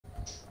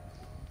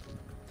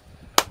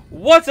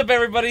What's up,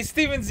 everybody?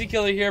 Steven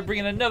Zkiller here,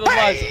 bringing another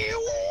live. Hey,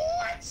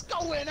 what's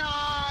going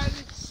on,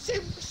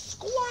 Simp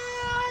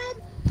Squad?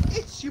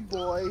 It's your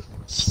boy,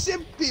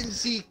 Simpin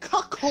Z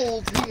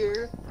Cuckold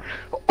here.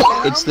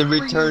 It's the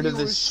return of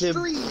the Simp.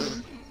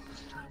 Stream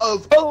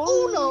of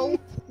Uno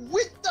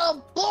with the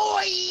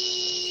boys.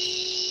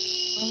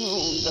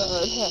 Oh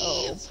God,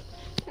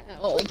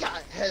 help! We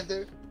got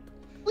Heather,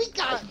 we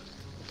got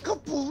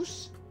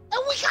Caboose,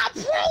 and we got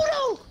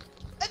Proto,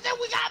 and then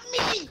we got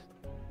me,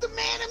 the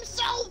man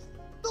himself,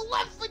 the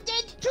Left 4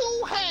 Dead 2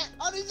 hat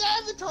on his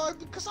avatar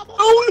because I'm a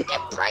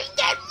fucking brain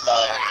dead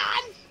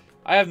moron.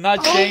 I have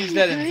not changed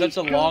that in such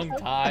a long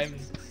time.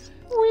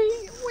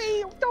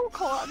 Wait, don't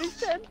call it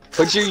his head.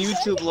 Put your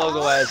YouTube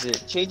logo as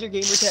it. Change your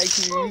gamer tag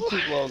to your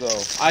YouTube logo.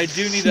 I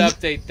do need to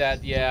update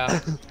that, yeah.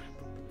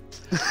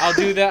 I'll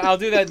do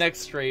that next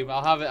stream.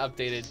 I'll have it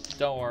updated.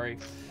 Don't worry.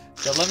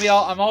 So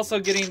I'm also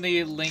getting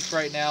the link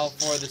right now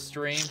for the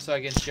stream so I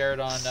can share it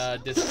on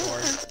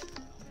Discord.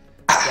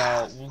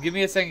 So, give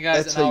me a second,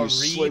 guys, That's and how I'll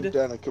you read. slurp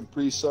down a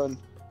Capri Sun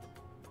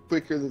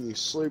quicker than you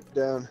slurp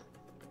down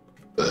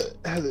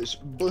Heather's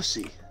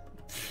bussy.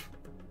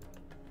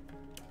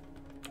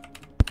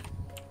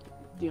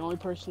 The only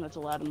person that's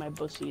allowed in my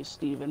bussy is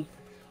Steven.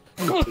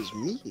 It was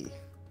me.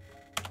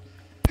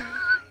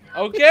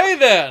 Okay,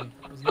 then.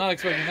 I was not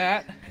expecting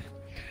that.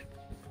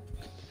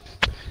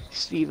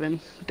 Steven,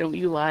 don't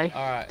you lie.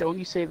 Alright. Don't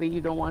you say that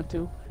you don't want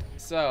to.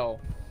 So,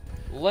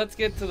 let's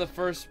get to the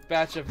first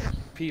batch of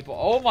people.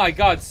 Oh my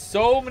god,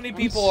 so many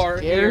people are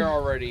here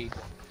already.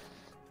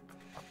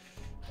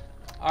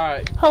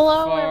 Alright.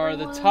 Hello, For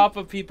everyone. the top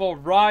of people,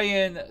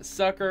 Ryan,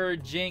 Sucker,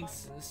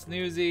 Jinx,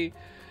 Snoozy,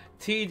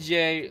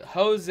 TJ,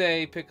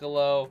 Jose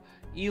Piccolo,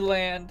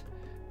 Eland,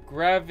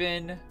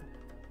 Gravin,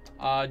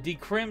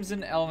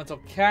 D.CRIMSON, Elemental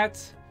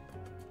Cat,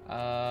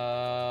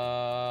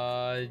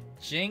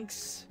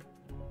 Jinx.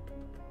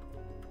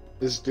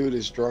 This dude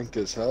is drunk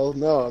as hell.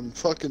 No, I'm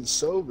fucking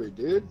sober,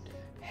 dude.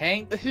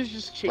 Hank, This is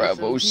just Jason.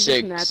 Bravo He's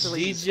 6. just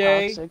naturally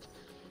DJ. toxic.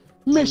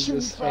 Mission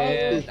Jesus.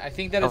 and I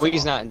think that is. Oh,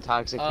 he's not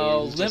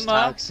intoxicated. He's just Lima.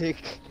 toxic.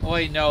 Oh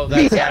wait, no,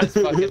 that's not his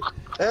fucking.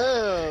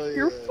 Hell yeah.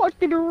 You're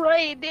fucking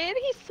right, dude.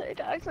 He's so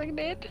toxic,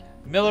 dude.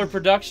 Miller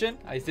Production.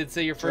 I did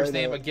say your first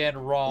Trying name to- again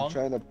I'm wrong.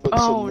 trying to put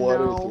Oh, some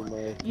water no. through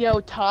my... Yo,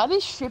 Todd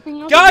is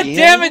shipping us. God a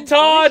damn deal? it,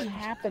 Todd! What is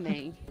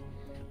happening?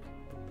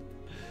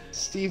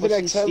 Steven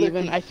Listen, X Heather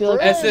Steven, I feel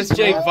like confirmed,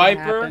 SSJ bro.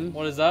 Viper. happen.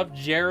 What is up,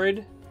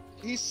 Jared?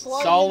 He's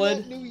sliding Solid.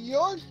 that New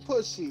York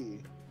pussy.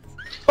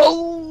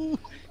 Oh,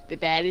 the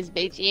baddest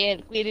bitch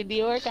in Queen of New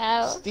York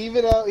out.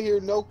 Steven out here,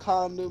 no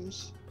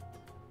condoms.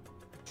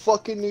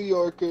 Fucking New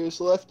Yorkers,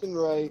 left and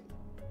right.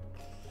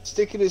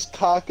 Sticking his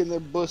cock in their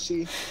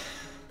bussy.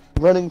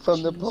 Running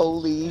from the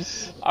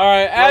police.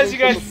 Alright, as Running you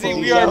guys from the see, we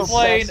police. are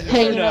playing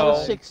Hanging out Uno.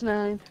 with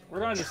 6ix9ine. We're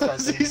gonna just start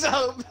this. He's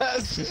out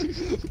past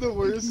the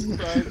worst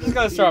crime. Just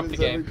gotta start up the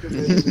game.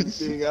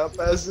 Being out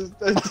past his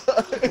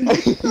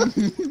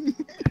bedtime.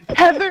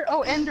 Heather,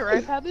 oh Ender,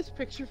 I've had this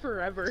picture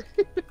forever.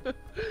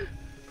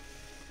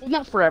 Well,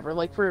 not forever,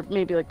 like for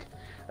maybe like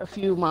a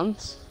few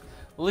months.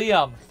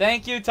 Liam.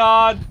 Thank you,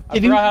 Todd. I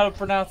Did you- forgot how to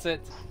pronounce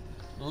it.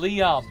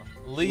 Liam.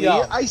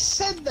 Liam. I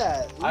said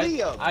that.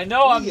 Liam. I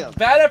know, Liam. I'm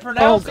bad at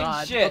pronouncing Oh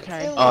God. shit.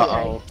 Okay.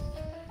 Uh-oh.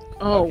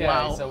 Oh Okay,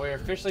 wow. so we're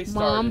officially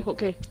started. Mom.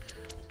 Okay.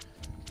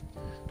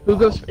 Who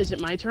goes? Is it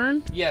my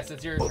turn? Yes,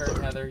 it's your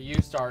turn, Heather. You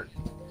start.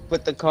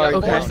 Put the card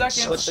Yeah, 4 down.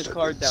 seconds. Put the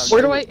card down.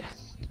 Where do I?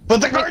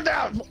 Put the card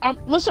down.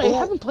 Listen, I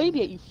haven't played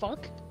yet. You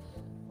fuck.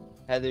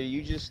 Heather,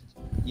 you just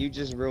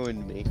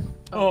ruined me.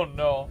 Oh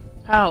no.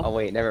 How? Oh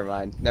wait, never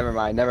mind.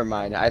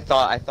 I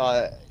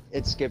thought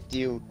it skipped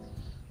you,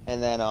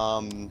 and then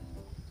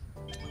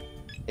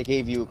it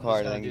gave you a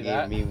card gonna and do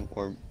then that. gave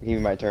me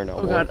my turn.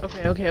 Oh God.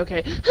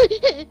 Okay.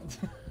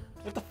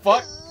 What the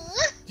fuck?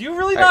 Do you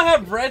really not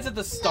have reds at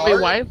the start?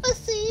 Wait, why?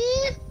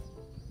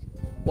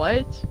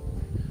 What?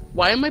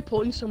 Why am I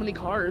pulling so many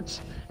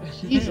cards?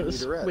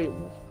 Jesus. Need a red. Wait.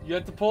 You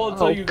have to pull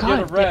until Oh you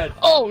God. get a red.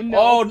 Oh no.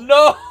 Oh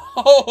no!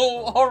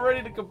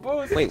 Already to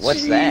caboose. Wait, what's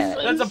Jesus. that?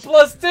 That's a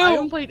 +2. I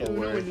haven't played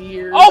Uno in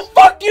years. Oh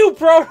fuck you,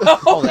 Proto!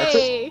 Oh, that's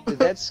Hey. did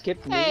that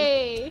skip me?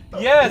 Hey.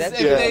 Yes, That's if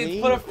good.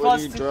 they put a When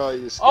you +2. draw,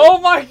 you skip. Oh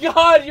my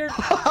god, you're.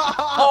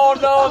 Oh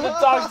no, the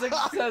toxic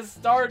has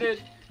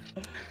started.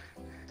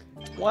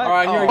 What?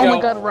 Alright, here we Oh go.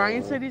 my God.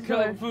 Ryan said he's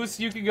gonna. Caboose,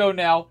 you can go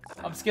now.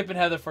 I'm skipping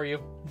Heather for you.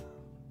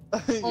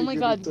 Oh my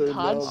God.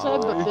 Todd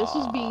said that this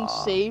is being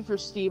saved for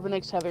Steven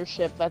X Heather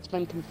ship. That's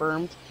been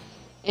confirmed.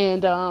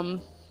 And oh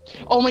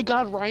my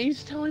God,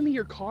 Ryan's telling me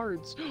your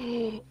cards.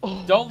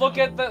 Oh. Don't look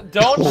at the.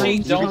 Don't Oh, cheat.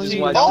 you Don't can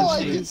cheat. watch Oh, Don't I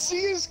cheat. can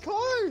see his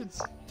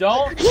cards.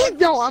 Don't.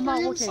 No, I'm not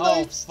Stream looking.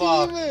 Oh snipe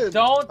fuck! Steven.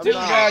 Don't do I'm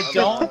not- that!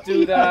 Don't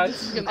do that!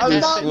 This is gonna I'm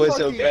mess not it. was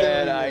a fucking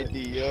bad doing it.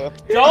 idea.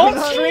 Don't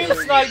stream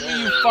snipe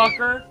me, you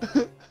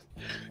fucker!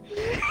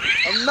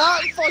 I'm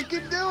not fucking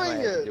I doing might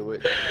have to it. do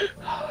it.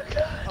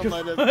 I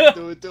might have to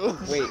do it too.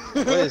 Wait,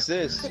 what is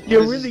this? You What does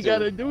really this do?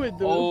 gotta do it,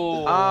 dude.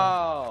 Oh.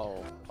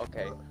 Oh,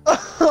 okay.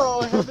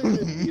 Oh, I haven't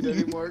didn't need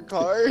any more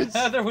cards.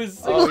 Heather was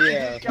so Oh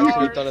yeah, I should have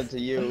cards. done it to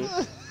you.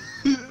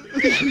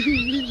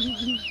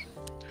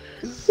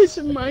 Is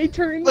it my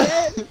turn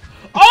yet?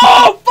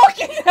 Oh,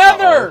 fucking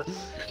Heather!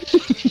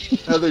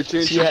 Heather,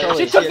 change the color.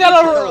 She took that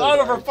out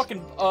of her fucking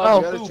You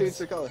gotta boobs. change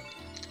the color.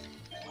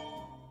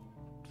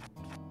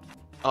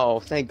 Oh,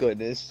 thank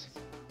goodness.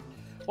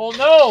 Well,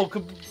 no!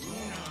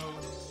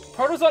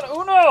 Proto's on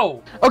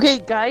Uno! Okay,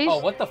 guys. Oh,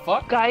 what the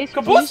fuck? Guys,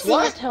 Caboose? please do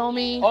not What? tell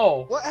me.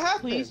 Oh. What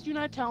happened? Please do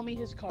not tell me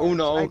his cards.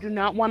 Uno. I do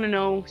not want to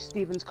know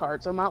Steven's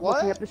cards. I'm not What?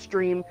 looking at the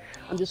stream.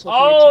 I'm just looking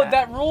Oh, at chat.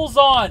 that rule's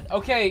on!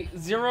 Okay,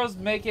 zeros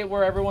make it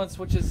where everyone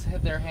switches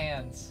their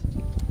hands.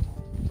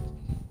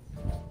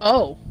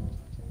 Oh.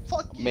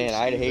 Fuck you, Man,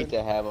 I'd hate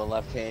Steven. to have a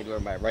left hand where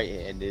my right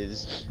hand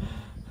is.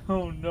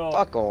 Oh no.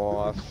 Fuck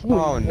off.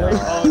 Oh no.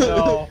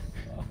 Oh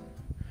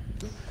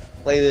no.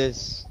 Play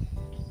this.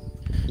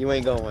 You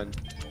ain't going.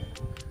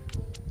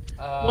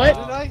 What?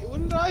 What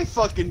did I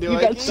fucking do? You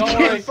I got gave Don't you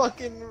worry. a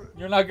fucking...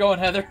 You're not going,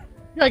 Heather.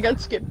 I got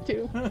skipped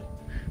too.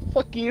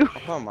 Fuck you.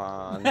 Come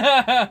on.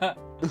 Heather,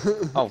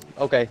 Oh,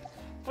 okay.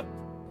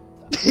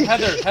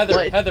 Heather,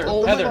 What? Heather,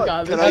 Oh my Heather,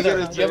 God, Can I Heather,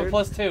 get a you have a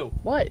turn? +2.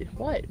 What?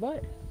 What?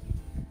 What?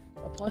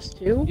 A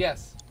 +2?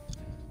 Yes.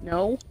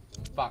 No.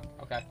 Fuck,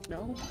 okay.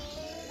 No.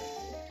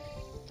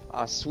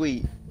 Ah,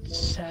 sweet.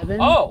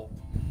 7. Oh!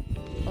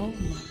 Oh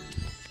my.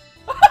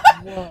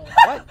 Whoa.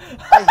 What?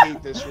 I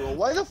hate this rule.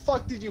 Why the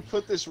fuck did you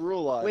put this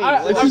rule on? Wait,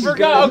 I what I is forgot.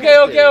 going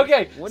on Okay.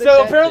 there? What does So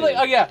that apparently, do?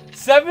 oh yeah,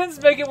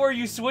 7s make it where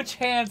you switch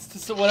hands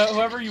to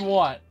whoever you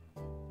want,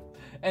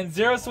 and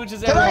 0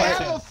 switches Can I everyone's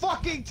have a hands.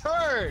 fucking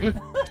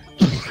turn?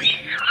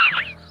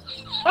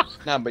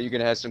 Nah, but you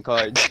can have some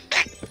cards.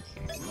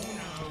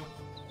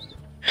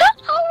 Oh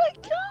my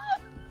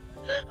god!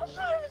 I'm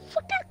gonna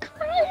fucking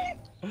cry!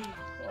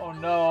 Oh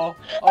no!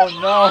 Oh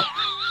no!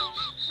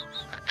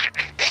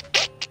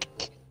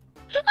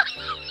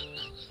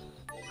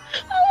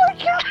 Oh my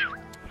god!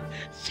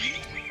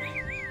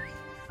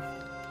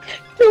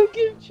 Don't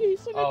give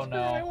Jason a Oh, turn.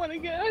 no. I want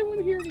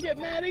to hear him get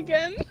mad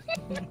again.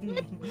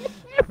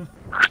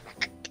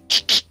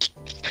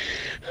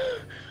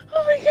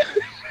 Oh my god!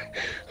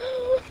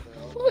 Oh,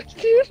 fuck,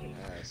 dude.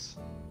 Yes.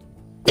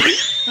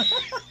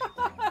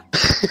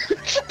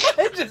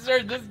 I just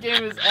heard this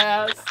game is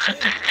ass.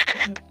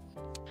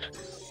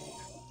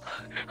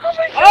 Oh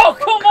my god! Oh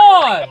come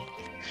on!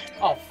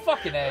 Oh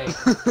fucking A.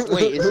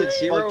 Wait, is it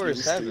 0 Fuck or you,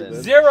 7?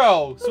 Steven.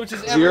 0 switches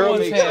 0 everyone's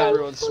makes hand,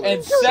 everyone switch.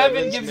 and 7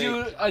 Sevens gives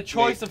you make- a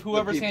choice make of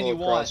whoever's the hand you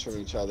people across want.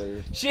 from each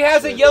other. She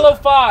has a switch. yellow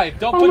 5.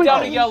 Don't Oh put my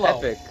down a God. yellow.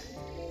 Epic.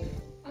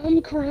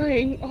 I'm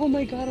crying. Oh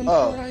my god, I'm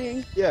Oh.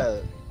 crying. Yeah.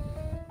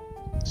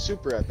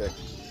 Super epic.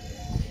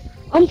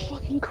 I'm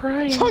fucking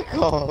crying. Fuck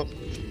off.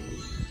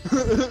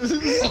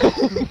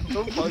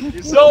 Don't fuck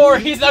yourself. Don't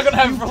worry, he's not gonna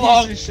have it for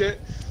long. Piece of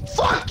shit.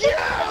 Fuck you!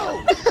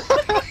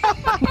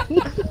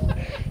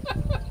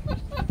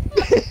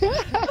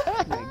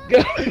 Oh my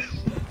god.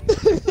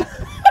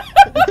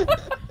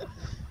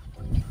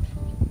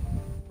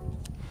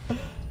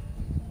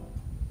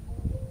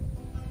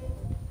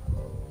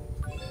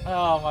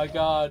 Oh my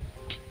god.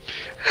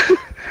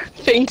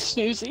 Thanks,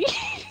 Snoozy.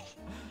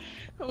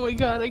 Oh my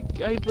god,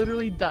 I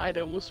literally died.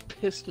 I almost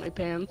pissed my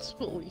pants.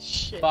 Holy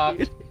shit, Fuck.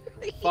 dude.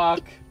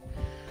 Fuck.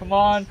 Come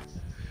on.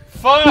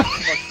 Fuck!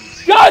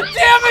 God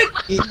damn it!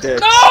 Eat this.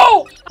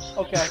 No!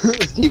 Okay.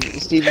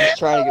 Steven's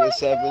trying to get a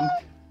 7.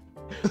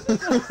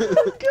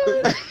 Oh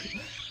god.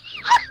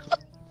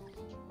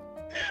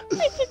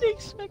 I didn't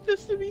expect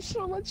this to be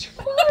so much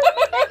fun.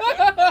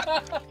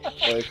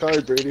 Play a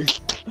card, Brady.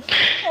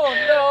 Oh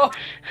no.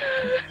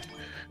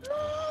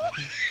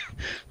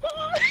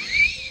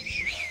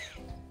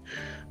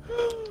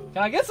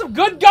 Can I get some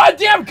good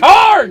goddamn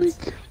cards?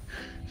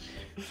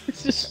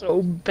 This is so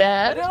I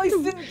bad. at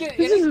least didn't get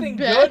This is anything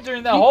bad. good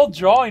during that whole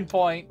drawing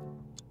point.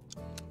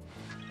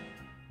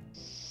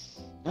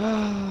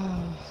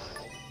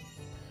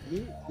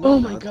 Oh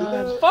my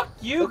god. Fuck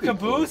you, That'd be cool.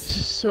 Caboose. This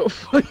is so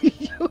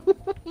funny.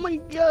 Oh my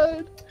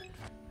god.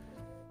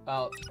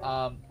 Well,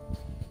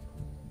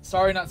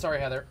 sorry, not sorry,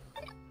 Heather.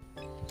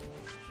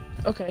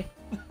 Okay.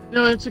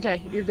 No, it's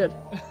okay. You're good.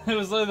 It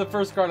was literally the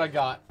first card I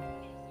got.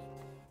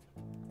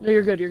 No,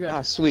 you're good. You're good.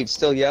 Ah, sweet.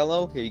 Still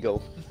yellow? Here you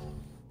go.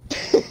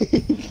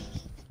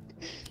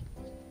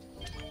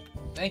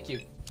 Thank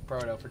you,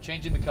 Proto, for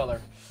changing the color.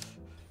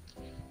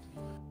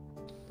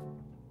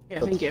 Yeah,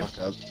 Shut thank the you. fuck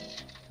up.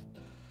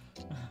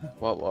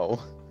 Whoa.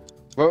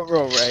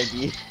 Whoa,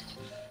 Raggy.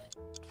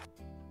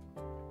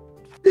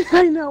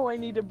 I know. I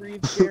need to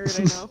breathe, Jared.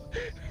 I know.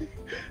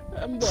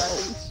 I'm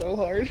laughing so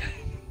hard.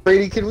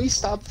 Brady, can we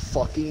stop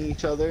fucking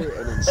each other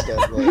and instead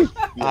like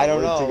I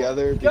don't work know.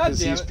 together God because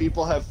damn these it.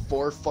 people have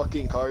 4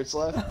 fucking cards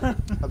left? How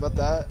about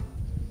that?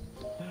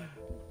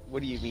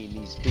 What do you mean,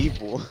 these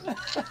people?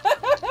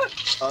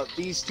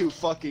 These 2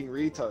 fucking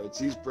retards.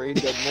 These brain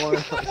dead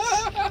morons.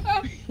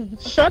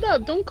 Shut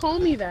up! Don't call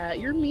me that.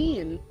 You're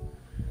mean.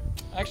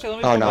 Actually, let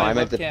me Oh put no, my I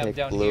meant to webcam pick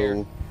down blue.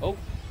 here. Oh,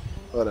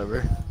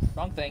 Whatever.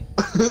 wrong thing.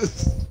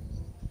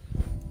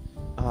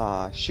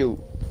 Ah, shoot.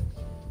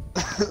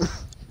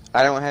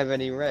 I don't have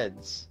any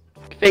reds.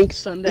 Thanks,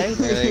 Sunday.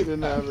 They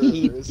Didn't have it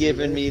keep this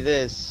giving year. me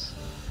this.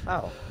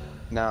 Oh.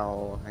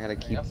 No, I gotta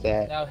keep Yep.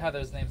 that. Now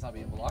Heather's name's not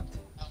being blocked.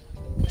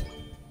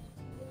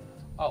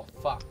 Oh,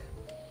 fuck.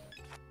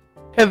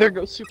 Heather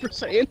goes Super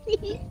Saiyan.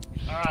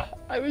 Ah.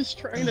 I was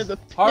trying to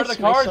Heart of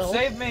the cards, myself.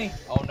 save me!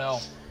 Oh no.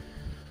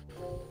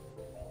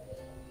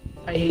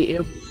 I hate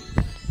you.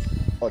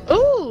 Fuck.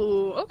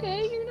 Ooh,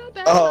 okay, you're not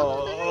bad.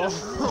 Oh,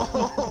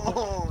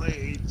 I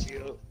hate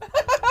you.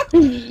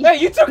 Hey,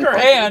 you took her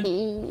hand!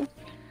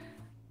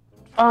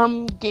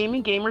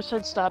 Gaming Gamer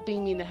said stop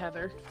being mean to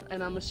Heather,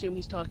 and I'm assuming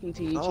he's talking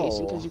to you,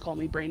 Jason, because you call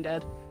me brain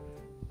dead.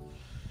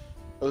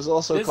 I was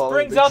also This calling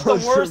brings out the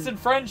because worst in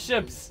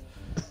friendships!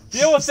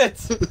 Deal with it!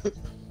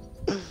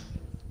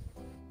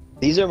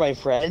 These are my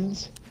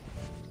friends.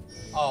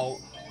 Oh.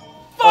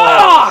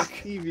 Fuck!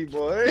 Stevie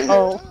boy.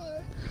 Oh.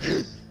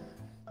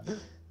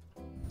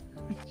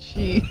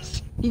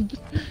 Jeez. I'm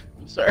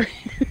sorry.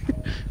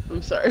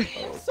 I'm sorry.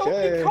 So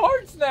many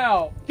cards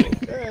now!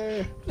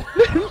 Okay.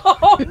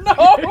 Oh no!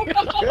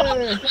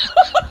 Okay.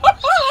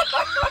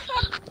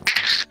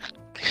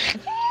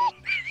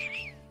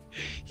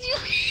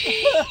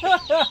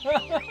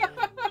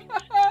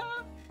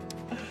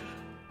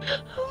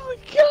 Oh my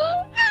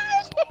god!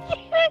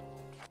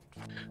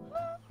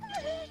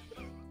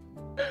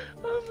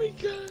 Oh my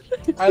god!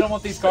 I don't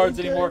want these cards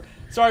anymore.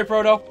 Sorry,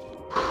 Proto.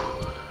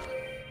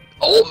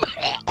 Oh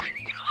my!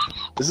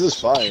 This is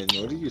fine.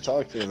 What are you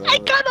talking about? I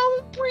got all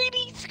of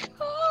Brady's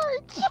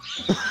cards!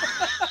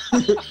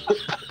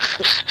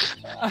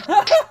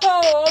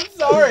 Oh, I'm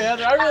sorry,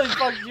 Heather. I really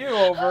fucked you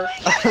over.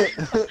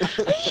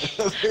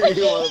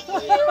 You wanna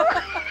play?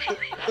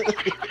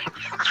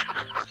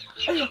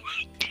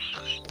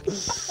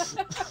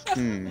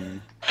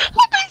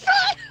 Oh my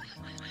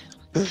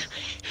god!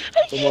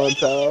 Come on,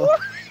 pal.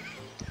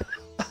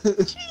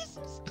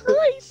 Jesus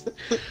Christ!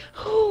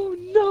 Oh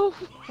no!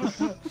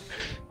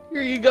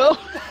 Here you go.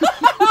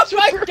 Oh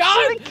my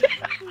god!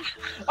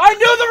 I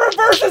knew the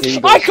reverses! Here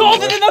you go, I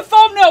called it in the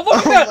thumbnail!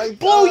 Look Oh at my that!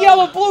 Blue,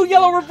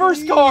 yellow,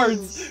 reverse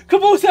cards!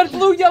 Caboose had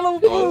blue, yellow,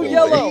 blue,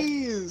 yellow!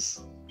 Please.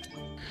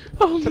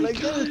 Oh Can my I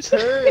get god! a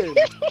turn?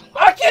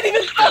 I can't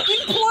even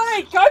fucking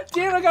play! God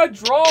damn, I gotta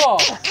draw!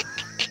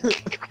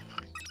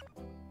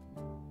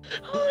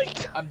 Oh my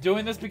god! I'm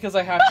doing this because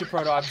I have to,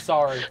 Proto. I'm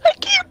sorry. I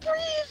can't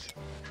breathe!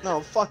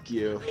 No, fuck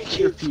you. I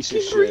You're a can't piece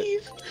of shit.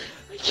 breathe!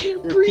 I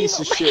can't You're a breathe! piece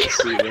of shit,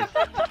 Steven.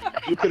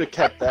 You could have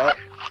kept that.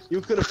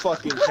 You could have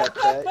fucking kept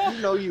that.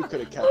 You know you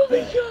could have kept Oh my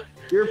that. god!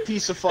 You're a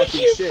piece of I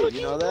fucking can't shit. fucking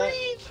You know that?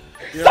 breathe.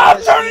 You're Stop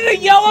not- turning to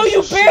yellow,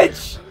 you Piece of shit.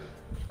 bitch!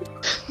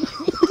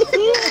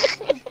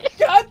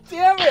 God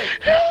damn it!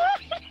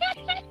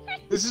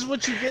 This is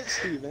what you get,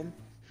 Steven.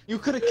 You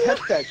could have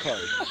kept that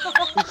card.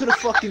 You could have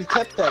fucking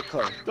kept that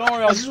card. Don't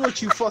worry, This is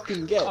what you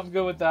fucking get. I'm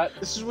good with that.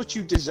 This is what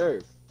you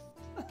deserve.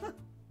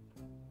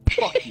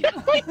 Fuck you.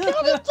 I'm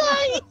gonna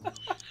die!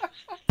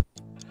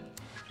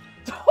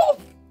 Don't.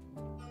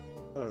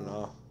 I don't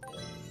know.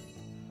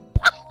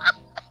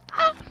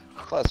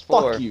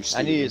 +4. you, I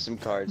Steven. needed some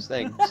cards,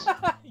 thanks.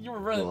 You were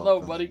running You're low,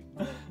 welcome. buddy.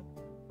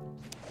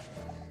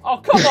 Oh,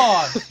 come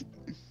on!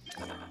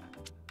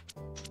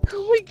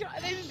 Oh my god,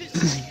 I didn't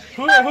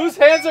Whose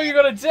hands are you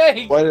gonna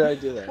take? Why did I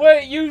do that?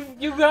 Wait, you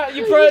put it down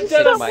You to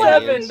took my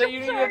 7 hands. that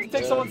you have to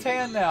take someone's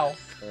hand now.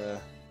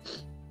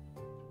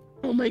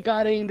 Oh my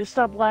god, I need to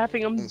stop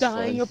laughing. I'm That's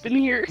dying fine. up in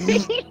here.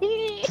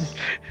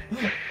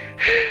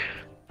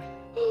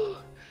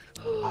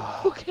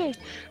 Okay,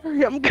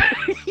 hurry, I'm good.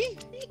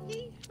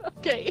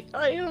 Okay,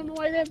 I don't know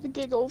why I have the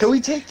giggles. Can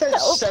we take that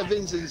Help.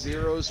 7s and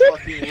 0s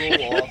fucking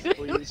rule off,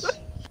 please?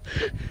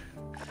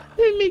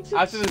 It makes it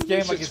After this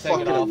game, I can It's take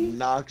fucking it off.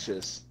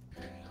 obnoxious.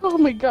 Oh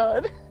my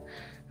god.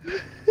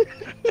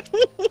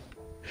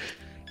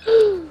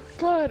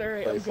 God,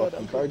 alright, Play I'm good. fucking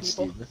I'm good, cards,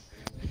 people. Steven.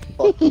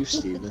 Fuck you,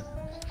 Steven.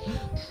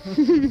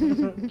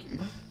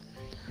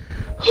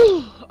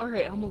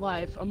 Alright, I'm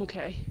alive. I'm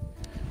okay.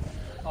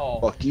 Oh.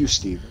 Fuck you,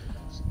 Steven.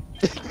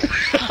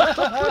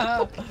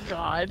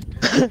 God.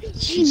 Piece of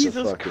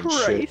Jesus fucking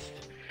Christ. shit.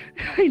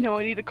 I know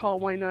I need to call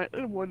my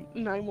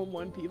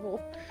 911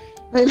 people.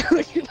 I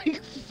know you're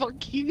like,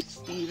 fuck you,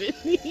 Steven.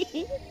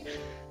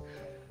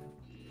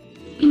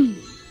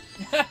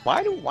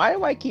 Why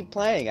do I keep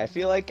playing? I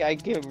feel like I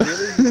get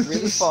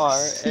really far,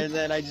 and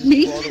then I just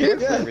Me blow the too. way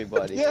for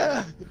everybody.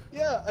 Yeah,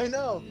 I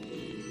know.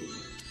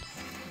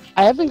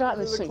 I haven't gotten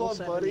a Into the single club,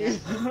 7 buddy. yet.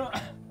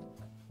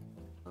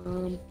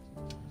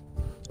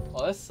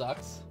 Well, this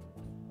sucks.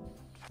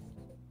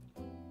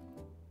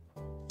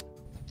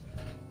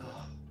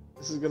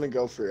 This is gonna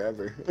go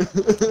forever.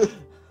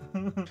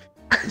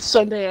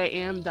 Sunday I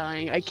am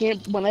dying. I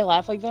can't, when I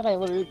laugh like that, I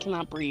literally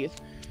cannot breathe.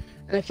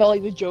 And I felt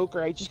like the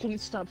Joker, I just couldn't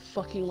stop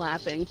fucking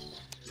laughing.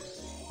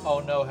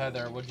 Oh no,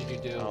 Heather, what did you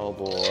do? Oh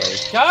boy.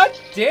 God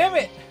damn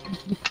it!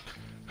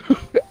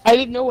 I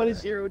didn't know what a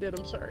 0 did,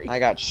 I'm sorry. I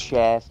got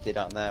shafted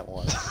on that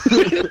one.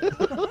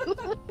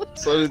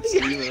 So did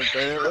Steven,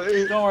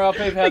 apparently. Don't worry, I'll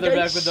pay I Heather got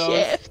back with those.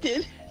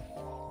 shafted.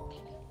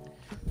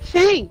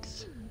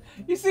 Thanks.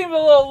 You seem a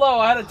little low.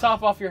 I had to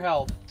top off your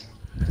health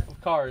of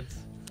cards.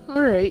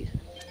 Alright.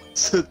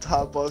 To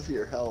top off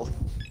your health.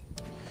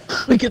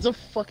 Like it's a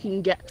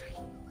fucking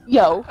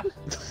Yo.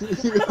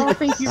 Oh,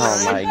 thank you,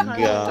 Oh Ryan. my I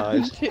love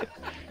gosh. you too.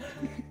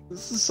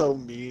 This is so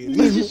mean.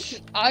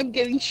 I'm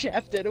getting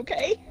shafted,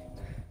 okay?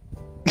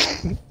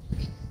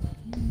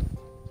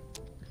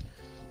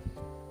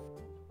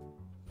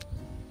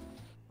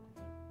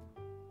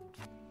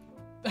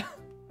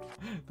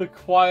 The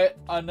quiet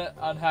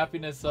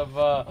unhappiness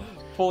of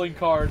pulling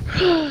cards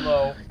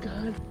low.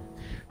 God.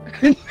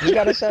 You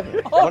got a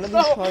 7. Oh, One of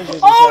these cards is a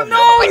 7. oh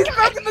no! He's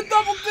back in the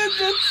double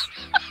digits!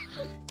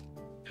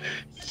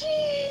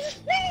 Jeez.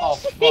 Oh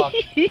fuck.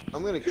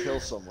 I'm gonna kill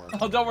someone.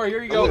 Oh, don't worry,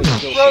 here you go. I'm gonna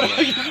kill Proto,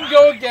 someone. you can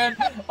go again.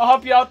 I'll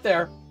help you out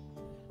there.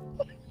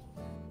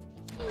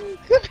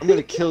 I'm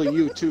gonna kill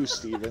you too,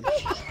 Steven.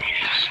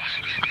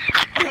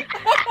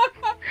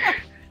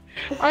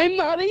 I'm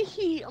not a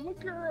he, I'm a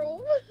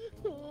girl.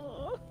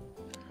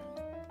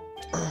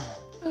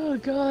 Oh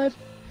god.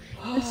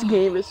 This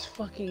game is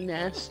fucking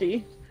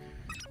nasty.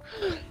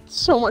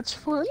 So much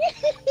fun.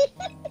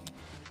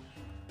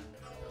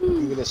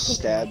 I'm gonna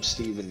stab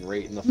Steven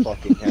right in the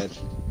fucking head.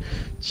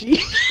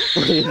 Jeez.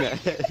 Right in the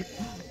head.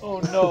 Oh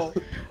no.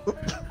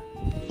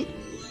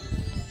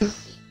 I'm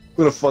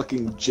gonna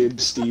fucking jib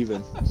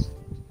Steven.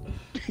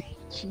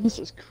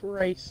 Jesus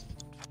Christ.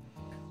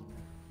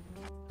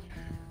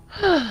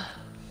 The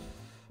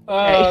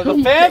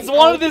fans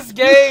wanted this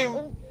game.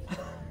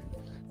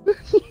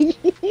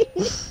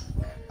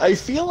 I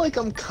feel like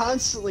I'm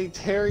constantly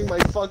tearing my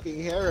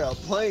fucking hair out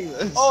playing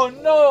this. Oh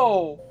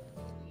no.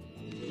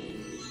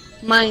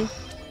 Mine.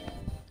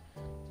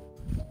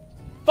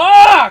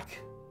 Fuck!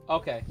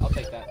 Okay, I'll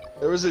take that.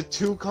 There was a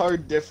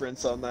 2-card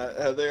difference on that,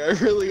 Heather. I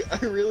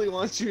really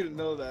want you to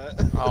know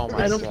that. Oh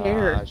my I don't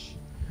care. gosh.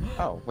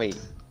 Oh, wait.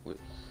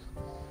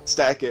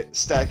 Stack it,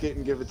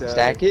 and give it to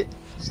Stack it?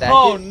 Stack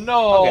Oh it?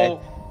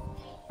 no.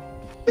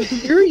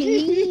 You're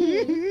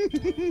mean.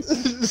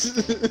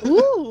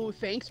 Ooh,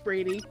 thanks,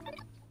 Brady.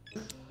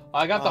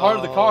 I got the heart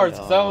of the cards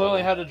because I no.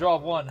 only had to draw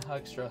 1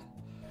 extra.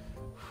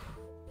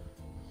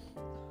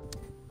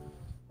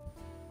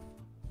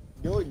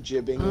 You know what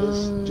jibbing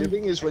is?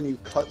 Jibbing is when you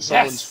cut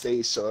someone's Yes!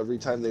 face, so every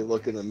time they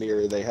look in the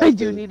mirror, they I have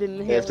do to need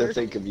an they have to inhaler.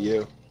 think of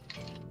you.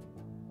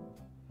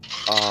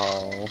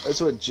 Oh.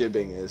 That's what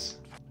jibbing is.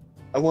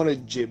 I want to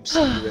jib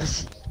Steven.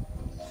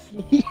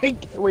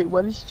 Wait,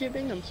 what is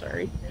jibbing? I'm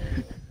sorry.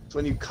 It's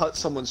when you cut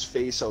someone's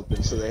face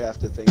open, so they have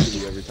to think of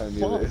you every time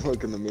they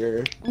look in the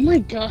mirror. Oh my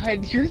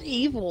god, you're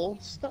evil.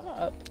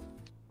 Stop.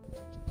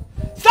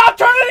 Stop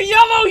turning to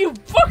yellow, you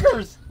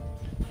fuckers!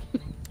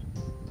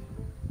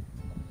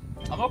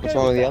 I'm okay. What's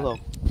wrong with that. yellow?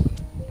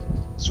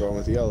 What's wrong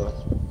with yellow?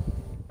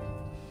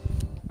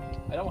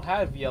 I don't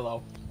have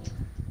yellow.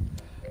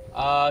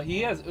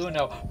 He has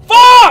Uno.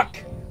 Fuck!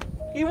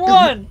 He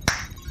won!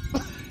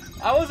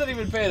 I wasn't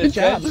even paying Good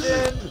job.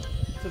 attention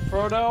to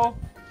Proto.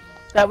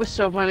 That was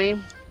so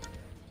funny.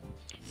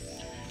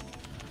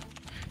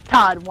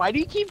 Todd, why do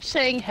you keep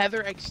saying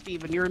Heather X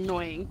Steven? You're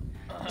annoying.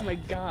 Oh my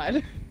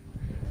god.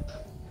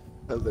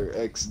 Heather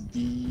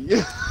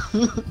XD.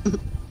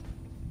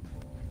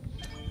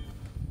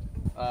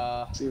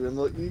 Steven,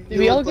 look, you Did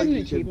we all look get like an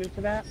you could- achievement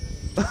for that?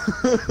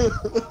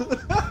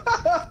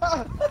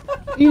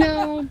 You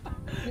know.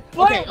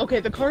 Blame, Okay,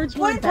 the cards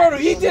blame weren't bad,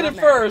 Proto, he so did I'm it not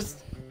mad. first!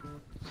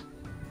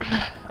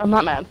 I'm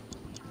not mad.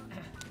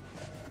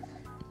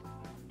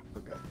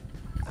 Okay.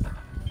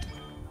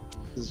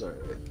 This is alright.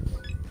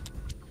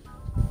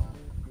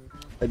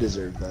 I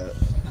deserve that.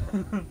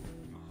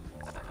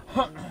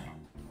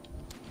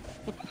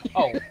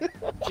 Oh,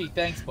 gee,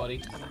 thanks,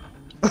 buddy.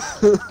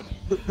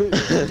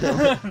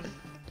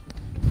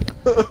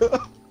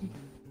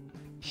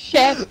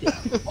 Shafted.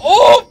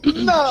 Oh!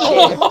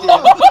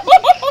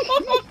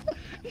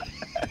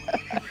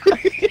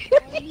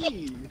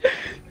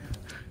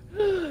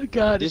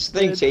 God, Just it's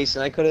think, good.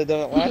 Jason, I could have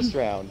done it last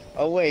round.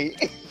 Oh,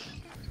 wait.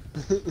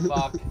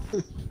 Fuck.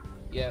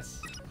 Yes.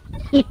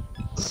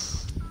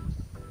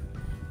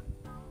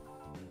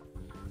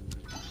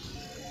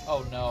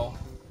 Oh no.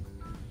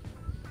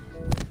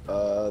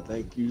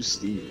 Thank you,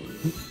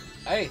 Steve.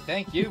 Hey,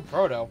 thank you,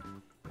 Proto.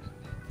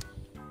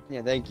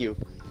 Yeah, thank you.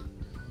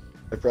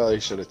 I probably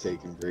should have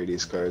taken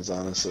Brady's cards,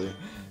 honestly.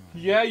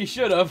 Yeah, you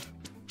should have.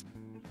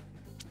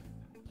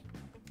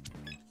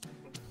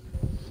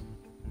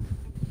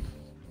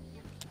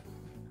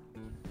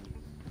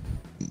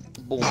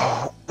 Boom.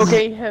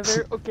 Okay,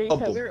 Heather. Okay,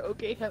 Bubble. Heather.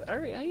 Okay, Heather.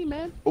 Alright, I ain't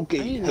mad. I Okay,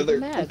 ain't Heather.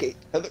 mad. Okay,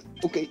 Heather.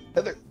 Okay,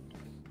 Heather.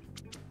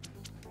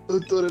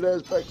 Throw that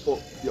ass back.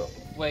 Oh, yo.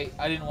 Wait,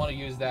 I didn't want to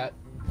use that.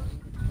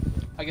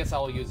 I guess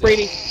I'll use it.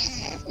 Brady.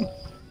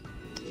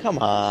 Come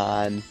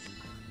on.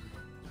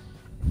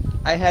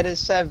 I had a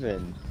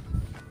 7.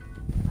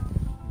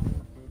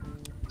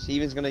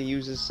 Steven's gonna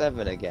use his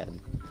 7 again.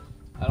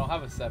 I don't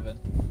have a 7.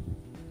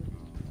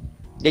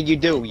 Yeah, you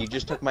do. You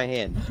just took my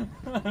hand.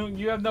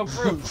 You have no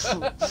proof.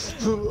 I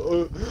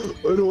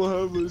don't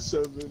have a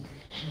 7.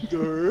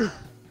 Alright,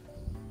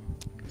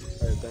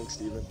 thanks,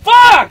 Steven.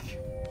 Fuck!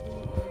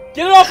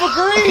 Get it off of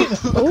green!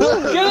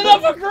 Get it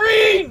off of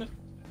green!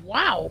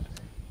 Wow.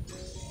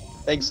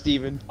 Thanks,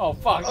 Steven. Oh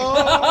fuck. Oh,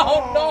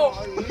 Oh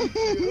I hate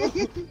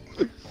you.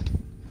 no!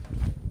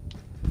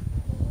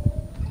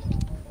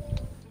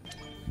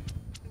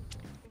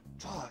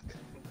 Fuck.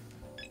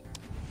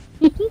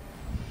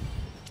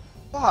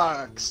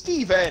 Fuck,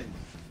 Steven!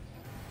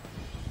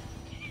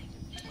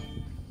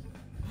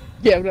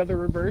 Yeah, another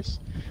reverse.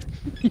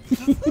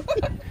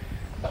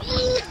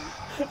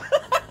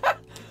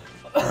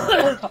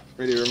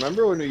 Really,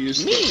 remember when we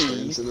used to get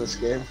turns in this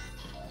game?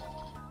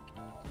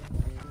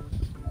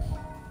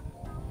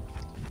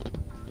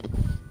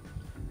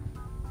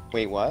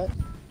 Wait, what?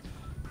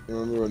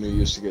 Remember when we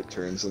used to get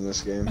turns in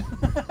this game?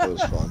 It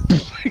was fun.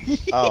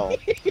 Oh.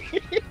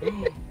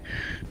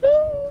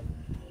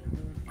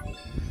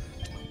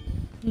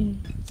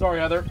 Sorry,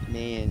 Heather.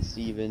 Man,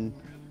 Steven.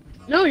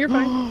 No, you're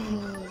fine.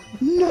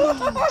 No!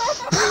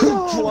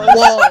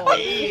 Whoa.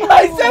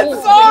 I said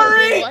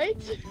sorry!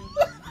 What?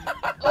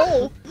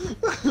 Oh.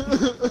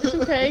 It's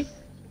okay.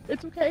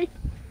 It's okay.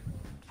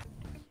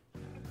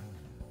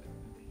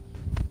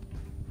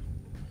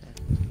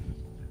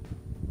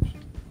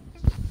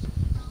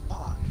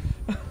 Fuck.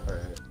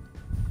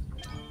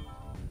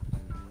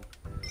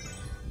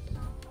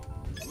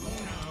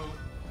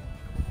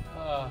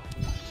 Alright.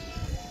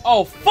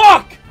 Oh,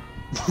 fuck!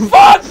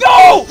 Fuck,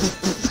 no!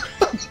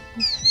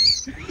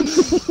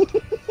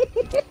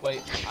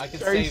 Wait, I can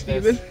Sorry, save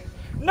Steven. this.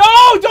 No,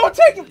 don't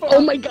take it from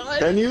Oh my god.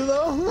 Can you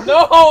though?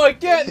 No, I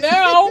can't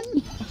now!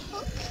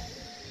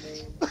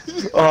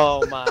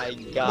 Oh my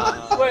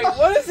god. Wait,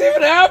 what is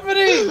even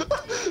happening?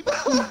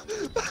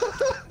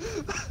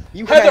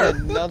 You had Heather,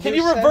 another can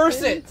you reverse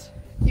 7? it?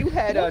 You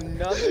had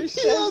another 7?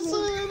 He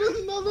also had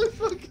another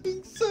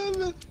fucking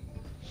 7!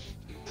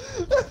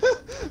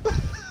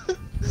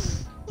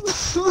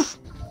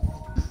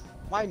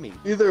 Why me?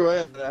 Either way,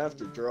 I'm gonna have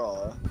to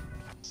draw.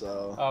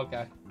 So,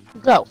 Okay.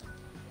 Go.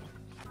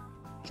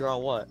 Draw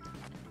what?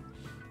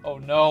 Oh I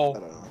no.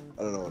 don't know.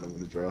 I don't know what I'm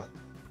gonna draw.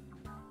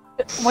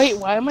 Wait,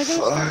 why am I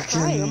gonna start Fucking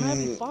crying? I'm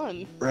having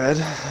fun. Red.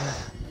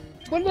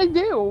 What did I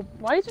do?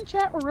 Why is the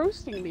chat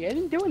roasting me? I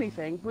didn't do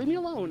anything. Leave me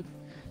alone.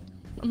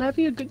 I'm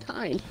having a good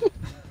time.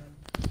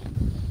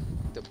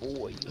 The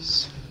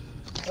boys.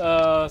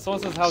 Someone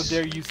says, how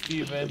dare you,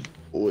 Steven?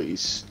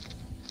 Boys.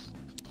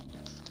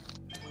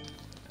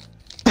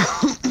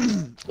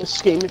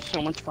 This game is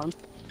so much fun.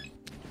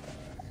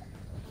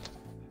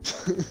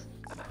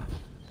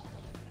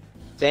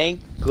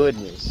 Thank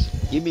goodness.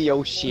 Give me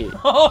your shit.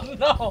 Oh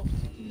no!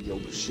 Yo,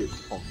 shit.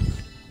 Oh.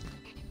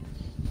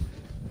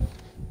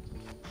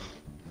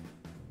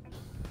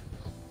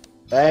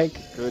 Thank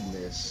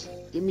goodness.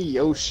 Give me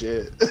yo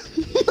shit.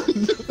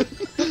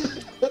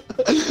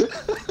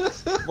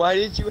 Why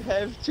did you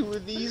have 2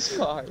 of these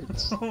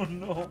cards? Oh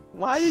no.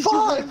 Why did Fuck,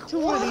 you have 2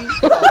 what? of these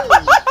cards?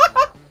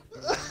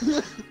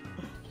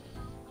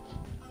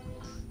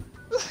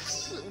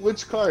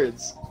 Which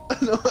cards?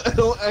 I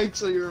don't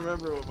actually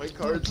remember what my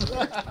cards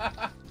were.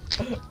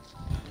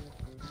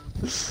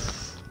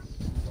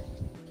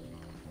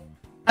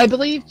 I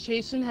believe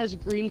Jason has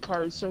green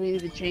cards, so we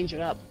need to change it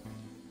up.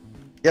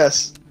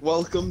 Yes,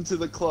 welcome to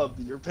the club.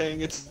 You're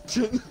paying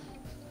attention.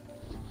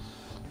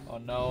 Oh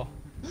no.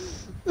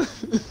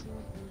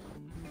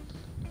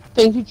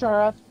 Thank you,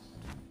 Chara.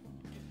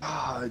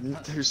 Ah,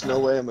 there's no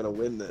way I'm gonna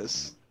win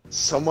this.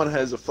 Someone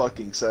has a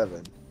fucking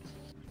 7.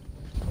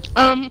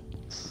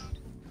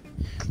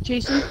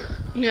 Jason?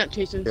 Not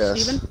Jason,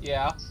 Yes. Steven?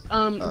 Yeah.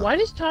 Why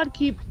does Todd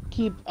keep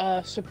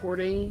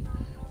supporting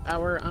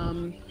our,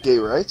 Gay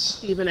rights?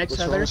 Steven X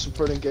What's wrong Heather? with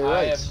supporting gay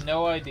I rights? have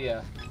no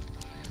idea.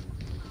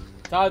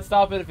 Todd,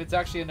 stop it if it's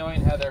actually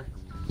annoying Heather.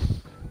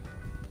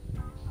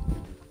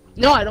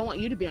 No, I don't want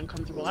you to be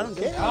uncomfortable. I don't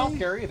give a I don't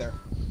care either.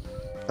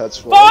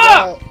 That's what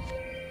I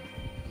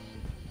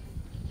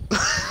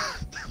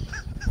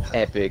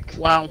Epic.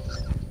 Wow.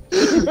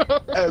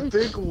 got.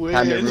 Epic win.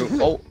 Time to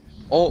root.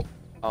 Oh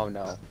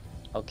no.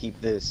 I'll keep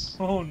this.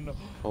 Oh no.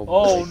 Oh,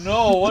 Oh boy.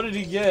 no, what did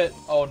he get?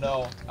 Oh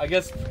no. I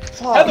guess.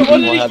 Fuck. Heather, what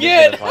did Well, he Heather's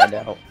get? gonna find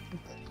out.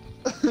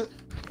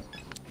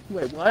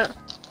 Wait, what?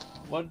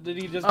 What did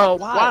he just Oh,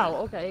 Why? wow,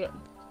 okay.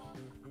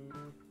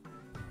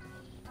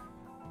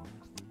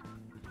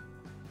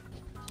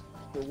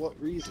 For what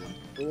reason?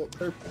 For what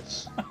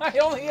purpose? I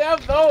only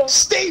have those.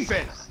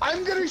 Steven!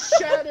 I'm gonna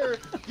shatter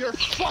your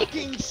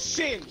fucking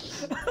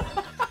shins!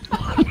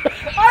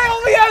 I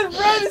only had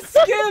red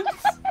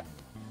skips.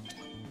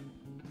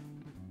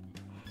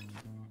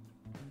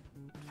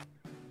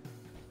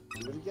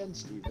 Do it again,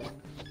 Steven.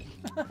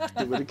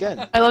 Do it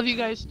again. I love you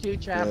guys too,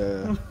 chap.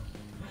 Yeah.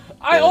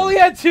 I only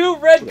had 2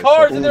 red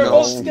cards and they're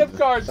No. both skip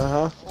cards.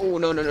 Uh-huh. Oh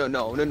no.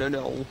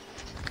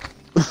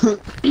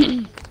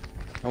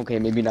 Okay,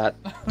 maybe not.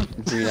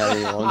 Maybe not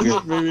any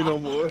longer. Maybe no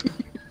more.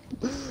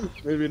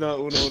 Maybe not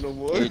Uno no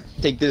more. Here,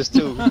 take this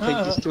too. Take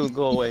this too and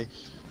go away.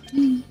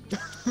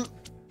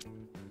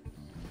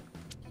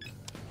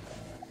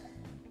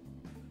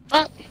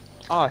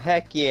 Oh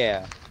heck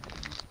yeah.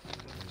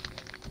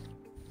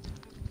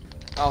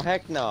 Oh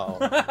heck no.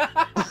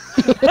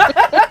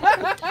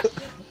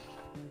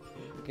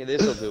 Okay,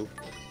 this'll do.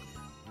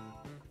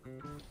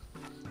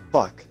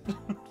 Fuck.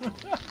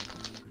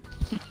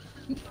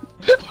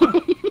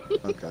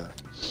 Okay.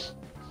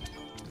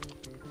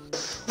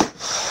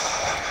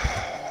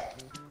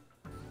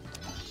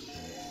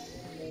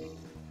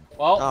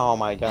 Well, Oh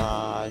my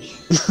gosh.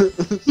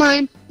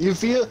 Mine. You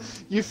feel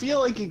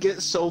like you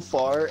get so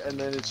far and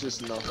then it's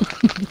just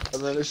nothing.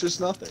 And then it's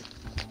just nothing.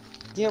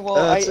 Yeah, well,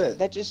 That's it.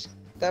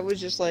 that was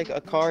just like a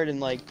card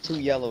and like 2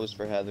 yellows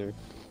for Heather.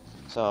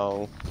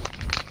 So,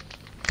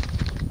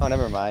 oh,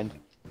 never mind.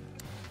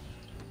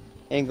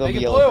 Ain't gonna Make be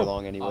it yellow for blue.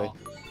 long anyway. Oh.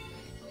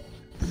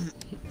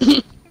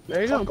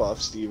 There you Fuck go.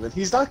 off, Steven.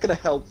 He's not gonna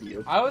help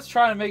you. I was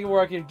trying to make it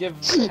where I could give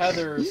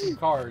Heather some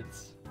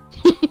cards.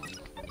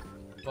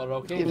 But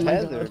okay. Give Oh my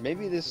Heather. God.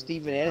 Maybe this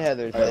Steven and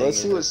Heather thing. Alright, let's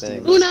see is what a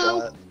thing. Steven's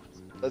Uno.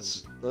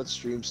 got. Let's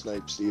stream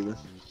snipe Steven.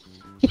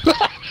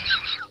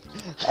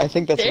 I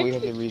think that's what we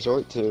have to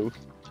resort to.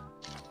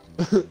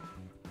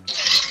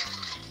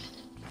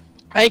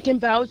 I can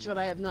vouch that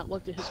I have not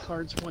looked at his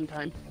cards one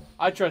time.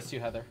 I trust you,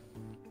 Heather.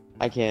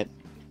 I can't.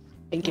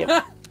 Thank you.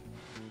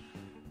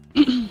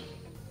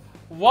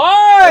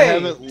 Why? I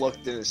haven't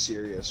looked in a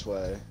serious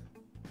way.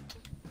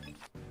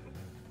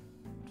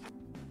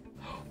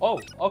 Oh,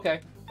 okay.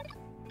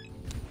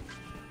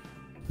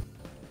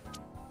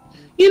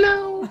 You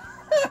know.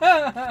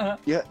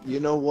 Yeah, you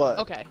know what?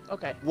 Okay.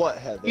 Okay. What,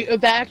 Heather?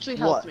 That actually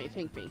helped What? me.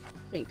 Thank me.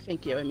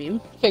 Thank you. I mean,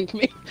 thank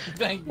me.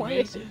 Thank Why me.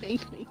 did I say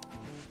thank me?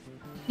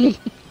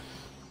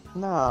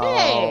 No.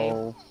 Hey.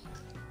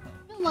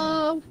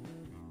 Hello.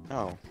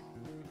 Oh.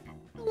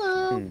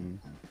 Hello. Hmm.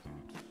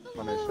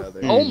 Punish Heather.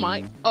 Oh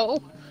my. Oh.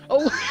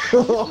 Oh.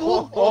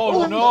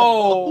 Oh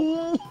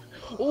no!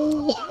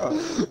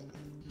 Oh.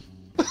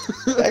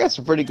 I got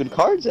some pretty good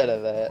cards out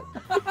of that.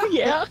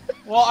 Yeah.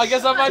 Well, I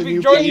guess I might Can be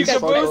you joining you, please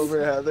fuck Caboose.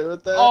 over Heather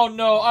with that? Oh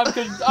no,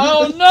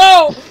 oh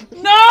no!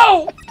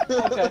 No!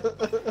 Okay.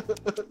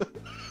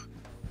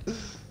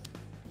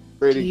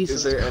 Brady,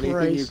 Jesus is there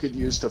anything you Christ. could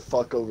use to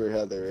fuck over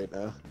Heather right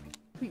now?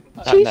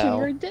 Jason, now.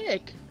 you're a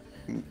dick.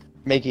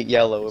 Make it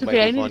yellow. It's It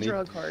okay, I might need be to funny.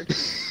 draw a card.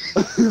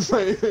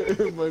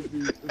 it might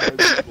be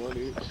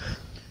funny.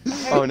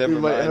 Oh, never We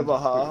mind. might have a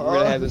ha-ha. We're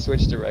gonna have to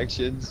switch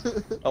directions.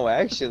 Oh,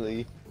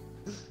 actually.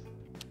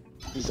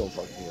 Please don't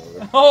fuck me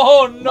over.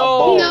 Oh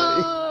no! balls.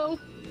 No.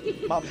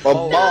 My My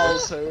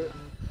balls hurt.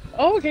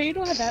 Oh, okay, you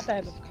don't have that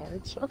bad of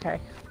cards. Okay.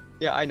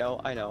 Yeah, I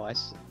know.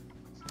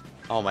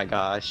 Oh my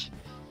gosh.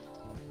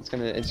 It's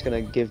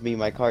gonna give me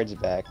my cards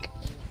back.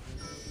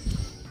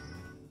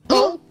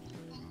 Oh.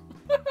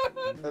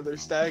 Heather,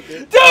 stack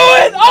it. Do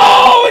it!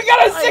 Oh, we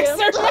got a I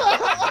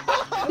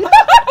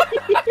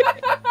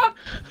sixer!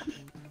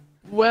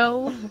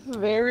 Well,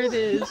 there it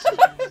is.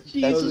 That's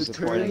Jesus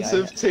disappointing. Turns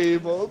have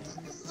tabled.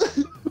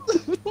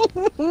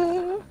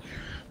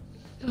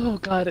 Oh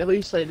god, at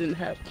least I didn't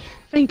have.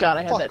 Thank god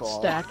I had Fuck that off.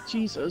 stack.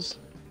 Jesus.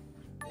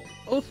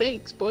 Oh,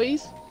 thanks,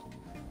 boys.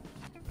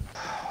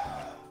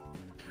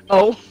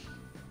 Oh.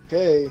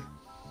 Okay.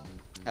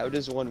 How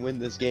does one win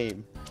this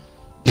game?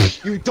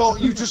 You don't.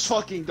 You just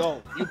fucking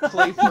don't. You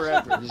play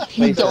forever. Just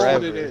play You know what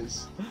forever. it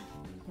is.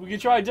 We can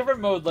try a different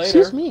mode later.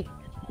 Excuse me.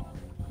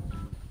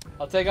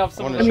 I'll take off I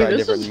some of wanna the... try a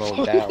this different is mode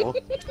fun. now.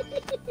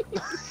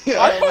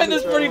 Yeah, I find wanna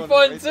this try pretty one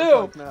fun, right the too.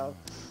 fuck now.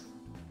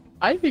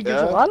 I think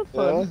it's Yeah, a lot of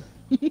fun.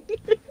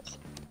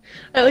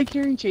 I like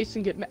hearing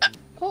Jason get mad.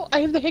 Oh,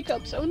 I have the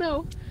hiccups. Oh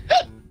no.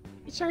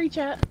 Sorry,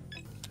 chat.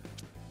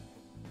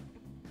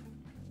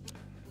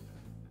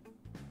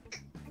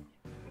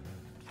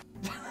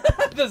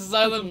 The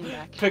silent Fucking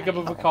back. pickup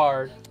of a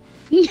card.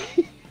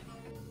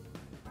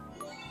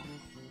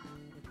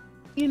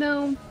 You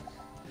know,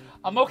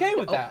 I'm okay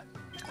with that.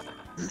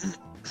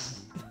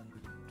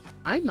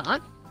 I'm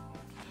not.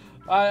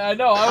 I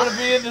know, I want to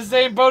be in the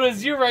same boat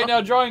as you right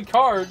now drawing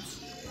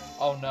cards.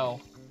 Oh no.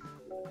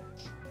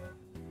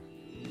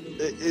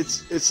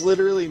 It's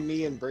literally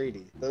me and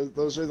Brady.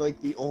 Those are like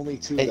the only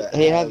two Hey, that.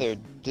 hey have- Heather,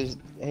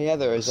 hey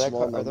Heather, a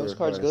small are number those of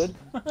cards cards.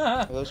 good?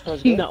 Are those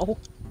cards good? No.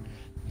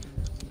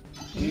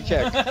 You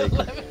check. Let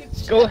me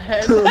check. Go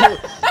ahead.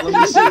 Let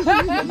me see.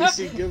 Let me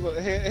see.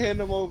 Hand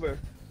them over.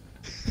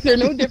 They're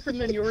no different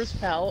than yours,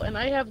 pal, and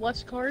I have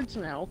less cards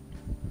now.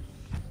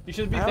 You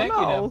should be I don't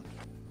thanking know. him.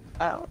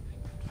 I don't.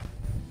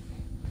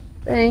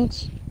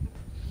 Thanks.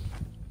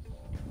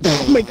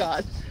 Oh my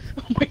god.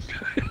 Oh my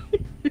god.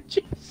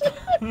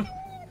 Jason.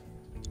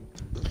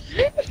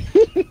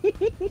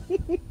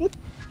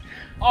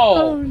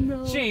 Oh,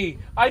 no. gee,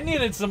 I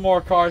needed some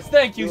more cards.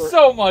 Thank you You're-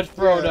 so much, Yeah,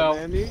 Proto.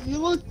 man, you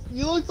look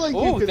like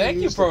Ooh, you could thank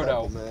you, use Proto. a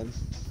couple, man.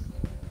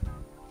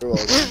 You're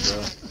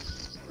welcome,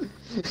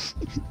 bro.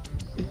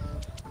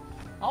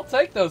 I'll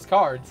take those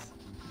cards.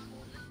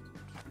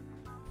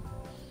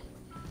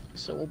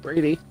 So will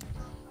Brady.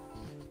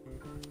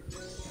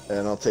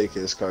 And I'll take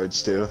his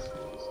cards too.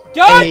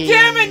 God Hey.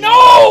 damn it,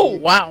 no!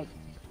 Wow.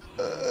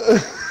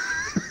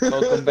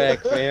 Welcome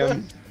back,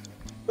 fam.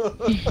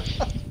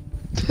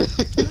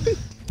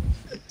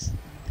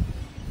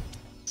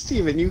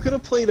 Steven, you could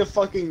have played a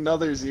fucking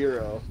another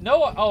 0.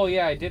 No, oh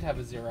yeah, I did have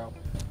a 0.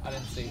 I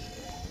didn't see.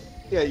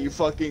 Yeah, you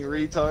fucking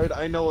retard.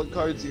 I know what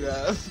cards you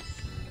have.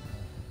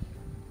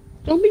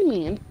 Don't be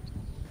mean.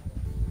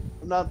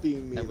 I'm not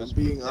being mean. That was- I'm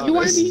being honest. You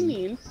want to be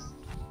mean.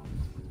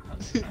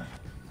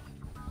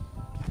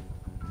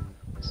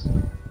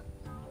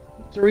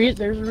 There's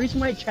a reason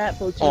why chat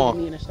votes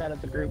me instead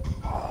of the group.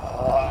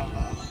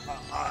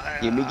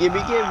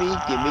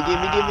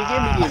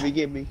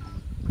 Gimme.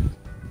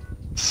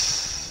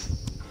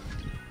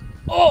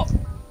 Oh!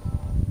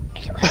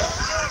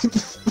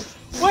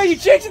 Wait, you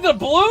changed it to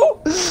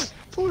blue?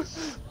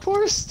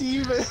 Poor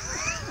Steven.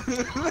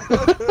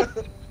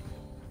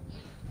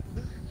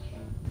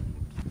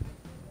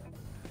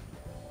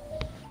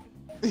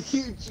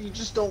 You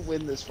just don't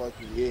win this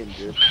fucking game,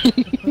 dude.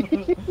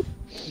 You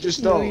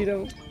just don't. No, you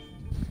don't.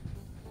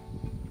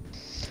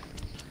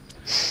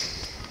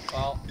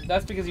 Well,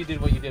 that's because you did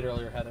what you did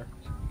earlier, Heather.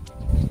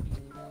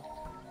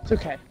 It's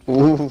okay.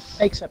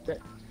 Oof. I accept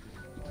it.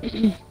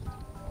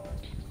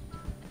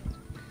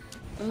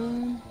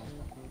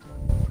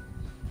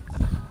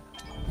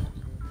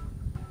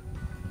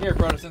 Here,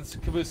 Proto, since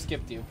Caboose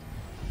skipped you.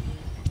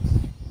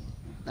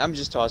 I'm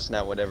just tossing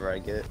out whatever I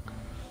get.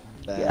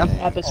 Yeah,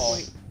 at this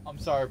point. I'm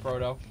sorry,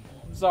 Proto.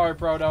 I'm sorry,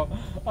 Proto.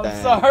 I'm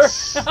Thanks.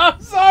 sorry.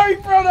 I'm sorry,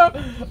 Proto.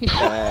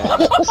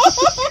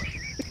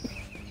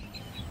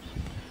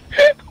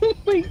 Oh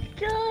my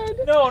god.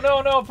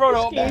 No,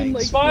 Proto. Game,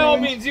 like, By all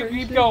Ryan's means, you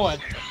keep friendship. going.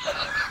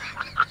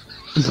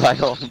 By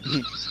all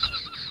means.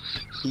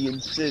 He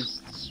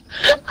insists.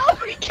 Oh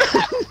my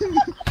god.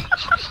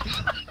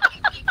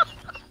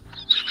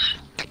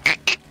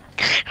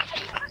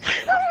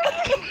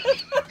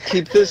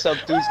 Keep this up,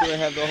 dude's gonna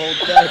have the whole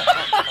deck.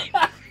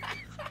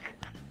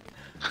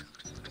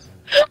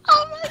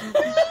 Oh my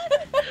god.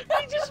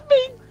 I just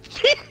made...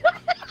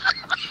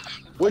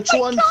 Which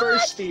one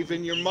first,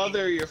 Steven? Your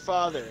mother or your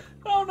father?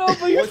 Oh no, but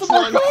here's Which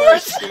some one more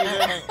first, cards.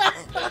 Steven?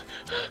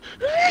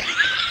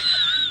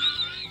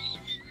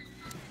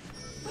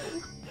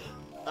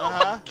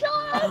 Uh-huh.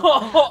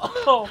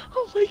 Oh,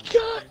 Oh my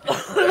god.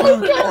 Oh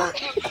my god.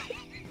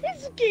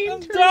 This game I'm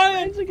turns dying.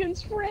 friends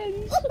against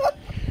friends.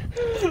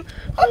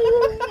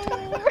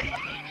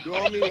 You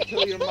want me to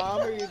kill your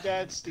mom or your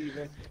dad,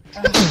 Steven?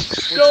 Don't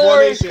one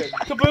worry, is it?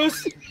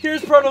 Caboose.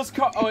 Here's Proto's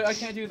card. Oh, wait, I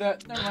can't do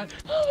that. Never mind.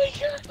 Oh my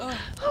god.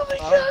 Oh my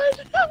god.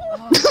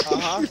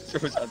 Uh-huh.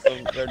 Throws out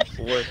the third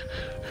floor.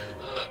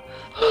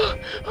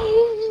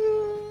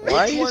 Oh. Why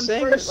are Which you one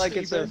saying first, it like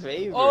it's a Steven?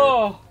 favor?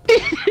 Oh.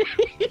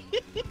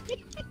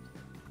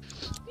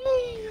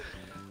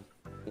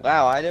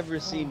 Wow, I never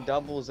seen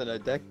doubles in a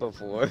deck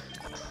before.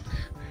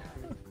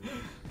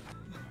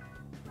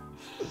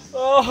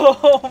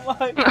 Oh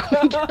my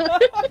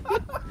god.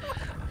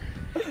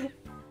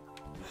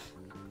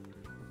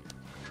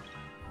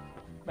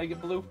 Make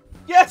it blue.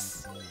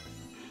 Yes!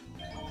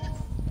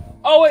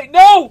 Oh wait,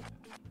 no!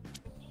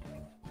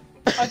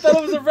 I thought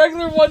it was a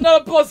regular one,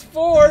 not a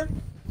 +4.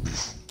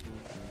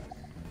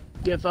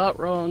 You thought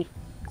wrong.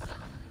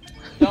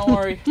 Don't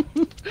worry.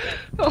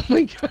 Oh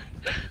my god.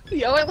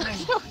 Yo, I like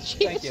how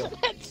Thank you. Jason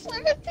had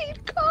 17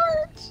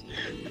 cards.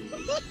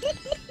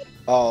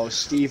 Oh,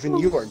 Steven,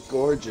 you are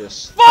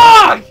gorgeous.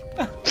 Fuck!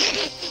 I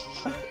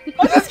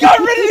just got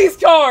rid of these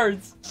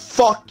cards!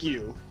 Fuck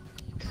you.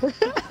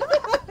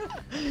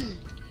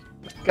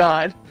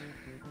 God.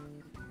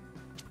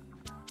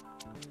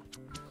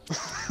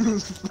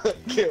 I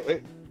can't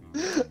wait.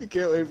 I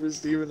can't wait for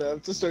Steven to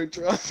have to start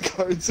drawing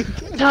cards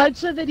again. Todd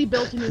said that he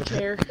built a new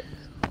chair.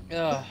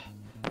 Ugh.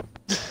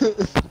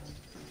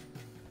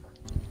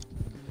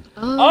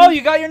 Oh,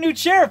 you got your new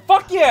chair!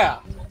 Fuck yeah!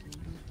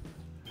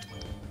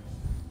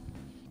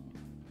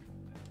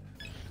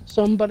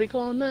 Somebody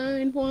call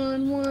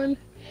 911.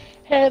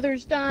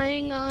 Heather's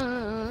dying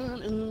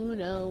on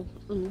Uno.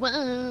 Ooh, wow.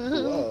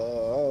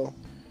 Whoa.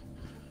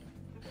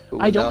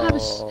 I don't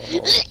have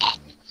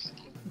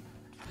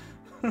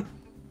a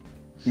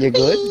You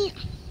good?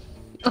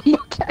 I'm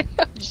okay.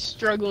 I'm just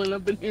struggling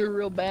up in here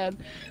real bad.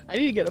 I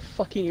need to get a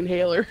fucking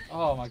inhaler.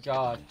 Oh my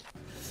god.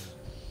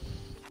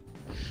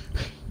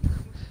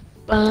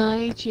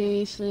 Bye,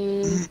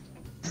 Jason.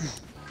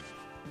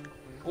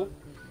 Oh.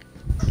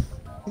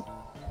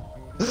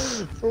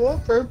 For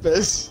what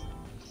purpose?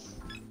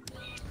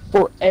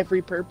 For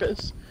every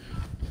purpose.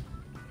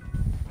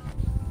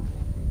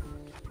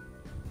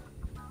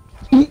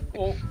 Oh.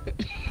 Oh.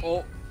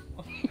 Oh.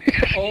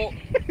 Oh.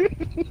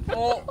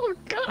 Oh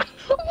god.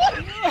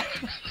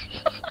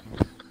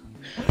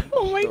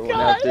 Oh my Throwing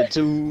god. out the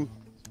 2.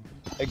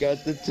 I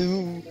got the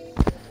 2.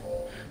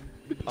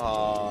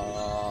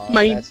 Aww,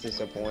 Mine. that's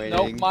disappointing.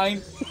 Nope,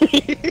 mine.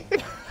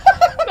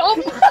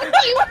 Oh,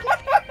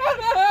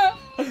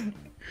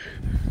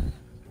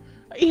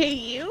 I hate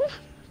you.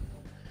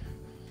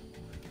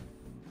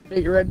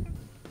 Make it red.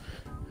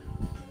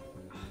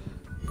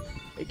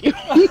 Thank you.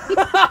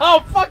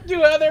 Oh, fuck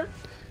you, Heather!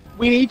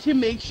 We need to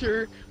make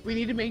sure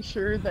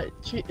that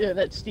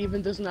that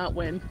Steven does not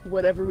win.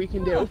 Whatever we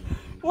can do.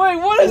 Wait,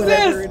 what is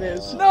Whatever this? it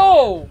is.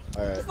 No!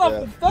 Alright, That's not, yeah.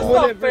 that's No.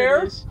 not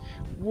fair. It is.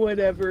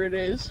 Whatever it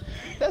is.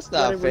 That's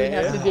not Whatever we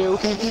fair. have to do.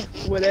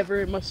 Whatever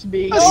it must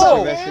be.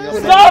 No! Messing up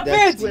Stop my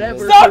decks, it! Steven.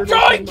 Whatever Stop hurdles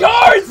drawing we must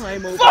cards!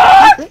 climb over.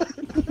 Fuck!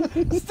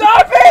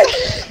 Stop it!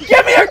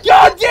 Give me your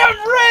goddamn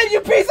red,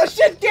 you piece of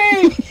shit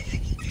game!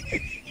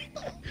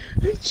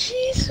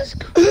 Jesus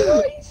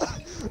Christ!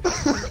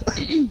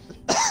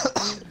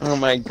 Oh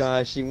my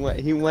gosh, he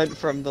went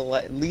from the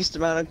least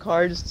amount of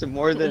cards to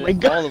more than my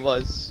God. all of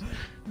us.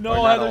 No, Or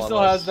not Heather all still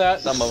of us, has that.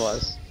 Some of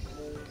us.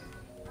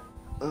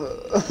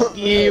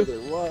 You. Heather,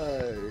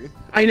 why?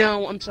 I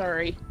know. I'm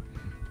sorry.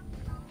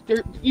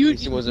 You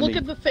least it wasn't look me.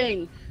 at the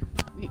thing.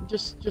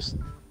 Just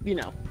you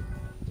know.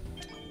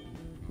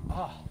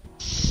 Oh,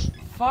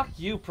 fuck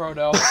you,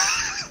 Proto.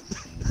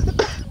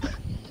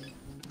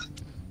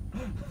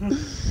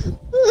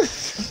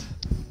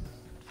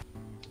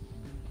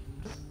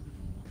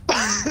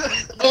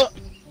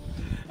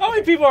 How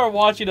many people are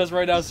watching us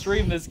right now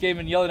stream this game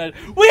and yelling at it?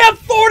 We have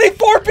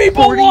 44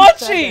 people 47.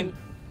 watching!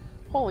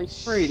 Holy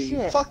Brady,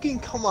 shit! fucking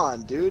come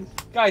on, dude.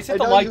 Guys, hit I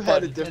the know like you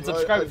had button and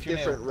subscribe if you're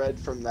different new. red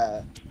from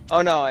that.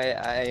 Oh no,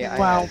 I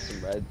Wow. had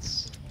some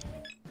reds.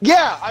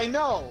 Yeah, I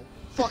know.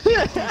 Fucking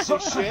piece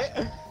of shit.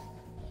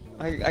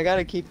 I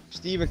gotta keep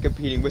Steven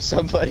competing with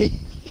somebody.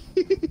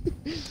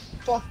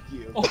 Fuck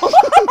you.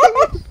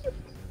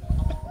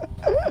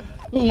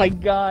 Oh my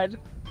God.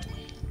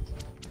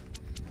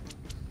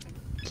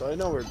 So I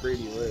know where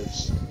Brady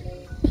lives.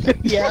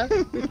 Yeah.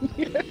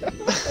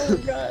 Oh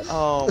God.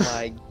 Oh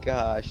my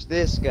gosh,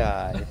 this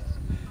guy.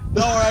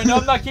 Don't worry, I know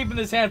I'm not keeping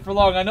this hand for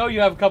long. I know you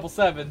have a couple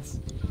sevens.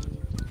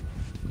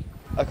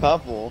 A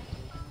couple.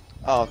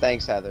 Oh,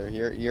 thanks, Heather.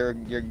 You're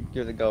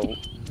the GOAT.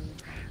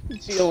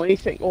 It's the only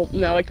thing. Well,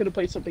 no, I could have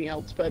played something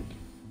else, but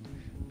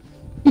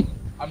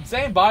I'm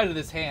saying bye to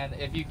this hand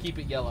if you keep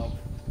it yellow.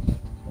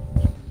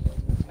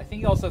 I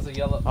think he also has a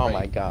yellow. Oh right.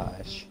 my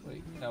gosh.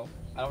 Wait, no.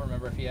 I don't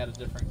remember if he had a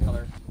different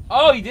color.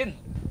 Oh, he didn't!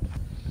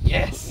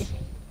 Yes!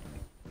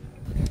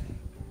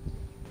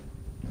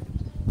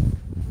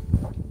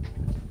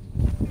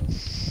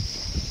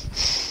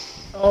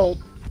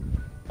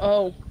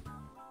 oh.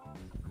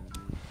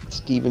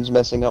 Steven's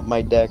messing up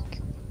my deck.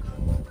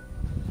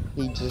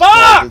 He just Fuck!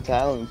 has the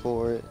talent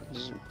for it.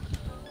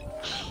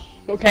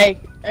 Okay,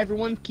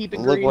 everyone, keep it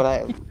Look green. what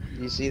I.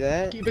 You see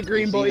that? Keep it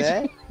green, You see boys.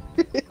 that?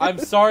 I'm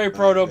sorry,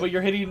 Proto, but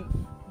you're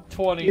hitting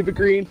 20. Keep it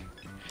green.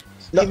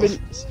 No.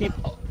 Steve.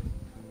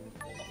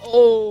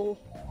 Oh.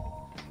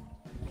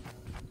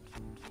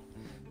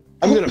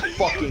 I'm gonna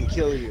fucking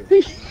kill you.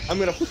 I'm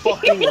gonna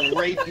fucking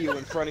rape you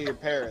in front of your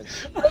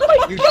parents.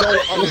 You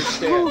don't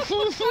understand.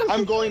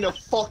 I'm going to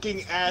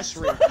fucking ass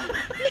rape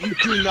you. You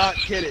do not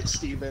get it,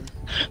 Steven.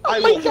 I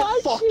my will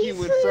God, fuck you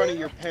in Jesus. front of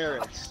your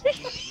parents.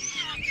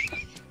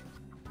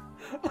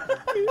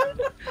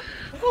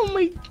 Oh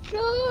my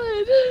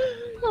God.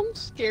 I'm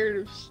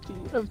scared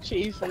of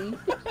Jason.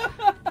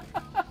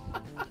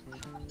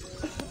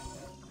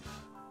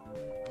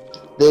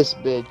 This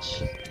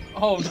bitch.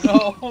 Oh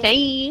no.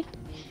 Hey.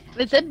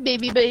 What's up,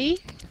 baby bee?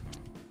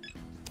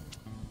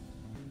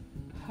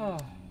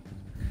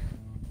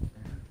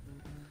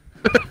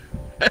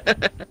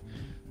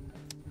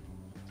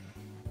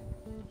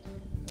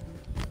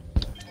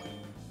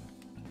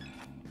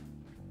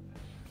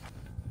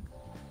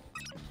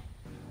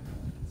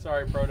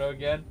 Sorry, Proto,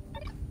 again.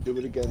 Do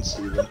it again,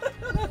 Steven.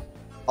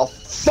 I'll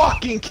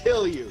fucking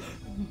kill you.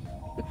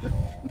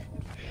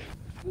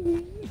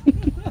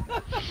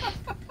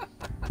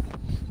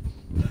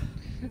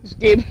 This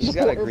game is He's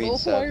got a horrible. green Why are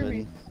 7.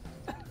 we-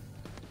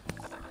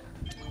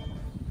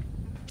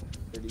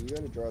 Brady, you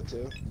gotta draw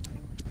two.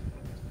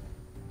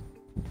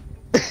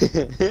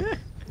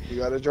 You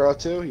gotta draw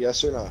two,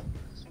 yes or no?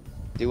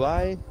 Do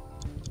I?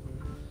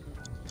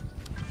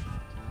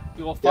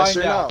 You will Yes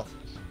find or out.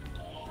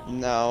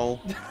 No.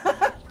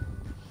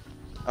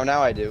 Oh,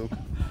 now I do.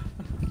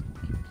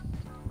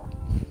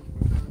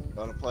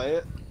 Wanna play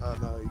it? Oh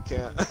no, you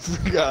can't. I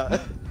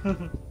forgot.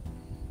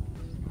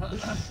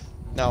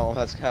 No,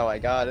 that's how I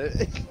got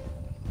it.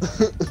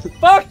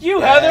 Fuck you,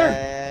 Heather!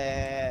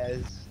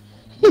 Yes.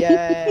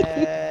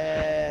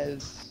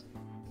 Yes.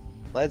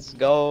 Let's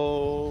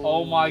go.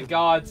 Oh my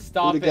God, Do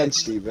stop it again, it.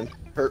 Steven.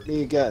 Hurt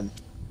me again.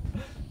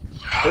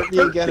 Hurt me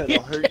again and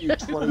I'll hurt you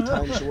 20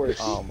 times worse.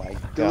 Oh my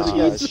Do it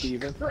again, gosh.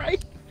 Steven.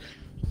 Right?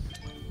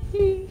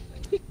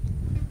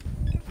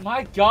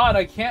 My God,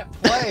 I can't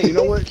play. Do you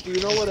know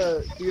what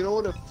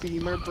a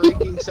femur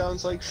breaking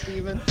sounds like,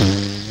 Steven?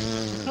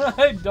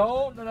 I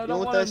don't, and I You know don't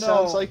what want that to know.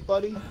 sounds like,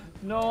 buddy?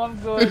 No, I'm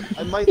good.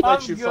 I might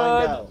let I'm you good.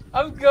 find out.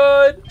 I'm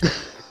good.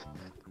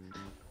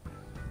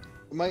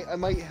 I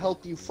might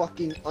help you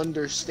fucking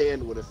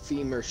understand what a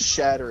femur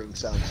shattering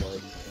sounds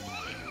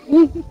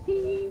like.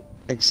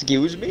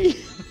 Excuse me?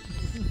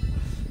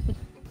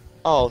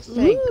 Oh,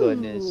 thank Ooh.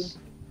 goodness.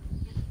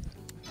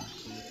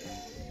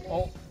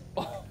 Oh.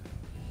 Oh.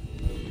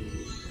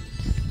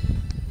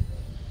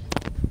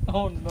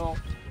 Oh no.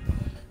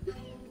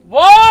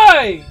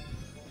 Why?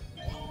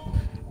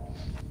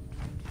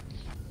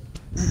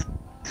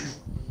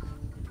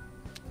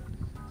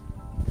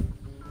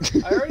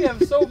 I already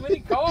have so many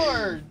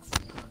cards.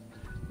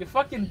 You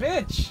fucking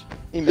bitch.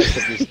 He messed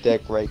up his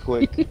deck right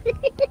quick.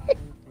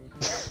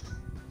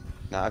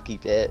 Nah, I'll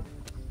keep it.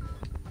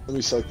 Let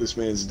me suck this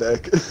man's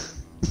deck.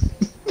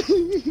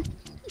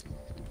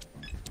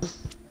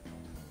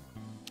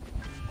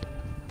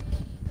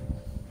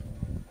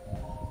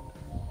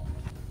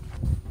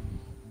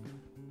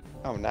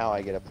 Oh, now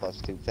I get a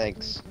 +2.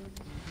 Thanks.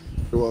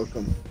 You're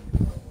welcome.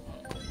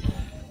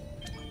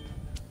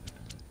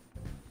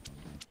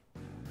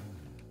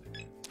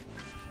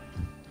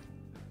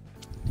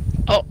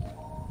 Oh.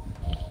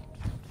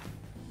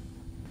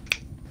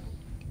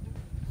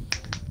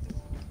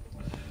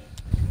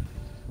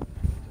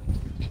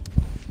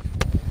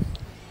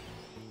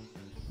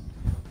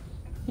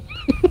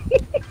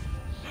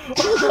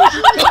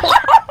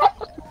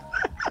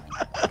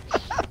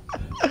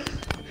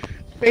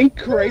 Thank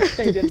Christ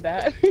I did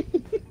that.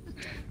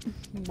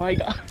 My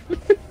God.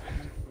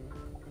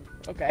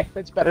 Okay,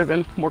 that's better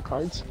than more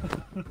cards.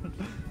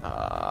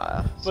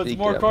 But it's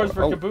more cards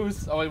for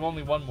Caboose. Oh, wait,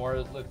 only one more.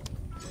 Look.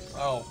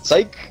 Oh.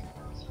 Psych!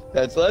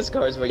 That's less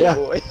cards for your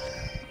boy.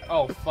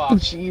 Oh, fuck.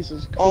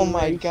 Jesus Christ. Oh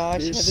my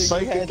gosh, Heather,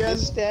 Psych you had again?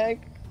 this stack?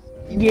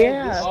 You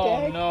Yeah. had this Oh,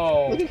 stack?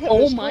 no. Look at Oh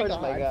Heather's my cards,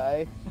 God. my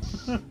guy.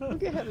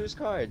 Look at Heather's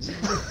cards.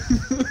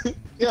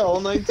 Yeah, all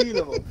 19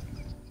 of them.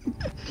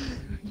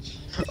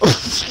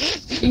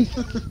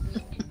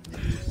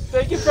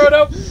 Thank you,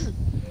 Proto.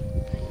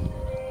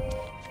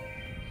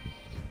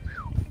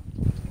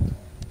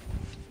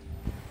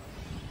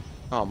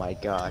 Oh my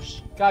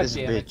gosh. God this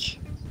damn it. bitch.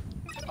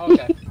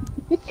 Okay.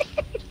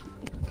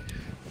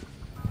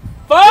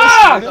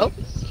 Fuck!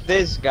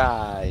 This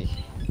guy.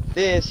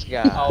 This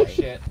guy. Oh,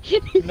 shit.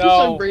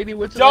 No. No. Brady,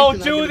 what's it Don't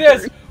like do to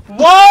this! not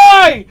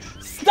Why?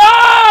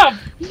 Stop!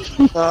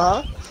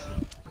 Uh-huh.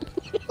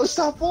 Oh,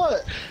 stop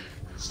what?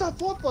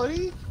 Stop what,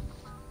 buddy?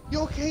 You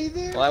okay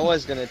there? Well, I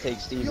was gonna take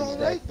Steven's You deck,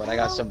 alright, but I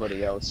got pal?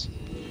 somebody else.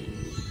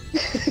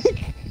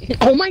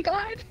 Oh my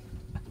God.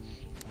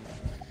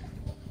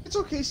 It's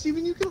okay,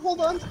 Steven. You can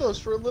hold on to those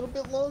for a little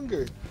bit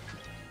longer.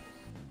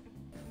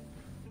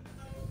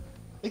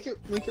 Make it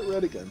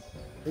red again.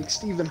 Make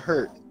Steven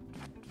hurt.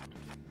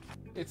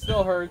 It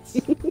still hurts.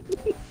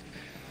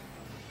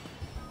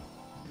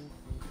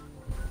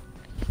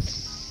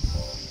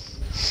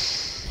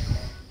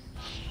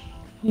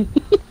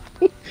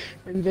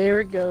 And there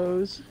it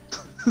goes.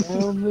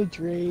 Down the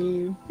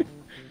drain.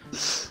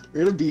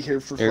 We're gonna be here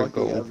for There it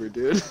fucking go. ever,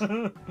 dude.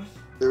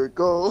 There it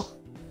go.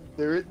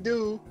 There it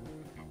do.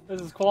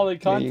 This is quality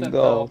There content, you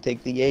go. though.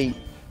 Take the 8.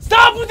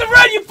 Stop with the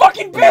red, you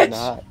fucking Or bitch!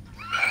 not.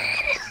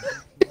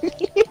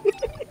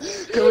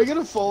 Can we get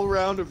a full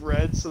round of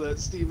red so that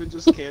Steven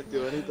just can't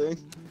do anything?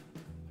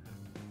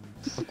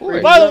 Of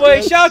course. By the way,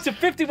 Reds? shout out to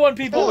 51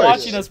 people Course.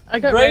 watching us I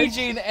got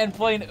raging and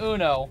playing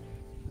Uno.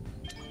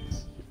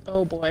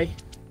 Oh boy.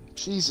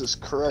 Jesus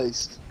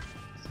Christ.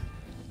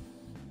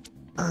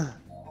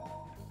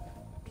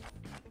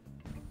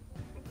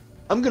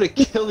 I'm gonna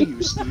kill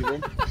you,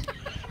 Steven.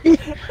 I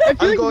feel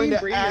I'm like going me and to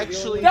Brady are the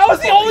actually- only- That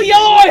was the only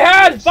yellow I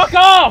had! Fuck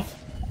off!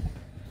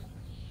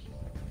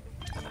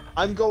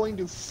 I'm going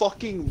to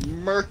fucking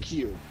murk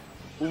you.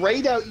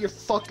 Right out your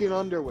fucking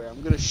underwear.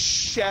 I'm gonna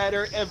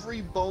shatter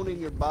every bone in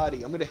your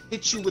body. I'm gonna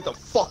hit you with a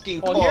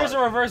fucking car. Well, here's a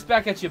reverse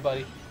back at you,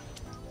 buddy.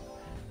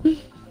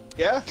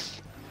 Yeah?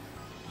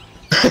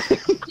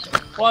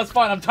 Well, that's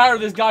fine. I'm tired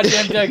of this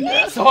goddamn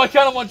deck, so I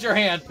kind of want your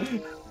hand.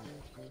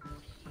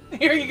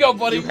 Here you go,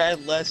 buddy. You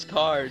had less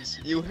cards.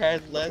 You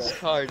had less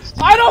cards.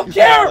 I don't You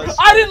care! had less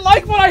I didn't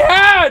like what I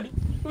had!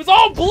 It was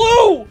all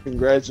blue!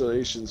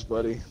 Congratulations,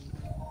 buddy.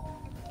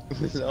 It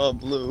was all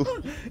blue.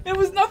 It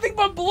was nothing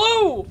but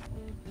blue!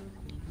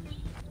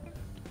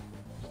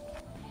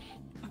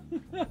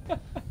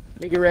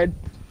 Make it red.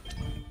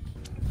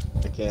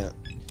 I can't.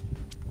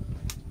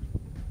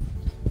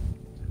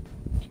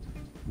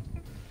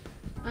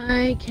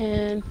 I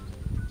can.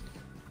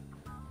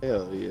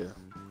 Hell yeah.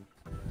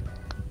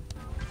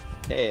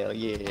 Hell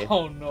yeah.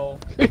 Oh no.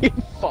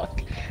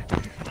 Fuck.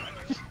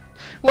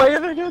 Why are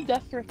there no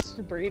death threats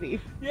to Brady?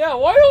 Yeah,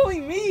 why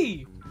only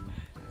me?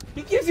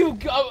 He gives you.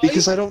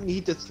 Because I don't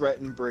need to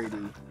threaten Brady.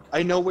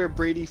 I know where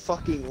Brady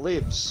fucking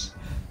lives.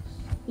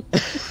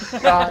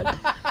 God.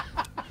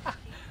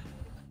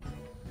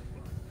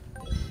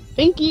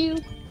 Thank you.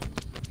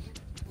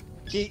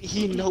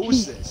 He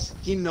knows this.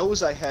 He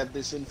knows I have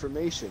this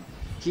information.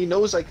 He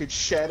knows I could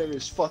shatter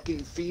his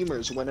fucking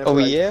femurs whenever Oh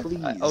I yeah?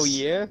 please. Oh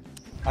yeah?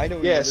 I know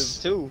where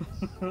Yes. you live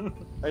too.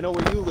 I know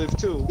where you live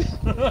too.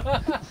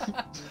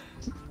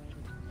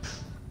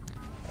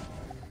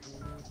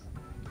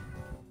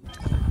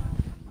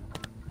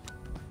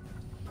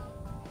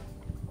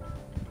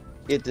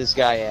 Get this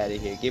guy out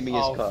of here. Give me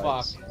his Oh,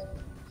 cards.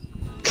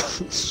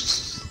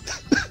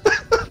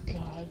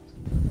 God.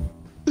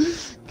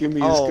 Give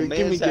me his Oh, give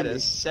man's me, had give a me.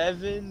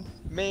 7.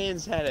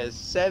 Man's had a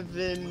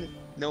 7.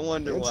 No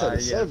wonder Man's why had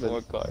a he had 7.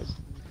 4 cards.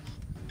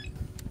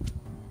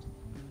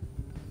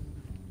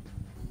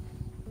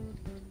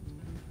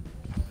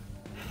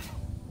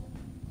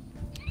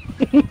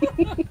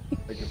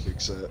 I can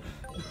fix that.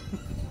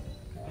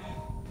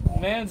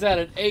 Man's at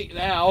an 8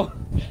 now.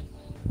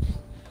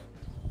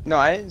 No,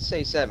 I didn't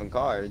say 7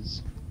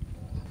 cards.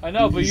 I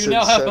know, but you said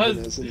now have 7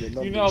 us. as in the You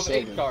number now have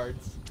 7. 8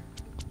 cards.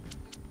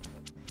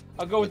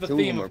 I'll go with the 2 of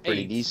theme them are of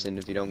pretty 8. decent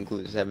if you don't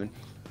include 7.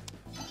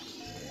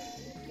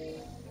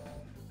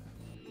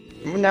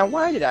 Now,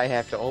 why did I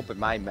have to open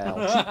my mouth?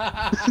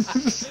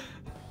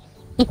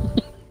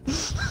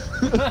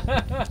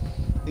 At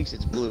least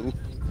it's blue.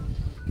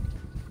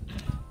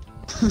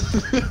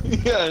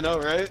 Yeah, I know,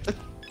 right?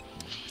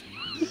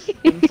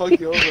 Didn't fuck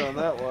you over on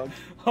that one.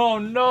 Oh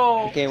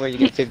no! I can't wait to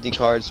get 50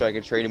 cards so I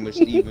can trade him with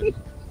Steven.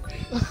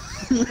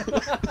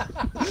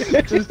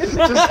 just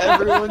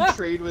everyone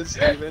trade with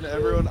Steven.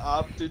 Everyone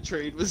opt to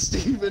trade with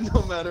Steven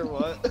no matter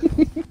what.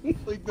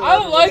 Like, no I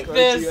matter like what cards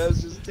this. He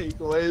has, just take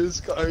away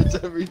his cards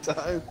every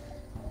time.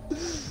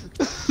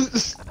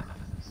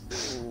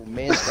 Ooh,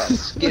 man's got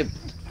skip.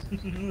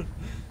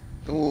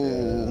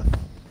 Ooh.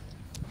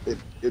 Yeah.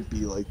 It be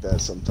like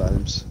that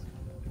sometimes.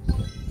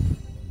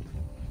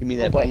 Give me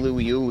that boy.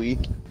 bluey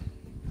ooey.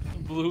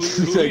 Blue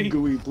That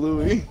gooey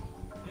bluey.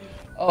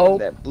 Oh.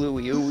 That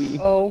bluey ooey.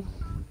 Oh.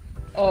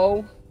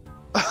 Oh.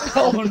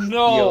 Oh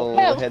no!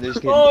 Yo, Heather's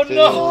getting Oh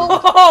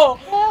filled.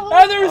 no!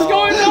 Heather's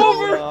going Oh,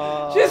 over!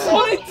 no. She's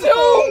 22!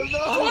 Oh,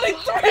 no.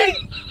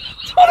 23!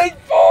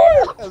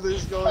 24!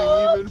 Heather's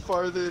going even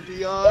farther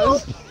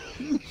beyond.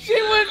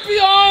 She went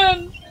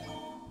beyond!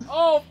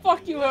 Oh,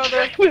 fuck you,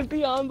 Heather. Went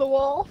beyond the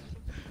wall.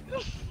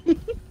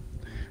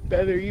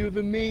 Better you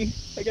than me.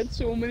 I got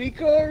so many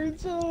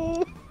cards.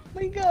 Oh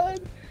my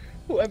god.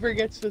 Whoever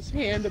gets this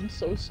hand, I'm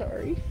so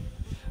sorry.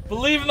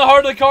 Believe in the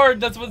heart of the card.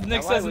 That's what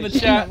Nick Now, why says in the would you-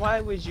 chat. Why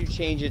would you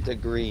change it to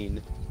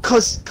green?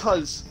 Cuz,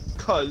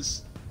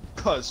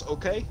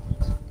 okay?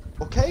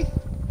 Okay?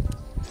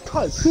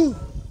 Cuz.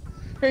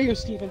 Here you go,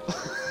 Steven.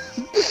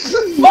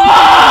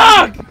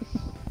 Fuck!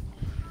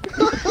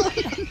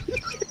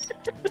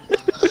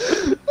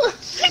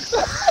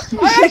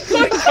 I had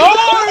good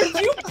cards,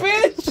 you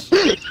bitch!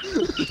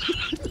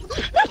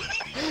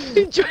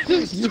 He tried to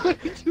destroy 2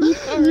 cards. You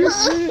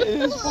heard it in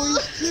his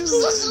voice too.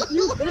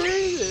 You heard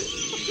it.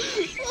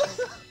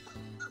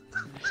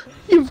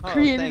 You've Oh,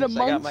 created thanks, a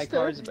monster. I got my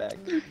cards back.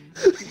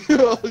 You're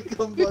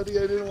welcome, buddy.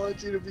 I didn't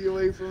want you to be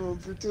away from him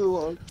for too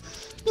long.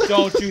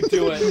 Don't you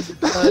do it.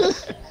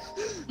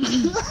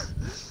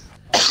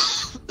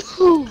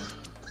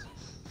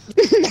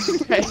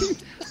 Okay.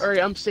 Alright,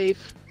 I'm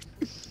safe.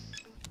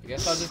 I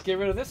guess I'll just get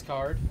rid of this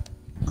card.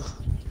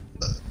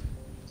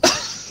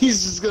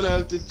 He's just gonna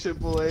have to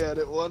chip away at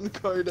it one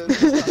card at a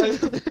time.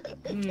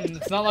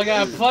 It's not like I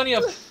have plenty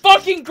of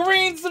fucking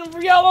greens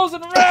and yellows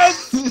and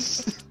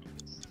reds!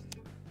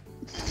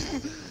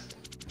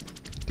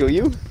 Go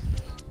you?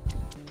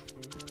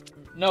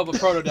 No, but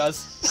Proto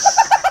does.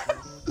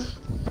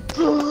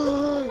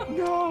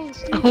 No,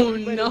 Steven, Oh,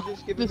 you might no, have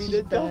just given this me the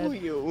is bad.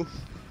 W.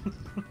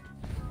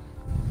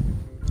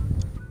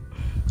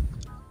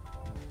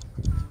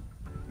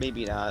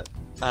 Maybe not.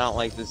 I don't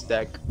like this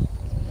deck.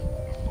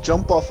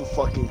 Jump off a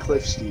fucking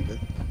cliff, Steven.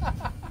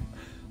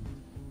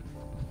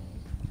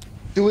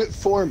 Do it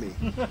for me.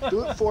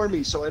 Do it for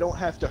me so I don't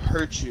have to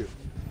hurt you.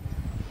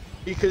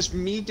 Because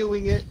me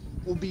doing it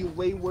will be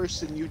way worse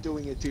than you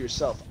doing it to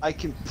yourself. I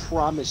can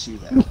promise you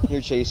that.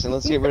 Here, Jason,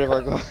 let's get rid of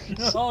our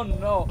cards. Oh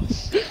no.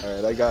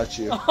 Alright, I got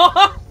you.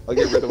 I'll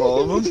get rid of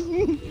all of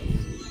them.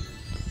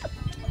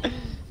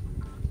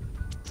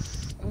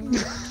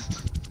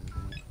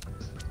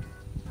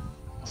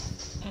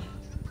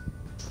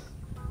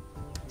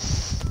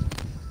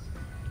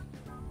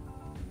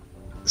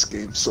 This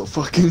game's so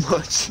fucking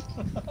much.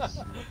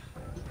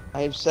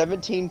 I have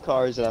 17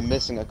 cards and I'm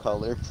missing a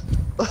color.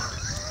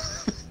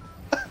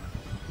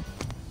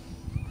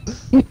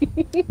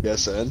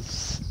 Yes, and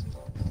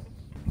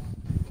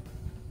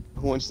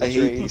Who wants to I hate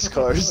trade? these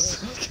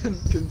cards.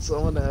 Can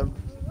someone have?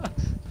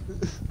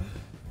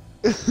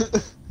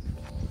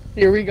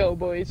 Here we go,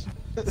 boys.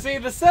 See,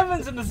 the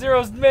 7s and the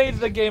 0s made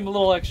the game a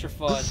little extra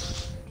fun.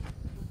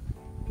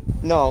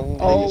 No,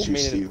 Oh. I just You, made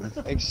Steven.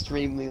 it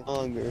extremely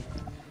longer.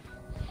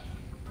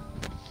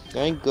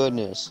 Thank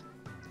goodness.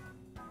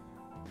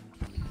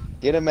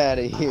 Get him out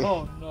of here.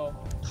 Oh no.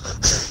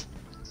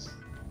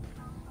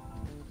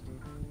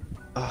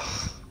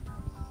 Ugh.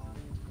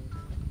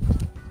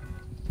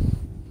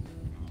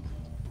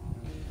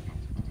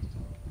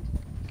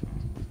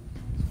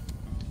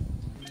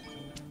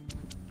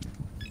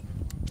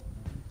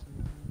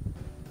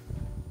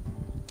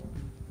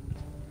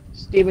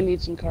 Steven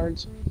needs some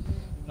cards.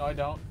 No, I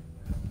don't.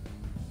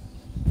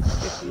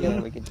 Yeah,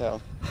 we can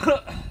tell.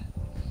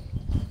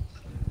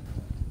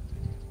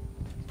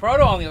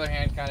 Proto, on the other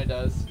hand, kind of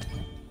does.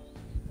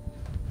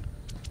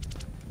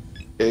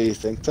 Yeah, you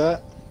think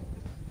that?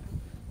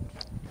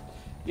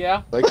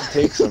 Yeah. I can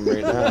take some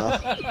right now.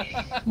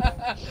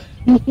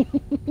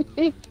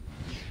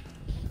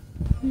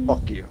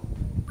 Fuck you.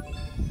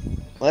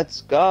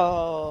 Let's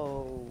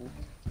go.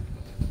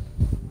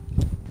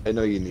 I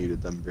know you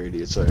needed them,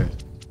 Brady. It's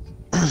alright.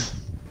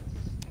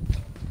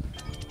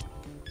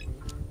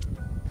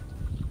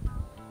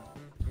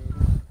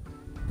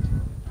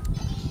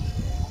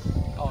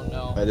 Oh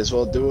no. Might as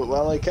well do it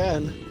while I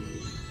can.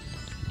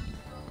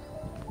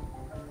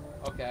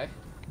 Okay.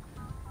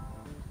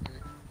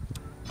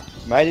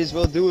 Might as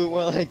well do it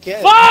while I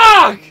can.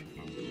 Fuck!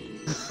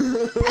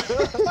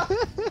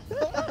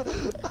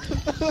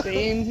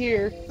 Same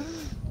here.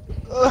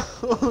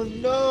 Oh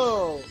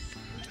no!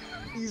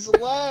 These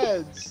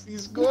lads!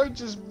 These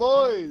gorgeous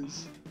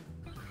boys!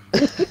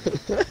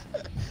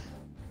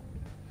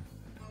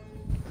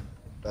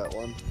 that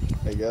one,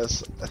 I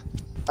guess.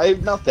 I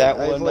have nothing. That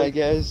I have, one, like, I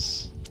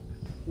guess.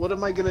 What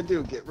am I gonna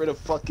do? Get rid of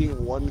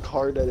fucking one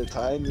card at a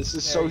time? This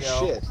is There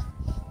so you go. shit.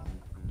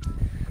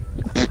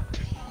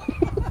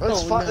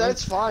 That's Oh, fine. no.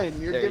 That's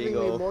fine. You're There you giving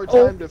me go. more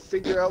time to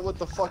figure out what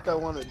the fuck I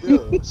want to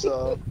do.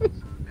 So.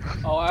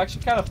 Oh, I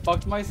actually kind of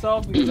fucked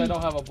myself because I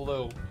don't have a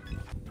blue.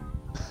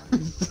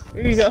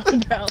 Here you go,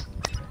 pal.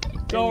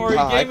 Don't worry,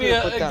 Oh, I it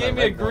could've put down gave a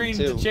me a red one, green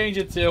too. to change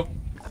it to. Here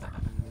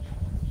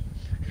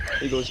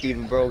you go,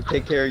 Steven, bro.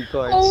 Take care of your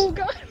cards. Oh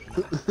god.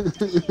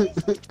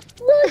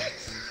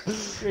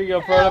 Here you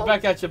go, Proto.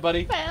 Back at you,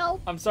 buddy.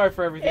 Help. I'm sorry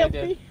for everything I Help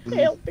did. me.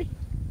 Help me.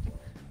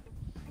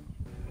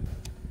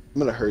 I'm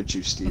gonna hurt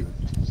you, Steven.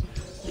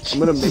 I'm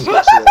gonna make it so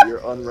that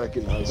you're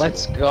unrecognizable.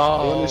 Let's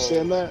go. You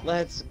understand that?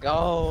 Let's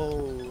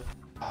go.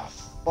 Oh,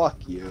 fuck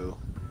you.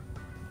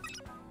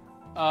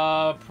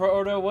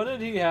 Proto, what did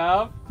he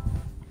have?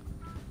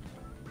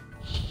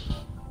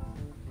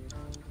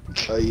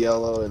 A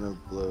yellow and a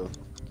blue.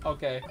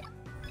 Okay.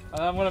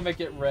 I'm gonna make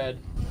it red.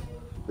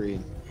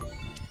 Green.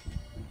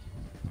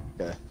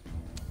 Okay.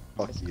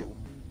 Fuck That's you.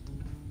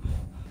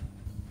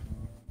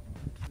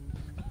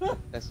 cool.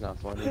 That's not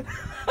funny.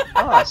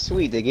 Ah,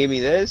 sweet. They gave me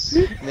this.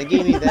 And they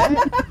gave me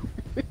that.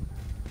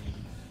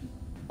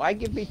 Why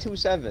give me 2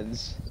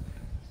 7s?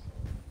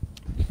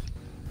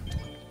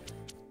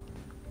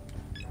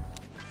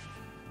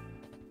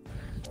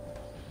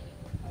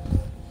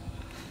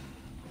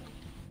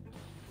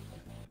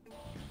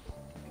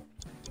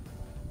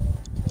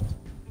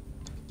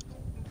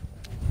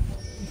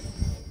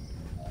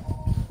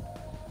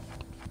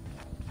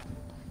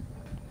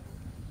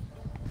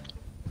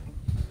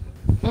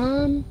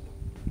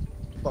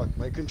 Fuck,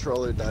 my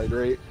controller died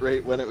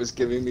right when it was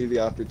giving me the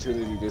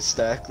opportunity to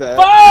stack that.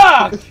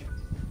 Fuck!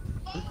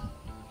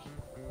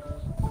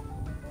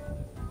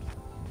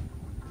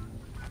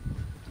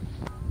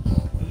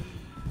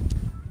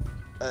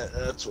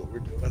 That's what we're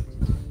doing.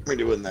 We're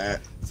doing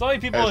that. So many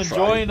people That's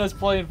enjoying us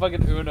playing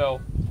fucking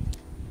Uno.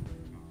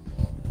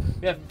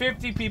 We have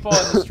 50 people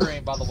on the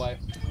stream, by the way.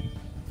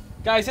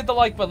 Guys, hit the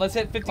like button. Let's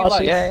hit 50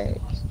 likes. Yay.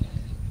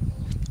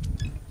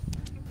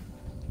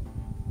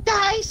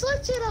 Guys,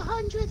 let's hit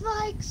 100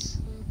 likes.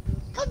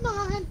 Come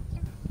on.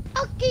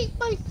 I'll keep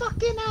my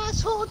fucking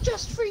asshole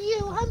just for you.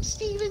 I'm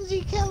Steven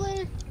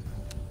jckiller.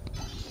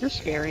 You're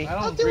scary. I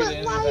I'll don't do agree to it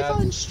any of live that.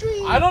 on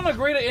stream. I don't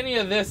agree to any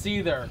of this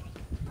either.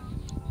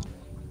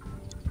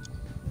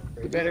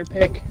 You better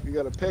pick. You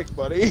gotta pick,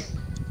 buddy.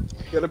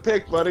 You gotta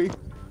pick, buddy.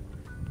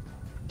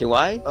 Do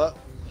I?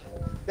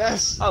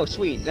 Yes. Oh,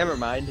 sweet. Never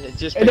mind. It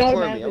just It picked for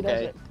me. automatically does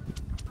Okay. it.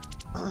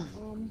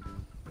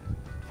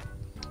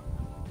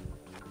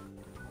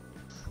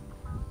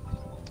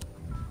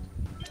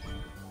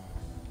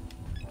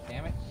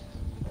 Damn it.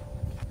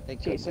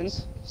 Thank Jason,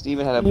 goodness.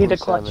 Steven had a you need blue a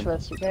clutch 7. for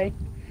this, okay?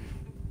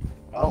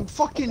 I'm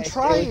fucking okay.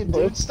 trying,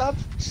 dude. Stop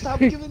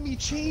giving me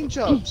change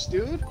ups,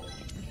 dude.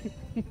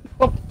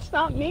 Oh, it's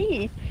not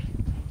me.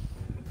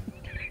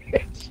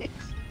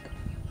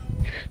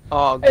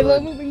 Oh, I good.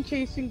 love it when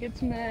Jason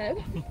gets mad.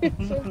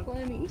 It's so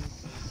funny.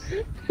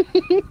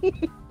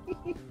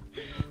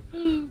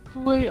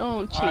 Boy,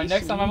 oh, Jason. Alright,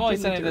 next time I'm only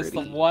you sending this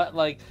dirty. to what?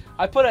 Like,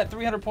 I put at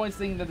 300 points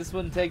thinking that this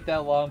wouldn't take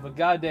that long, but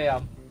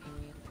goddamn.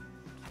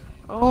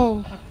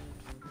 Oh.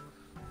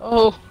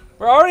 Oh.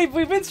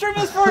 We've been streaming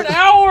this for an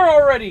hour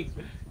already!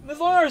 And this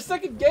is only our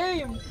second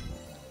game!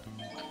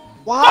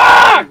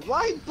 Why? Fuck!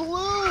 Why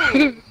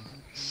blue?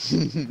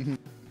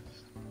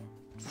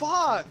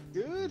 Fuck,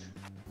 dude.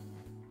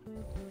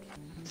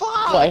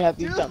 Fuck. Why have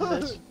you dude. done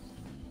this?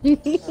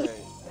 Alright.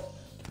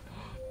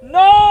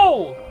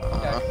 No!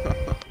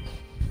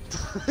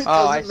 It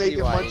Oh, I doesn't make see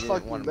it why much you didn't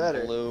fucking want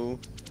better. blue.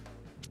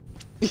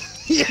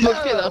 Yeah, Look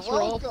at us,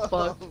 we're all welcome.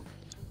 fucked.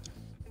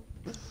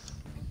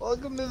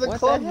 Welcome to the What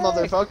club, the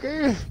heck?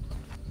 motherfucker.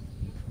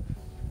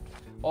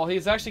 Well,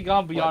 he's actually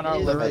gone beyond What our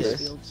is The limits. rice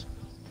this? fields.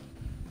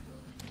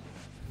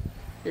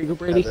 Here you go,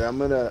 Brady. Heather, I'm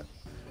gonna.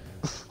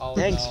 Oh,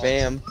 Thanks, no.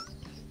 fam.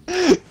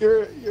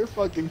 You're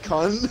fucking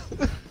cunt.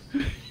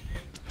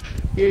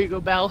 Here you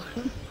go, Bal.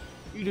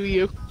 You do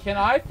you. Can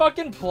I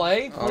fucking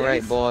play, please?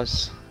 Alright,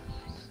 boss.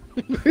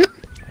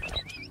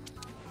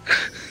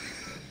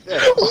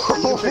 Yeah,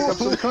 you pick up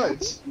some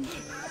cards.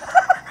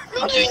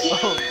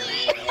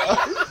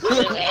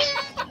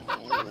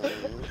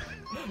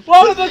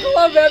 Welcome to the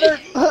club, Heather!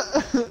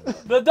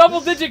 The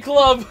double-digit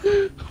club!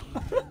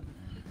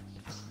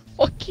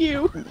 Fuck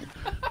you.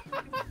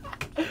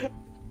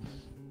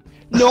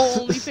 No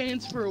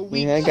OnlyFans for a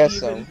week, Yeah, I guess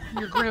Steven.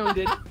 You're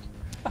grounded.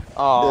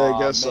 Oh, Yeah, I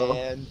guess so.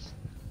 man.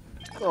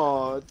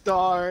 Oh,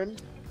 darn.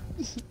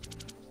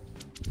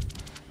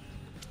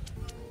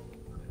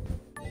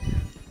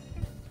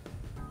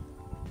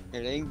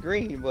 It ain't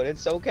green, but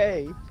it's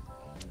okay.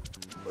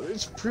 But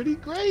it's pretty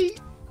great.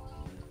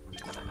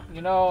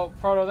 You know,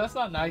 Proto, that's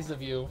not nice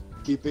of you.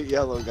 Keep it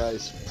yellow,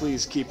 guys.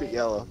 Please keep it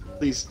yellow.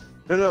 Please.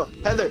 No,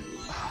 Heather.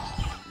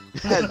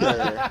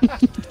 Heather.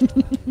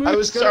 I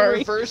was gonna Sorry.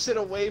 reverse it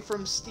away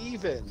from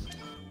Steven.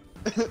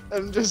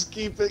 And just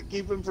keep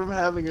him from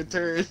having a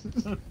turn.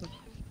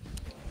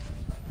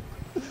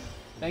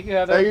 Thank you,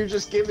 Heather. Now you're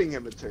just giving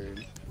him a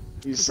turn.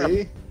 You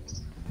see?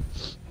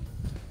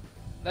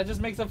 That just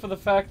makes up for the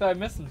fact that I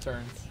miss some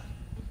turns.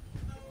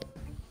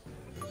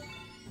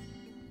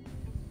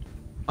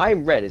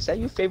 I'm red. Is that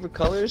your favorite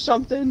color or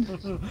something?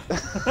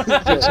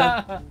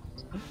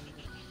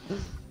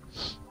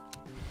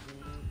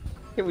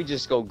 Can we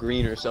just go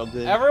green or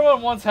something?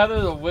 Everyone wants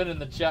Heather to win in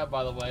the chat,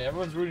 by the way.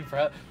 Everyone's rooting for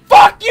Heather.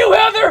 Fuck you,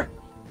 Heather!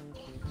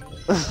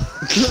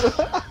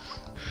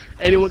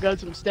 Anyone got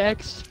some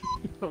stacks?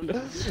 Oh,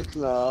 no.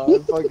 Nah, I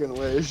fucking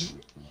wish.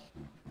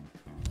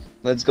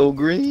 Let's go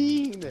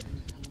green.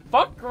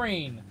 Fuck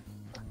green.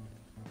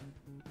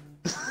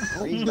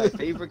 Green's my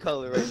favorite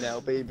color right now,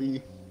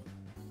 baby.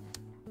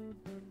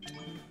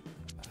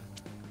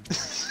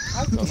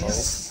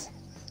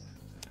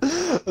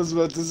 I was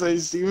about to say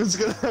Steven's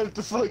gonna have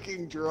to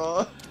fucking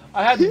draw.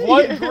 I had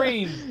one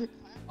green.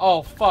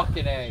 Oh,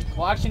 fucking A.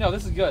 Well, actually, no,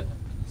 this is good.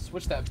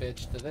 Switch that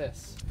bitch to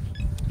this.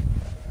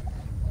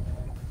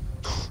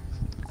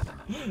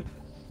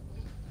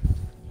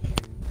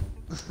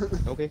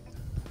 Okay.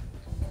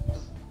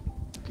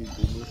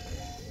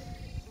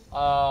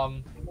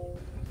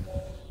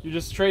 You're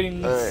just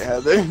trading. Alright,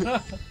 Heather.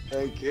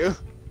 Thank you.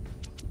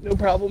 No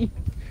problem.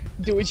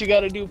 Do what you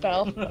gotta do,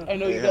 pal. I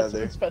know you Hey, got Heather.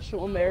 something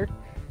special in there.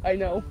 I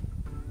know.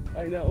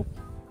 I know.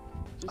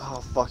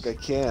 Oh fuck, I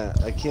can't.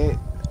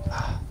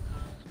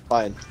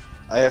 Fine.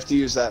 I have to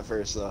use that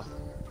first though.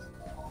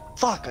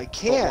 Fuck, I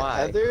can't, why?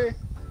 Heather.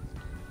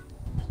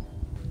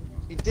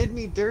 You did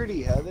me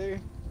dirty, Heather.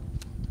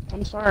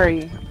 I'm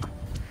sorry.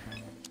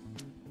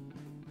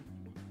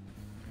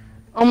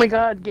 Oh my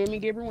god, Gaming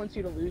Gamer wants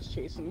you to lose,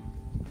 Jason.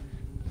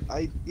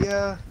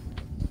 Yeah.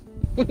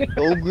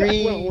 Go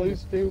green. Well,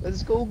 lose too.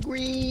 Let's go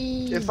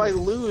green. If I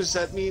lose,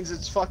 that means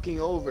it's fucking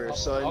over.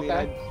 So I mean,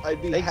 Okay.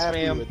 I'd be Thanks,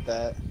 happy ma'am. with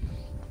that.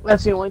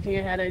 That's the only thing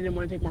I had. I didn't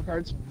want to take more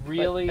cards. But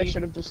Really? I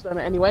should have just done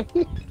it anyway.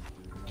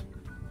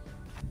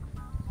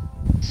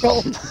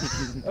 Oh,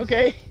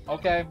 okay.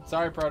 Okay,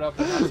 sorry, Proto.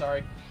 I'm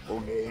sorry.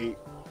 Okay.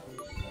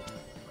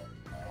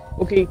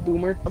 Okay,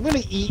 Boomer. I'm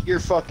gonna eat your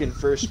fucking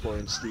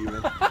firstborn,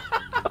 Steven.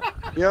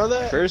 You know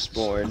that?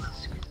 Firstborn.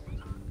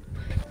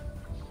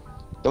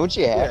 Don't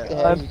you have to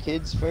have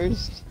kids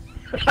first?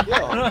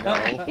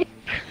 Yeah. No.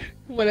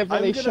 Whenever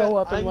they show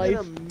up in I'm life.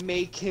 gonna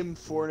make him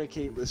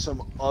fornicate with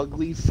some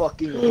ugly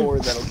fucking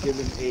whore that'll give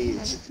him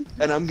AIDS,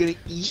 and I'm gonna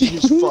eat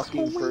his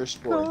fucking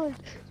firstborn. God.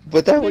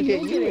 But that would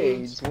get You'll you get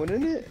AIDS,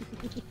 wouldn't it?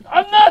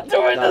 I'm not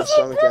doing Nah, this.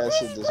 stomach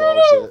acid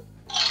dissolves it.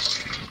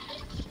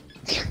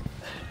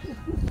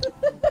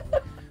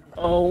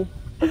 Oh.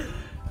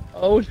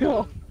 Oh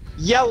no.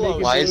 Yellow.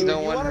 Why is dude.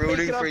 no You one wanna make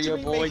rooting it up for to your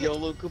me? boy Make it-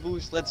 Yolo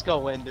Caboose? Let's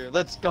go, Ender.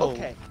 Let's go.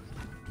 Okay.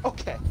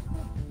 Okay.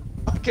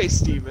 Okay,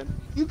 Steven.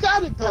 You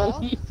got it,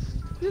 pal.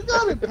 You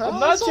got it, pal. I'm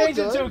not It's all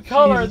changing good. to a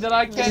color that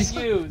I can't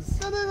use.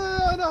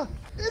 No.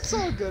 It's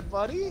all good,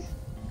 buddy.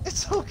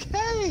 It's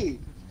okay.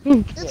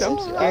 It's I'm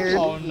all right. scared.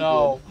 Oh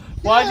no.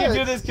 Why'd you do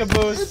Yeah, this,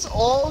 Caboose? It's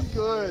all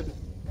good.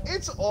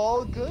 It's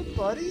all good,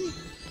 buddy.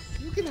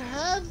 You can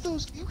have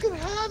those. You can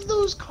have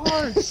those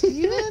cards,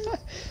 Steven.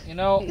 You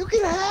know, You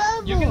can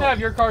have. you can them. have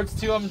your cards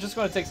too. I'm just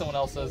gonna take someone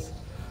else's.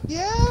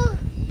 Yeah.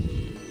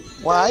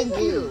 Why Thank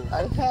me? you.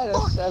 I had a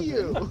Fuck 7.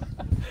 you.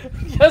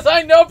 Yes,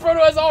 I know Proto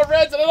has all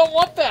reds, and I don't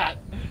want that.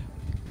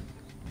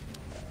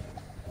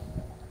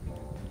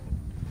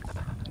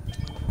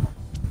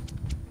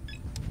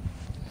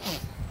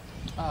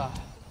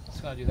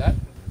 Just gonna do that.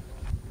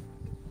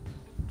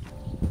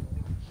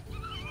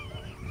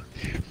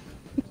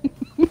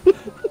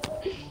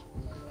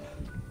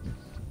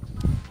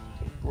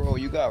 Bro,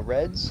 you got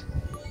reds?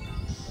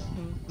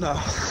 No.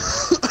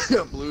 I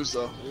got blues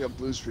though. I got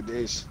blues for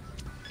days.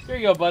 Here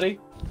you go, buddy.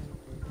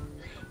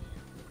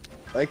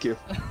 Thank you.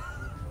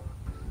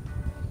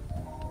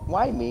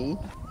 Why me?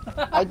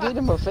 I did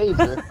him a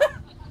favor.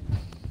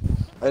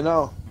 I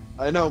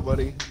know,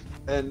 buddy.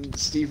 And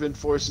Steven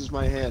forces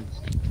my hand.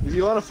 If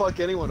you want to fuck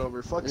anyone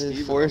over, fuck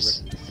Steven.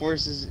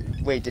 Forces.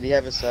 Wait, did he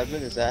have a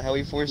 7? Is that how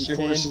he forced He your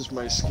hand? forces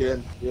my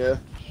skin. Yeah.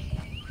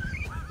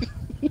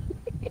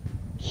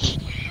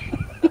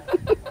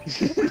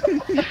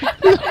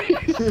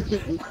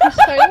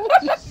 Silence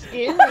is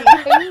scary.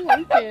 I don't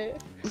like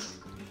it.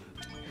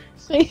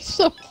 Say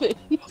something.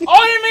 Oh,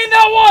 I didn't mean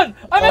that one!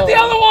 I meant the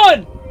other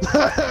one!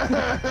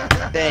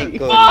 Thank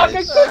Fuck, I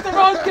goodness. clicked the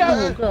wrong Oh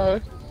camera!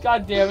 god.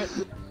 God damn it.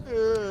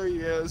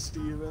 Yeah,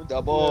 Steven.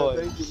 Double.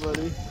 Yeah, thank you,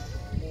 buddy.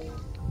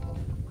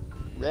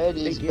 Red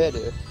is Thank you.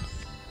 better.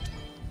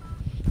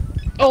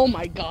 Oh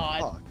my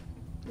god. Fuck.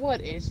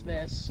 What is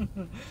this?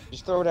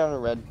 Just throw down a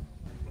red.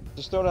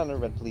 Just throw down a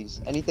red,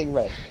 please. Anything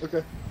red.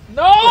 Okay.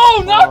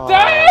 No, not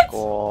that! Fuck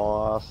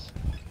off.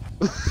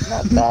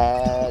 Not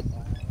that.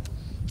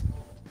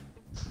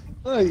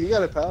 Oh, you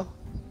got it, pal.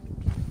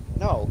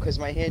 No, because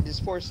my hand is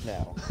forced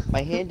now.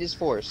 My hand is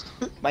forced.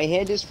 My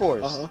hand is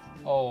forced. Uh-huh.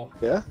 Oh,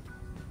 Yeah?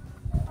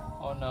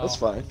 oh no. That's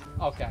fine.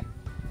 Okay.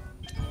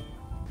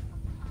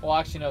 Well,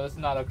 actually, no, this is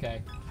not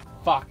okay.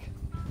 Fuck.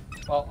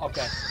 Well,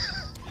 okay.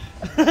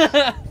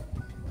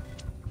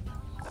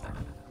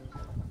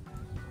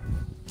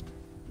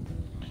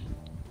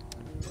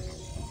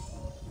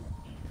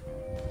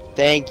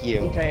 Thank you.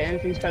 Okay,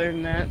 anything's better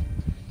than that.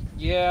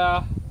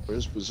 Yeah.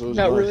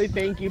 Not really,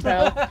 thank you,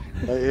 pal.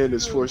 My hand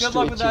is forced Good to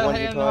luck with that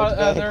hand,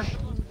 Heather.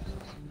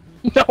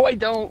 No, I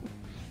don't.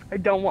 I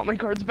don't want my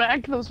cards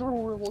back. Those were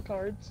horrible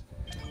cards.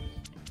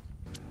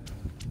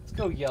 Let's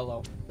go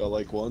yellow. I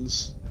like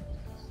ones.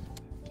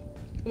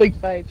 Like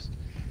fives.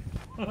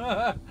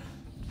 I'm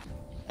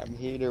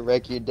here to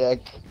wreck your deck.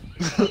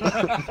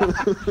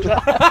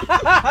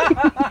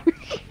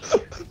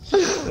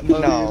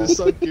 No. To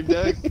suck your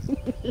deck.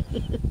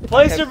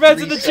 Place your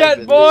bets in the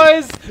chat,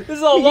 boys! This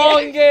is a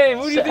long game.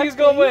 Who do you think is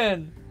gonna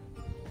win?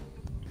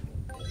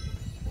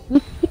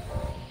 Thank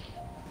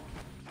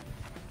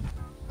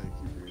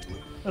you, Rudy.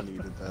 I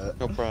needed that.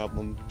 No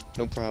problem.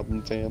 No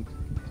problem, fam.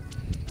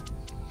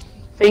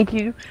 Thank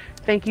you.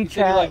 Thank you, You said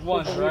you chat, like for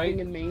ones, believing right?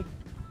 in me.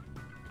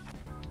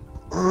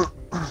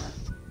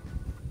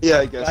 Yeah,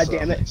 I guess God so.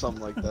 damn it.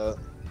 Something like that.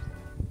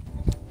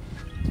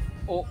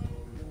 Oh.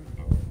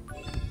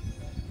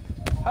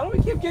 How do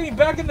we keep getting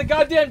back in the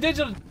goddamn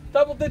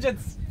double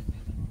digits?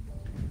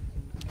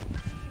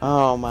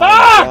 Oh my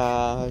Fuck!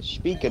 gosh.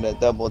 Speaking of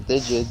double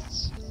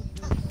digits.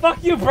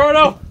 Fuck you,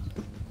 Proto!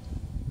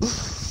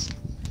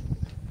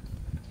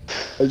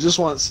 I just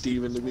want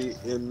Steven to be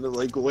in,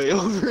 like, way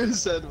over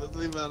his head with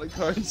the amount of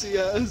cards he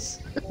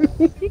has.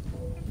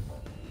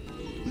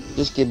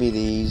 Just give me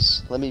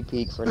these. Let me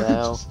peek for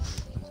now.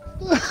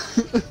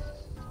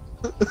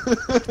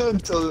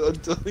 until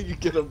you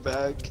get him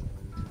back.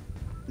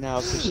 No,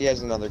 because she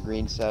has another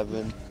green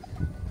 7.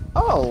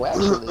 Oh,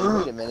 actually,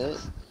 wait a minute.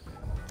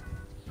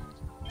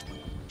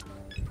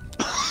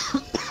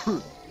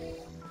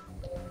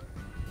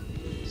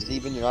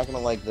 Steven, you're not gonna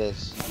like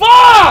this.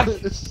 Fuck!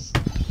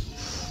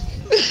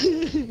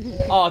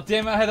 Oh,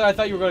 damn it, Heather, I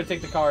thought you were going to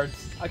take the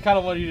cards. I kind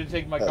of wanted you to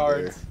take my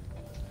cards.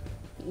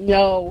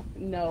 No,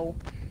 no.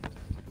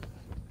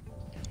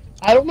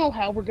 I don't know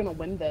how we're gonna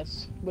win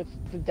this with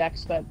the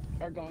decks that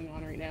are going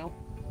on right now.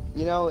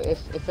 You know,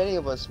 if any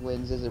of us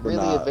wins, is it really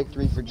not. a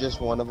victory for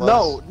just one of us?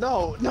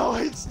 No,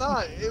 it's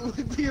not. It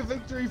would be a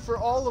victory for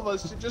all of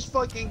us to just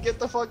fucking get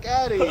the fuck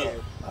out of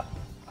here.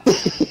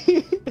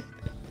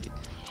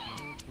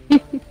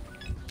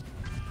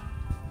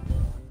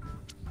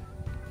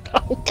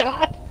 Oh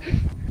God!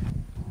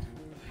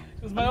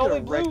 It was my I'm only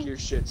gonna blue. wreck your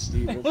shit,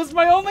 Steven. It was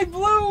my only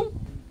blue!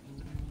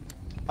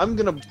 I'm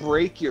gonna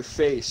break your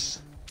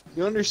face.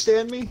 You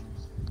understand me?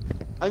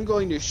 I'm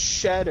going to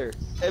shatter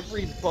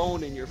every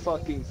bone in your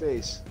fucking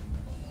face.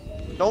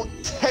 Don't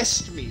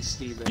test me,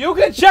 Steven. You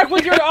can check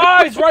with your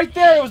eyes right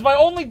there! It was my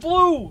only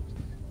blue!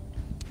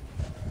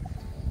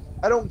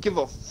 I don't give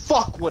a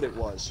fuck what it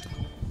was.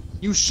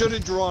 You should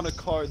have drawn a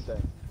card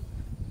then.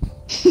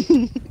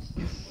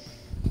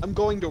 I'm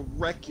going to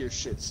wreck your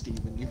shit,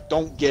 Steven. You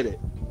don't get it.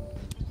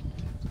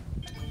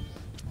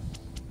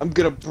 I'm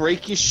gonna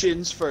break your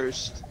shins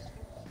first.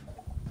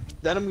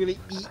 Then I'm gonna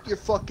eat your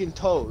fucking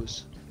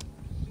toes.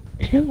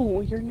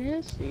 Ew, you're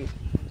nasty.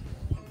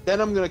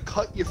 Then I'm gonna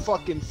cut your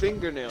fucking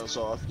fingernails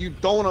off. You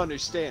don't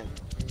understand.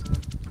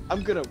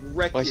 I'm gonna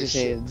wreck Wash your his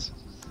shit. hands.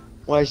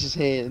 Wash his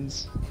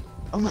hands.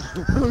 I'm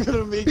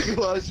gonna make you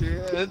wash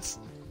your hands.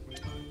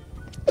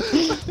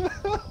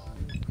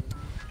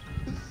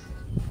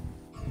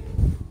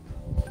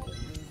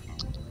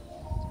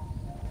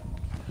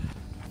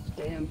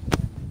 Damn.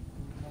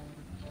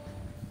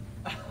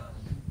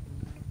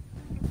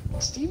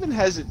 Steven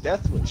has a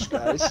death wish,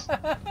 guys.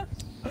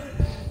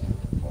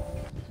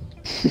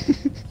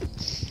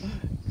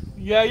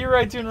 Yeah, you're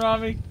right, Toon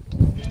Rami.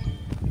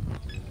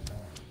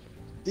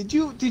 Did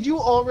you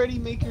already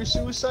make your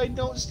suicide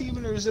note,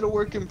 Steven, or is it a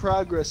work in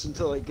progress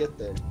until I get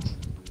there?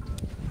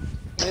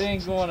 It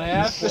ain't going to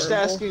happen. Just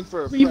asking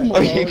for a Leave him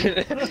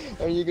friend.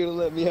 Are you gonna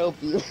let me help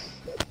you?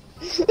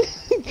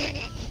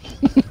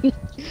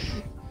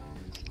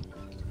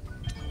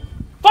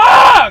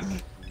 Fuck!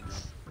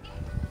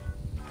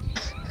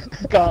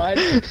 God.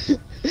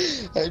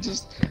 I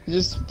just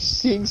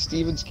seeing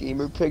Steven's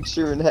gamer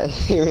picture and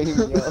hearing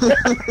him yell.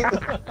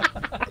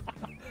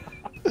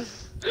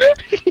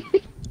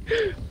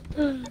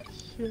 Oh,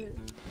 shit.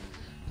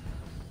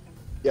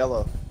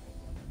 Yellow.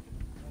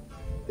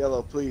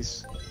 Yellow,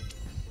 please.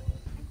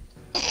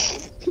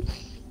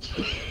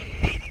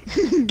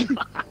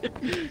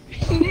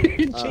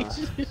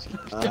 Jesus,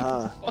 fucked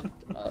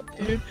up,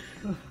 dude.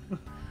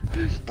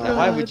 Now,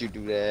 why would you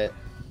do that?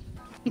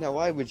 Now,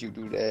 why would you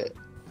do that?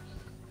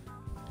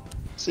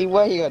 See,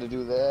 why you gotta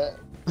do that?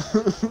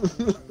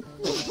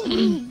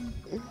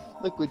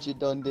 Look what you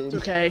done, dude. It's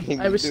okay,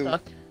 I was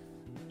stuck.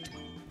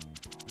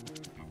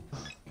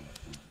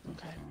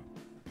 Okay.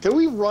 Can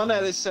we run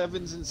out of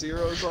 7s and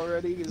 0s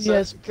already?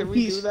 Yes, can we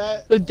please. do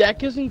that? The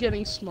deck isn't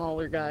getting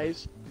smaller,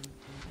 guys.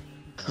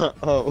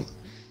 Oh.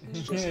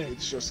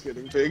 It's just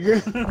getting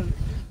bigger.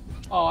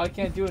 Oh, I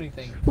can't do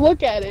anything.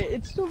 Look at it,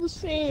 it's still the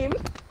same.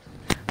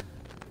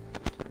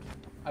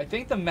 I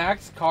think the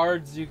max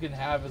cards you can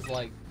have is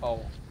like,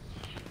 oh.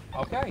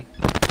 Okay.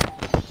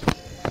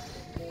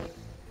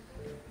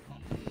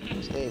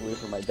 Stay away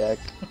from my deck.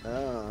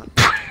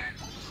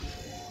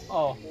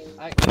 Oh,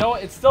 you know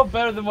what? It's still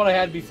better than what I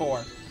had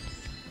before.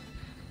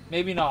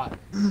 Maybe not.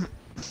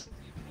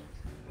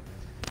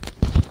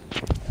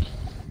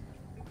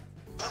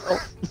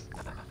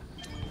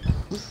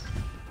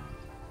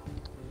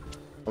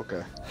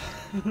 Okay.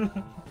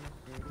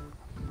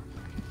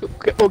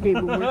 Okay,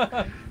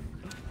 boomer.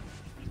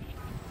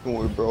 Don't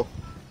worry, bro.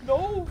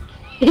 No.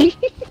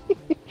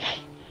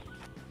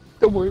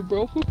 Don't worry,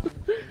 bro.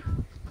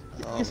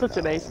 Oh, You're such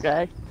a no. nice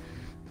guy.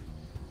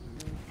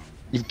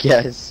 You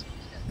guess.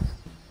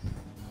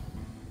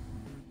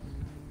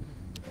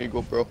 Here you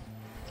go, bro.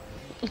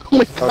 Oh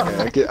my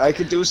god. Okay, I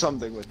could do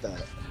something with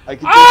that. I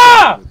could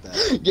do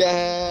something with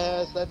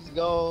Yes, let's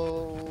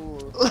go.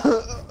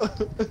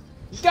 that.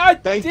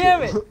 God Thank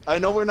damn you. I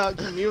know we're not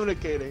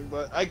communicating,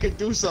 but I could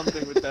do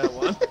something with that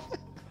one.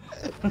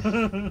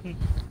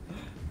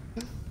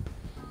 it!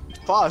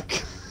 Fuck.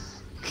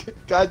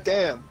 God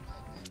damn.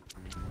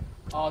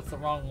 Oh, it's the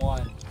wrong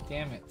one.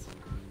 Damn it.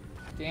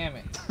 Damn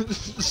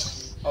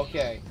it.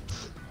 Okay.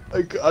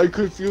 I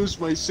confuse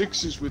my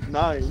 6s with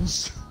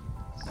 9s.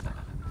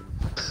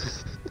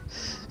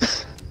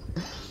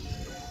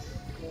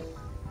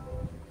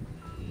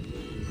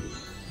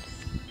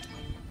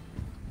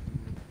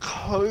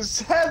 Oh,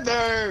 it's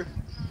Heather!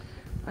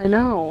 I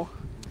know.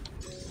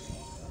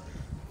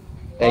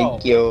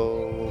 Thank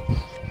you.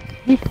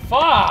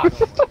 Fuck! I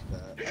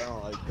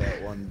don't like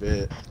that one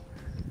bit.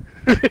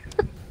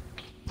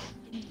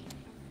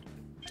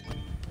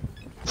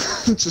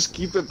 Just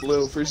keep it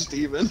blue for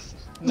Steven.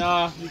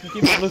 Nah, you can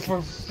keep it blue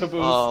for Caboose.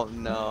 Oh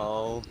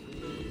no.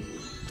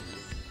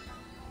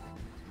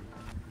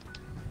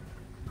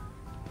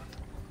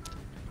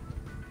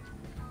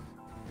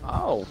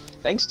 Oh,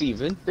 thanks,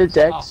 Steven. The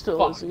deck Oh, still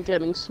fuck. isn't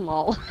getting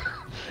small.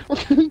 We're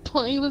gonna be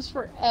playing this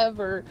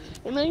forever,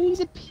 and I need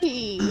to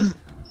pee.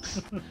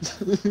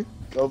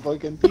 Go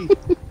fucking pee.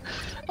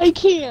 I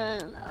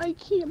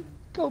can't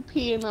go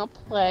pee and not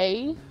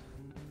play.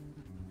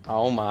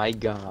 Oh my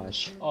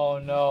gosh. Oh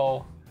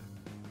no.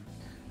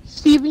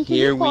 Steven, can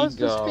Here you we pause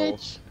this go.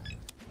 bitch?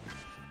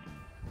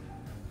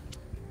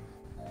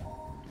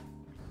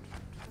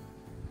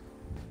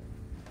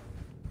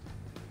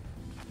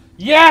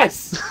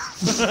 Yes!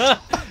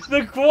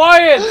 The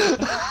quiet!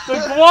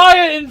 The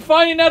quiet in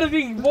finding out if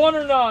he won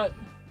or not.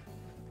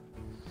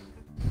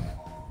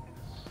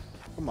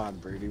 Come on,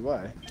 Brady,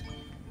 why?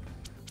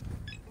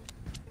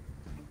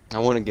 I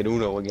want to get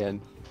Uno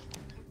again.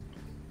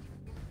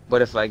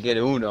 But if I get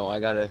Uno, I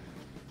gotta...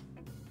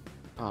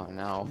 Oh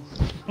no.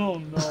 Oh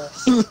no.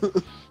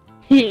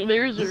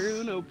 There's your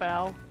Uno,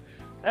 pal.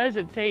 That is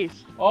a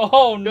taste.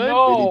 Oh Brady,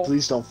 no.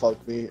 please don't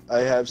fuck me. I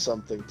have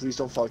something. Please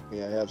don't fuck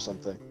me. I have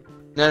something.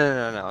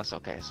 No, it's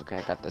okay,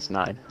 I got this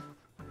 9.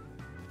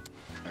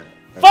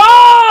 Fuck!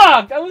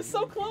 I was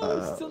so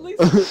close to at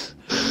least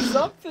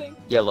something.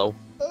 Yellow.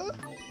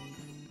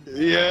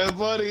 Yeah,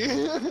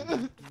 buddy.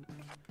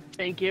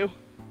 Thank you.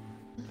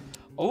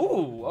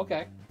 Ooh,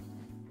 okay.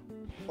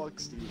 Fuck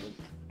Steven.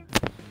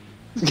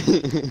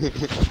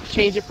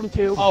 Change it from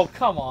 2. Oh,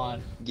 come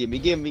on.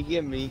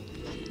 Gimme.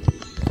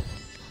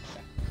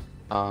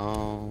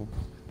 Oh.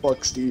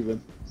 Fuck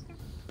Steven.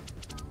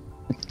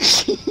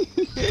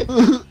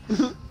 I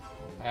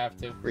have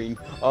to. Green.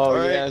 Oh,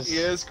 Alright, yes.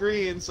 yes,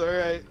 greens,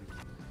 alright.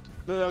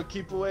 No,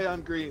 keep away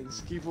on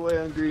greens. Keep away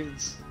on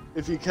greens.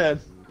 If you can.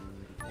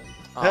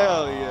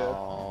 Hell yeah.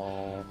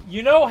 Oh.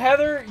 You know,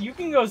 Heather, you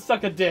can go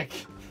suck a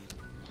dick.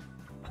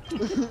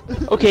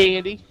 Okay,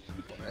 Andy.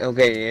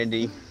 Okay,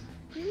 Andy.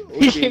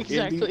 Okay, Exactly.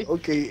 Andy.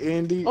 Okay,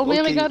 Andy. Oh man,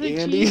 okay, I got an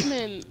Andy.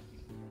 achievement.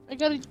 I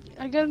got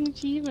an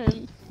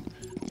achievement.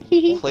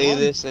 Play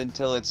this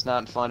until it's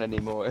not fun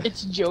anymore.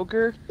 It's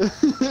Joker.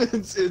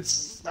 it's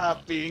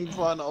stopped being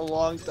fun a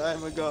long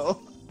time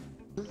ago.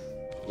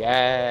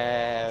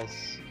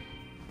 Yes.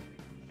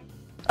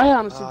 I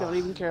honestly don't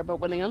even care about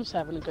winning. I'm just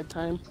having a good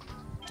time.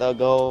 The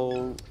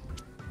go.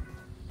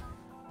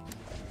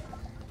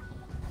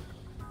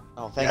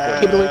 Oh, thank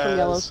Yes. you. Keep it away from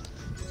yellows.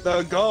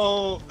 The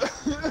goal.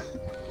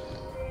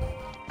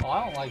 Oh,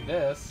 I don't like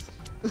this.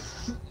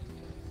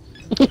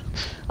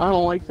 I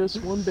don't like this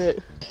one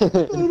bit. I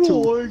don't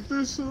like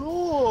this at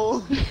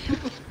all.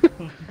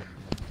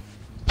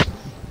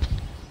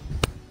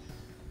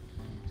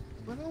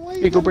 Why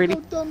Here you go, Brady. How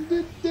dumb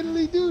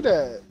diddly do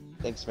that?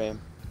 Thanks, fam.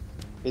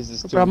 Is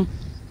this No two? problem.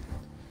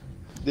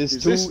 This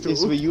Is two this two?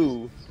 is for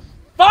you.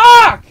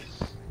 Fuck!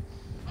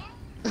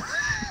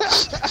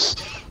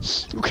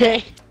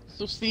 Okay.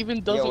 So Steven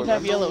Yo, doesn't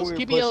have remember when yellows. we were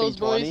Keep pushing yellows,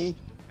 boys. 20?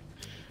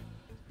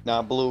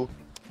 Nah, blue.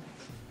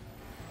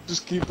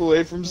 Just keep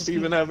away from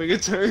Steven having a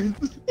turn.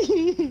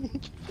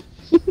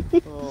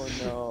 Oh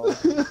no.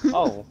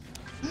 Oh,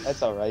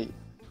 that's alright.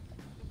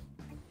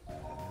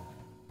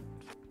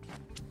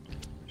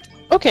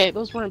 Okay,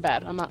 those weren't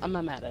bad. I'm not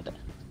mad at it.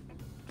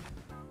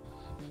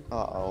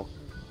 Uh-oh.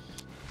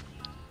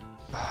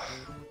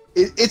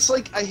 It's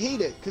like, I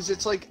hate it, because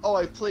it's like, oh,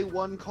 I play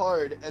one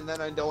card, and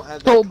then I don't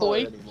have that Oh, card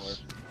boy. anymore.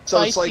 So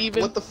Bye, it's like,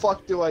 Steven. what the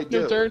fuck do I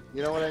do? No turn.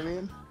 You know what I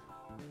mean?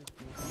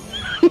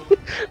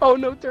 Oh,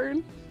 no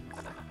turn.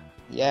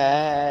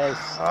 Yes.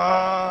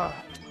 Ah.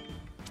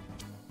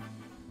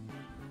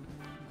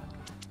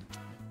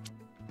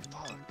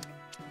 Fuck.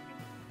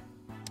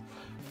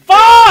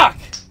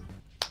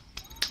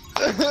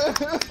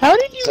 How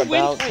did you It's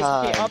win? about Wait,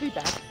 time. okay, I'll be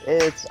back.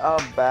 It's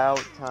about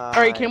time.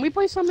 Alright, can we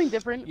play something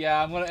different?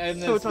 Yeah, I'm gonna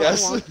end So this.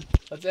 it's not long.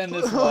 Let's end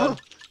this one.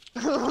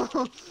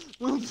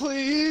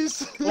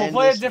 Please. We'll End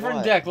play a this different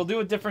what? deck. We'll do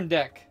a different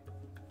deck.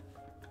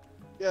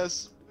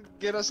 Yes.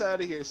 Get us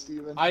out of here,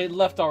 Steven. I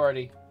left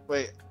already.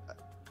 Wait.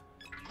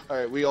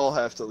 Alright, we all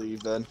have to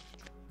leave then.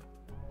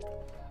 I'm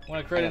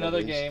gonna create I gotta another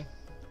leave. game.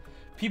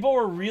 People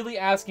were really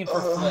asking for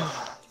flip,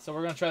 so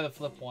we're gonna try the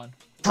flip one.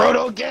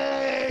 Proto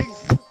Gang!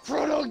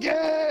 Proto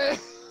Gang!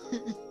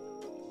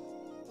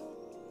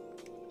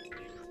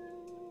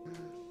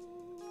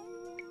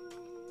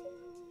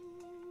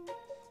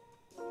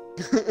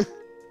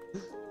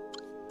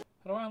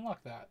 How do I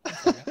unlock that? One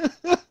second.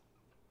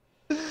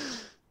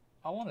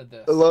 I wanted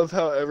this. I love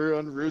how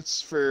everyone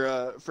roots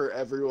for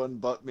everyone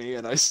but me,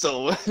 and I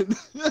still win.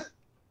 I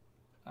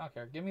don't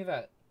care. Give me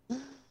that. Okay,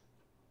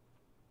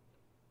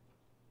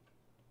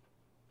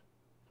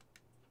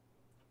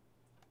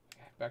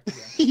 back to the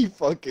game. He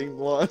fucking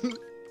won.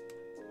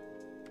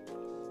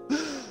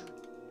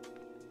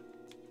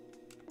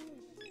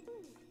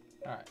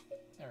 Alright,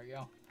 there we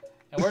go.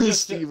 And we're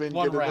just Steven,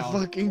 one get in the round.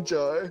 fucking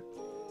jar.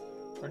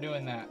 We're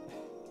doing that.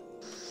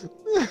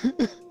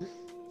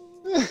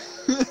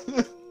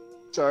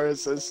 Chara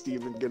says,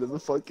 Steven, get in the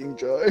fucking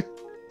jar.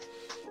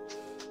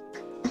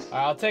 Alright,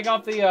 I'll take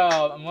off the,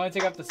 I'm gonna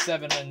take off the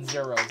 7 and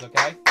zeros,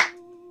 okay?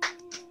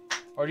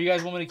 Or do you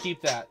guys want me to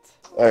keep that?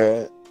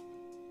 Alright.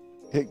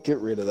 Get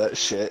rid of that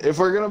shit. If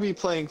we're gonna be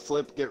playing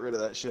Flip, get rid of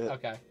that shit.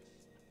 Okay.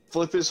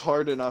 Flip is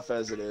hard enough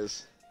as it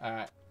is.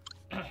 Alright.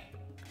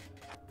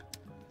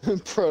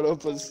 Proto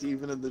put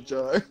Steven in the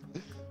jar.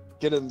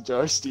 Get in the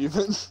jar,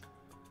 Steven.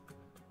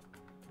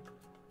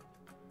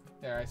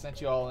 There, I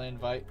sent you all an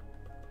invite.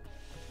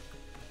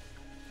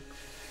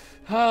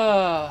 They're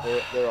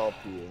all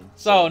peeing.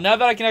 So, now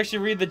that I can actually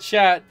read the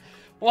chat,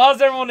 well,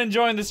 how's everyone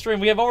enjoying the stream?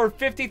 We have over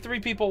 53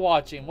 people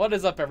watching. What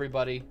is up,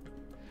 everybody?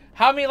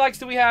 How many likes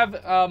do we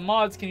have?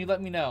 Mods, can you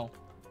let me know?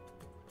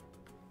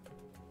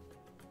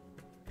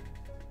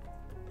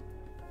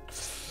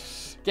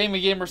 Gamer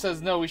Gamer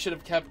says no, we should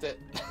have kept it.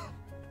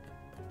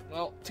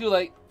 Well, too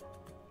late.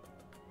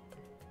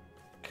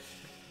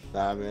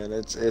 Nah, man,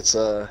 it's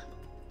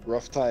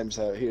rough times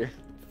out here.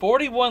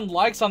 41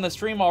 likes on the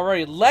stream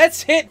already.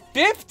 Let's hit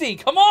 50.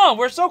 Come on,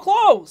 we're so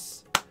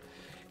close. If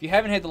you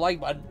haven't hit the like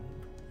button,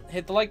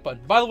 hit the like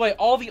button. By the way,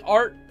 all the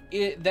art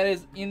that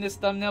is in this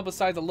thumbnail,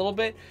 besides a little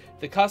bit,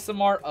 the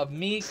custom art of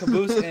me,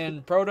 Caboose,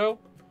 and Proto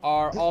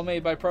are all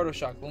made by Proto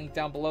Shock. Link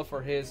down below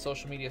for his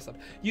social media stuff.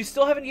 You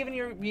still haven't given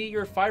me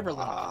your Fiverr link.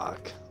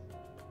 Fuck.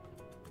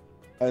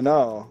 I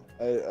know.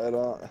 I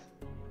don't.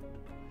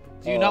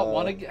 Do you not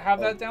want to have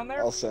that down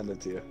there? I'll send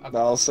it to you. Okay. No,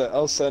 I'll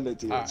send it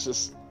to you. All It's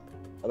just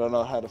I don't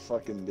know how to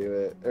fucking do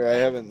it, or I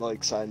haven't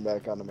like signed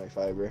back onto my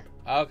Fiverr.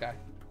 Okay.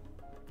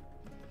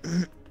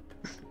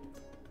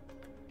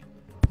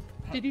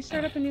 Did you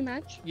start up a new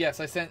match? Yes,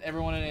 I sent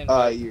everyone an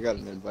invite. You got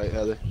an invite,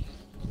 Heather.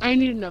 I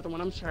need another one,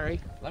 I'm sorry.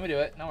 Let me do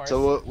it. No worries.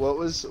 So what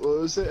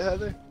was it,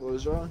 Heather? What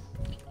was wrong?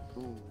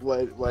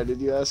 Why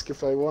did you ask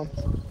if I won?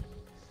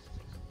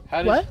 How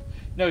did What?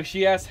 No,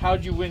 she asked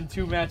how'd you win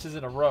 2 matches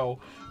in a row.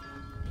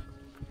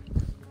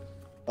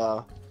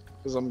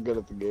 Because I'm good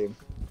at the game.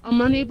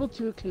 I'm unable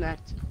to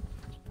connect.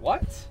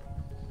 What?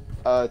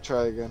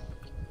 Try again.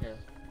 Here.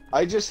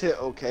 I just hit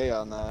OK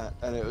on that,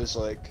 and it was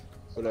like,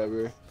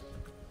 whatever.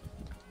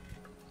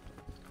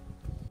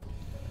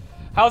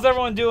 How's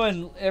everyone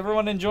doing?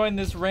 Everyone enjoying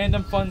this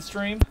random fun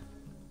stream?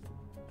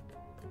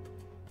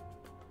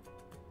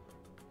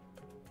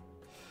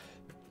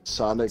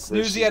 Sonic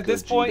Snoozy, at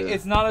this point,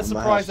 it's not a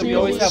surprise that we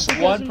always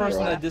have one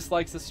person that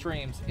dislikes the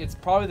streams. It's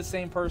probably the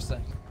same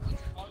person.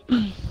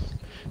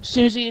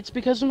 Susie, it's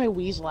because of my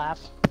wheeze laugh.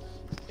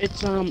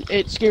 It's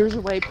it scares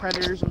away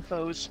predators and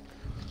foes.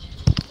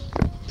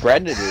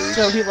 Predators?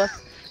 So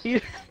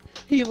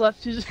he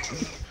left his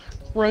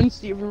run,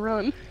 Steven,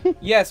 run.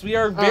 Yes, we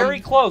are very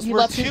close. He We're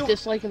left his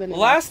dislike of the name.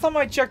 Last time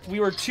I checked,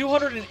 we were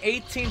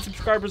 218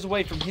 subscribers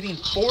away from hitting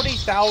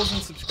 40,000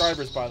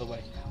 subscribers, by the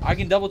way. I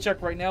can double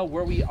check right now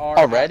where we are.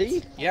 Already?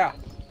 At. Yeah.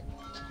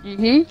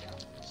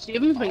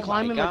 Steven's been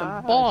climbing like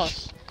a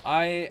boss.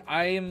 I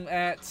am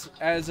at,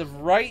 as of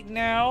right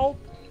now,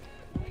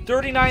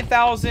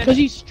 39,000. Because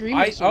he's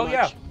streaming so much.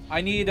 Yeah.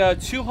 I need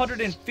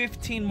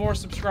 215 more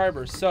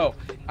subscribers. So,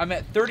 I'm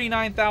at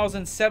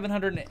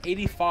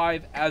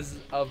 39,785 as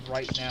of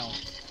right now.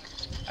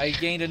 I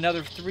gained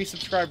another 3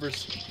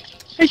 subsubscribers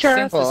Hey,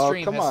 Chara. since the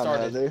stream come has on,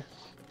 started. Heather.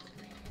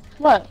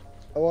 What?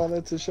 I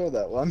wanted to show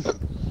that one.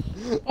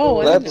 Oh,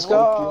 I Let's didn't know.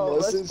 go.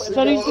 Let's Let's I play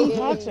thought he was the being game.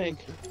 toxic.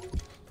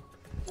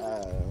 I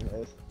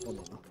don't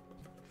know.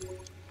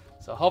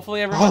 So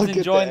hopefully everyone's get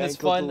enjoying the this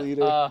ankle fun,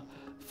 deleter.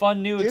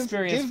 fun new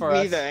experience give for me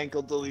us. the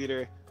ankle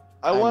deleter.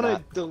 I I'm want to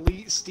not.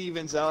 delete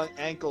Steven's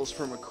ankles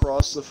from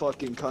across the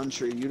fucking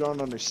country. You don't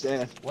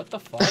understand. What the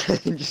fuck?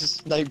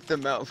 Just snipe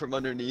them out from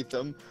underneath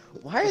them.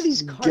 Why are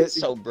these cards Get-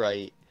 so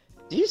bright?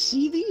 Do you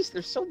see these?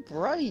 They're so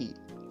bright.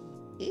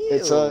 Ew.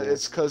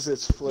 It's cause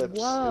it's flips.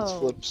 Whoa. It's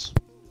flips.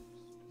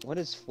 What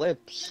is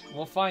flips?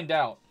 We'll find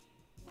out.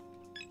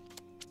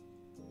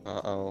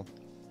 Uh-oh.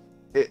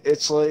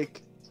 It's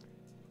like,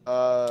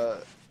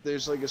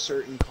 there's like a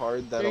certain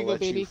card that'll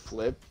let you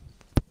flip.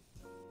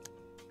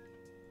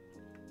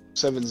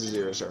 7s and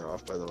 0s are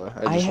off, by the way.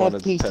 I just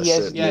wanted to test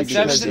it. Yeah,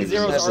 7s and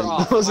 0s are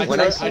off. When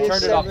I turned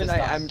it off, this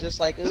I'm just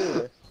like,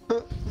 ugh.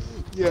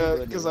 Yeah,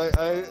 because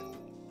I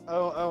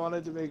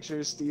wanted to make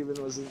sure Steven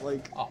wasn't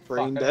like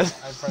brain dead.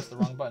 I pressed the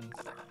wrong button.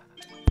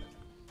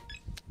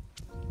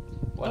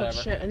 Whatever.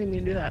 Oh shit, I didn't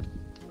mean to do that.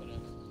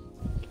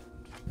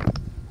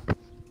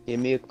 Give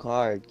me a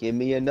card. Give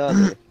me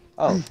another.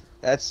 Oh,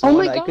 that's the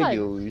one I could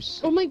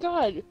use. Oh my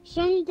god.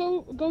 Son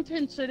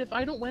Goten said if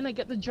I don't win, I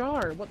get the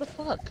jar. What the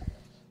fuck?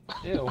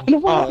 Ew. I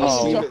don't want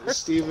the jar.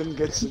 Steven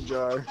gets the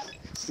jar.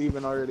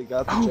 Steven already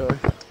got the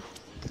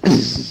jar.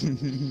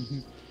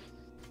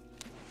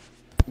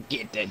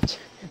 Get the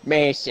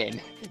Mason.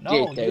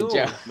 No, get the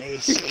jar.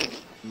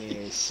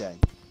 Mason.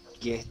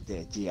 Get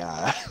the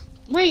jar.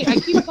 Wait, I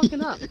keep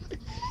fucking up.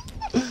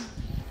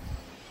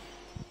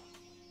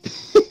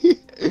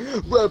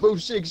 Bravo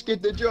 6,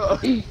 get the jar.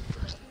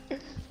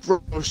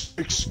 Bravo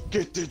 6,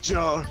 get the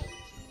jar.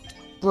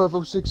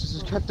 Bravo 6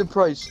 is Captain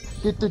Price.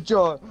 Get the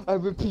jar. I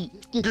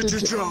repeat, get the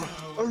jar.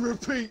 I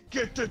repeat,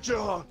 get the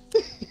jar.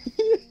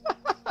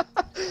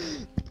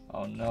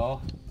 Oh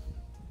no.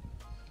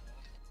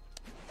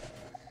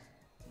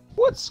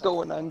 What's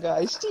going on,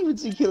 guys? Steven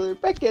Killer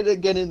back at it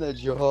again in the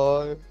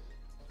jar.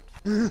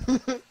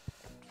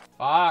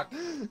 Fuck.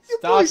 Your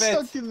Stop boy's it.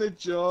 stuck in the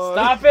jar.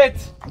 Stop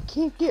it. I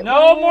can't get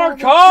no more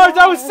cards.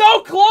 I was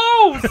so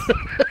close.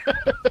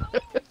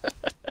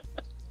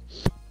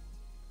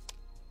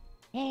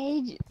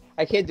 Hey,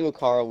 I can't do a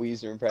Carl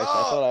Weezer impression.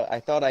 I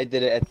thought I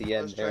did it at the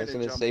end there. I was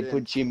gonna say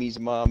put Jimmy's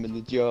mom in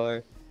the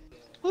jar.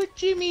 Put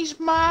Jimmy's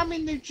mom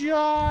in the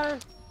jar.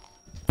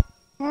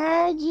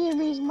 Hi,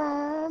 Jimmy's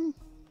mom.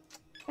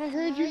 I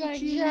heard you like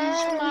Jimmy's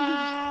jars.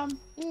 mom.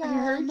 I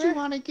heard you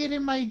want to get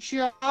in my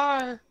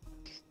jar.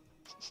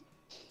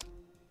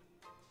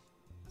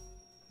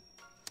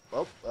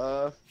 Well,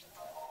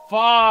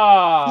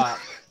 Fuck.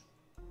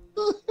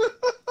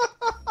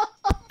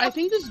 I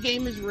think this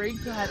game is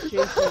rigged to have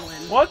Jason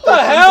win. What the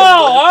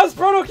hell? Why does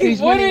Proto keep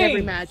He's winning every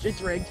winning? match.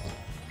 It's rigged.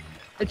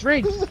 It's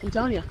rigged. I'm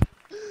telling you.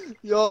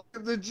 y'all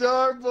get in the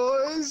jar,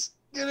 boys.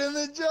 Get in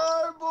the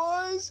jar,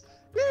 boys.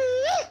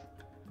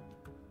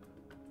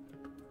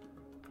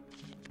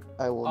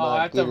 I will Oh, not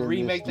I have get to in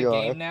remake this the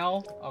jar. game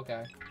now?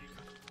 Okay.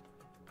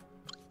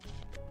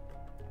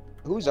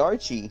 Who's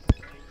Archie?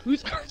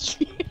 Who's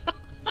Archie?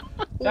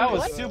 That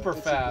was What? super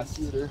fast.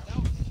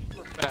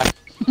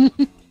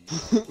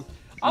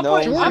 I'm No,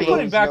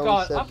 putting back no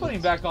on. I'm sevens.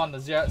 putting back on the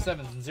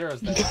 7s and 0s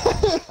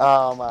thing.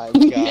 Oh my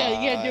god.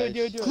 yeah,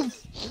 do it.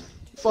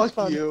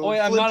 Fuck you. Oh, wait,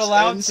 I'm not Flips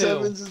allowed and to.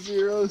 7s and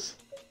 0s.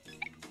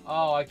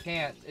 Oh, I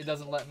can't. It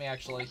doesn't let me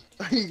actually.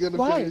 Are you gonna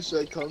Why? finish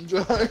that cum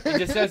jar? It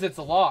just says it's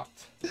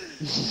locked.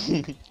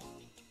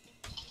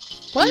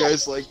 What? You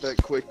guys like that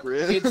quick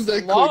win? It's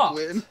that locked.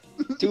 quick win?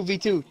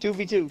 2v2,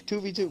 2v2,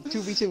 2v2,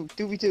 2v2,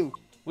 2v2.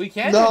 We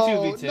can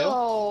No, do 2v2.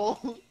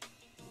 no.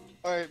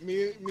 Alright,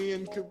 me.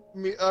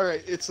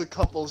 Alright, it's a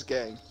couples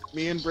gang.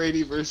 Me and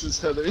Brady versus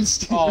Heather and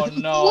Steve. Oh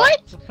no.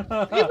 What?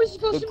 It was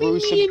supposed The to be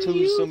me gruesome and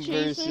you, twosome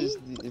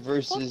Jason.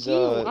 versus Fuck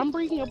you. I'm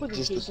breaking up with you,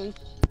 just a- Jason.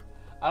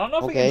 I don't know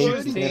if Okay, we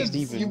can choose then teams.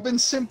 Steven. You've been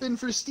simping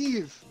for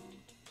Steve.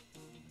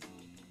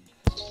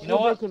 You know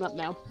We're what? broken up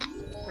now.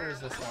 Where is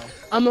this one?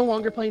 I'm no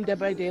longer playing Dead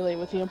by Daylight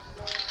with you.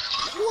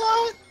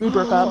 What? We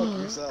broke up. Fuck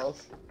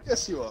yourself.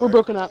 Yes, you are. We're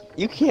broken up.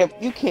 You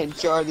can't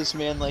jar this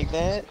man like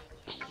that.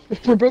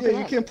 We're broken Yeah,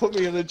 you up. can't put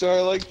me in a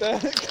jar like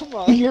that. Come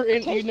on. You're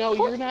in. You know,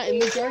 you're not in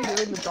the jar.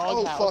 You're in the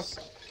Oh doghouse.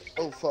 fuck.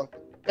 Oh fuck.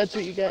 That's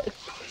what you get.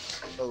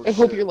 Oh, I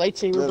hope shit. your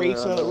lightsaber No, breaks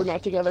no, so no. that we're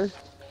not together.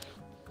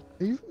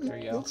 There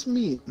you go. Let's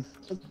meet.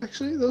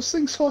 Actually, those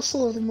things cost a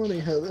lot of money,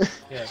 Heather.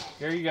 Yeah,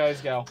 here you guys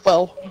go.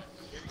 Well,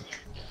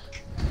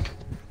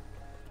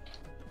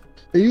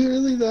 Are you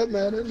really that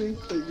mad at me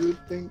that you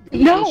would think?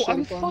 no,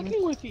 I'm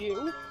fucking with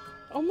you.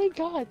 Oh my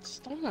god,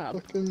 stop.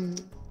 Fucking.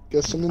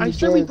 Guess I'm in the I jar,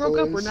 said we broke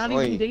boys. up. We're not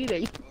Wait. even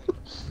dating.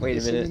 Wait a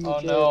Guess I'm in minute. the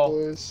Oh, jar, no.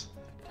 boys.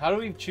 How do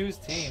we choose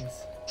teams?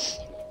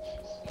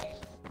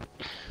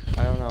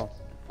 I don't know.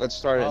 Let's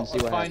start it Well, and see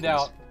let's what find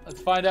happens. out.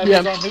 Let's find out Yeah.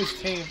 who's on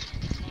whose team.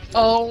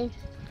 Oh.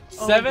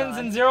 7s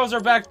and 0s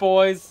are back,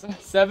 boys.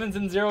 7s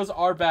and 0s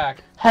are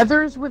back.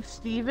 Heather's with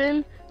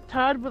Steven.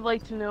 Todd would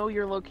like to know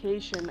your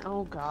location.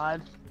 Oh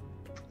god.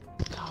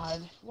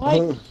 God.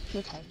 What?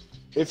 Okay.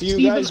 If you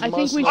Steven, guys I think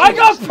must we know- I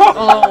got Proto!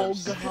 Oh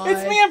god.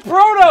 It's me and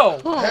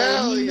Proto! Oh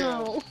Hell yeah.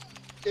 no.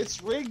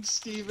 It's rigged,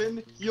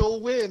 Steven. You'll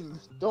win.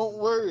 Don't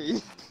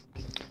worry.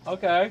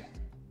 Okay.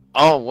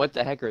 Oh, what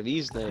the heck are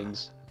these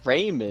things?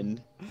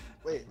 Raymond.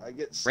 Wait, I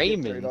get skipped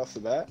Raymond. right off the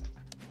bat.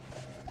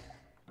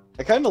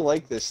 I kind of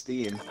like this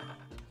theme.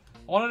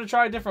 I wanted to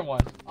try a different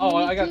one. Oh,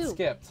 Me I got too.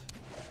 skipped.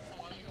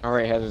 All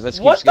right, Heather, let's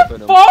keep What skipping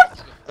the them. fuck?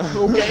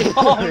 Okay.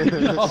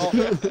 Oh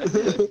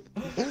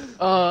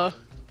no.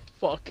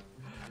 Fuck.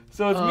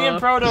 So it's me and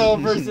Proto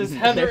versus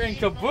Heather and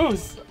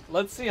Caboose.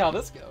 Let's see how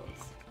this goes.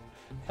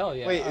 Hell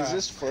yeah. Wait, is alright.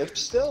 this flip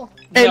still?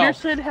 No.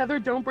 Anderson, Heather,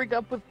 don't break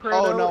up with Proto.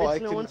 Oh no,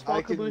 it's no one's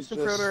fault. Caboose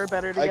and Proto are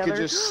better I together. could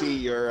just see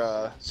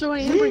your So I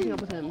am breaking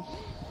up with him.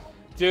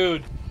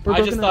 Dude, We're I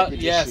just broken up. thought, You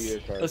just yes, see your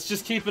card. let's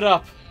just keep it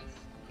up.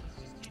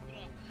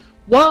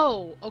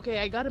 Whoa! Okay,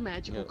 I got a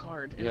magical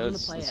card, and Yeah, I'm gonna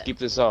let's, play let's it. keep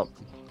this up.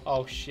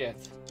 Oh shit.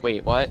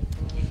 Wait, what?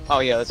 Oh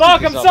yeah, let's Fuck,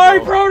 keep I'm this sorry,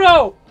 up,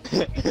 Proto!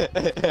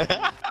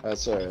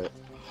 That's alright.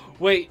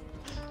 Wait,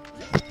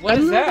 what I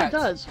don't is know what that? it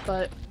does,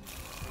 but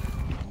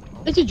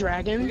it's a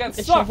dragon. We got It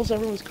sucked. shuffles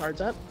everyone's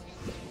cards up.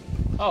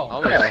 Oh,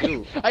 Oh yeah,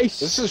 ooh.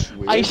 This is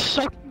weird. I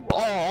suck you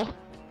all.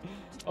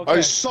 okay.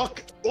 I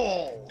suck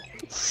all.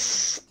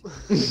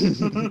 We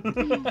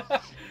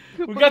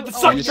got the Oh,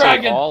 suck You say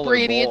dragon! all or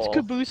Brady, it's ball?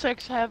 Caboose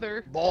X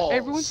Heather. Balls.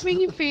 Everyone's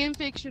making fan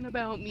fiction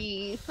about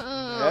me.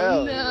 Oh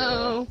Hell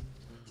no.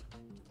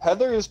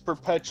 Heather is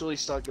perpetually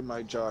stuck in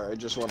my jar. I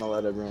just want to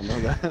let everyone know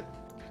that.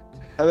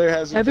 Heather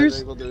hasn't Heather's-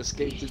 been able to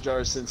escape the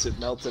jar since it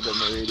melted in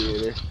the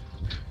radiator.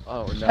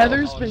 Oh no.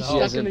 Heather's Oh, been no. She stuck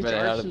in hasn't a been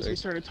jar out of since there. we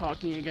started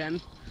talking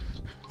again.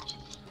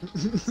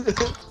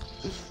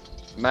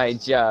 My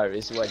jar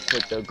is what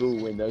put the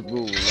goo in the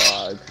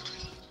gulag.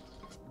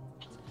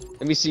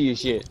 Let me see your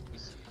shit.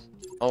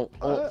 Oh.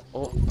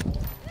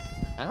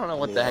 I don't know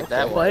what the heck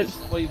that What?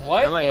 was. Wait, I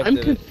what? might have I'm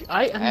to confused.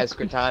 I'm ask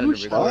Cortana to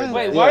confused. record What?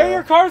 Wait, that. why are Yeah.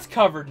 your cards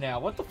covered now?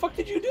 What the fuck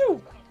did you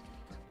do?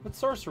 What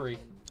sorcery?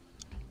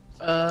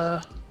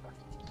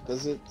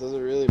 Does it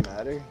really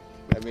matter?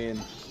 I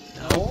mean,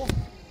 No.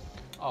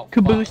 Oh,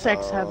 Caboose fuck.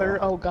 X Heather.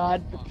 Oh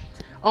god.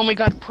 Oh my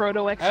god,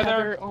 Proto X Heather,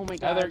 Heather. Oh my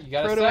god. Heather, you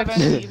got a Proto X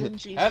 7. Steven,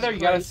 Jesus Heather, you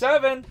got a Christ.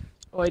 7.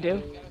 Oh, I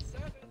do?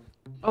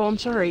 Oh, I'm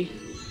sorry.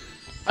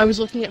 I was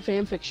looking at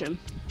fanfiction.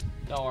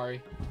 Don't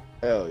worry.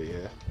 hell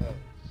yeah.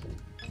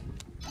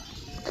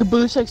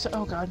 Caboose X.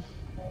 Oh god.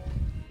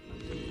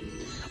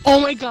 Oh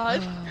my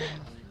god.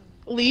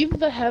 Leave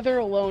the Heather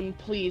alone,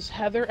 please.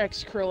 Heather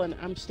X Krillin.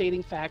 I'm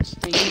stating facts.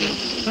 Thank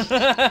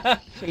you.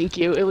 Thank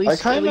you. At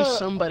least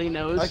somebody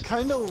knows. I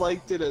kind of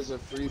liked it as a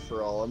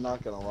free-for-all, I'm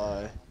not gonna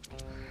lie.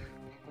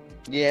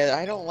 Yeah,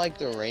 I don't like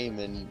the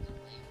Raymond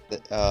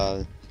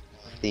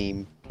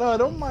theme. No, I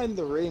don't mind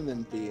the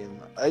Raymond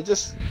theme. I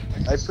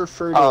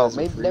preferred it Oh, as a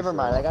maybe never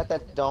mind. I free-for-all. got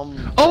that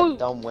dumb, Oh! that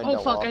dumb window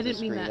Oh, fuck, off I the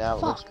didn't mean screen. that. Now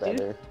it looks Fuck, dude.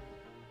 better.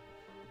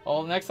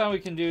 Well, next time we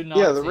can do non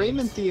Yeah, the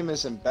Raymond theme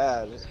isn't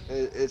bad.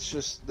 It's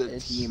just the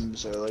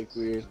teams are like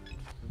weird.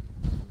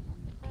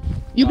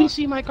 You can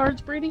see my cards,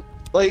 Brady?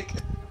 Like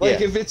Yeah.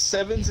 if it's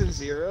 7s and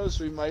 0s,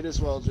 we might as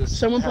well just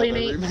Someone have play an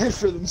every 8. man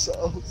for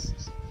themselves.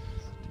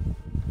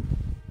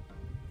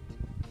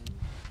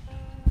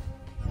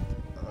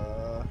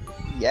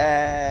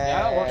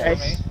 Yeah, it works Yeah.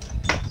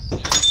 for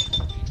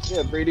me.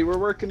 Yeah, Brady, we're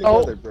working Oh.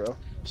 together, bro.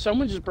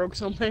 Someone just broke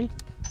something.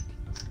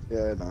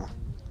 Yeah, I know.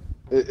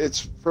 It's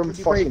from What'd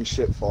you fucking break?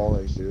 shit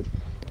falling, dude.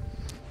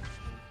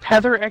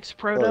 Heather X Or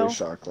Proto.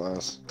 shot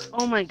glass.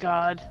 Oh my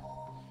god.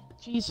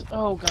 Jeez.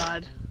 Oh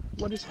god.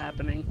 What is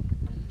happening?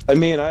 I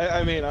mean,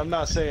 I'm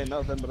not saying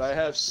nothing, but I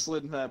have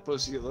slid in that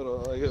pussy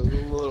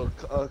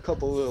a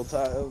couple little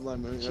times. I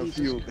mean, a Jesus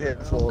few Christ.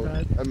 handful. Oh,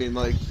 God. I mean,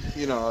 like, Oh my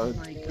you know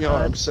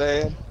what I'm God.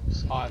 saying?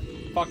 Oh, I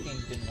fucking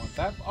didn't want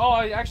that. Oh,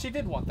 I actually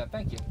did want that.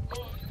 Thank you.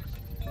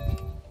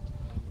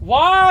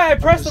 Why? I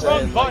pressed the just wrong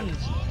saying, like- button.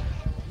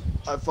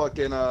 I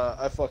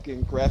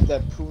fucking grab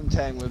that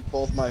poontang with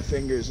both my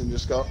fingers and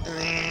just go.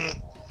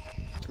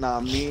 Nah,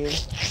 I mean,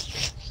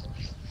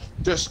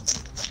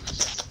 just.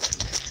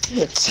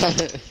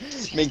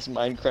 Makes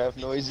Minecraft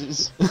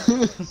noises.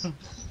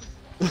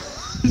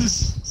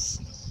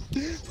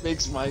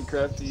 Makes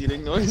Minecraft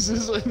eating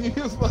noises when you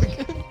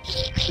fucking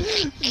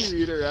you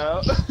eat her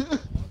out.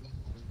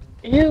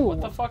 Ew.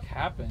 What the fuck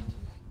happened?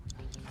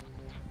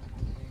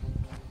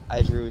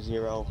 I drew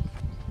 0.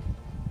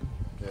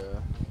 Yeah.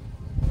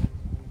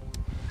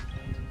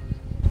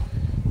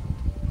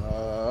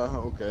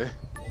 Okay.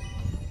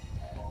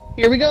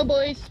 Here we go,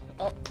 boys.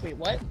 Oh, wait,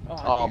 what?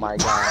 Oh damn. my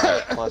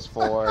god,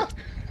 +4.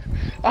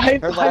 I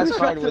Her I last was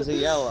card about was to- a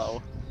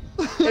yellow.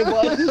 It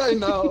was. I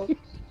know.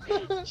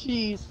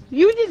 Jeez.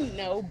 You didn't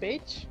know,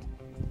 bitch.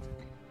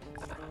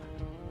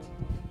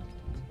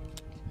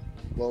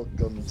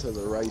 Welcome to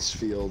the rice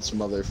fields,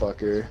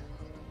 motherfucker.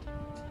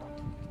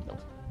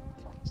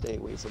 Stay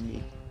away from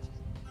me.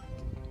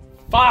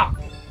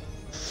 Fuck!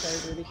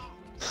 Sorry, Rudy.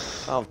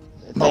 Oh,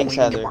 thanks,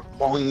 Heather.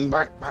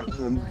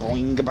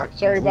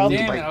 Sorry, Bob.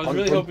 Damn it, I was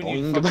really hoping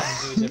you'd fucking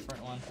do a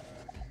different one.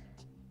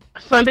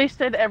 Sunday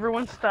said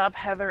everyone stop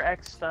Heather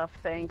X stuff,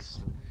 thanks.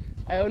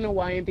 I don't know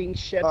why I'm being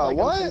shipped like I'm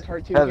some what?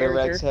 cartoon Heather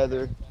character. X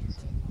Heather.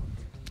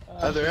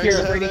 Heather,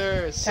 Here, Brady. Heather,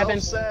 Heaven.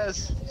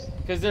 self-sass.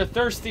 Because they're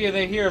thirsty and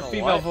they hear a Oh,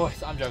 female what?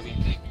 voice. I'm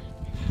joking.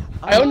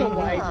 I don't know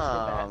why I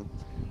just did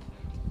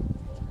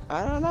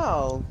I don't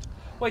know.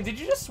 Wait, did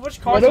you just switch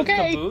cards But with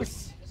okay.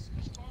 Caboose?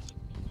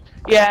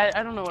 Yeah,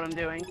 I don't know what I'm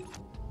doing.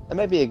 That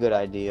might be a good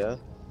idea.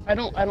 I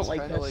don't It's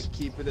like kinda this. like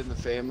keep it in the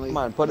family. Come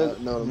on, put it.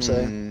 Know what I'm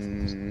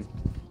saying?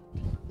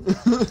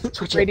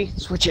 Switch Brady. it.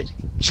 Switch it.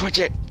 Switch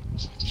it.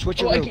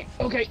 Switch it. Oh, I can't.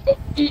 Okay. Oh,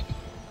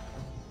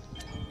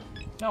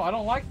 No, I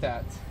don't like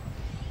that.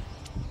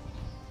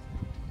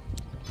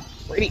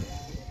 Brady.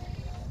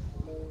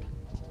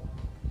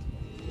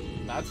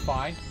 That's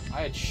fine.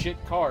 I had shit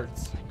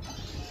cards.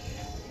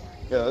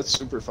 Yeah, that's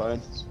super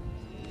fine.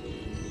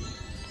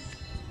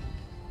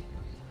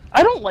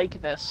 I don't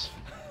like this.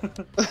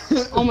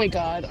 Oh my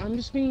god, I'm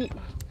just being...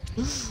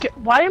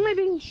 Why am I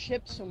being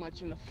shipped so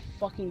much in the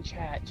fucking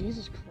chat?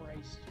 Jesus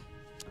Christ.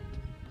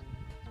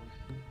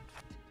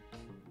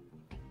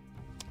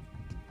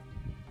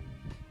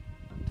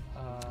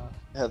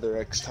 Heather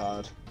X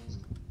Todd.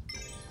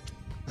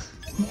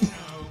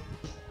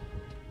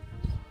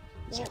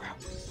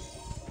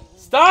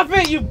 Stop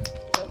it, you!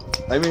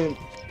 I mean,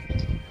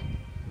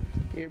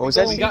 What was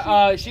that? We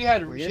got, she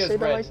has Were red. you gonna say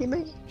that, my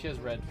teammate? She has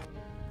red.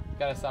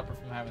 Gotta stop her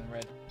from having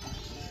red.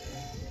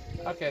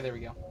 Okay, there we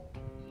go.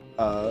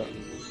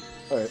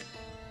 alright.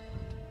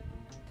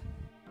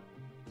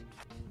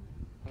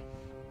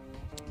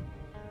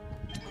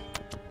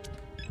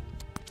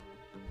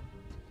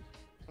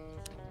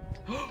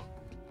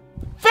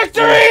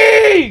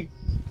 Victory!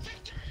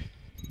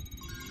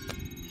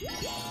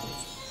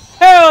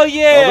 Hell Oh,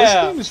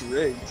 yeah! this game is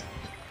rigged.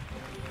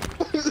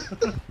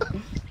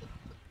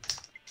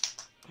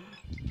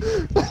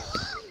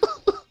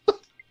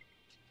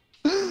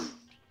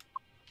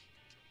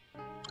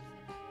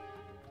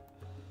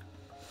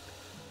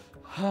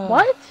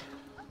 What?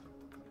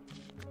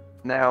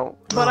 Now,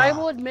 But I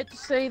will admit to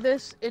say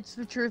this, it's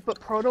the truth, but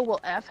Proto will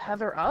F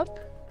Heather up?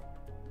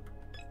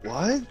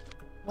 What?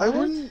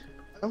 What?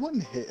 I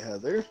wouldn't hit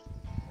Heather.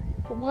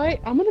 Why?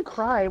 I'm gonna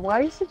cry.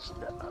 Why is it...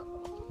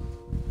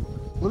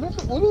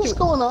 What is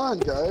going on,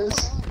 guys?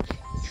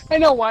 I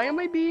know, why am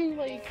I being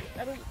like...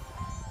 I don't...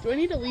 Do I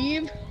need to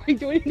leave? Like,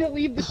 do I need to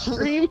leave the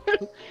stream?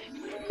 do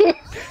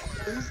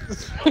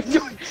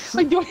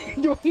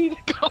I need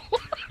to go?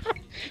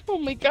 Oh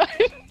my god.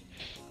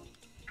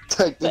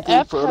 Technically, The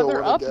F Proto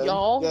Heather won up, again.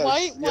 y'all. Yes,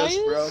 why yes,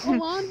 is bro.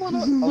 Alon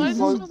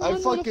wanna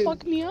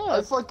fuck me up?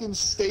 I fucking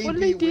stay What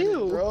did be I do?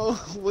 winning, bro.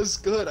 What's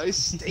good? I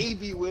stay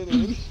be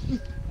winning.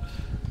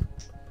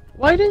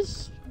 Why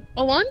does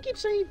Alon keep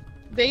saying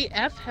they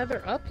F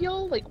Heather up,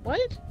 y'all? Like, what?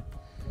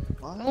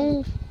 What?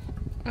 Oh,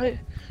 I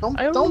Don't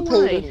don't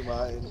know pay it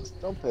why. any mind.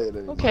 Don't pay it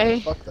any Okay.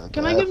 mind. Fuck that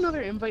Can guy. I get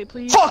another invite,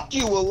 please? Fuck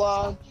you,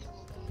 Alon!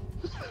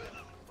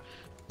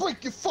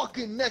 Break your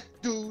fucking neck,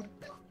 dude!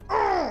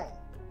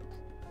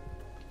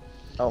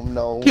 oh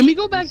no. Can we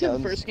go back to the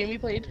Sounds- first game we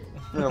played?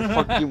 I'm gonna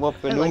fuck you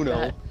up in I like Uno.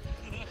 that.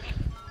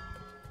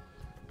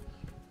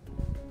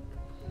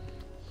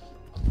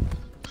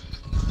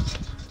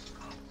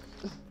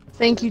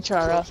 Thank you,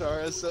 Chara.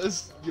 Chara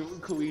says, you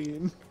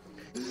queen.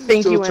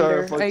 Thank you,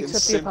 Chara Ender. I fucking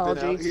accept the simping out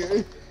apology.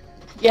 here.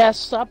 Yes,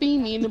 stop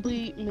being mean to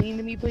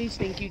me, please.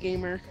 Thank you,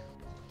 gamer.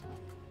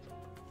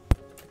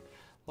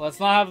 Let's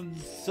not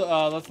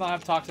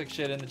have toxic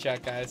shit in the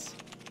chat, guys.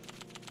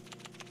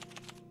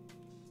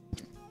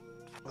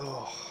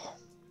 Oh.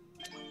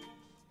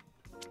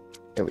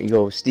 There we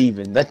go,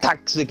 Steven, the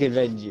Toxic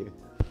Avenger.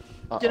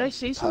 Did I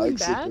say something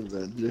Toxic bad?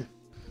 Avenger.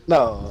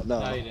 No, No,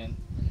 no. you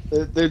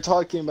didn't. They're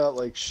talking about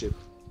like shit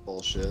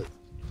bullshit.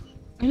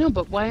 I know,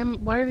 but why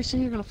are they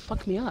saying you're gonna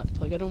fuck me up?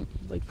 Like, I don't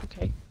like.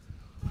 Okay.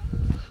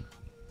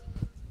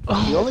 The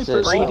Oh, only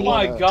Brady. person Oh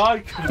my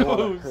god, I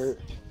wanna Caboose. hurt.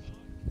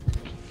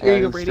 I Here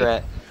you got go, a new Brady.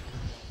 strat.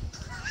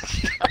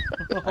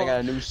 I got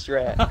a new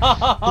strat.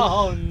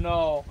 Oh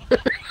no.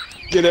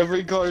 Get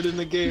every card in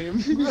the game.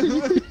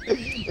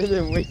 And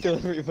then wait till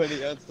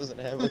everybody else doesn't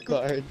have a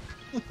card.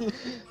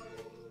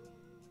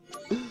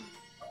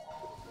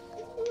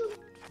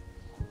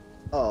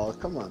 Oh,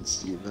 come on,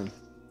 Steven.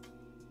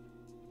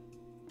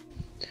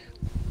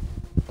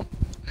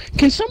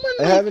 Can someone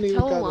I haven't like, even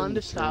tell gotten Alon to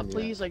the stop, turn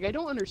please? Like, I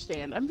don't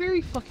understand. I'm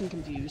very fucking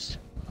confused.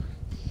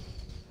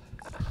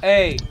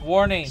 Hey,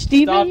 warning.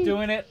 Steven? Stop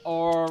doing it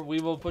or we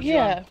will put you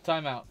on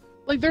timeout.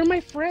 Like, they're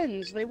my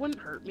friends. They wouldn't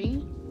hurt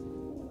me.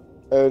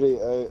 I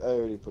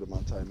already put him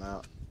on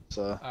timeout.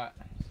 So. Alright.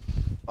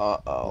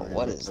 Uh-oh,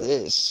 what is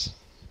this?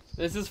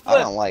 This is I Flip.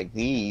 don't like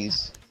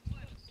these.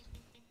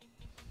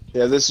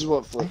 Yeah, this is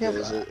what Flip I can-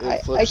 is. It I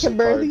flips can the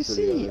barely card to the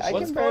see. other I side.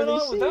 What's can going barely on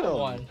with see that them.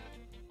 one?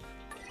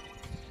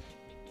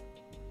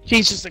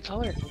 Jesus, the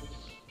color.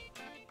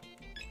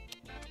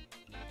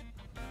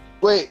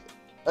 Wait,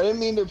 I didn't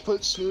mean to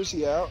put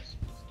Snoozy out.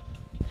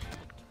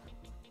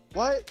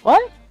 What?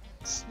 What?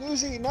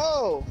 Snoozy,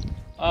 no!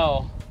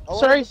 Oh. I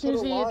Sorry, wanted to put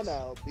Snoozy, Alon it's-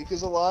 out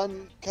because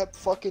Alon kept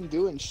fucking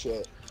doing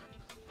shit.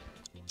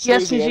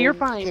 Yes, Snoozy, Snoozy, you're I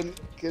fine.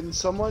 didn't- Can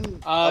someone? He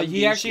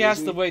undo actually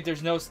has to Snoozy? wait.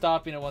 There's no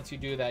stopping it once you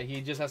do that.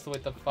 He just has to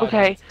wait the 5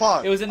 Okay. minutes.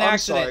 Fuck. It was an I'm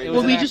accident. sorry, It was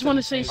Well, an we just want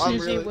to say accident. I'm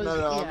Snoozy really, was.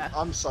 no, Yeah.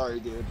 I'm sorry,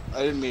 dude. I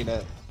didn't mean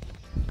it.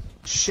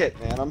 Shit,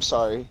 man. I'm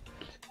sorry.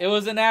 It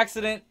was an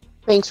accident.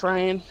 Thanks,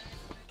 Ryan.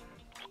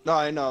 No,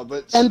 I know,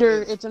 but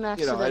Ender, it's an you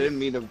accident. know, I didn't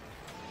mean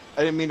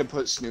to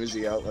put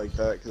Snoozy out like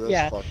that because that's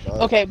Yeah. fucked up.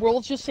 Okay,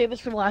 we'll just say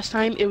this for the last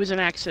time. It was an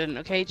accident,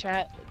 okay,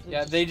 chat?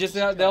 Yeah,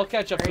 they'll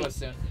catch up to us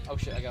soon. Oh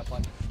shit, I got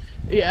one.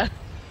 Yeah.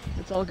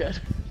 It's all good.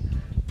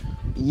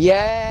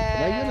 Yeah.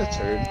 Can I get a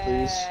turn,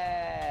 please?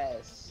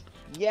 Yes.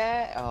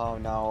 Yeah. Oh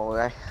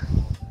no.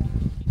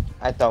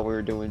 I thought we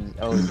were doing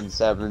O's and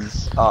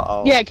sevens. Uh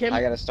oh. Yeah, I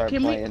gotta start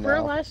Can we, playing for our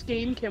now. last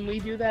game, can we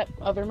do that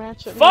other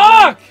match? That we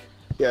Fuck!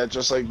 Yeah,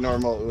 just like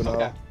normal Uno.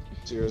 Okay.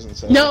 Zeros and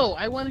sevens. No,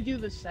 I want to do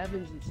the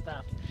sevens and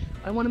stuff.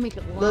 I want to make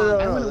it long. No,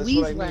 I want to that's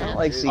leave what I mean. land.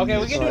 like seeing Okay,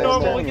 we this can do last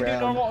normal. time We can do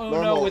around. normal Uno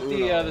Normal with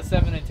Uno. the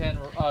 7 and 10.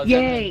 7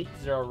 Yay.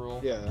 and 0 rule.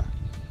 Yeah.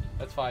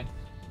 That's fine.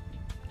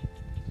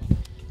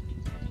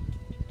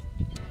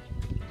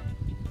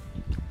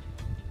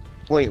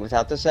 Wait,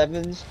 without the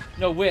sevens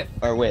No, with.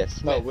 or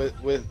with? No, with.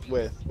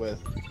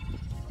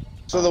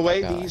 So Oh the my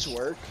way gosh. these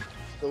work,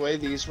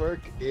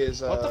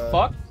 is What the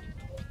fuck?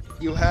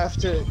 you have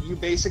to. You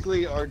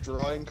basically are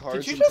drawing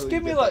cards. Did you just until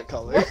give me get like that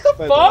color. what the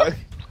by fuck? way.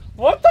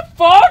 What the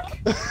fuck?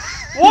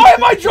 Why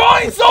am I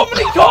drawing so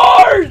many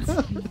cards?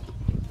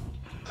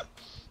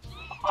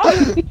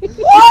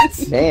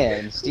 What?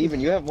 Man, Steven,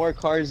 you have more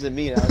cards than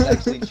me, and I was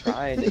actually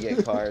trying to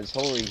get cards.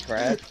 Holy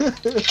crap.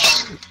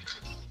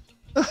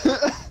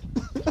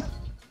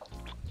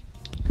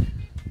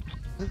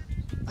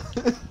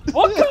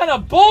 What kind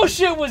of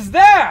bullshit was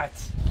that?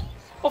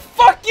 Well,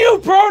 fuck you,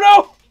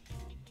 Proto!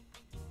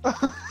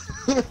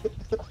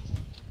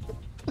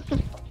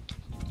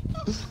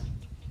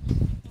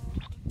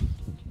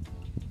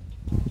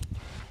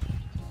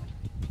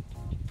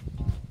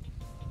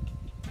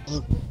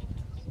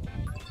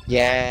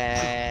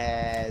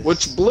 Yes.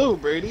 Which blue,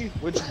 Brady?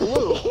 Which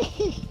blue?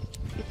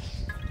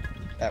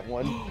 That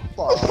one.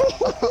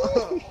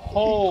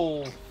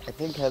 Oh. I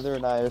think Heather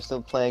and I are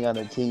still playing on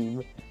a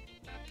team.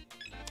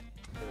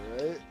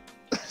 Alright.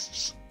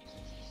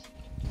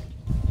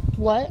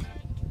 What?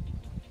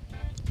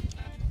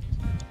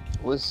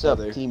 What's up,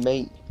 Heather.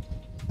 teammate?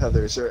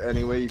 Heather, is there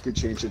any way you could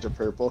change it to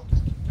purple?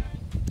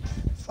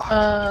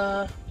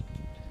 I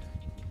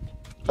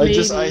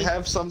Maybe.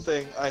 have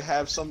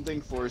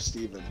something for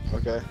Steven,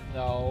 okay?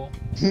 No.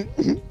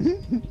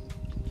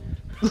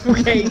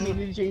 Okay, you need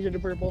to change it to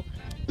purple.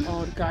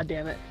 Oh, god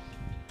damn it.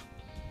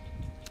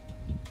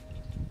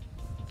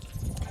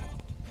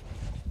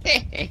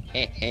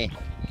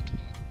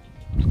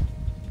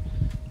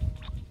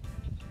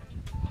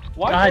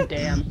 Why? God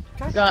damn.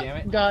 God God, damn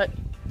it.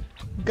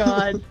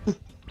 God.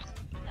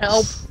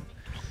 Help.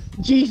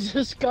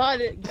 Jesus, God,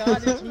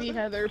 it's me,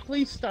 Heather.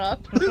 Please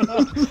stop. Please.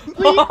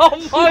 Oh my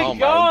Oh my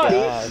god!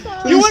 god.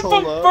 Stop. You Please went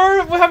from hold up.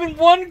 first having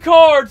 1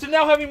 card to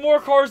now having more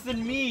cards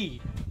than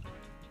me.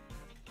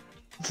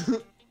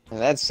 And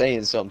that's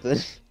saying something.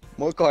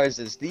 More cards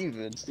than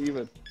Steven.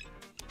 Steven.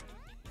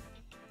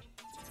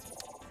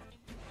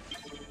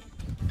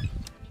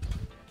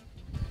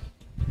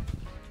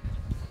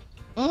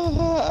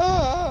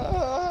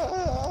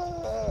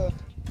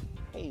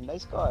 Hey,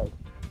 nice card.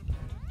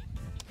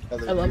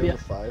 Heather, I love you ya.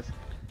 have a 5.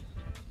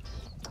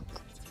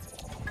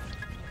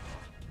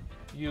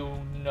 You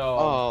know.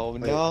 Oh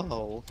Wait.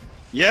 no.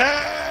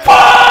 Yeah!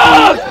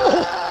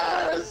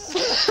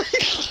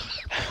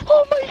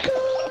 Oh my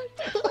god!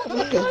 Oh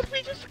my god,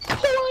 we just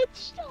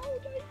clutched! Oh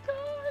my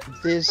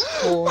god! This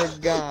poor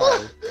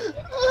guy.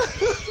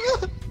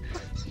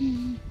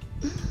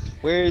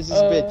 Where is his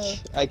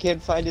bitch? I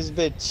can't find his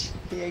bitch.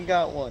 He ain't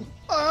got one.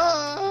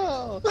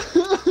 Oh!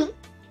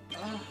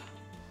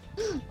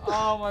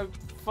 Oh my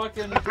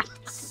fucking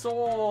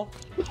soul.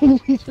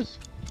 We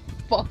just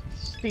fucked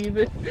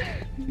Steven.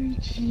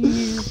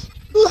 Jeez.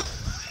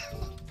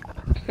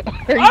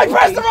 I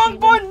pressed the wrong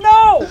button!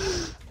 No!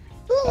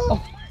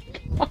 Oh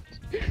my god.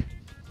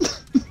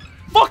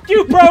 Fuck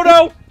you,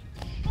 Proto!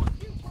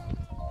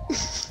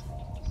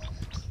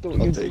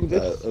 Don't I'll you take do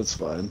this. that. That's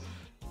fine.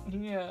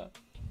 Yeah.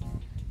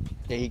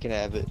 Yeah, he can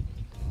have it.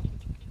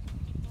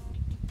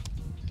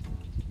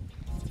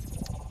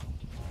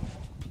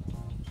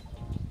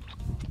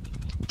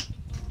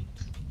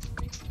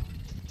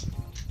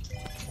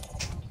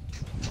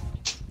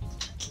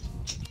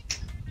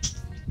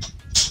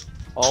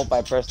 Oh,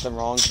 I pressed the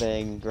wrong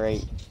thing.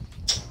 Great.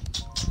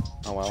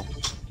 Oh well.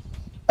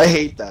 I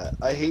hate that.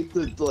 I hate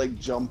the like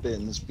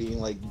jump-ins being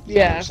like B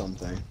Yeah. or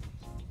something.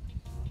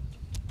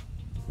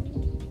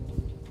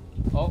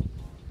 Oh.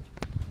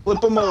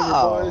 Flip them over,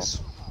 Oh. boys.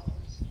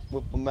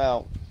 Whip him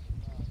out.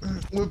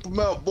 Whip them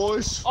out,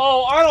 boys.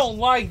 Oh, I don't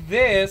like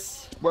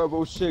this.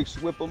 Bravo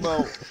 6, whip him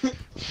out.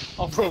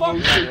 Oh, Bravo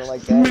fuck. I don't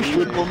like that.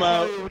 Whip them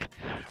out.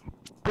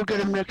 We'll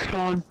get him next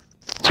time.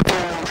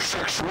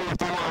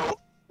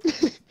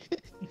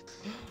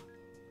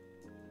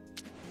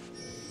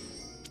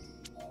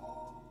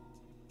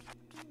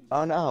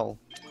 Oh no.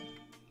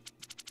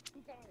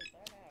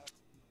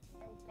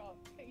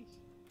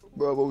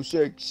 Bravo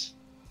 6.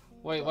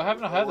 Wait, what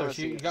happened to Heather?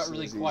 She got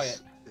really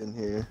quiet. In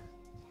here.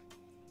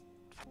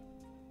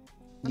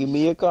 Give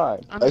me a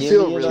card. I'm I Give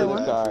feel me really another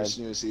bad for card.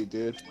 Snoozy,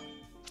 dude.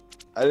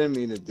 I didn't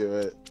mean to do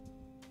it.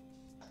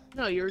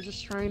 No, you were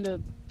just trying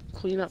to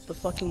clean up the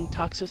fucking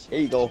toxicity. Here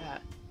you go.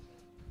 Chat.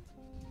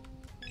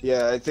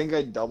 Yeah, I think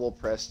I double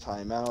pressed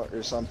timeout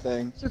or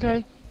something. It's okay.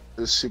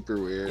 It was super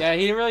weird. Yeah,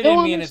 he really They'll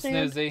didn't mean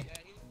understand. it, Snoozy.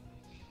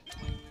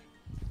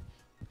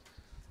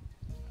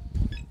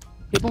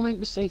 People make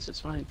mistakes, it's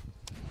fine.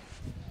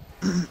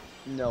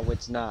 No,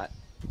 it's not.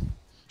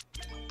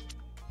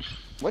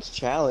 What's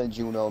challenge,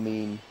 you know,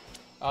 mean?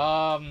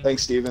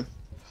 Thanks, Steven.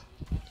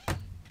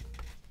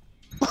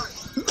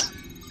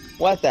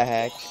 What the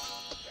heck?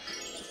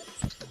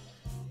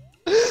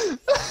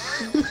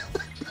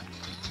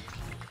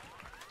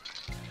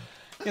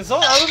 Can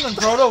someone other than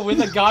Proto win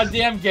the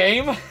goddamn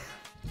game?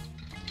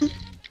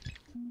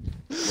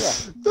 Yeah.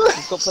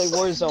 Let's go play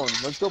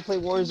Warzone. Let's go play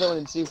Warzone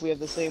and see if we have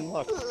the same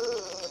luck.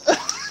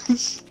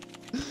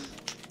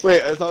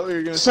 Wait, I thought we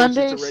were gonna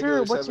Sunday, switch it to sure.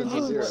 regular What's your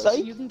 7v0.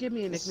 name? You can give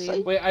me a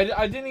nickname. Wait,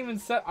 I didn't even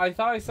set. I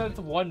thought I set it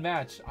to one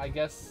match. I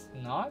guess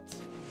not.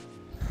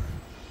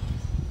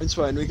 It's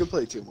fine. We can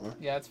play 2 more.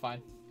 Yeah, it's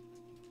fine.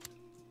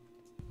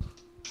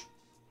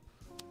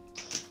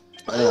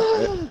 I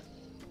know, right?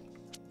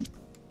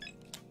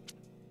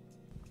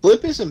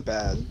 Flip isn't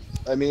bad.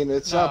 I mean,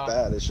 it's not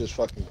bad. It's just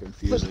fucking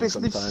confusing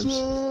sometimes.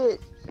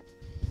 Shit.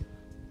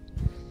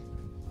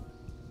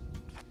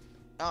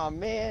 Oh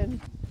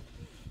man.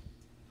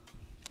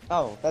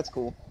 Oh, that's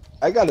cool.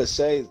 I gotta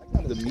say,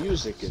 the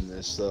music in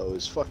this though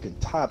is fucking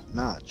top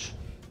notch.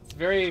 It's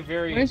very,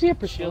 very. Where's he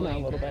persona a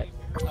chilling. little bit?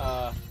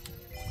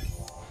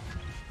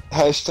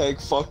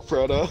 Hashtag fuck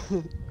Proto.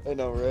 I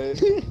know,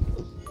 right?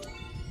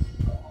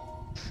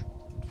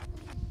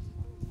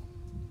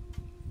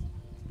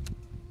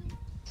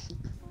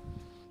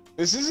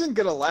 This isn't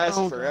gonna last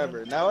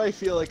forever. Now I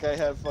feel like I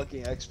have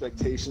fucking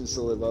expectations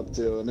to live up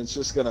to, and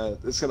it's gonna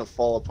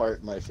fall apart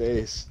in my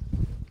face.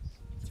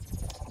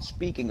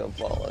 Speaking of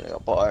falling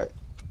apart.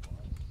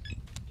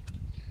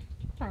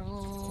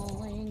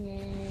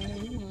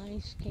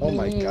 Oh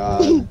my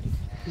god.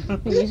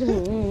 These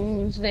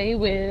wounds, they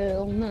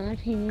will not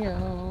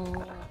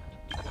heal.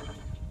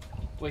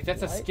 Wait,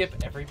 that's a skip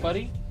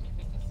everybody?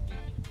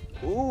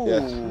 Ooh.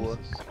 Yeah.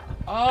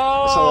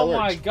 Oh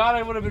my god,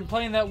 I would have been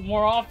playing that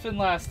more often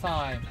last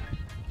time.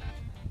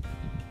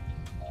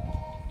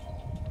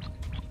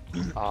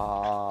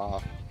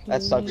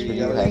 That sucks for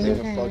you, Hector.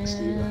 Fuck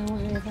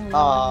Steven.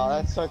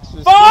 That sucks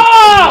for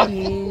Fuck!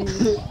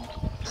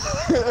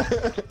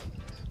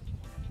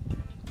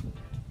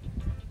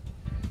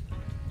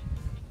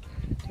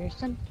 There's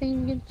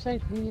something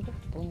inside me that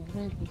won't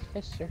let me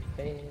face her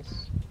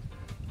face.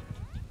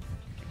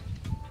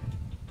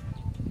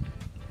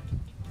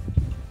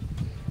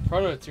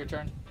 Proto, it's your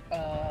turn.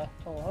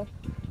 Hello?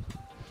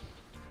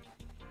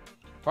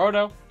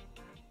 Proto.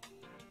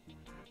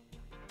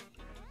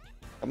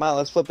 Come on,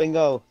 let's flip and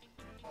go.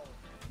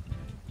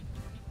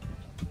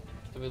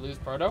 Did we lose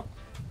Proto?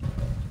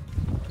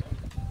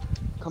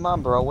 Come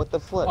on, bro. What the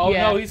flip? Oh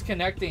Yeah. no, he's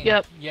connecting.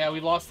 Yep. Yeah, we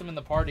lost him in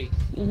the party.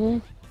 Mm-hmm.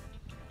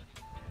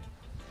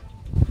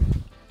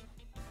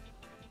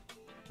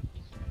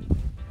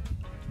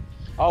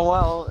 Oh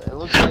well, it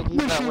looks like he's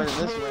not winning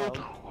this round.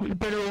 We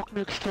better look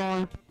next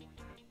time.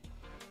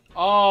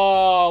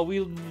 Oh,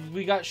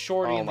 we got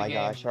Shorty in the game.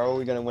 Oh my gosh, how are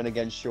we gonna win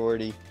against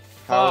Shorty?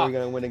 How are we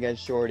gonna win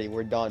against Shorty?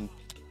 We're done.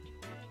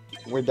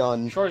 We're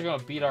done. Shorty's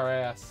gonna beat our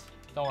ass.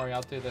 Don't worry,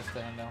 I'll do this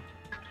to him now.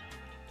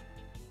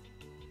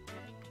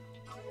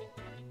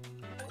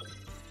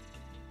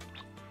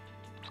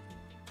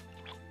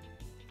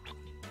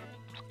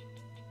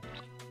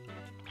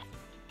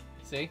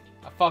 See?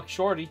 I fucked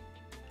Shorty.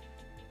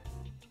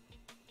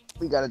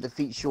 We gotta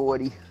defeat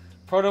Shorty.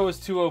 Proto was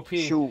too OP.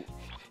 Shoot.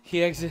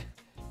 He exit.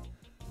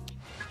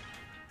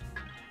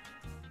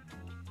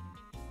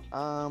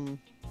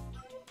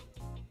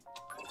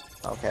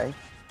 Okay.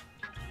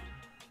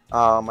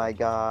 Oh my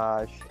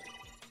gosh.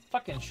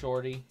 Fucking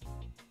Shorty.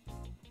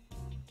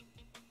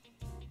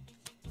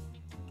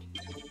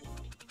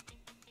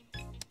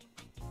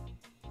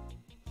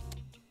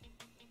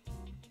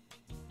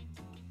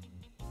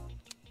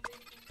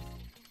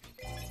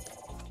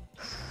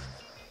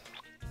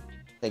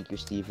 Thank you,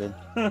 Steven.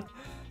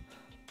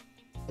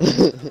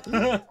 Did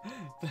I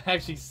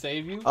actually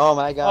save you? Oh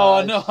my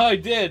gosh. Oh no, I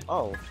did.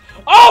 Oh.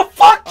 Oh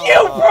fuck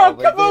you, bro! But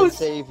it didn't Caboose!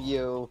 save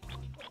you.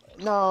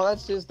 No,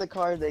 that's just the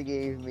card they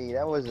gave me.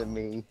 That wasn't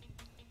me.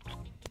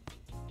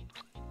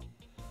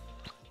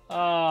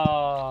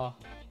 Oh.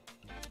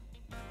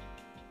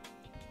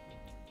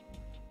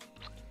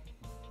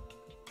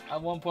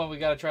 At one point, we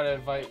gotta try to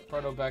invite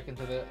Proto back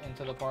into the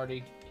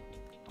party.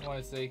 I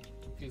want to see if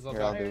he's okay.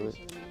 Here, I'll do it.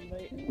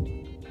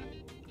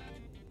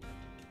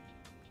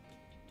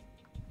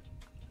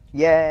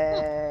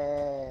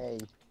 Yay!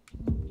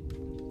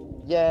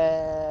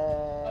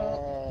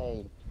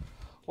 Yay!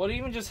 What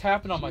even just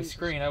happened on my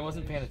screen? I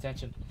wasn't paying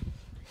attention.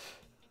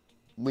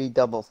 We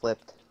double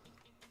flipped.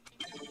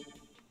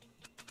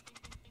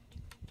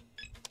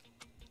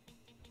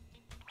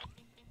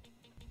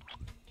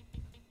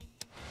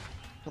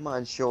 Come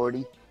on,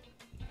 Shorty.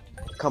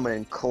 Coming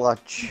in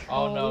clutch.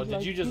 Oh no,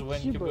 did you just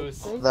win,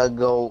 Caboose? The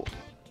GOAT.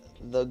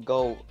 The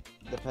GOAT.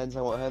 Depends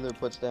on what Heather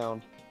puts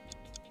down.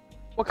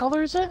 What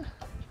color is it?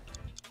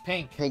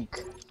 Pink.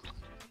 Pink.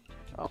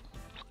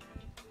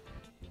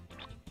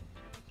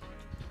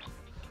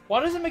 Why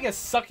does it make a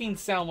sucking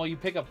sound while you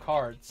pick up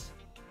cards?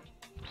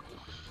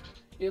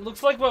 It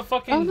looks like what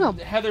fucking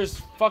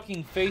Heather's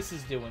fucking face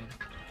is doing.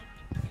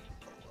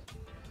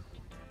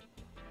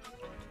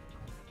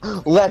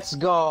 Let's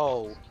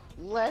go!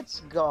 Let's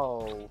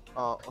go!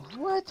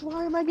 What?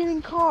 Why am I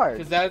getting cards?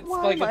 Because that's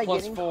Why like am a I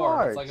plus getting 4.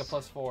 cards? It's like a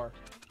plus 4.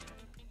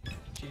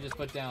 She just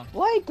put down.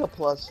 Like a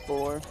plus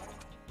 4.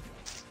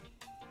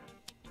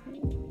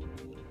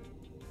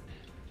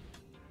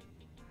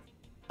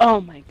 Oh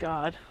my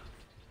god.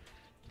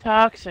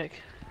 Toxic.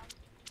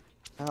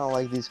 I don't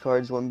like these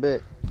cards one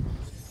bit.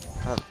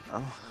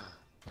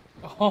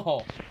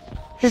 Oh.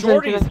 His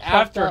Shorty's internet's fucked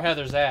after up.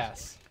 Heather's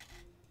ass.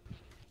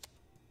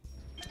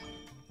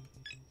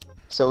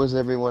 So is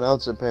everyone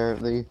else,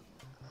 apparently.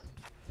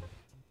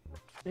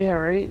 Yeah,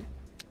 right?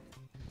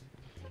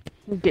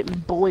 I'm getting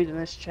bullied in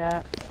this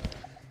chat.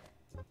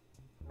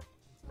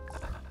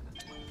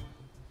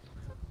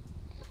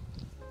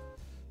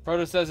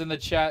 Proto says in the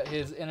chat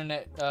his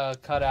internet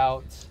cut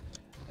out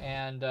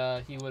and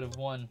he would have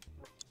won.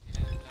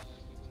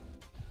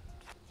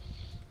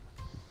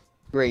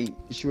 Great.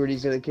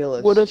 Shorty's gonna kill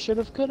us. Woulda,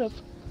 should've, could've.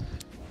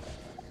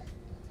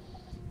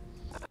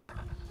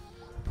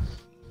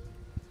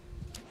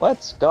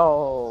 Let's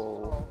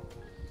go.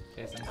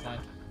 Okay, since my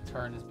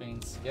turn is being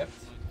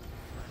skipped.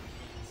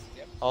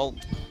 Oh,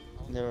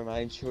 never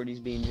mind. Shorty's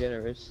being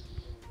generous.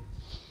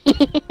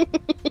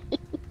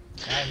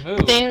 I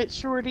moved. Damn it,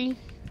 Shorty.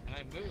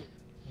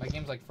 My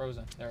game's like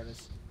frozen. There it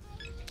is.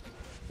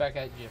 Back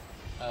at you,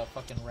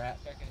 fucking rat.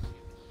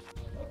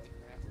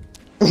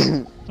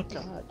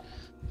 God.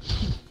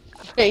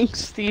 Thanks,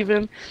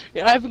 Steven.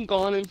 Yeah, I haven't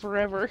gone in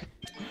forever.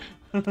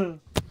 I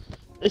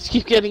just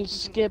keep getting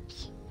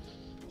skipped.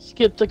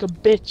 Skipped like a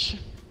bitch.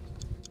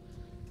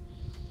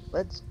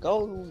 Let's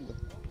go.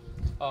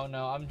 Oh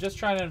no, I'm just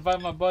trying to invite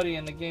my buddy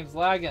and the game's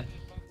lagging.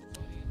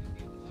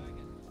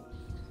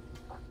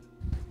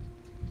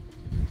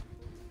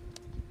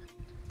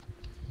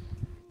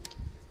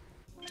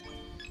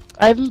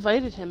 I've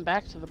invited him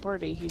back to the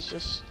party. He's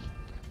just...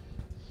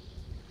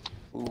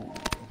 Ooh.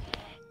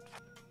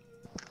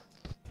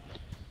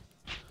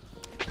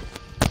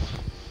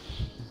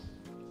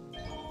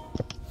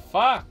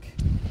 Fuck!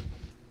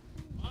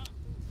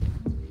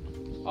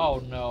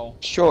 Oh no.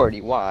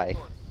 Shorty, why?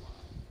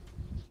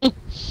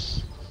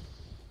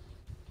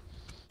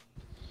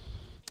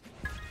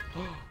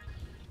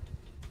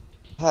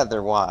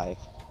 Heather, why?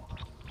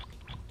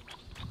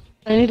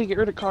 I need to get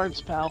rid of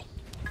cards, pal.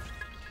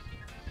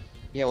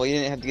 Yeah, well, you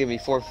didn't have to give me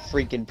 4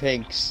 freaking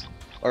pinks.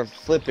 Or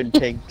flippin'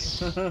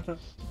 pinks.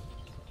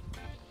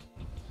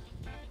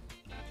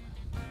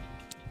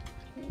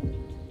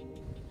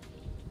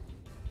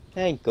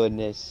 Thank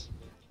goodness.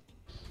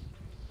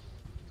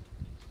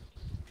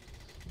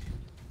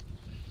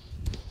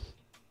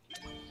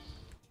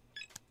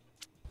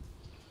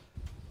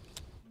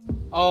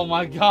 Oh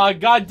my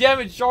god, god damn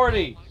it,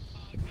 Shorty!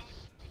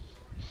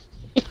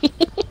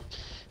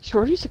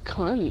 Shorty's a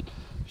cunt.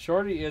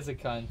 Shorty is a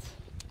cunt.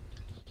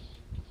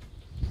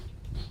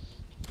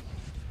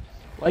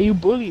 Why you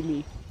bully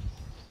me?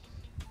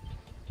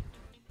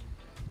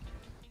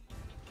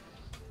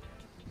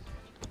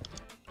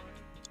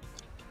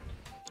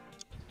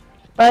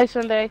 Bye,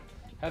 Sunday.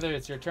 Heather,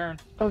 it's your turn.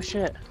 Oh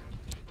shit.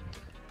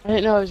 I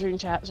didn't know I was reading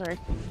chat, sorry.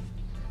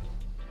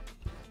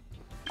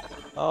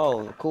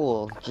 Oh,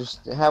 cool.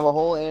 Just have a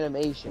whole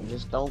animation.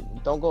 Just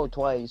don't go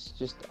twice.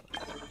 Just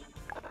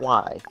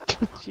why?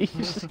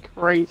 Jesus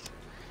Christ.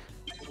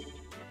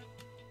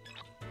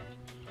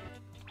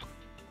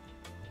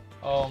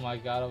 Oh my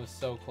god, I was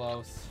so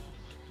close.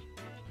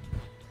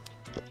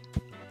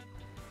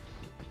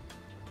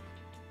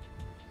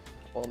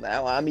 Well,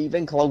 now I'm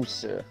even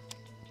closer.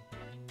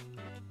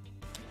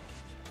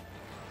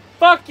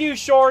 Fuck you,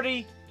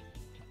 Shorty!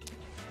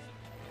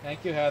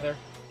 Thank you, Heather.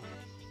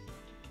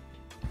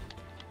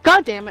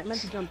 God damn it, I meant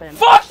to jump in.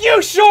 Fuck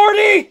you,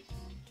 Shorty!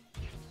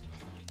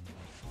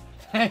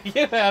 Thank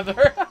you,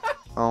 Heather.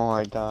 Oh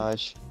my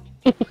gosh.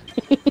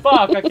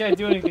 Fuck, I can't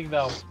do anything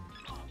though.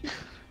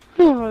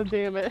 Oh,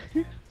 damn it.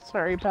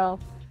 Sorry, pal.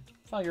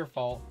 It's not your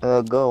fault.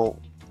 Go.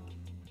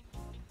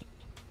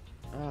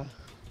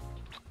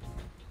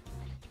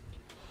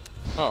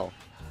 Oh.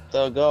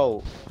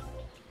 Go.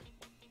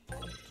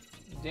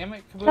 Damn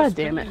it, Caboose. God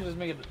damn couldn't it. you just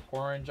make it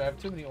orange? I have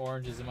too many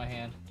oranges in my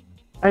hand.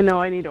 I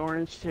know, I need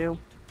orange too.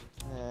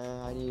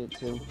 I need it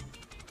too.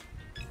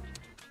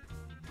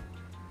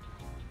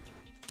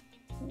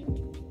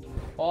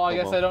 Well, I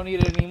guess I don't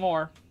need it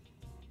anymore.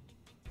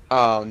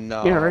 Oh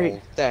no. Yeah,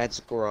 right.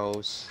 That's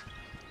gross.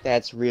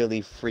 That's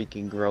really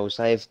freaking gross.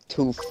 I have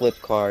 2 flip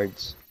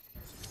cards.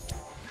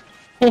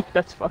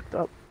 That's fucked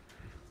up.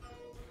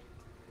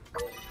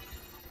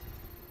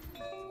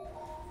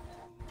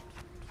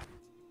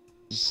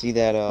 You see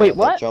that, Wait,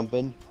 what? that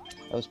jumping?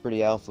 That was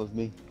pretty alpha of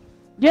me.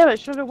 Yeah, that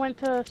should have went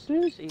to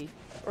Snoozy.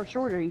 Or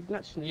Shorty,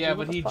 not Snoozy. Yeah, what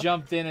but the he fuck?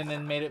 jumped in and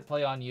then made it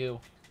play on you.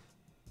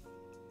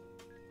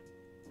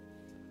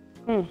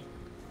 Hmm.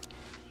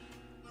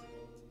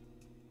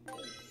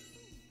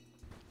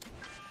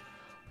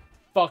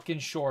 Fucking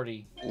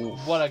Shorty. Oof.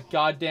 What a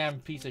goddamn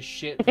piece of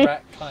shit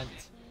rat cunt.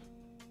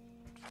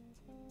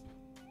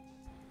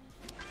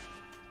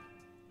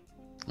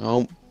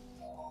 Oh.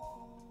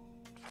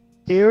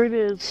 Here it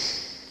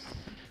is.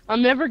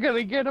 I'm never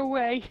gonna get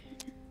away.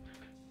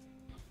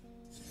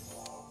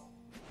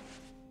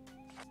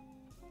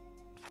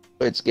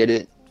 Let's get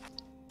it.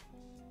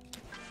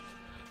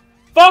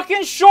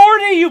 Fucking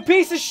Shorty, you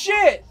piece of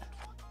shit!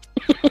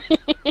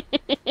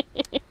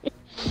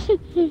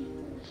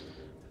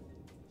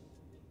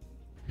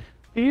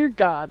 Dear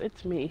God,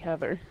 it's me,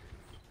 Heather.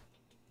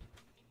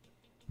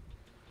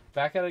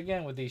 Back at it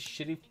again with these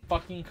shitty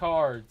fucking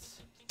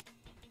cards.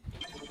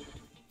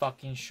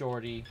 Fucking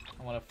shorty.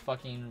 I want to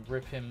fucking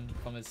rip him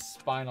from his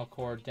spinal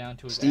cord down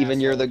to his Steven,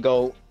 asshole. you're the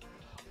GOAT.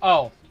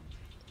 Oh.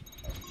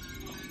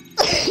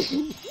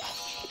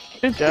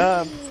 Good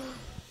job.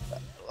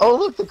 Oh,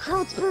 look, the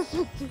crowd's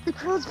perfect. The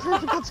crowd's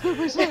perfect. Let's go,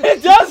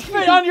 It does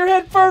fit on your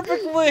head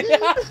perfectly.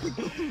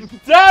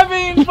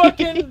 Dabbing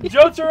fucking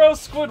Jotaro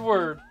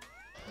Squidward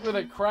with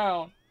a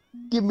crown.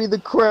 Give me the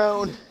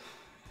crown.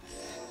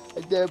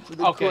 I dab for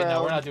the crown. Okay,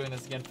 no, we're not doing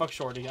this again. Fuck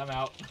Shorty. I'm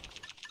out.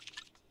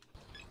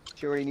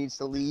 Shorty needs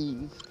to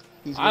leave.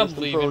 I'm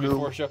leaving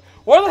before show.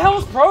 Where the hell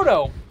is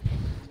Proto?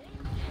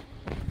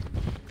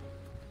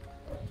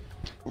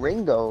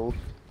 Ringo.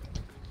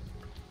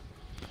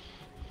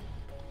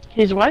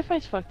 His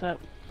Wi-Fi's fucked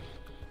up.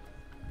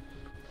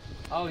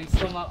 Oh, he's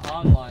still not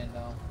online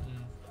though.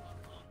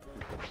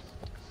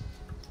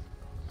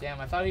 Damn,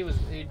 I thought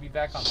he'd be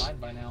back online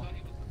by now.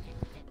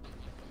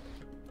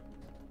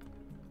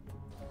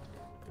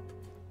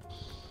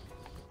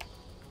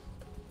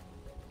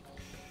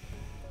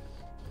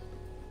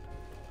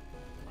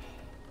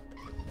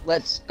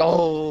 Let's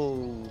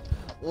go.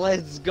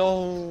 Let's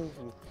go.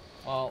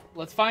 Well,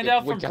 let's find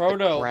out from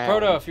Proto.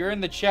 Proto, if you're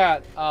in the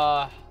chat,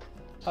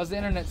 how's the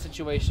internet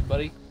situation,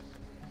 buddy?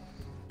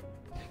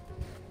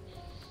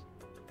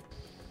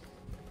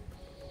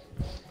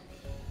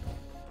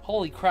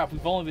 Holy crap,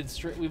 we've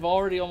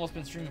already almost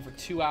been streaming for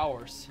 2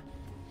 hours.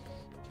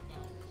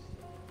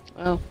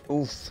 Oh.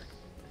 Oof.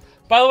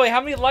 By the way,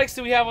 how many likes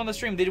do we have on the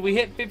stream? Did we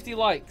hit 50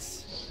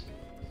 likes?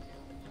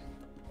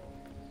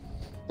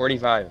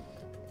 45.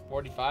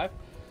 45?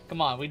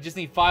 Come on, we just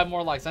need 5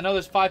 more likes. I know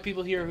there's 5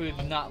 people here who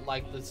have not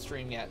liked the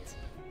stream yet.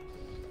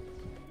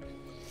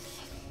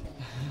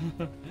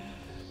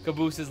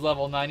 Caboose is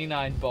level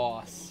 99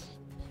 boss.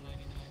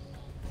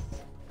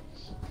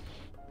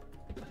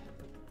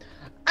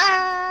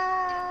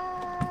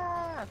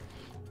 Ah!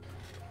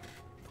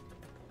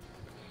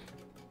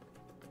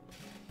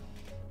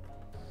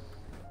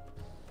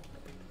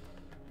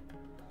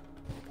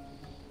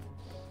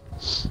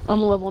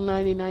 I'm a level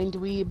 99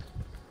 dweeb.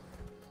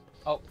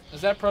 Oh, is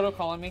that Proto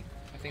calling me?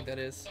 I think that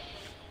is.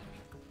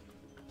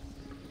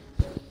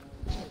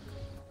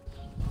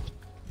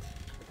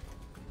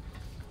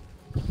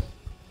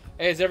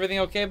 Hey, is everything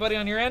okay, buddy,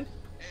 on your end?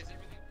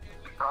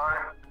 Sorry,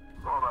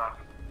 hold on.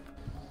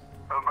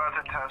 I'm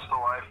about to test the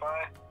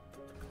Wi-Fi.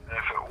 If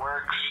it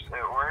works,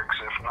 it works.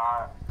 If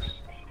not,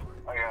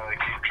 I gotta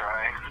keep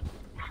trying.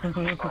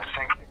 So I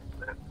think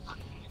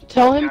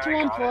Tell him to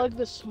unplug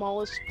the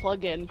smallest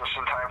plug-in. just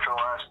in time for the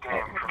last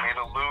game. For me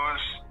to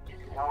lose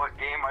what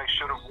game I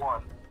should have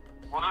won.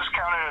 We'll just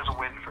count it as a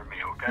win for me,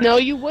 okay? No,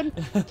 you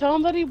wouldn't. Tell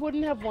him that he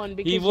wouldn't have won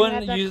because He you wouldn't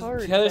had that use.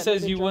 card. Heather that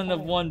says made you it wouldn't have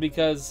jump won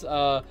because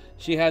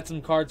she had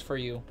some cards for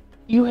you.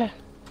 You had.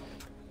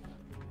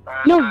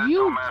 No,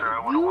 you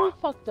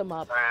fucked them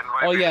up.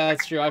 Oh yeah,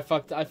 that's true. I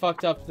fucked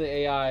up the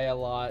AI a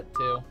lot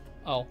too.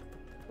 Oh.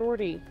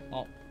 Shorty.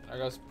 Oh, there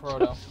goes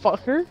Proto.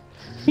 Fucker.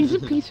 He's a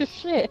piece of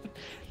shit.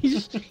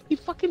 He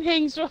fucking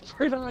hangs up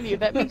right on you.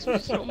 That makes me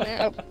so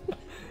mad.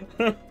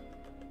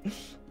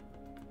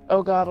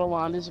 Oh god,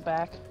 Alon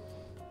back.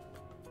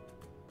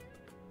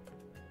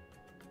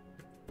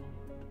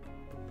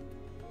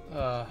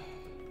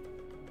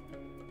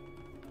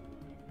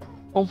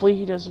 Hopefully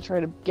he doesn't try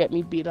to get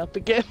me beat up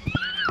again.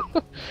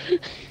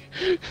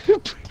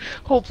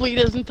 Hopefully he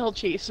doesn't tell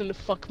Jason to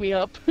fuck me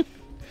up.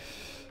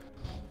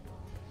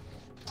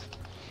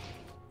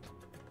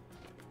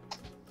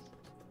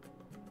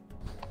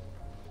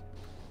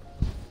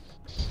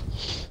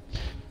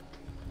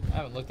 I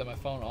haven't looked at my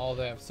phone all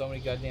day. I have so many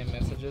goddamn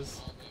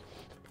messages.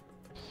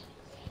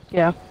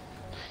 Yeah.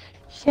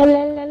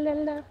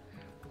 Sha-la-la-la-la.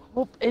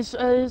 Hope is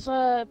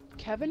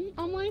Kevin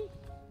online?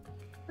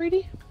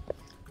 Brady?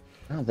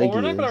 I don't think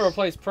we're not gonna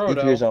replace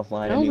Proto. He's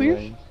offline No,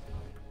 anyway.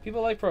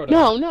 People like Proto.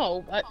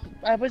 No,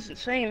 I wasn't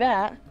saying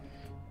that.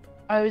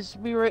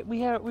 We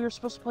were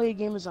supposed to play a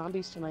game of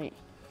zombies tonight.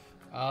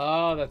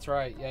 Oh, that's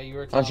right. Yeah, you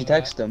were. Why don't you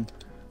text him?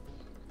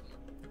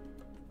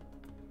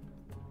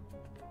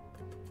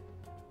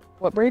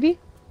 What, Brady?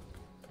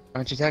 Why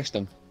don't you text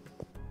him?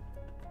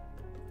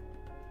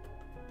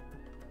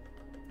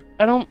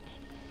 I don't...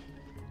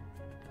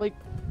 Like...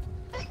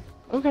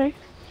 Okay.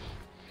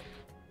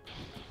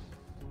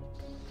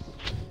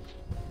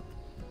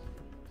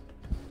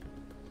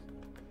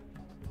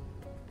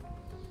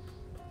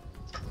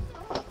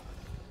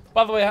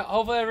 By the way,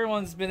 hopefully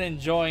everyone's been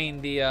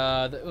enjoying the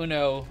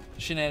Uno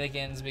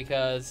shenanigans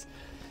because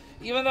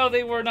even though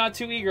they were not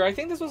too eager, I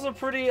think this was a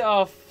pretty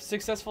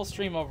successful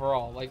stream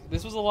overall. Like,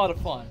 this was a lot of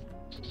fun.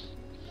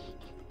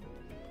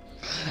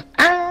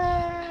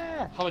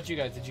 Ah! How about you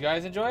guys? Did you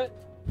guys enjoy it?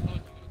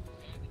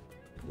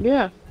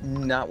 Yeah.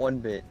 Not one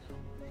bit.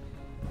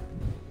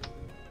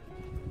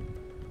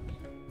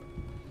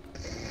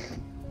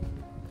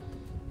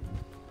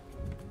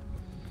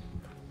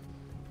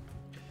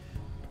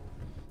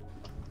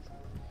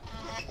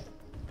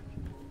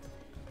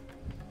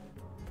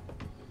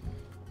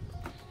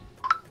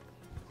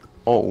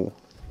 Oh.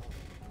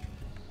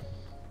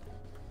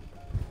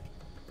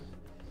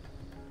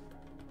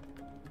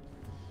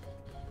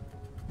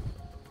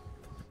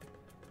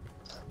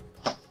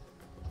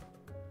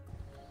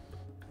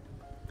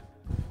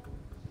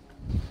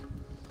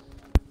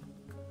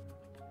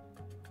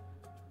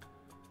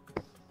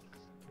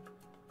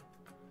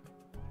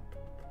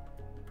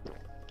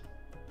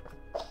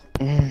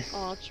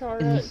 Aw,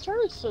 Chara.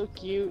 Chara's so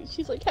cute.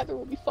 She's like, Heather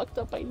will be fucked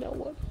up by no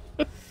one.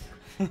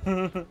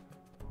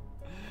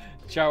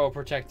 Char will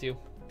protect you.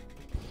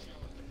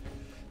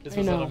 This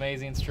was an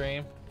amazing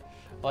stream.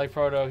 I like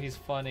Proto, he's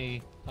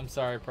funny. I'm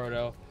sorry,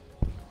 Proto,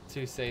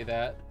 to say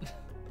that.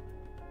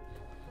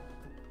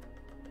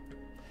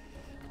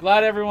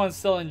 Glad everyone's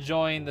still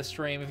enjoying the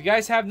stream. If you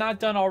guys have not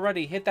done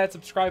already, hit that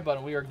subscribe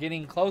button. We are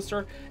getting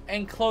closer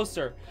and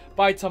closer.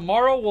 By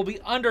tomorrow, we'll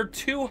be under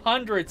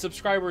 200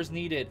 subscribers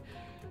needed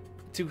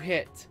to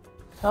hit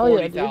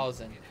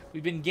 40,000.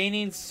 We've been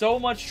gaining so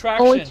much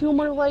traction. Only 2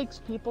 more likes,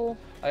 people.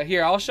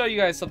 Here, I'll show you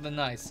guys something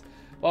nice.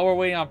 While we're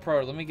waiting on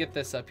Pro, let me get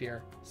this up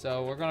here.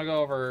 So we're gonna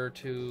go over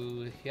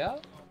to here.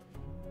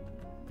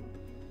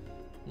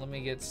 Let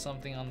me get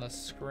something on the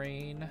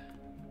screen.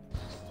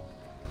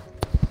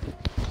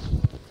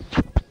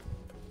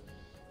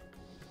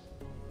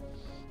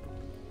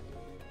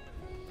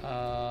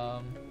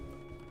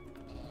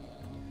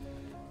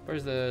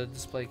 Where's the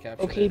display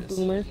capture? Okay,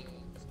 boomer.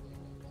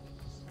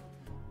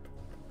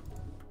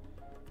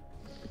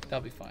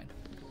 That'll be fine.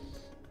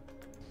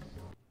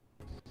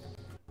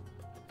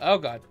 Oh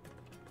god.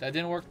 That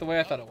didn't work the way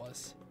I thought it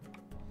was.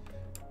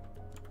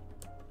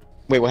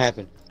 Wait, what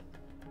happened?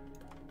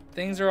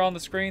 Things are on the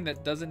screen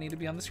that doesn't need to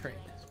be on the screen.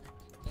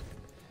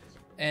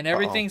 And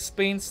everything's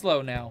being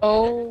slow now.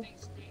 Oh.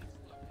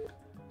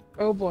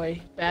 Oh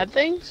boy. Bad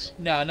things?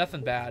 No,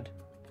 nothing bad.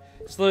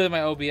 It's literally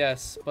my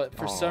OBS, but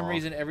for some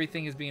reason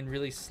everything is being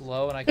really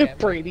slow and I can't...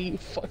 Brady, you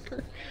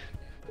fucker.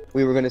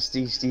 We were gonna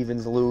see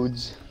Steven's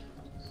lewds.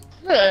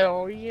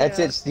 Oh, yeah. That's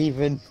it,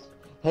 Steven.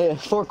 Hey,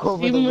 fork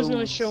over Steven the was gonna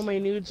lewds. show my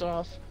nudes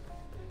off.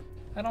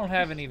 I don't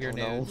have any of your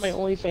no. nudes. My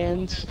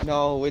OnlyFans.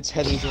 No, it's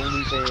Heather's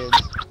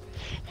OnlyFans.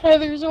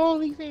 Heather's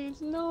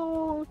OnlyFans,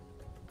 no.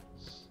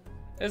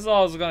 This is all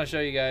I was gonna show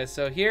you guys.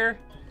 So here...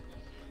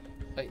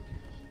 Wait.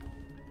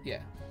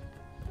 Yeah.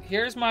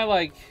 Here's my,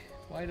 like...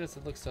 Why does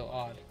it look so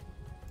odd?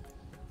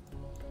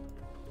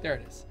 There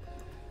it is.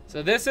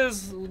 So this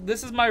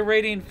is my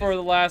rating for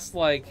the last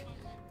like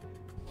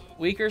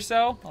week or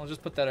so. I'll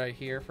just put that right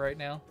here for right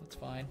now. That's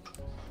fine.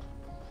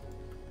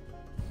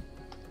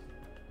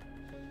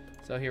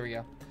 So here we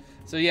go.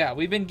 So yeah,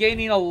 we've been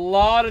gaining a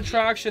lot of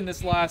traction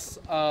this last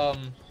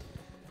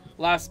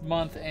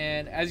month,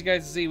 and as you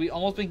guys see, we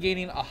almost been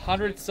gaining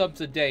 100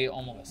 subs a day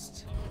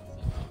almost.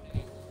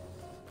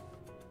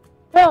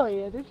 Hell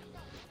yeah, dude.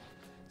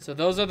 So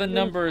those are the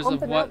numbers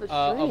of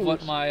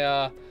what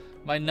my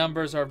my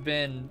numbers have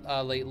been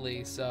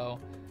lately. So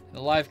the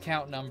live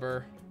count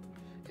number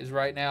is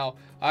right now.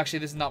 Actually,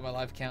 this is not my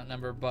live count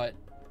number, but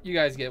you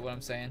guys get what I'm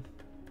saying.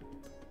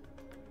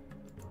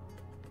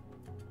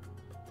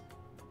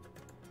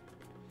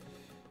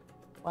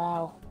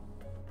 Wow.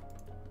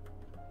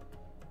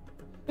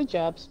 Good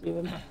job,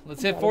 Steven.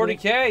 Let's hit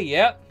 40K.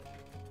 Yep.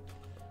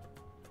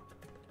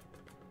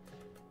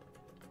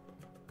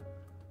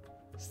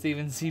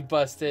 Steven C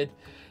busted.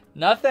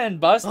 Nothing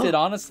busted,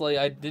 honestly.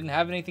 I didn't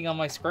have anything on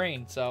my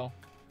screen, so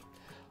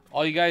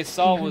all you guys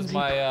saw was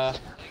my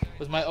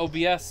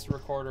OBS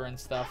recorder and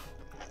stuff.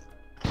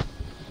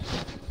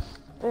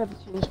 I have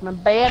to change my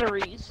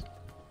batteries.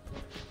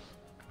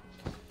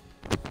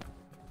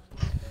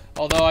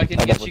 Although I can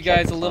get you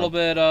guys a little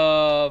bit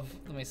of,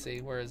 let me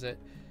see, where is it?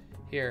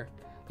 Here.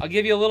 I'll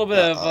give you a little bit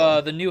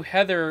of the new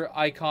Heather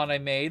icon I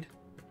made.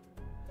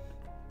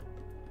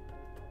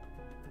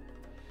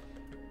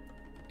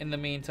 In the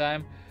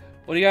meantime,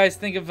 what do you guys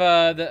think of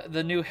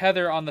the new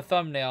Heather on the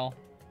thumbnail?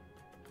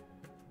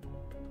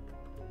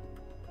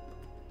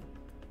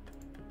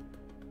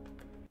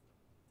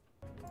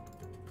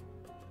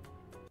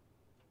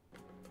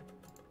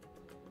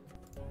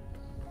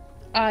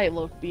 I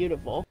look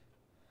beautiful.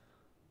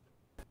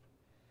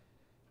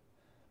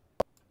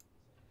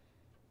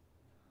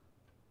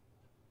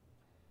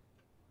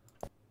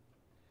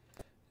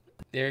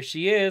 There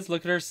she is.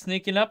 Look at her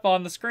sneaking up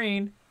on the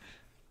screen.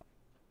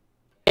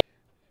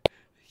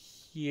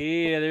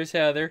 Yeah, there's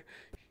Heather.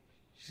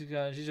 She's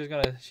just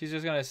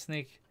gonna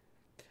sneak.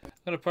 I'm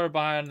gonna put her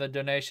behind the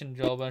donation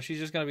job, and she's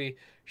just gonna be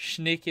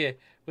sneaky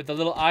with the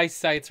little eye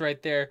sights right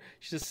there.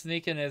 She's just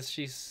sneaking as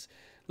she's.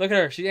 Look at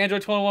her. She's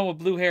Android 21 with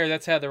blue hair.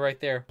 That's Heather right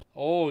there.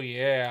 Oh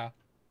yeah.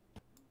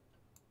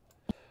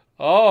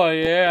 Oh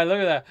yeah. Look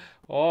at that.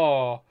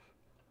 Oh.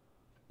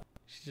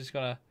 She's just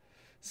gonna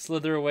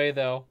slither away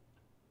though.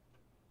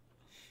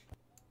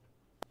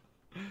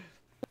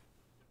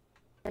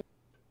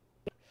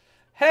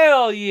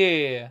 Hell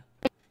yeah!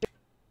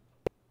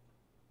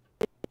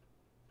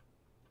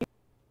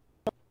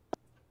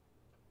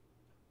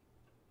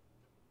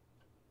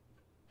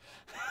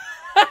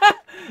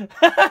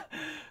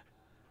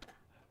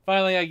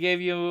 Finally, I gave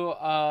you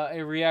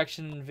a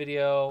reaction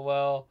video.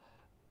 Well,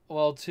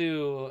 well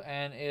too,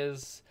 and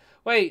is...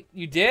 Wait,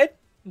 you did?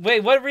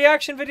 Wait, what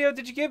reaction video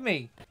did you give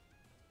me?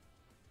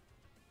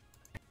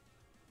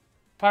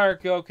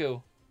 Pirate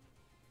Goku.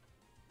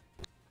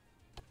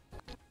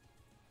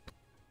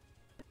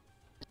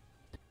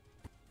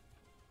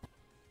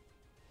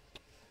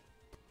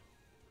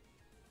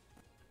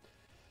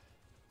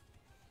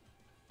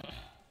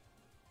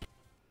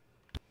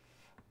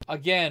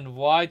 Again,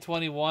 why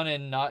 21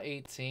 and not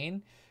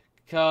 18?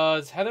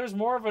 Because Heather's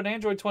more of an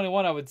Android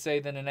 21, I would say,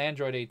 than an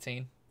Android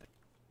 18.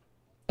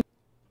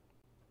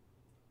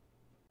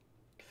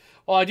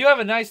 Well, I do have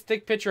a nice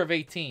thick picture of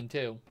 18,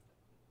 too.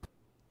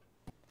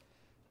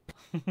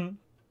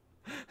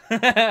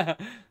 Heather,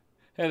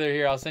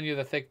 here, I'll send you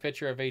the thick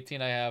picture of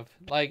 18 I have.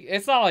 Like,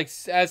 it's not like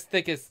as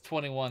thick as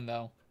 21,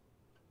 though.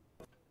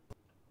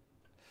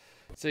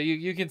 So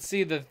you can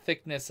see the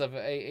thickness of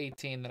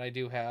 18 that I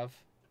do have.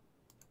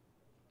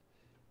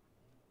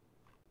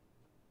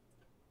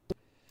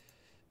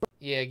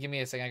 Yeah, give me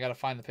a second. I gotta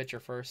find the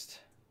picture first.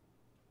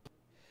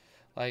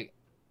 Like,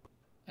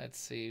 let's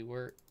see.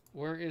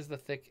 Where is the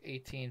thick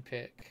 18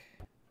 pic?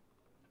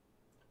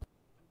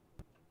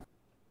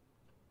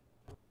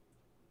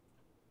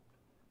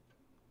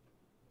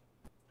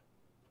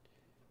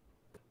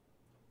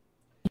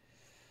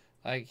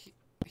 Like,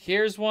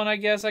 here's one I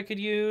guess I could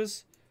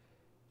use.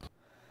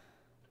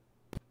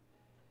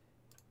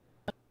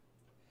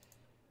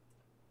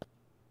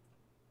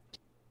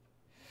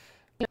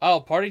 Oh,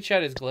 party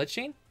chat is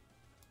glitching?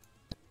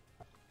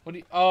 What do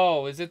you...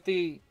 Oh, is it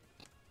the...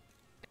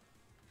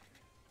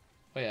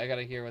 Wait, I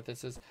gotta hear what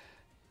this is.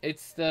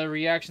 It's the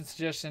reaction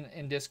suggestion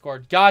in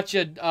Discord.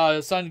 Gotcha,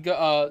 Pyro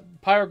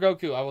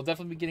Goku. I will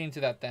definitely be getting to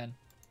that then.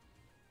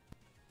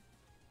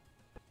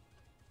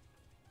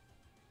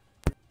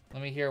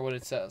 Let me hear what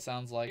it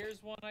sounds like.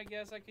 Here's one I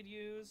guess I could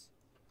use.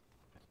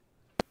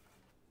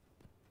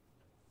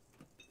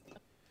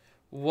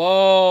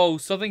 Whoa,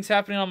 something's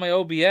happening on my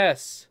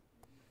OBS.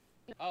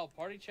 Oh,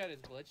 party chat is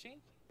glitching?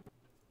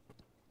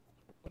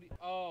 What do you...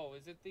 Oh,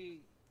 is it the...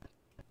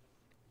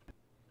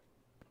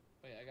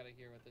 Wait, I gotta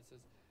hear what this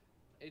is.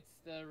 It's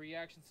the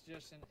reaction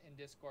suggestion in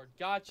Discord.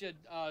 Gotcha,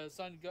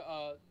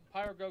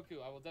 Pyro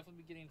Goku. I will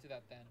definitely be getting to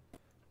that then.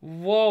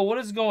 Whoa, what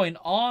is going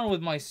on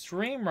with my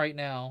stream right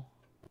now?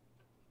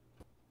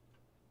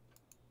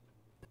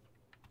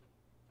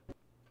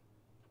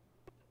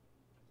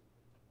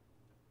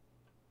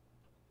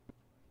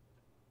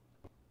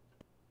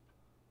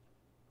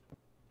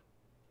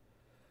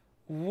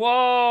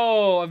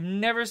 Whoa, I've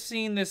never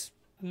seen this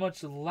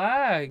much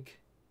lag.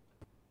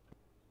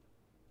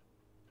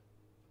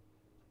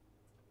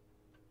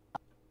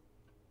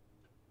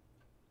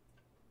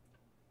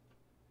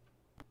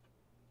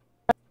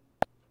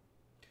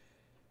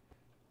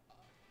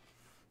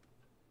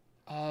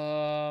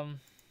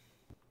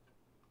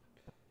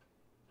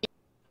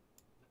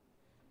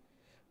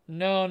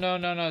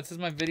 No. It says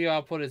my video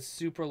output is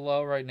super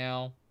low right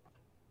now.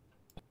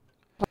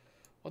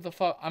 What the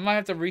fuck? I might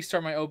have to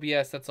restart my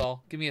OBS, that's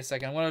all. Give me a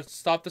second. I'm going to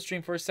stop the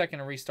stream for a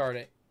second and restart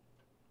it.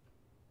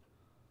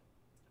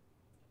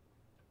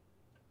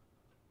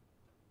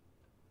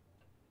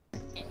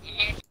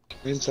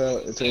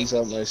 It turns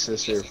out my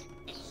sister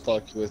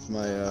fucked with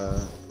my,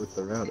 with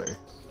the router.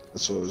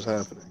 That's what was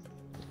happening.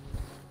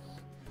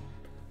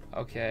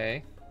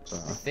 Okay.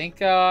 I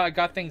think I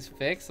got things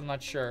fixed. I'm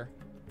not sure.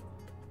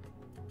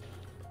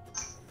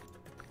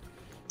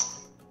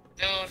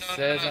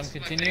 Says I'm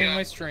continuing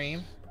my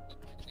stream.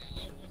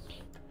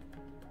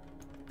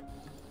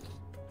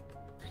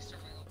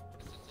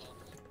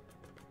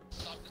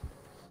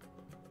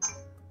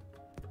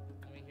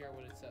 Let me hear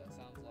what it sounds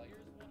like.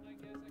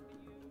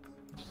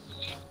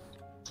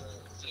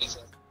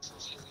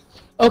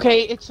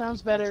 Okay, it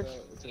sounds better.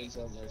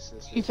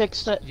 You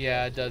fixed it.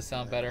 Yeah, it does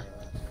sound better.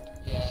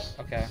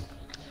 Okay.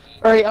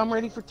 Alright, I'm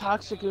ready for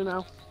Toxic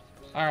Uno.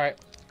 Alright.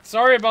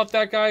 Sorry about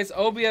that, guys.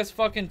 OBS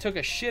fucking took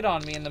a shit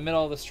on me in the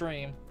middle of the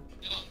stream.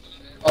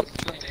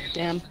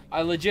 Damn.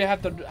 I legit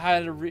had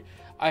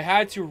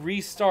to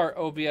restart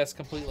OBS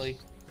completely.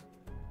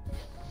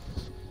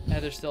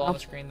 Heather's still on the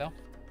screen though.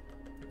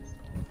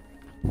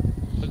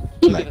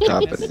 Look at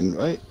the thickness.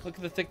 Right? Look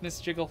at the thickness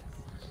jiggle.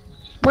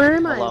 Where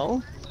am I?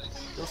 Hello?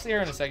 You'll see her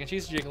in a second.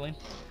 She's jiggling.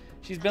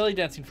 She's belly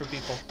dancing for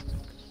people.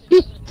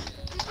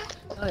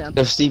 Oh, yeah.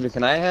 Yo, Steven,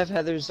 can I have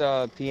Heather's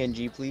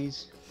PNG,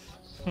 please?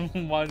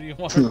 Why do you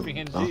want her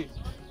PNG?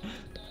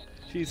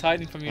 She's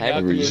hiding from you I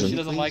have now a because reason, she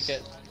doesn't like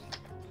it.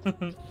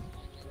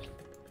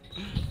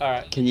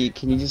 Alright. Can you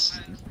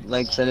just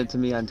like send it to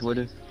me on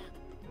Twitter?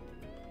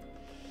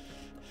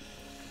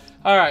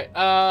 Alright,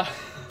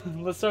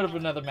 let's start up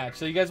another match.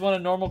 So you guys want a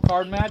normal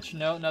card match?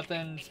 No,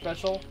 nothing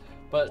special,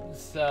 but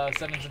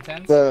 7s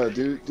and 10s? No,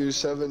 do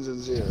 7s and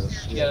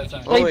 0s. Yeah, that's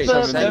fine. Oh wait,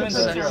 Wait,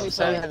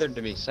 send Heather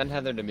to me. Send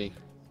Heather to me.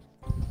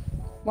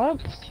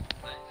 What?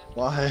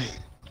 Why?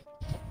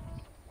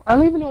 I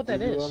don't even know what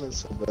that You is. want it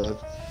so bad.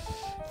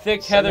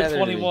 Thick Send Heather Heather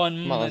to me.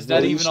 21, Come on, is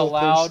that dude. even So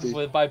allowed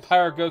thirsty. by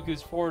Pyro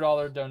Goku's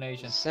 $4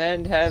 donation?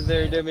 Send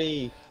Heather to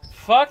me.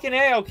 Fucking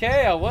A,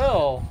 okay, I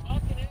will.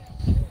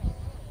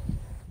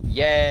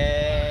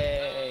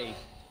 Yay!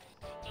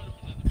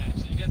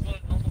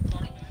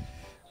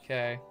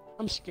 Okay.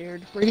 I'm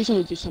scared. Brady's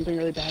gonna do something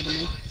really bad to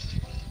me.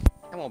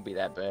 It won't be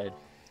that bad.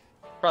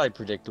 Probably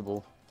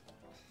predictable.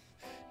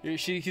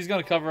 He's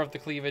gonna cover up the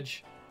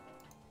cleavage.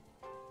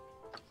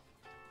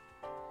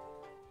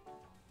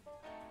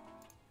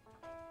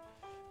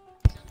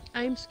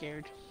 I'm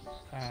scared.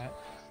 Alright.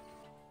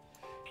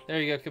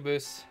 There you go,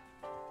 Caboose.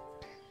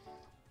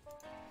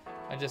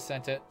 I just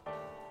sent it.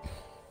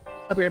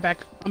 I'll be right back.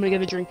 I'm gonna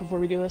get a drink before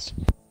we do this.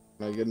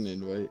 Can I get an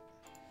invite?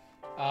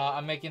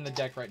 I'm making the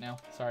deck right now.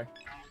 Sorry.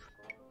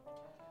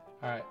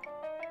 Alright.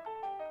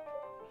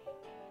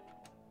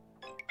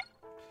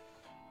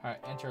 Alright,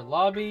 enter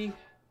lobby.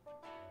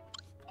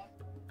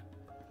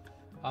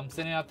 I'm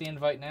sending out the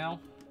invite now.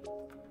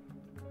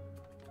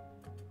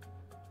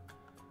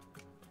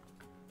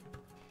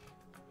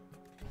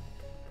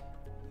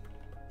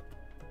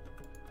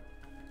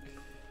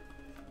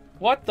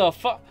 What the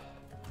fuck?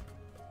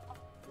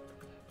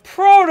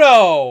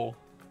 Proto!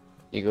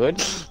 You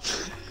good?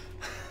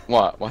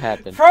 What? What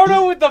happened?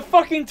 Proto with the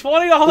fucking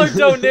 $20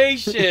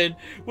 donation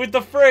with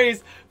the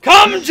phrase,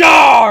 "Cum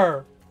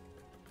jar!"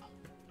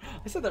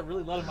 I said that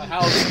really loud in my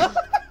house.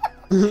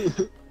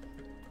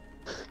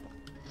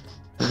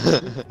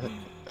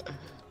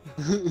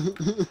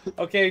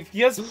 Okay,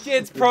 yes,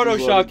 it's Proto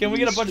Shock. Can we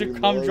get a bunch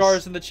of cum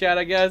jars in the chat,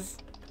 I guess?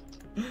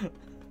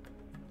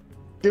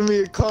 Give me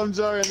a cum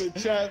jar in the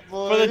chat,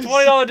 boys. For the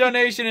 $20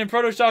 donation, and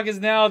Proto Shock is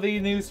now the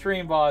new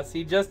stream boss.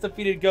 He just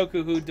defeated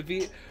Goku,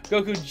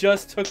 Goku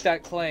just took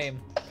that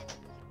claim.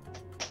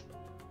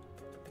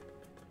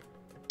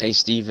 Hey,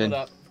 Steven. What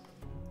up?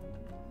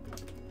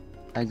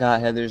 I got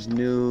Heather's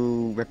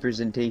new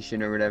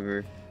representation or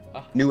whatever.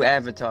 New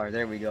avatar.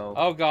 There we go.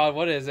 Oh god,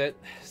 what is it?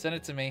 Send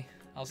it to me.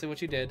 I'll see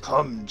what you did.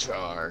 Cum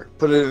jar.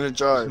 Put it in a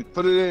jar.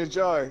 Put it in a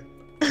jar.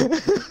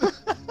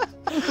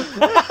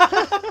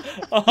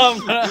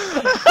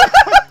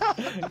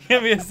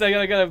 Give me a second,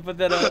 I gotta put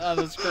that on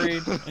the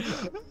screen.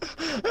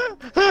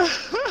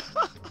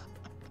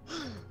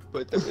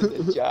 Put them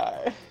in the jar.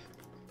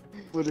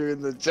 Put her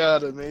in the jar,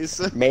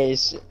 Mason.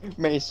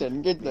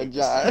 Mason, get the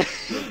jar. Get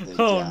the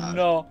Oh jar.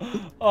 no.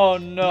 Oh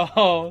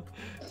no.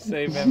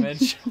 Save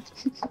image.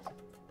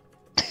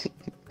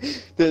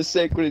 The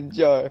sacred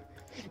jar.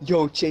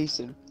 Yo,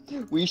 Jason,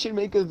 we should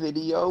make a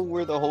video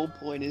where the whole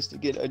point is to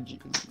get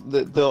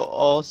the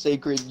all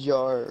sacred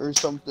jar or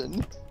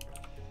something.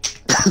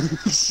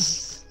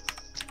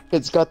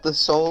 It's got the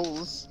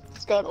souls.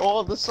 It's got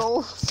all the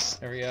souls.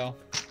 There we go.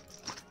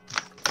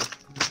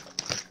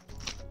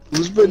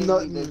 Who's been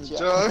nutting in the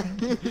jar?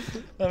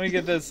 Let me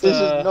get this. This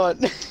is not.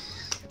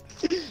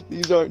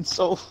 These aren't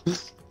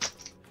souls.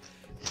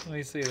 Let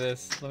me see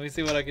this. Let me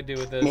see what I can do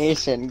with this.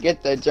 Mason,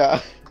 get the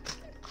jar.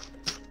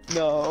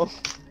 No.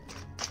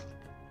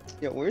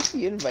 Yo, where's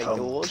the invite, Cum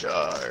dude?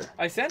 jar.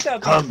 I sent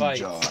out the Cum invite.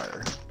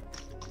 jar.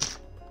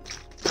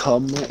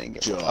 Cum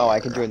jar. Oh, I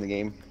can join the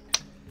game.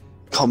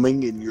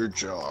 Coming in your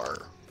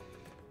jar.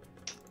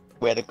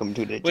 Welcome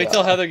to the jar. Wait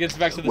till Heather gets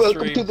back to the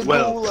Welcome stream. to the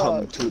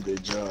Welcome gulag. to the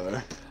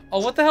jar. Oh,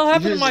 what the hell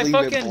happened to just my leave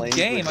it fucking blank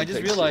game? with I the just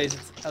picture. realized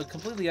it's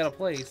completely out of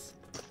place.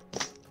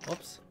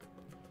 Whoops.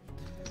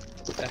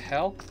 What the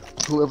hell?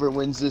 Whoever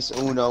wins this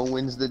Uno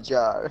wins the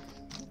jar.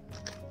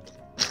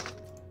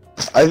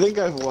 I think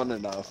I've won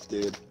enough,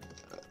 dude.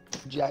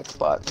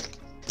 Jackpot.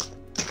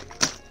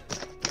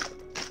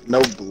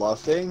 No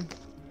bluffing?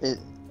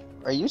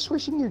 Are you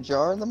swishing your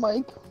jar on the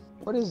mic?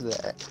 What is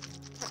that?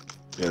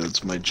 Yeah,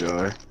 that's my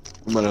jar.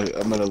 I'm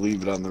gonna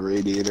leave it on the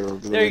radiator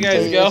over There you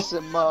window. guys go.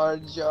 ASMR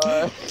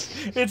jar.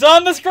 It's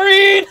on the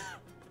screen!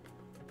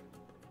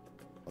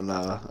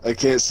 Nah, I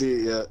can't see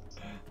it yet.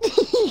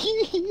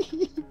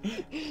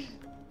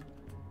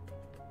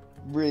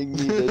 Bring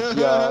me the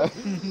jar.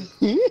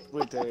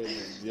 Wait, there it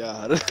is.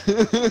 Yeah.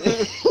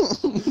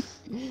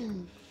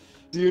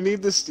 Do you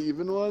need the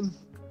Steven one?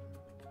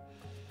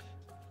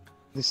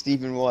 The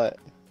Steven what?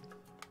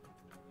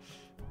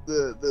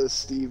 The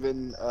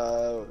Steven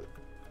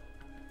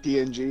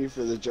PNG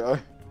for the jar.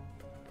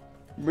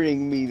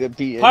 Bring me the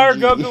PNG. Pirate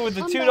Goku with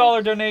the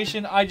 $2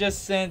 donation. I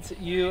just sent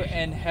you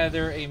and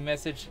Heather a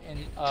message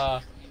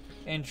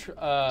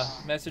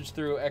message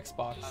through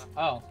Xbox.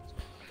 Oh.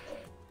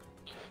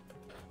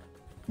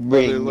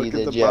 Bring me Look the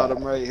at the jar.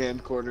 bottom right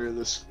hand corner of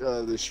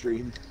the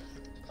stream.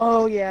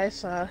 Oh yeah, I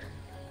saw.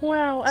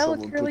 Wow, I Someone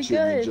look really put you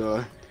in the good.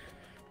 jar.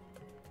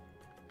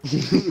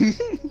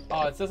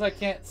 Oh, it says I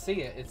can't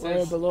see it. It Where I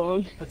says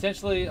belong.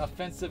 potentially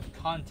offensive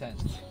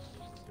content.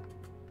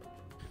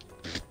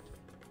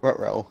 What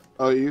row?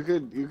 Oh, you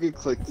could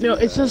click. No,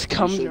 through it says that. You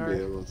cum should jar. be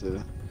able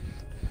to.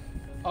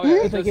 Oh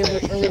yeah. If I give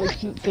it a really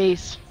cute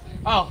face.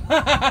 Oh,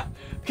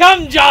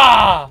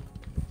 Kumja!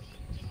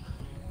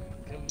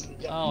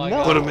 Oh my No.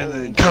 god. Put him in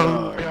the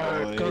jar,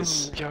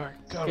 boys.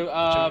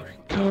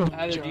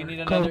 Heather, do you need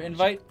another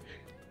invite?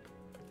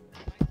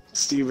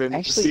 Steven,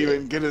 Actually-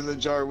 Steven, get in the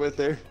jar with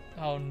her.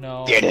 Oh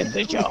no. Get in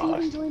the jar.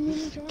 Steven, join me in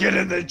the jar. Get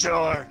in the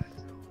jar.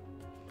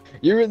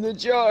 You're in the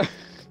jar.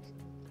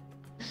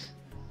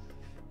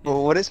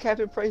 Well, what does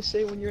Captain Price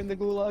say when you're in the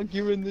gulag?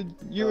 You're in the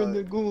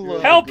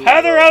gulag. Help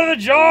Heather out of the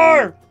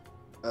jar!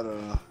 I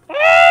don't know.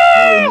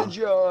 You're in the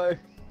jar.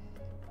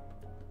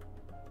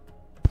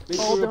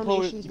 All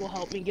donations will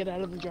help me get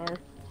out of the jar.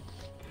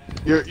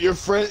 Your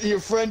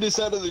friend is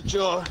out of the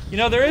jar. You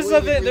know, there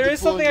is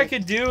something I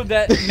could do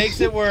that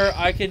makes it where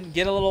I can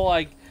get a little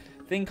like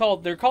thing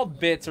called, they're called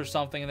bits or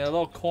something, and they're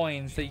little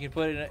coins that you can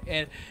put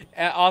in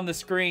on the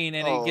screen,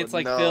 and it gets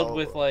like filled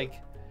with like.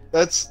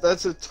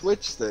 That's a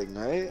Twitch thing,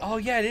 right? Oh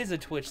yeah, it is a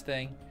Twitch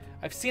thing.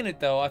 I've seen it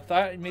though. I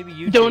thought maybe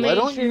YouTube. Donations Why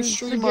don't you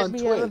stream to get on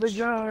me out of the Twitch?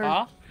 jar.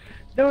 Huh?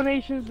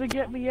 Donations to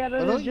get me out of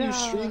Why the don't jar. you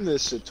stream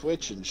this to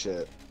Twitch and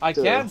shit? I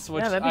too? can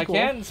switch. Yeah, that'd be I cool.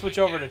 can switch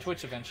over to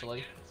Twitch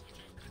eventually.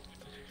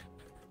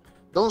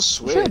 Don't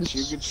switch. Should.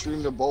 You can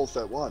stream to both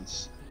at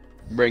once.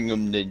 Bring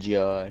him the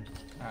jar.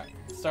 Alright,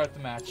 start the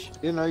match.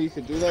 You know you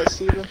could do that,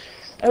 Steven?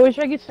 I wish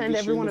I could send You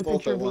can everyone a stream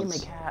picture both of me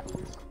at and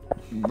my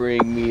cat.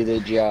 Bring me the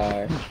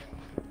jar.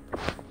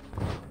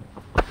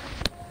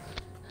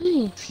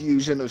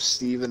 Fusion of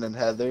Steven and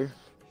Heather.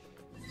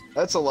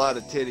 That's a lot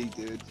of titty,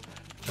 dude.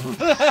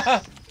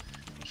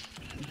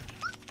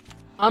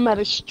 I'm at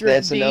a strip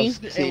That's D,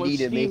 enough and titty with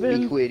to make me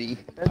Steven,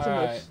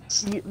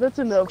 quitty. That's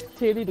enough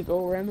titty to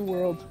go around the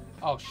world.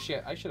 Oh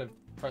shit! I should have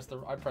pressed the.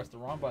 I pressed the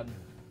wrong button.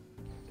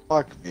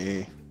 Fuck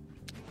me.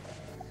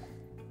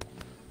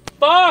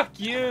 Fuck Don't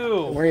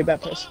you! worry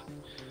about this.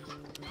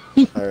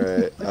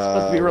 Alright,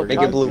 supposed to be real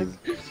Make it blue.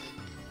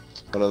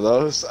 One of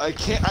those? I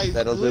can't, I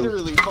That'll do.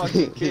 literally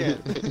fucking can't.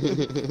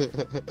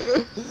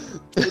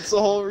 It's the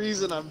whole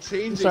reason I'm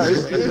changing Sorry,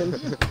 it.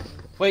 Steven.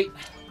 Wait.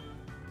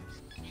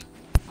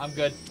 I'm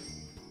good.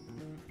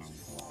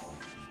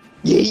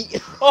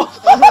 Yeet.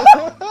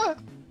 Oh!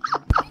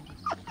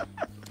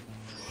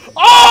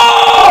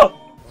 Oh!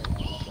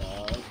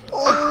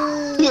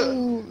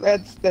 Oh,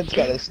 that's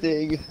gotta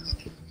sting.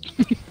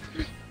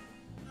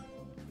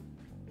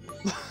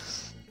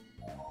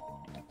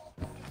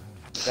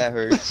 That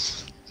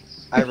hurts.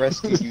 I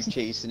rescued you,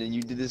 Jason, and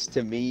you did this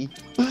to me.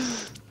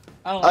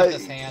 I don't like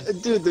this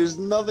hand. Dude, there's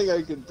nothing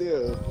I can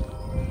do.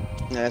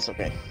 Nah, that's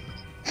okay.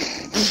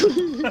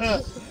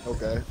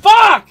 Okay.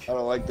 Fuck! I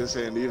don't like this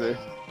hand either.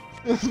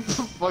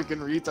 Fucking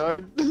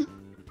retard.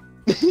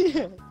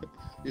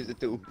 Here's a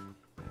 2.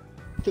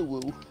 2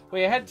 woo.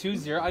 Wait, I had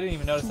 2-0. I didn't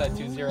even notice that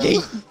 2-0.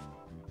 Yeet.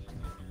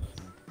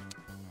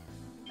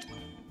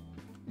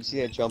 You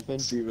see that jumping?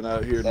 Steven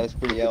out here That's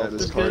pretty looking at alpha.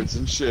 his cards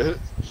and shit.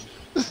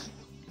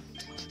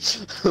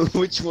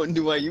 Which one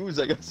do I use?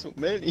 I got so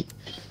many.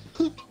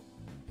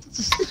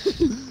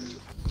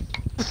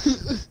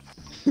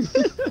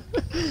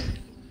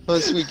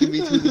 Plus, we can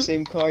be through the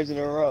same cards in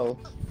a row.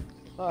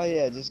 Oh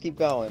yeah, just keep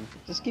going.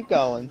 Just keep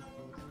going.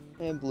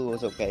 And blue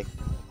was okay.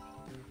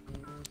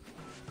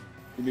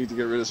 You need to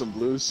get rid of some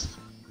blues.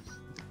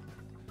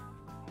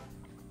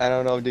 I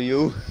don't know, do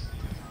you?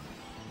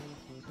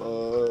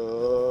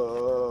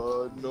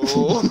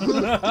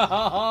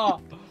 No.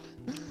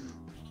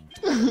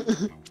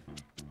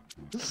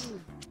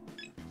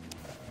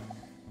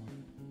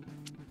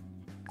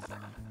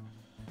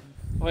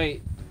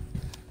 Wait.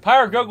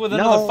 Pyro Goku with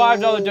another No,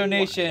 $5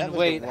 donation. that was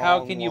Wait, the how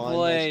wrong can you one.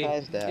 play?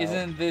 That's passed out.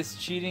 Isn't this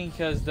cheating?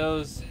 Because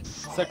those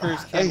suckers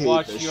I can hate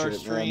watch this your shit,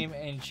 stream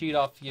and cheat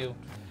off you.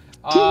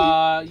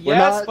 We're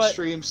Yes, not but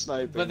stream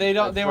sniping. but they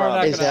don't. I They were not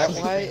promise. Is gonna. that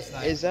actually why? stream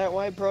snipe. Is that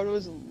why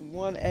Proto's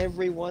won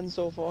every one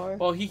so far?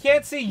 Well, he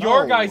can't see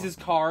your No. guys'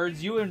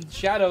 cards. You and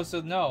Shadow, so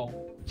no.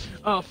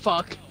 Oh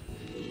fuck!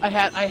 I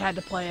had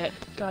to play it.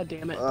 God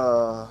damn it!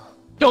 Uh,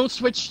 Don't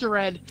switch to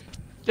red.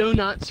 Do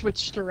not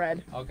switch to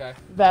red. Okay.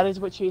 That is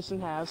what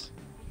Jason has.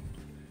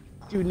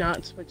 Do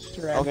not switch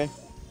to red. Okay.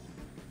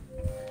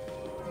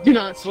 Do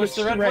not Switch switch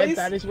to to red, red. please?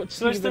 That is what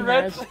Switch Steven to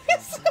red, has.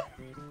 please.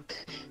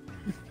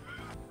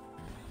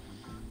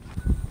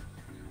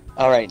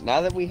 Alright, now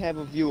that we have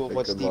a view of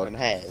what Good Steven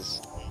luck.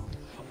 has.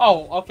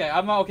 Oh, okay.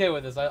 I'm okay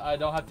with this. I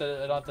don't have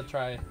to. I don't have to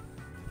try.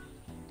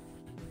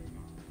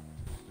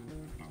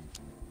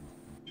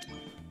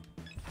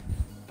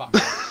 Fuck.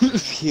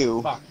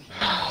 Phew. Fuck.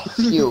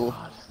 Phew.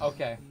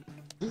 Okay.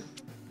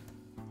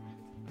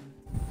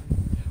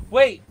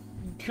 Wait,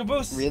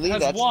 Caboose Really?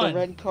 has That's won. the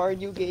red card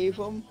you gave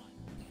him?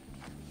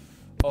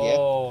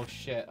 Oh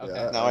shit. Okay.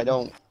 Yeah. No, I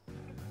don't.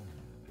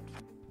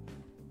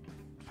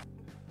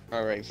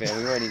 Alright, fam,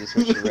 we might need to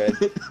switch to red.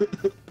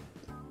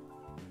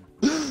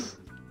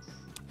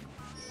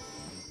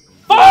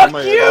 Fuck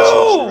my you!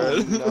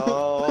 answer's red.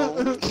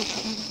 No.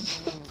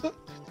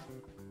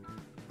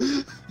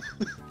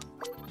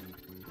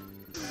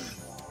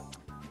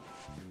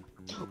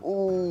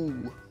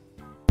 Ooh.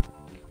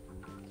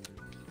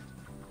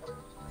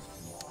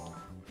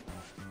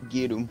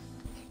 Get him.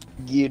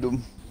 Get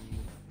him.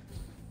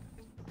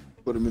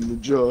 Put him in the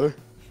jar.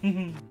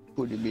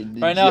 Put him in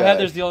the Right now, jar.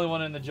 Heather's the only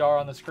one in the jar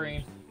on the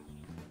screen.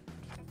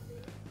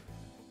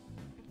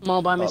 I'm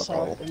all by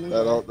myself.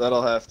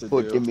 That'll have to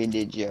Put do. him in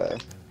the jar.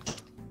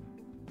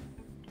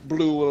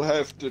 Blue will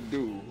have to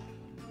do.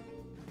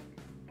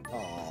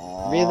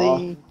 Aww.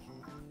 Really?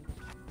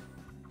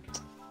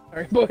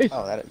 Alright, boys.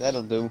 Oh,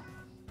 that'll do.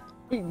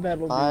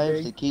 That'll be 5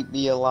 to big. keep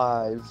me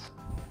alive.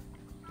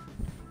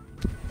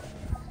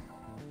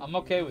 I'm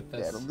okay with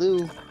this. That'll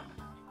do.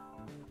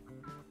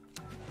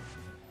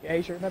 Yeah,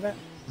 you sure about that?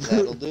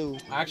 That'll do.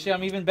 Actually,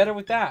 I'm even better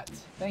with that.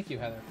 Thank you,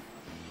 Heather.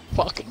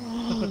 Fuck.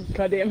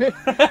 God damn it.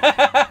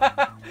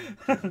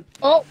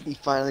 Oh! He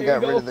finally There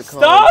you got rid go. of the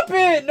card. Stop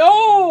it!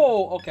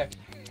 No! Okay.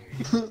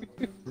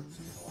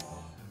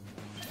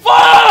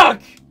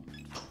 Fuck!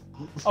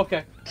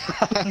 Okay.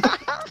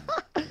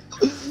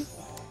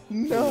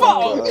 No.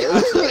 Fuck!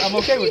 Actually, I'm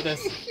okay with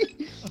this.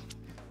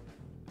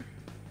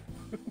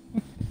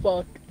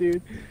 Fuck,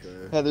 dude.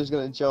 Heather's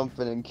gonna jump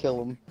in and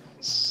kill him.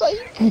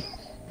 Psych! You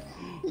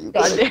God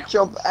gotta damn.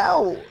 jump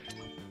out.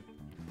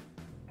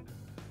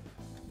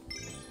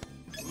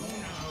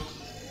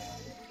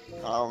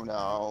 Oh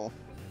no.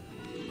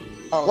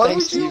 Oh, Why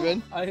thanks, would you-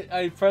 Steven.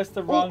 I pressed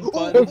the wrong Ooh,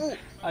 button. ooh, ooh.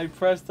 I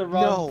pressed the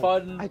wrong No,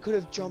 button. I could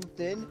have jumped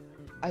in.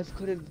 I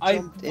could have I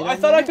jumped in. I on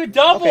thought I that. could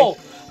double.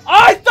 Okay.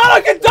 I thought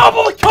I could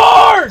double the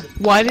card.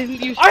 Why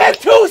didn't you? I had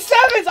 2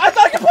 7s. I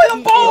thought I could play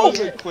them That was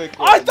both. a quick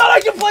I one. thought I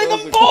could play That was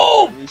them a quick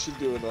both. one. We should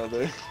do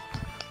another.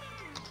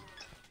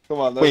 Come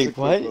on, that's Wait, a quick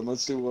what? one.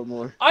 Let's do one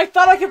more. I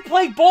thought I could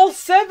play both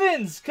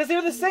 7s because they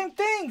were the same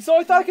thing. So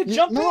I thought I could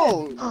jump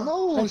No, in.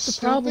 no, That's the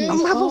stupid. problem,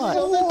 I'm level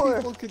Other 4.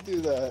 people could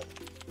do that.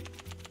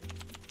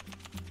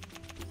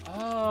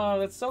 Oh,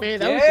 that's so Man,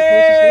 gay. that was the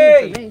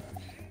closest game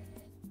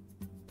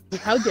for me.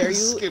 How dare you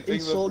Skipping the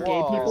insult gay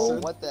wall. people?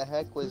 What the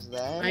heck was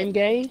that? I'm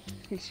gay.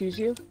 Excuse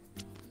you.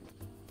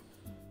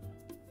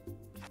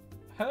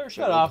 Heather,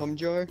 shut up. Come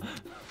jar.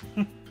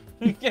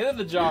 Get in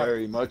the jar.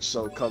 Very much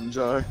so, cum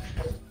jar.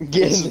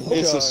 Get It's, in the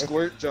it's jar. a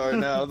squirt jar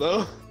now,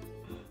 though.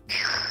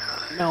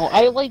 No,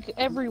 I like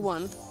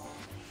everyone.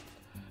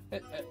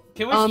 Can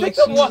we stick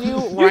to Excuse one?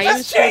 you, You Ryan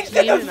just changed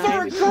it to and I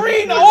am 3rd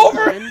green a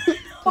over. friend.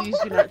 Please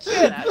do not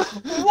say that.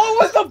 What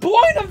was the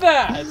point of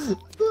that?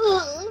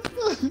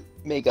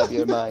 Make up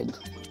your mind.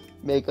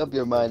 Make up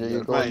your mind or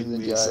you're going to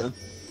the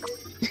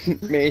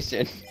jar.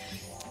 Mason.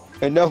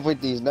 Enough with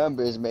these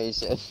numbers,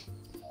 Mason.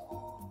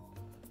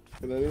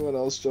 Can anyone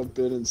else jump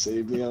in and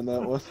save me on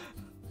that one?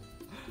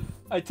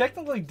 I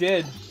technically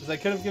did, because I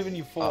could have given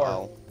you 4.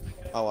 Uh-oh.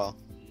 Oh well.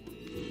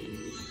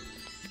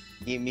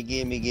 Gimme,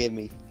 gimme,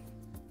 gimme.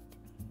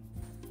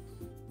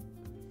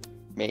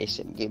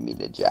 Mason, give me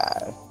the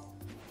jar.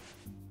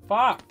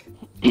 Fuck.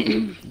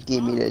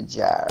 Give me the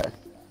jar.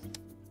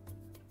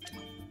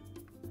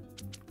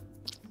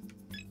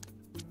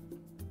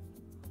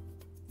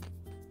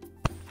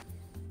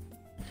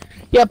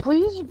 Yeah,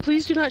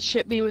 please do not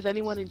ship me with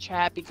anyone in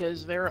chat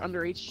because there are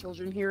underage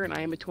children here and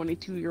I am a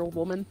 22-year-old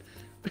woman.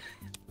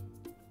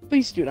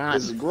 Please do not.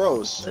 This is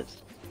gross.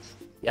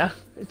 Yeah,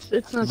 it's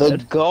not The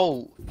good.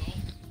 goat.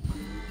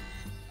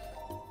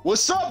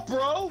 What's up,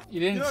 bro? You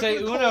didn't You're not say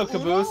gonna Uno,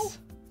 call Uno? Caboose.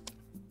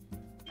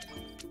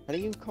 How do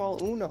you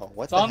call Uno?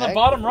 What It's on the heck?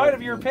 bottom right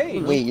of your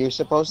page. Wait, you're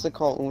supposed to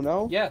call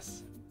Uno?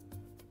 Yes.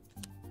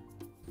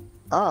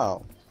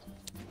 Oh.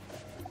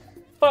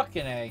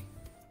 Fucking A.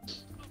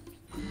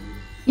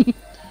 You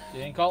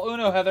didn't call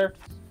Uno, Heather.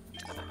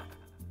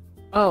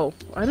 Oh,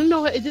 I don't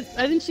know. I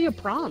didn't see a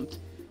prompt.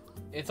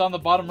 It's on the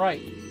bottom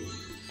right.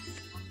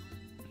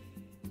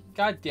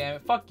 God damn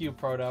it. Fuck you,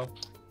 Proto.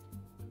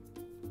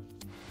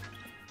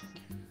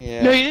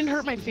 Yeah. No, you didn't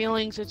hurt my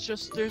feelings. It's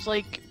just there's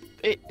like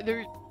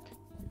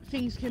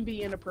things can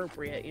be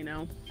inappropriate, you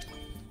know.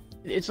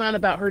 It's not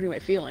about hurting my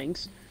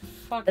feelings.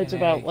 Fucking It's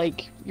about A.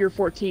 like you're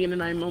 14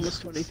 and I'm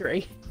almost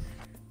 23.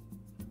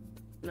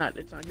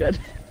 It's not good.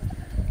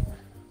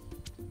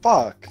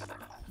 Fuck.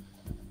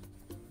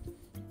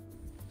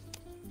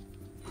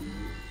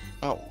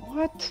 Oh,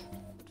 what?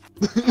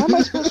 How am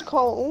I supposed to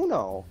call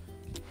Uno?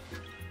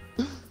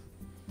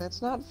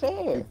 That's not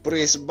fair.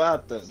 Press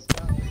button.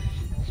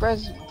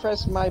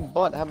 Press my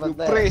butt. How You about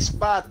that? press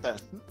button.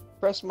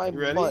 Press my You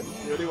ready? butt.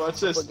 You ready? Watch Up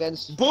this.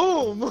 against.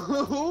 Boom!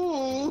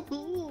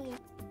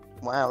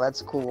 Wow,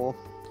 that's cool.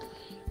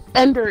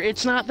 Ender,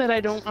 it's not that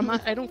I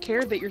don't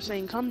care that you're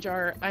saying cum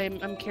jar.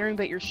 I'm caring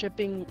that you're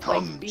shipping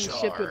Cum being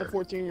shipped with a jar.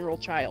 14-year-old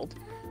child.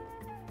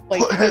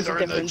 Like Put there's a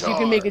Heather in the difference. You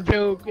can make a jar.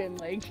 joke and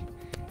like.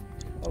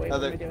 Oh wait, what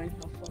am I Heather. doing?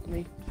 Oh fuck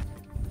me.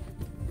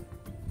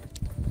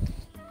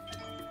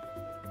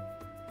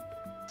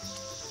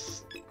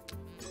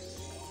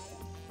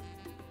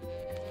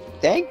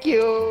 Thank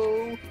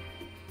you.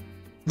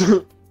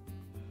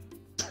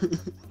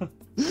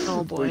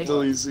 Oh boy. Wait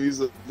till he sees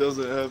it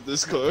doesn't have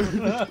this card.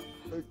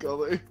 The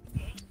color.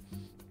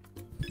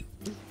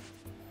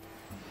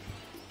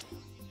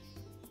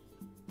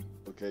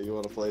 Okay, you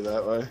want to play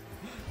that way?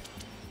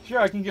 Sure,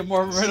 I can get rid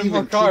of Steven,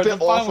 more cards. keep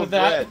I'm it fine off with of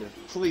that. red,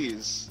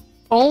 please.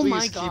 Oh Please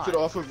my keep god. it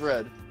off of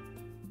red.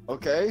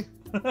 Okay?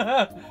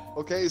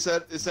 Okay, is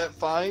that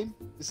fine?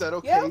 Is that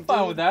okay? Yeah, I'm fine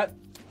dude? with that.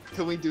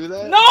 Can we do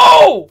that?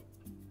 No!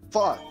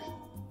 Fuck.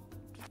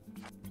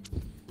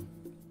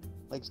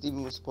 Like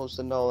Steven was supposed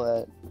to know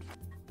that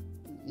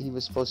he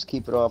was supposed to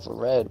keep it off of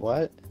red.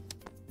 What?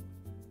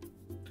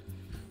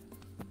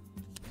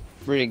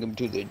 Bring him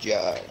to the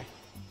jar.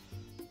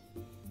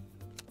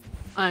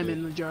 I'm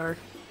in the jar.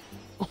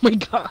 Oh my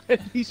god,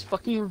 these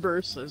fucking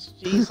reverses.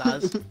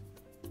 Jesus.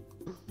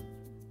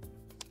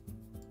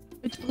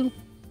 It's blue.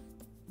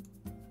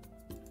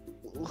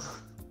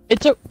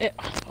 It's a.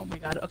 Oh my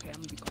god. Okay, I'm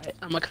gonna be quiet.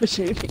 I'm not gonna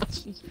say anything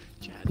else in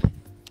chat.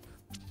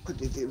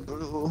 Look at it,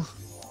 bro.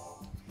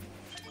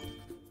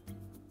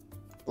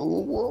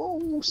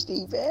 Whoa,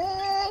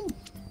 Steven!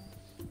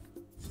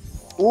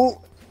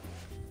 Oh!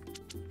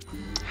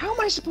 How am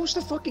I supposed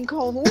to fucking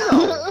call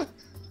Uno?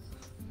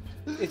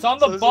 It's on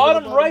the So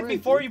bottom it's right right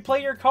before there. you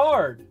play your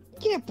card.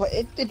 Yeah, but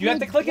it You have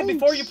to click it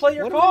before you blinks. play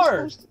your What am I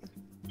card. supposed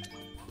to-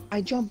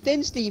 I jumped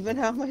in, Steven.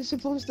 How am I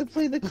supposed to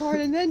play the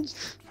card and then...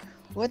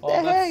 What the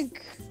Oh, that's-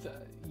 heck?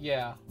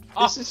 Yeah.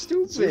 This is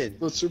stupid.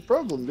 What's your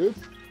problem, dude?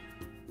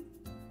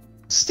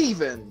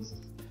 Steven!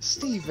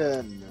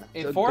 Steven!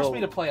 It The forced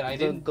me to goat. play it. I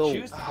The didn't goat.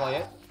 choose to play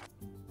it.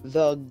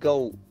 The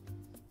GOAT.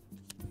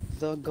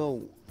 The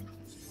GOAT.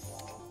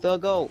 The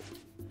GOAT.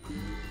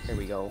 There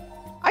we go.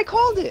 I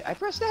called it! I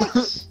pressed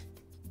X!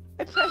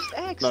 I pressed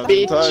X! Not Stop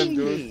the time, bullying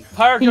dude. me.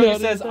 Pyrogoat No,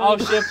 says, no, no. I'll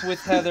ship with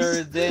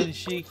Heather, then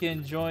she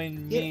can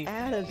join me Get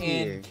out of in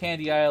here.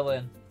 Candy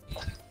Island.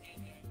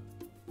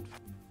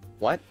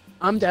 What?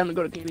 I'm down to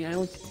go to Candy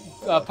Island.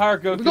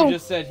 Pyrogoku Go.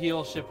 just said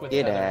he'll ship with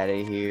Get Heather. out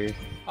of here.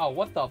 Oh,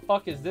 what the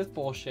fuck is this Me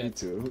bullshit?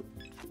 too.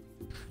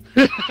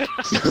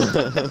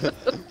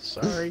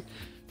 Sorry.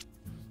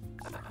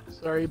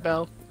 Sorry,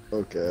 Belle.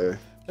 Okay.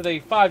 With a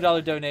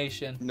 $5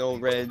 donation. No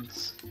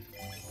reds.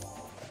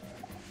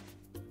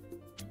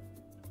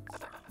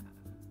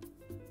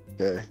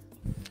 Okay.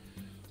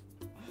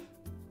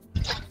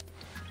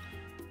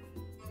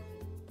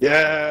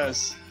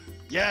 Yes!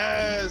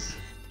 Yes!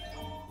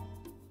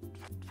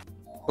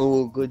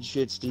 Oh, good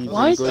shit, Steven.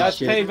 What? Good That's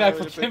shit. payback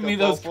for Pick giving up me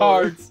all those four.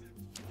 cards.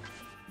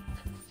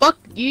 Fuck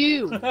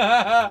you!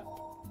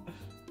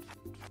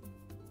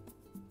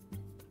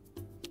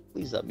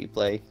 Please let me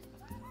play.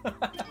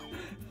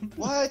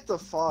 What the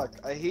fuck?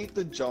 I hate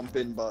the jump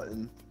in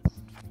button.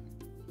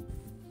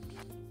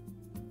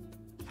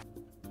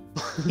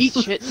 Eat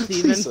shit,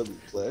 Steven. Please let me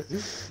play.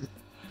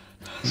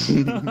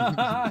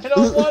 I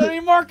don't want any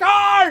more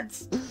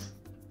cards!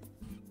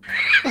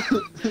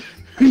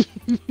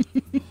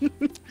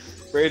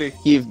 Brady.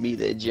 Give me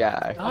the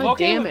jar. I'm God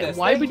okay damn with it. this,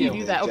 Why thank would you you.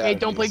 do that? Okay,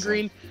 don't play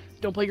Japanese. green.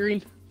 Don't play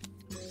green.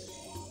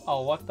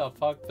 Oh, what the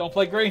fuck? Don't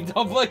play green,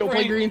 don't play Don't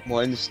green. play green.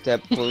 One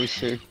step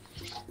closer.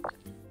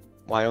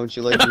 Why don't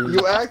you like green?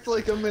 You act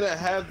like I'm gonna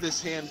have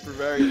this hand for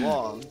very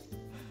long.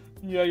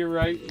 Yeah, you're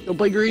right. Don't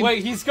play green.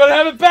 Wait, he's gonna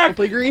have it back! Don't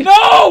play green.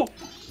 No!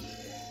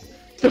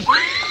 Don't play,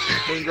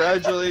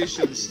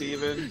 Congratulations,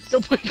 Steven.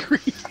 don't play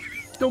green.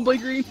 Don't play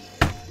green.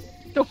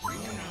 Don't play,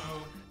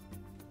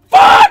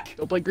 Fuck!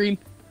 don't play green.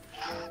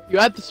 You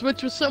have to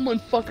switch with someone,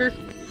 fucker.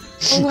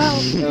 Oh wow,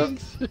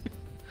 thanks.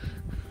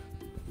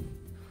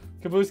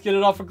 Caboose, get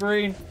it off of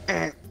green.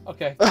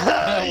 Okay.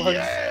 That works.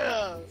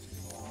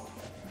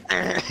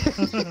 Yeah!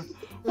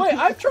 Wait,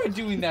 I've tried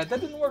doing that.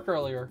 That didn't work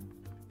earlier.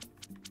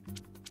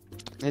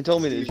 They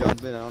told me to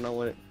jump in. I don't know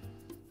what it.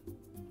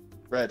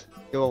 Red.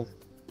 Go.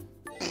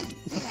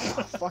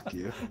 Fuck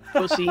you.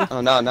 Pussy.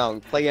 Oh no!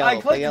 Play yellow. I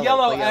clicked play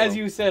yellow, play as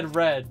you said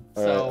red.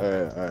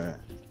 So Alright.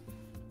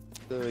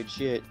 Good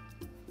shit.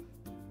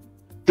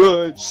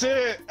 Good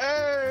shit!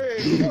 Hey!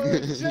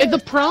 Good shit! Hey, the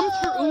prompt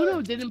for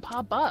Uno didn't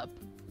pop up.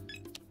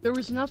 There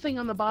was nothing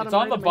on the bottom. it's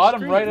on right the of my bottom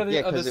screen. right of the, Yeah,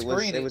 of the because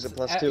screen. it was a It's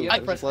plus at- 2. you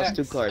have It to was a press plus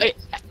 2 X. card. I-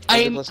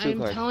 It was a I'm +2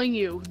 card. telling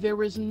you, there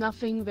was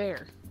nothing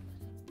there.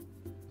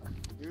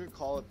 You can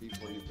call it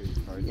before you pay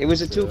your card. It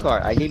was a 2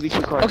 card. I gave you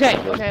 2 cards. Okay.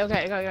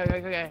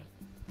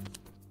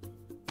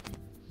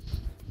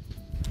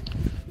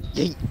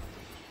 Yeet.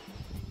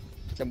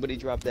 Somebody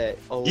drop that.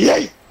 Oh.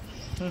 Yay!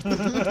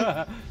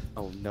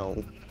 Oh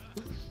no.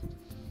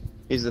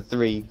 Here's the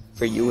 3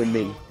 for you and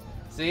me.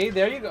 See,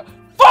 there you go.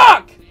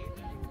 Fuck!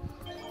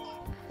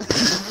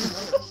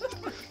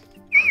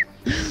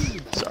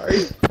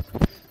 Sorry.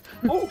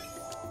 Oh.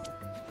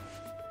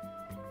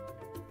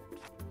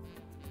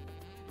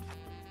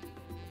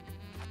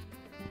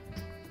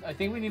 I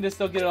think we need to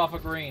still get it off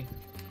of green.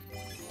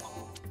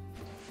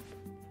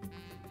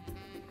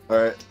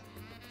 Alright.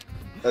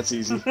 That's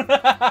easy.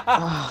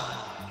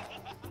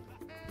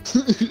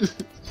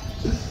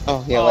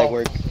 Oh yeah, Oh. light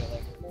work.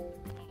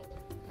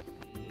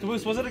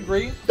 Caboose, was it a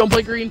green? Don't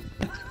play green.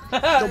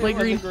 Don't play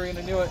green. green.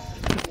 I knew it.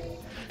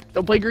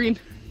 Don't play green.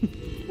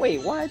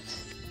 Wait, what?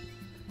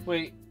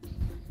 Wait,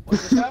 what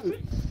just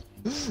happened?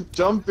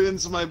 Jump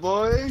ins, my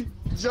boy!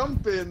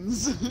 Jump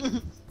ins!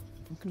 I'm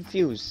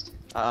confused.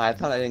 I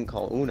thought I didn't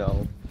call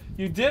Uno.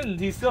 You didn't.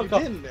 He still You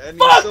called. didn't, and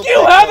Fuck still you,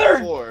 picked up Heather!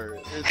 4.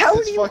 It's, How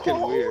it's do you fucking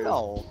call weird.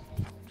 Uno?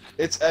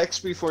 It's X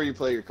before you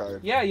play your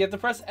card. Yeah, you have to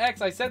press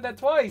X. I said that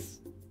twice.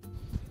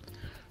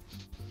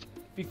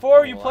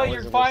 Before you Oh, play I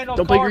your was final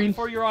Don't play card, green.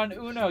 before you're on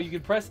Uno, you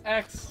can press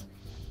X.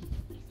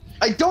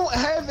 I don't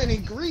have any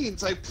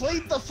greens. I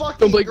played the fucking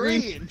Don't play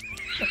green.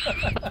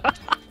 I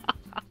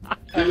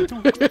have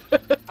 2.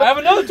 I have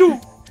another 2.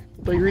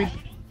 Don't play green.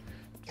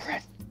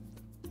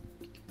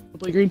 Don't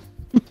play green.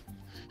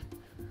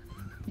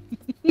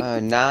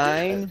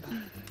 9.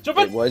 Jump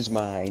It in. was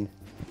mine.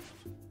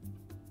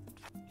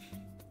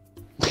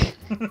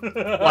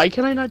 Why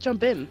can I not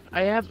jump in?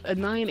 I have a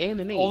 9 and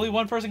an 8. Only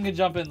one person can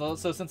jump in, though,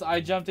 so since I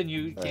jumped in,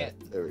 you can't.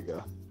 Right, there we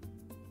go.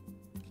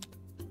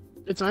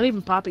 It's not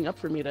even popping up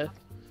for me to.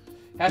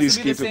 Has Please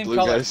to be keep the it same blue,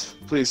 color. guys.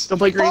 Please. Don't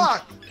play green.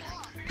 Fuck!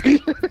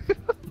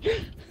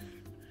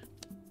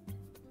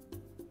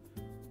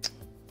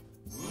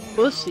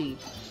 Pussy.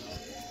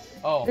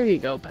 Oh. There you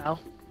go, pal.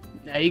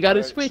 Now you gotta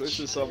Alright, switch.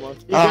 to someone.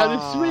 You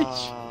gotta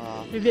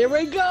switch. There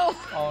we go.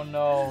 Oh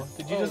no.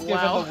 Did you just give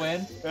wow. him the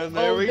win? And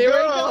there we there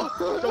go. we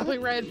go. Don't play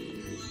red.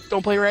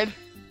 Don't play red.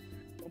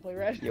 Don't play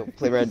red. Yo,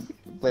 play red.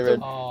 Play red.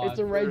 Oh, It's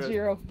a red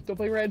 0. Don't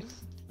play red.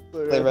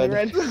 Play Play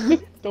red.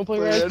 red. Don't play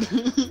red.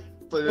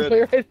 Play Don't red.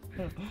 play red.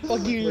 Fuck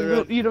you. Play You red.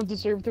 don't, you don't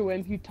deserve to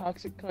win. You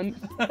toxic cunt.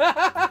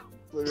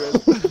 Play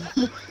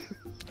red.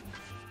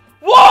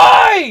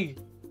 Why?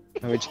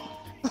 Which-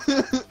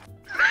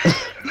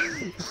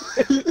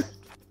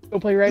 Don't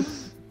play red.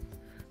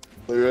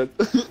 Play red.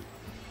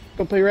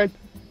 Don't play red.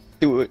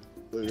 Do it.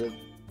 Play red.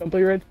 Don't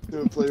play red.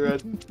 Do it. Play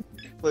red.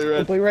 Play Don't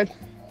red. play red.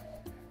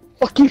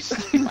 Fuck you,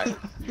 Steve.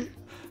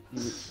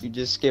 You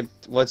just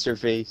skipped what's her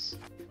face.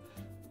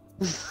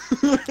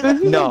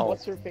 No.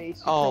 What's her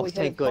face? Oh, Curly thank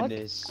headed fuck?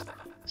 goodness.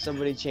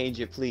 Somebody change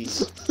it,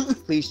 please.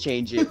 Please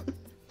change it.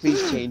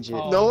 Please change it.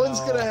 Oh, No one's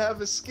no. gonna have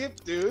a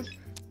skip, dude.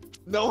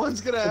 No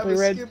one's gonna have play a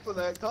red. skip of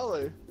that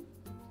color.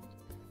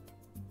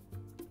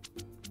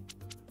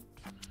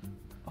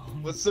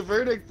 What's the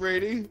verdict,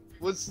 Brady?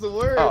 What's the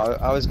word? Oh,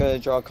 I was gonna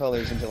draw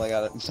colors until I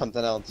got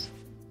something else.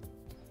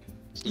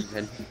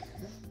 Steven.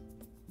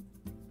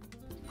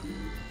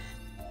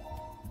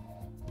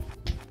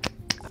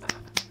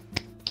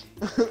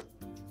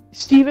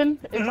 Steven,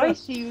 if I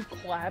see you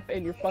clap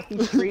in your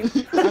fucking stream,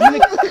 I'm gonna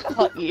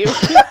cut you.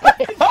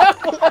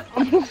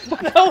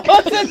 That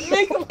wasn't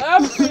me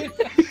laughing.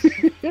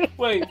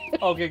 Wait.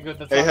 Okay, good.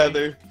 That's Hey, not me.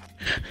 Heather.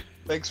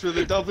 Thanks for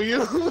the W.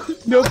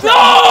 No.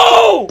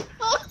 No!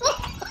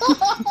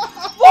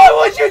 Why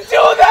would you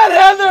do that,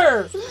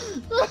 Heather?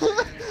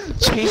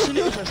 Jason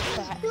is a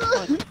fat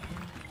cunt.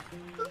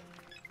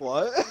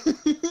 What?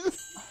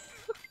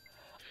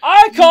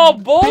 I call Bitch,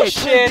 how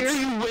bullshit. dare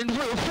you win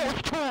for the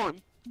fourth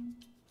time?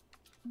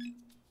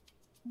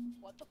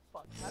 What the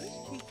fuck? How does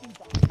Jason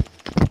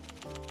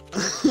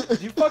die?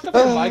 Did you fuck up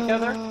your mic,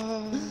 Heather?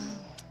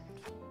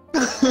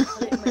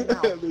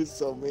 Heather's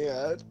so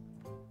mad.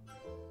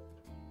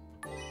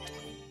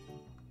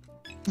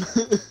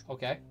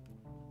 Okay.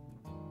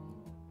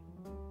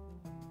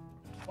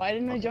 Why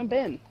didn't I jump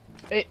in?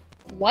 Wait,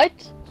 what?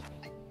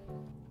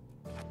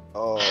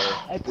 Oh,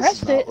 I this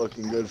pressed is not it.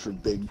 looking good for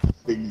big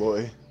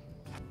boy.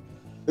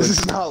 This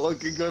is not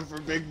looking good for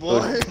big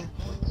boy.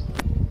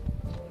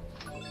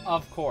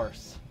 Of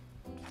course.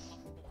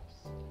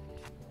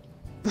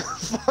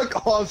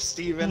 Fuck off,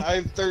 Steven. I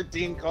have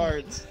 13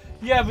 cards.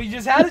 Yeah, but you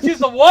just had to choose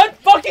the one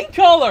fucking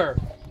color.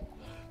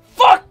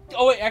 Fuck!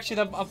 Oh wait, actually,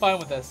 I'm fine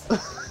with this.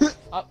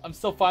 I'm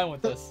still fine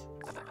with this.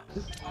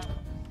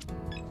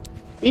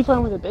 Be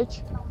fine with it,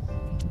 bitch.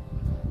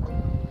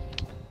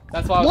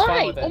 That's why I was fine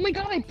Why? with it. Oh my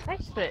god, I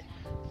pressed it.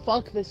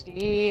 Fuck this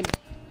game.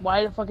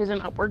 Why the fuck is it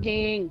not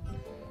working?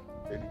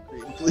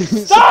 Green,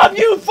 please. Stop,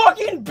 you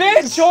fucking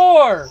bitch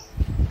whore!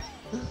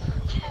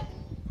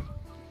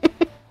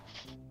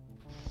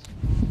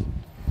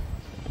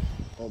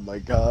 Oh my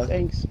god.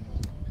 Thanks.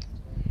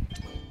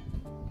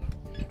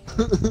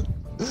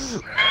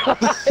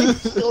 I'm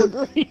still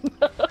green.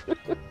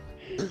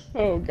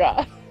 Oh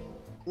god.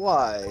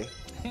 Why?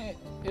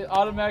 It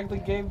automatically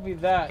gave me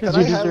that. Because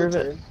Can you I have a deserve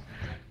it.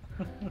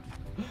 turn?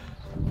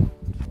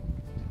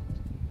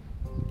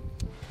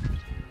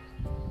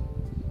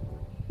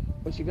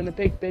 What you gonna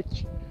pick,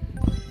 bitch?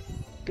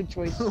 Good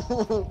choice.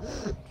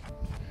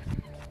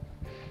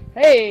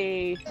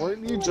 Hey!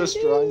 Weren't you just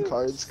drawing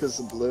cards because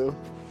of blue?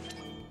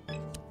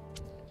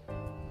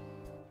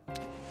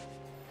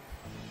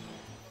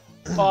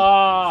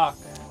 Fuck.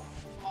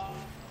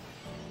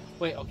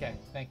 Wait, okay,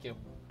 thank you.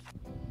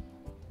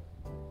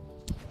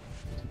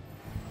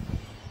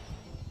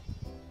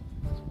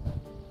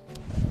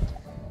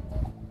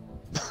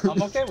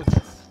 I'm okay with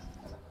this.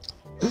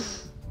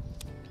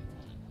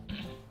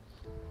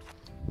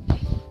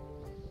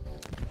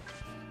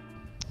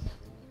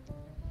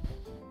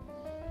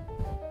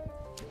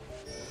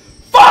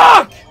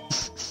 Fuck!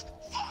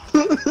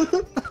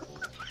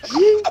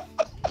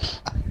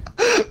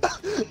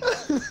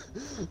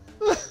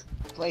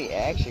 Play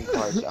action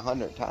cards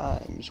 100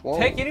 times. Whoa.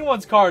 Take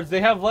anyone's cards. They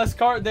have less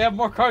card. They have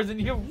more cards than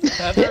you,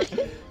 Heather.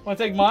 Want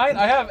to take mine?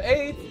 I have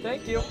 8.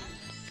 Thank you.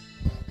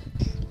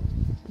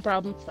 No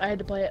problem. I had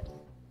to play it.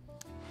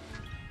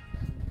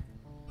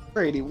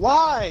 Brady,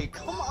 why?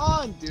 Come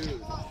on,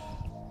 dude.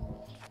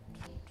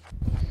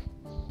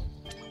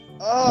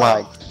 Oh,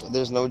 Why?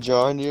 There's no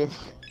jaw on you?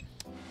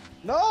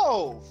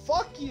 No!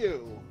 Fuck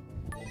you!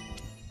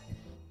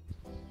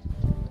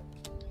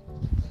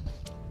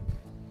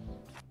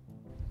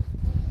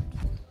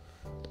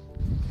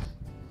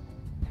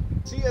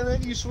 See, and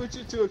then you switch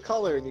it to a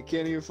color and you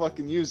can't even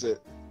fucking use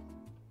it.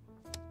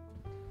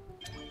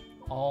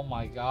 Oh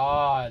my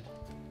god.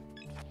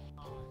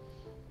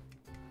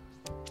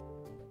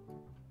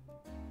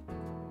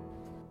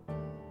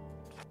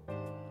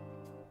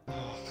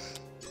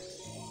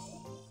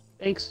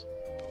 Thanks.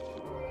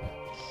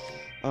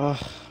 I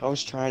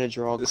was trying to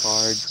draw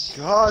cards.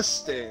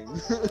 Disgusting.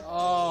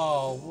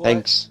 Oh, what?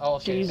 Thanks. Oh,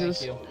 okay, Jesus.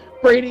 thank you.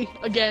 Brady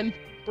again.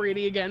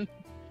 Brady again.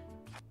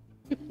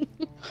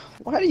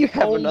 Why do you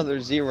have Oh. another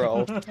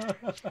 0?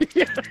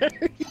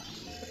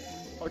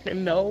 Okay,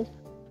 no.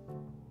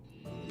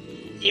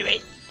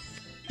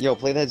 Yo,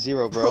 play that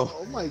 0, bro.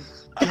 Oh my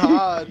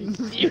god.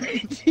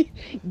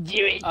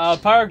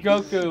 Pirate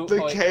Goku. The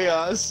oh, wait.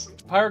 chaos.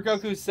 Pirate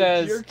Goku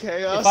says, Pure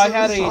chaos if I of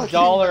had this a fucking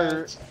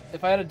dollar, match.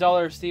 if I had a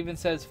dollar, Steven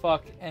says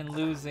fuck and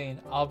losing,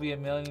 I'll be a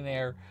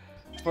millionaire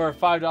for a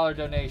 $5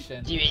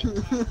 donation.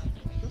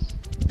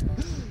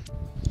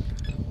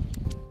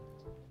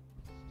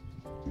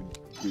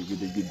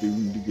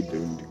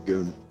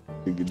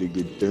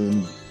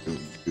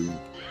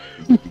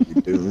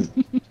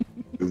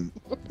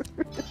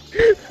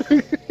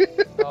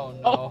 Oh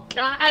no. Oh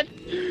God!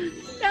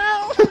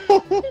 No!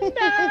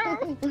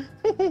 No!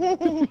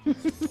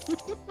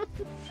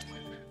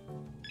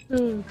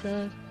 Oh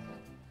God!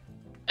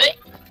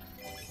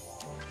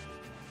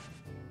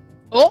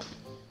 Oh!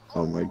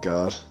 Oh my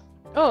god.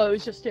 Oh, it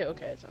was just 2.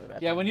 Okay, it's not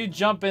bad. Yeah, when you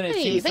jump in, it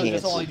Hey, seems like thanks.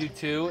 it's only do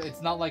 2.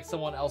 It's not like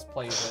someone else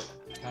plays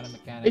it kind of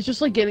mechanic. It's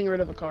just like getting rid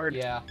of a card.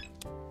 Yeah.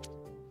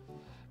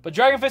 But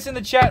Dragon Fist in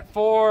the chat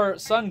for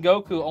Son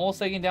Goku, almost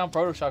taking down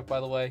Proto Shock, by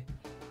the way.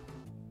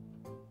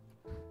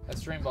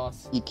 That's Stream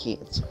Boss. You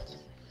can't.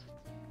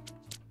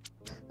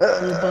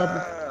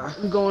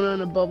 I'm going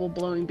on a bubble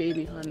blowing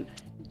baby hunt.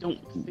 Don't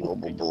think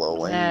Bubble I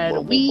blowing, had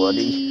bubble weed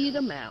buddy.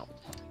 them out.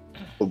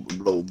 Bubble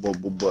blow,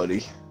 bubble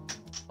buddy.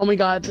 Oh my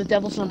God, the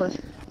devil's number.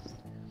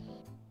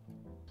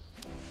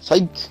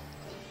 Psych.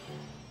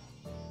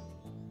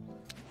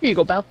 Here you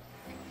go, pal.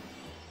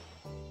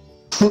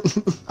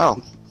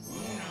 Oh.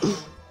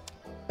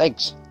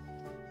 Thanks.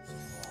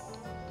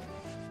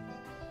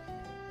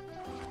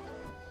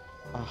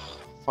 Oh,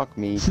 fuck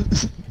me.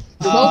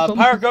 You're welcome.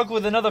 Pirate Goku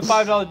with another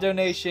 $5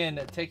 donation,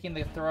 taking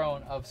the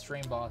throne of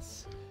Stream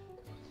Boss.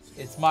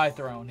 It's my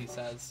throne, he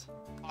says.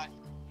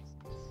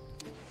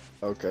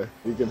 Okay,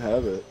 you can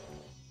have it.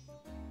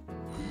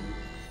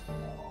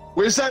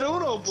 Where's that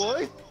Uno,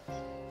 boy?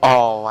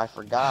 Oh, I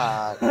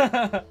forgot.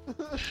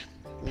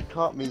 You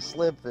caught me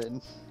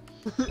slipping.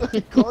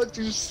 I caught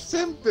you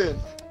simping.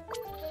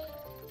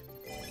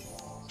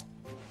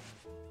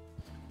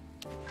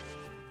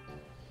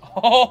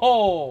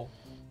 Oh!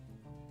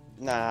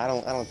 Nah, I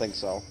don't think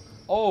so.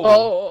 Oh!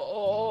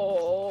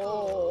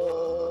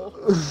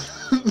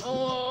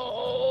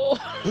 Oh.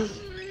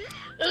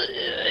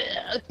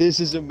 This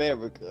is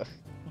America.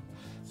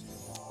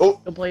 Oh,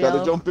 Go play gotta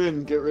out. jump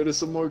in, get rid of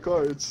some more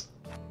cards.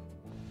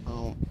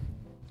 Oh.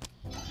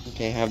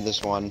 Okay, have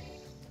this one.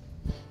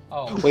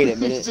 Oh. Wait a He's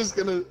minute. just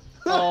gonna.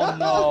 Oh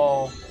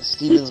no.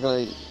 Steven's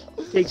gonna.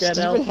 Take that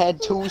Steven out.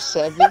 had 2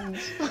 7s.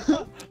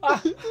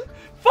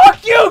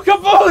 Fuck you,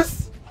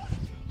 Caboose!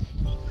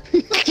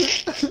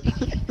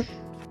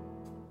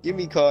 Give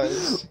me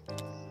cards.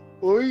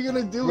 What are you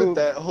gonna do with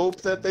that?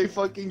 Hope that they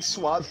fucking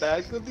swap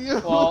back with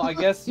you? Well, I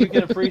guess you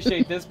can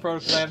appreciate this pro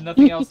because I have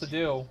nothing else to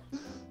do.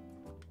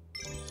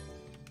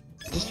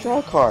 Just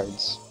draw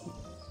cards.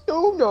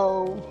 Oh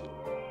no.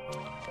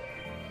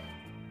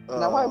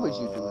 Now why would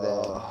you do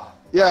that?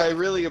 Yeah, I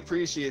really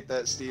appreciate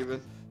that,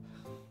 Steven.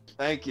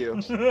 Thank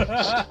you.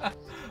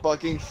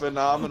 Fucking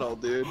phenomenal,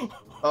 dude.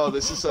 Oh,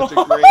 this is such a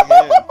great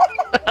hand.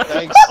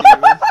 Thanks,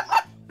 Steven.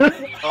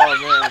 Oh,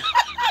 man.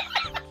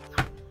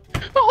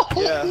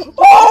 Yeah.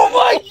 Oh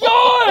my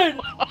god!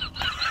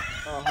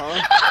 Uh-huh.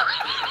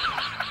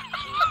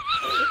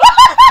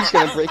 He's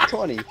gonna break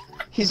 20.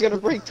 He's gonna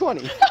break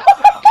 20.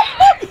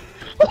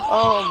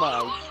 Oh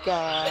my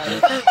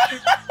god.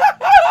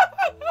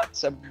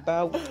 It's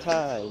about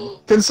time.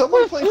 Can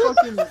someone play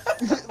fucking,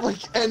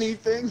 like,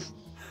 anything?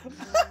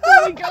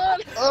 Oh my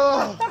God.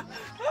 Oh.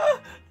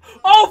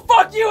 Oh,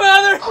 fuck you,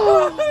 Heather!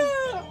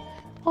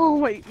 Oh,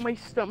 my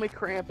stomach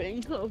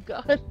cramping. Oh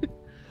God.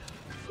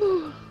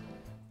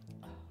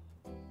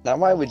 Now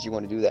why would you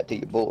want to do that to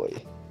your boy?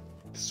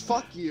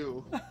 Fuck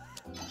you.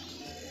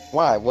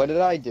 Why? What did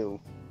I do?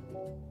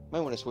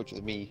 Might want to switch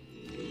with me.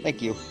 Thank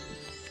you.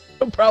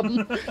 No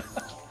problem.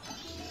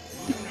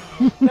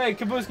 Hey,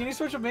 Caboose, can you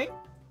switch with me?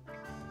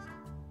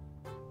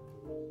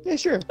 Yeah,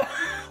 sure.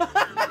 Oh,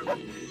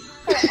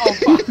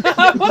 fuck.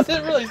 I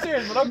wasn't really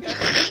serious, but okay.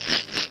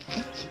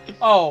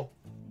 Oh,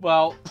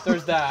 well,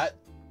 there's that.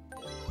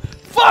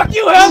 Fuck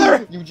you,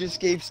 Heather! You just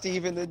gave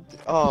Steven the...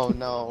 Oh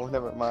no,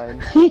 never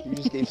mind. You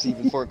just gave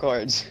Steven 4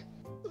 cards.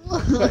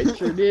 I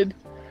sure did.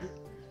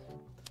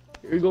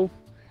 Here you go.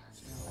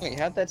 Wait,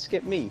 how'd that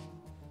skip me?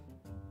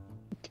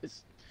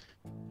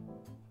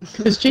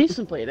 Because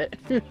Jason played it.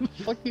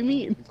 Fuck you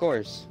mean? Of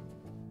course.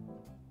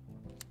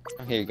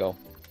 Oh, here you go.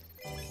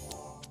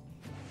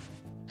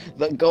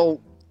 Let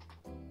go.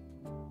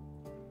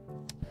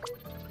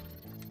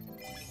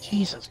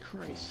 Jesus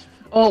Christ.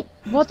 Oh,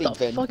 what the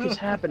Steven. fuck is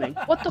happening?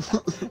 What the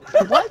fuck?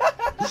 What?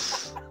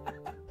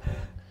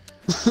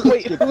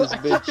 Wait, Skip this I've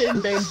bitch. been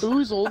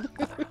bamboozled.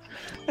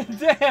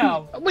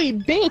 Damn! Wait,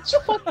 bitch,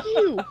 fuck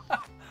you.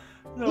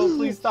 No,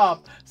 please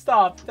stop.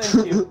 Stop,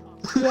 thank you.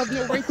 You have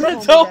no right to call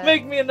me Don't that.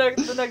 make me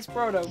the next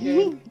Proto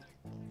game.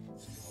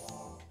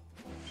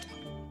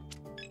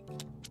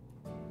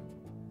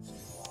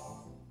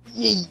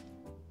 Yay.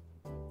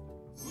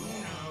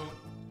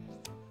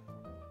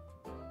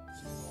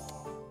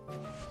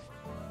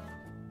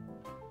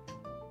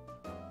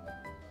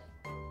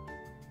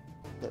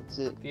 That's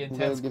it. The I'm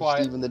gonna intense give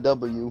quiet. Steven the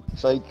W.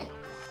 Psych.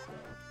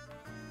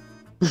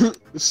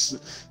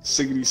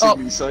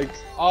 Siggity psych.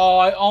 Oh,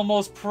 I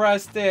almost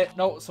pressed it.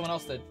 No, someone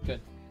else did. Good.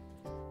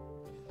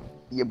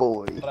 Yeah,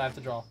 boy. But I have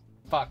to draw.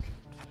 Fuck.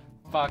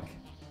 Fuck.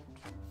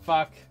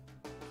 Fuck.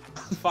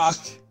 Fuck.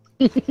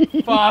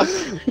 Fuck.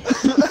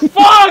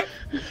 Fuck!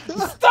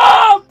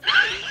 Stop!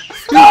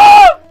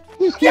 Stop!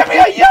 Give me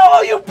a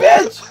yellow, you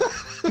bitch!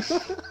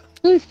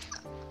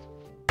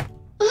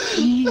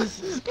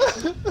 Jesus.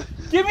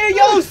 Give me a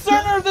yellow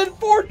sooner than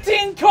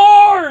 14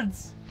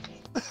 cards!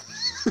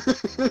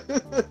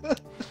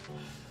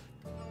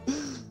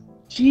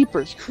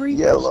 Jeepers creepers,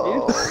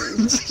 Yellow.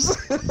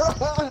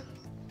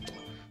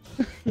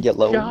 dude.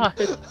 Yellow. God.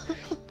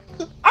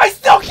 I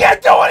still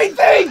can't do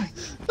anything!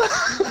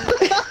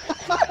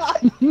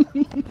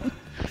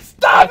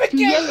 Stop it,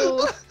 game!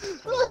 Yellow.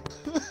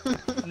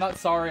 I'm not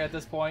sorry at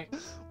this point.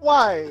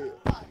 Why?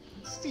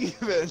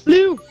 Steven.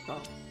 Blue.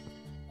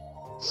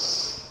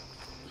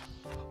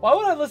 Why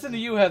would I listen to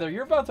you, Heather?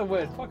 You're about to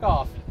win. Fuck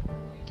off.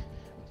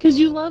 Cause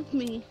you love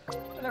me.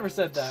 I never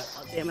said that.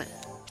 Oh, damn it.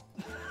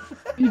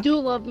 You do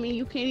love me.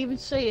 You can't even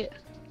say it.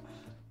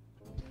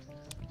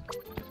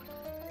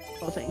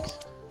 Oh, thanks.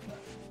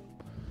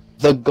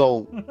 The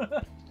goal.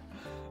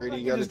 Brady,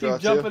 You you got a just draw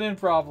keep jumping too? in,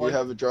 probably. You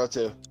have a draw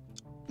too.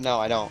 No,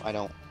 I don't. I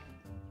don't.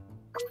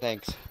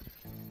 Thanks.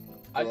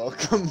 You're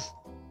welcome.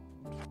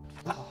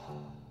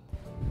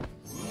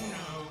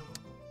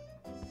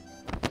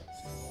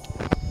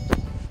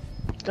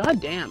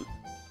 God damn.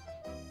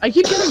 I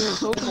keep getting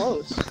so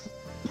close.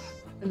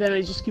 And then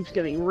it just keeps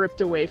getting ripped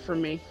away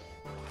from me.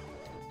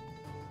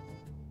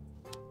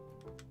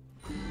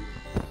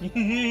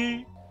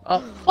 Oh,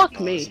 fuck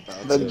me.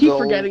 The I keep goal.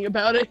 forgetting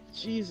about it.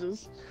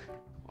 Jesus.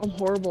 I'm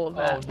horrible at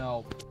Oh that.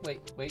 no.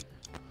 Wait, wait.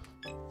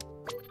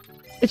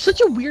 It's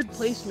such a weird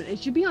placement. It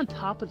should be on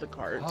top of the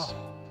cards. Oh.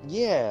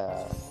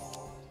 Yeah.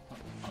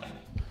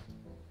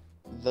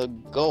 The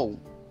goal.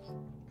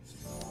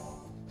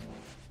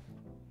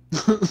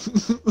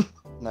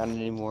 Not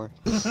anymore.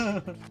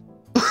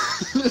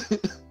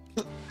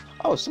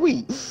 Oh,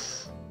 sweet.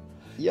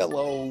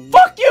 Yellow.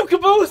 Fuck you,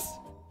 Caboose!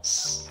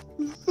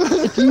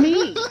 It's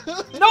me.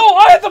 No,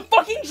 I have to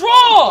fucking I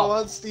draw!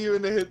 want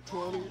Steven to hit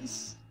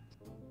 20s.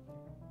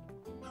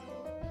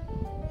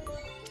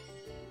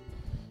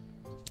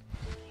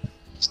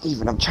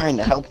 Steven, I'm trying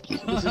to help you.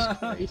 Jesus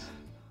Christ.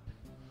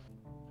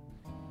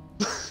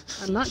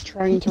 I'm not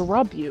trying to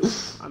rub you.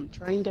 I'm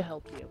trying to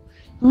help you.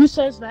 Who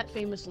says that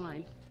famous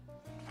line?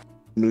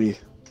 Me.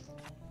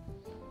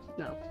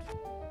 No.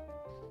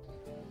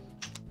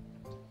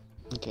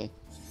 Okay.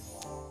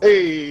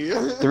 Hey!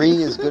 3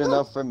 is good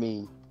enough for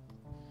me.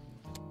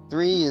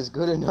 3 is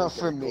good enough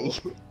for me.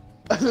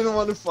 I didn't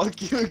want to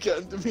fuck you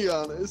again, to be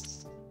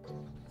honest.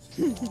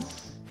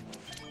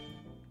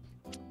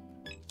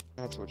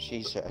 That's what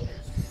she said.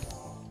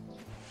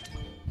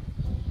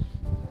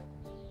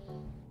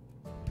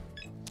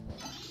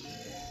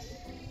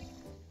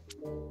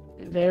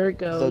 And there it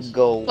goes. The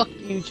goal. Fuck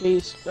you,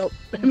 Chase. Oh,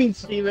 I mean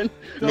Steven.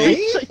 Me?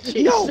 Chase.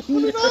 No, what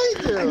did I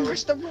I do?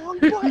 pressed the wrong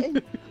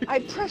button. I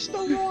pressed the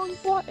wrong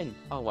button.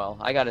 Oh well,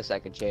 I got a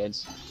second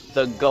chance.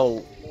 The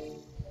goal.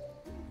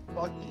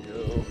 Fuck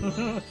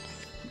you.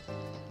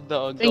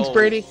 The Thanks, goal.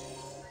 Brady.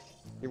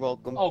 You're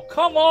welcome. Oh,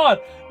 come on!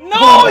 No,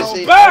 I it's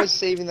I back! was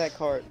saving that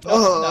card.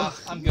 No,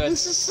 I'm good.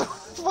 This is so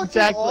fucking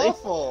Exactly.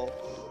 awful.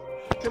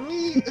 Can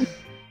we...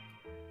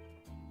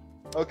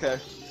 Okay.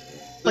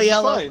 Play This is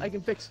yellow. fine. I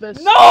can fix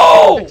this.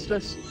 No! Fix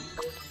this.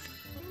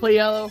 Play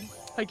yellow.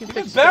 I can Give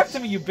fix it back this. to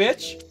me, you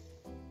bitch!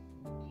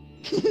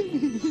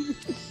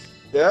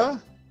 Yeah?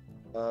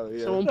 Oh,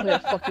 yeah. Someone play a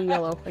fucking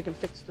yellow. I can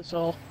fix this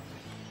all.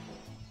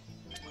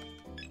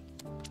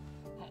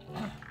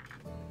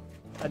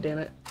 God damn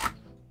it.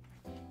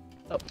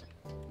 Oh.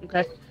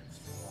 Okay.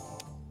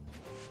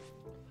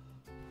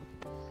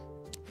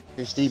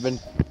 Here, Steven.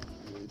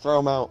 Throw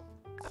him out.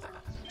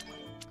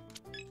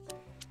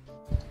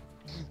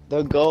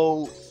 The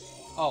goal.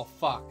 Oh,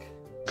 fuck.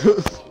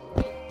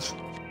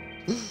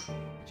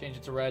 Change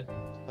it to red.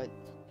 What?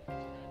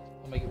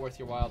 I'll make it worth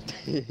your while.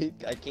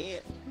 I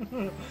can't.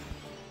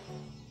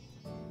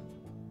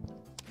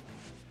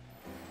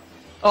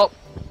 Oh.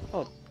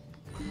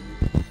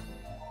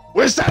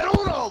 Where's that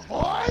Uno,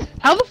 boy?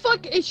 How the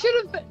fuck? It should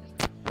have been.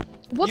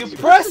 What You the-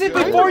 press it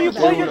I before know you that.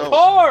 play your Uno.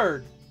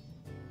 card!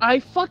 I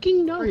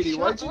fucking know. Brady, Shut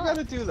why'd you up.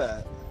 gotta do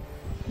that?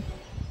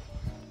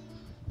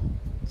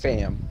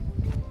 Fam.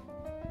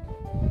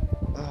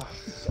 Ugh.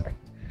 Sorry.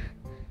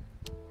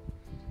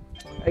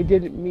 I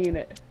didn't mean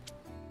it.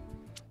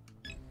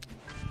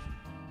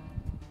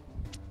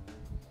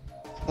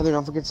 Heather,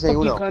 don't forget to say Fuck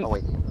you, Uno. cunt. Oh,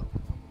 wait.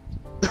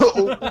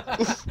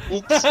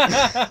 Oops.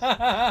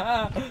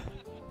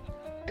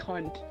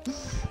 Cunt.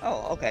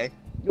 Oh, okay.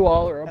 You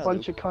all are a Yeah,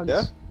 bunch of cunts.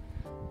 Yeah?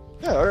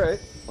 Yeah, alright.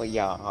 Well,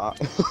 yeah.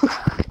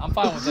 I'm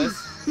fine with this.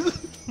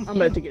 I'm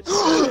about to get The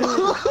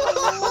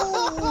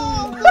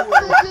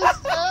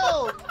biggest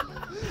L!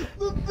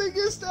 The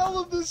biggest L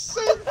of the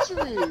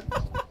century!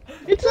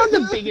 It's not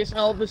the biggest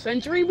L of the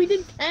century. We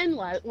did 10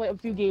 a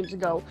few games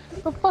ago.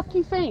 The fuck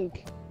you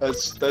think?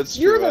 That's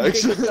You're true, the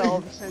actually. biggest L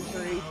of the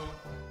century.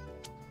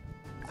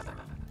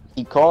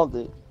 He called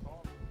it.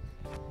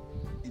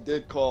 He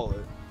did call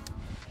it.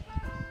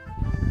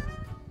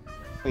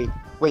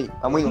 Wait,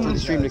 I'm waiting for the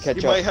stream to catch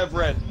You up. might have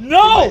red. No!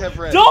 You might have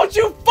red. Don't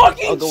you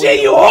fucking I'll go shit,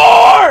 in. you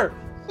whore!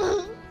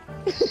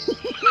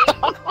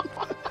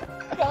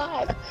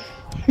 God.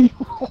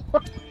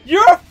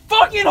 You're a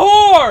fucking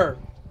whore!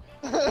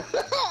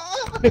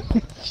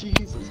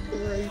 Jesus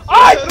Christ.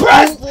 I Is that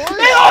pressed a whore?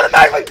 it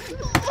automatically!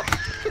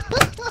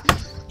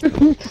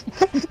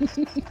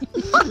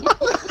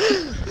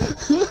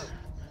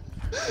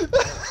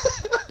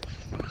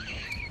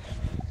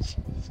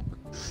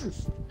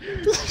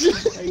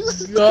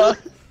 God.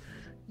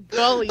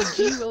 Golly,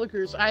 gee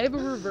willikers. I have a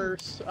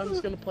reverse. I'm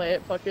just gonna play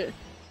it. Fuck it.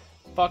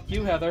 Fuck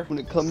you, Heather. When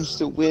it comes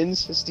to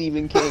wins,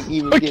 Steven can't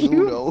even Fuck get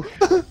you. Uno.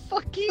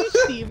 Fuck you,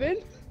 Steven.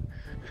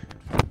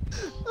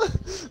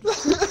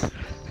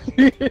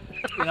 You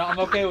know, I'm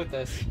okay with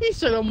this. He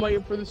said I'm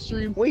waiting for the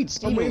stream. Wait, I'm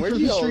Steven, waiting where'd for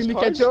you the get all stream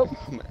those to catch cards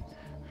up. from?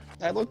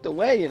 I looked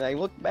away and I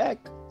looked back.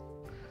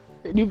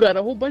 You got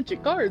a whole bunch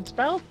of cards,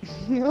 pal.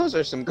 Those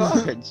are some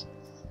cards.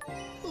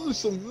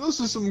 Those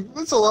are some,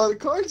 that's a lot of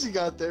cards you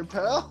got there,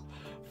 pal.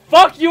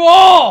 Fuck you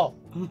all!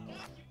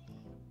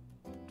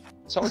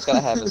 Someone's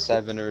gotta have a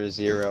 7 or a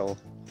 0.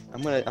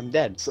 I'm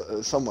dead.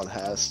 Someone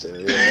has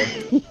to,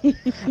 yeah.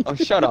 Oh,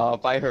 shut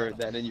up. I heard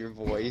that in your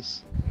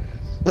voice.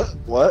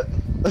 What?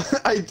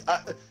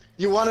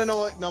 You want to know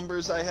what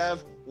numbers I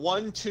have?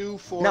 1, 2,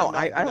 4. No,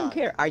 9, I don't 9.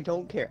 care. I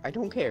don't care. I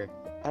don't care.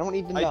 I don't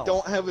even know. I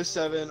don't have a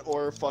 7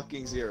 or a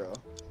fucking 0.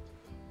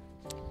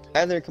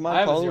 Heather, come I on,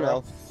 have a call 0.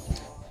 Uno.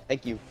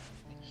 Thank you.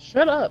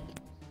 Shut up.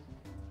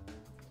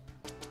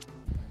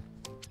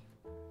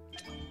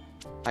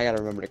 I gotta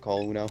remember to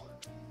call Uno.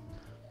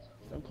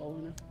 Don't call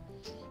him.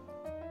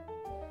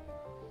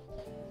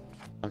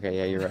 Okay,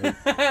 yeah, you're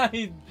right.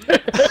 He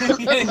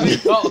didn't even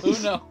call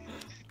Uno.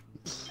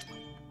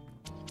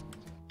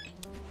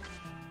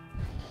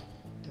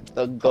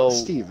 The goal.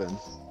 Steven.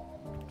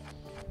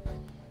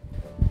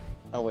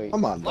 Oh wait.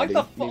 Come on, Like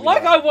buddy.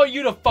 like I want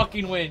you to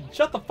fucking win.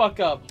 Shut the fuck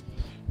up.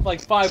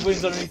 Like 5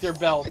 wins underneath your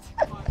belt.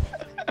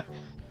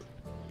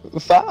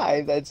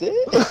 5. That's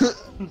it.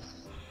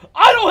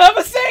 I don't have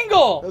a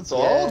single. That's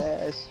all?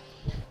 Yes.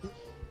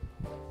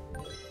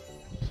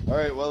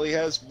 Alright, well, he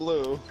has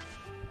blue.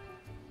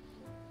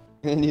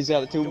 And he's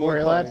got 2 more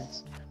worry,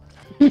 cards.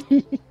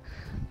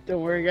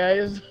 Don't worry,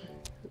 guys.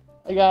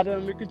 I got it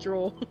under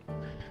control.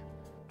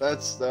 That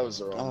was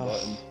the wrong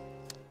button.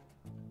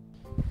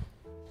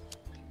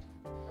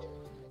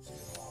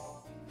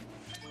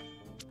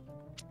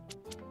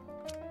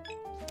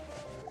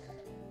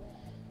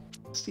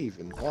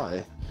 Steven,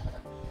 why?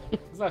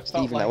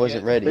 Steven, I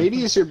wasn't ready.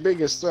 Brady is your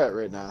biggest threat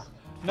right now.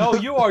 No,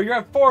 you are. You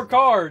have 4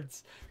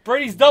 cards.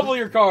 Brady's double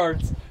your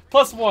cards.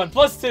 +1,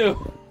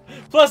 +2,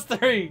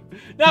 +3.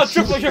 Now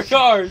triple your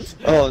cards.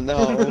 Oh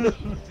no.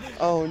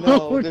 Oh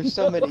no, there's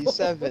so many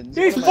 7s.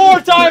 He's What am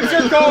I 4 times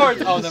your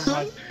cards. Oh, never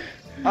mind.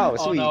 Oh,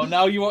 Oh sweet. no,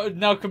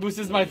 now Caboose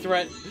is my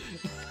threat.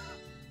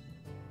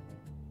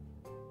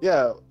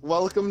 Yeah,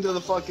 welcome to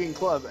the fucking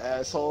club,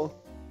 asshole.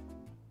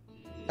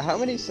 How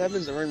many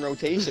 7s are in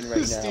rotation right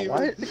now? Steven.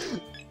 What?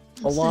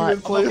 A lot.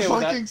 Steven, play okay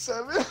with fucking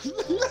 7.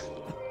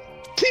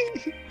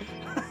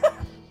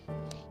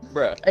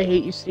 Bruh. I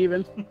hate you,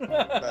 Steven.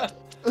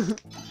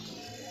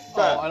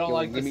 Oh, I don't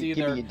like give this me,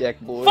 either. Give me your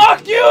deck, boy.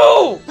 Fuck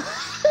you!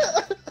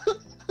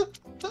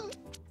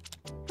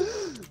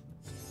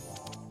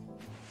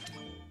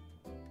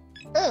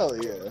 Hell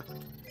yeah.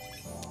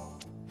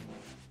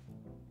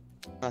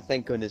 Oh,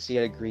 thank goodness he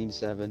had a green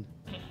 7.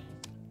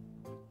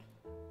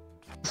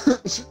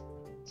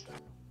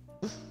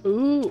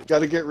 Ooh.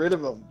 Gotta get rid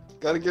of him.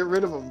 Gotta get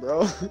rid of him,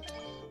 bro.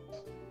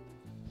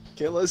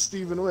 Can't let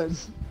Steven win.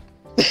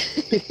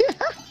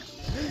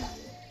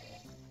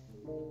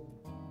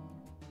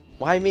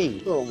 Why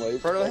me? Oh my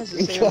Proto has the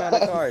fucking same amount of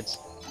God. cards.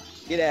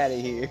 Get out of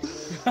here.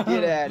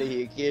 Get out of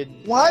here, kid.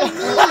 Why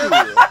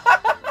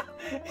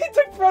me? He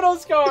took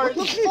Proto's What card.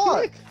 the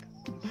fuck?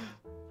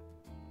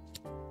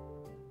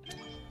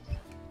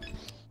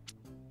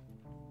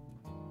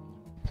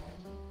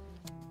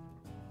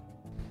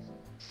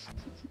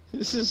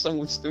 This is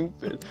so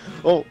stupid.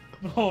 Oh,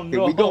 Oh here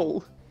no. we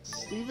go.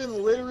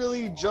 Steven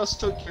literally just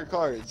took your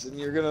cards, and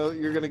you're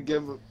gonna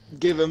give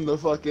him the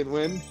fucking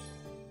win.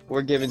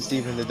 We're giving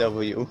Steven the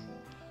W.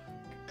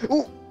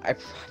 Ooh. I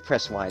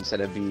pressed Y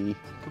instead of B.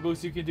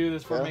 Caboose, you can do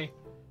this for Yeah. me.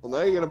 Well,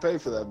 now you're gonna pay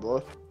for that,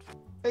 boy.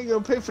 Now you're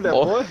gonna pay for that,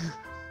 Boy. boy.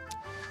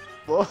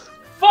 Boy.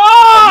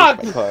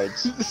 Fuck! My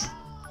cards.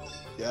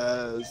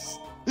 Yes.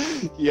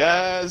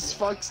 Yes.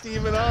 Fuck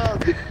Steven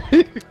up.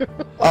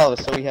 Oh,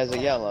 so he has a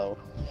yellow.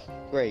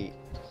 Great.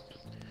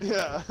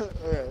 Yeah.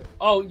 Alright.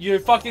 Oh, you're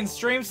fucking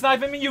stream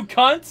sniping me, you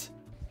cunt?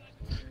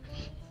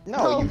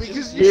 No, you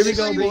because Here you we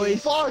go, screamed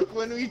boys. fuck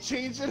when we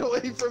changed it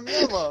away from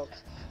yellow.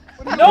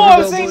 No, I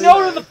was saying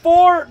no to the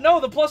 4. No,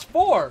 the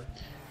 +4.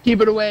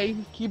 Keep it away.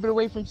 Keep it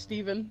away from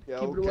Steven. Yeah,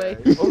 Keep okay.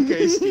 it away.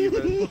 Okay,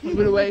 Steven. Keep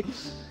it away.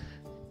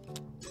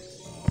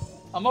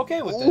 I'm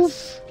okay with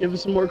this. Give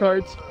us some more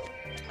cards.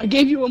 I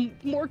gave you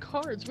more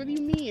cards. What do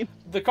you mean?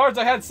 The cards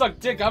I had suck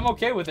dick. I'm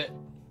okay with it.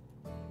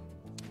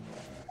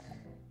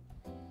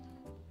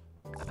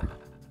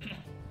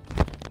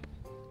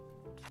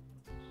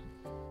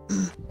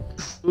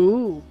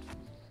 Ooh.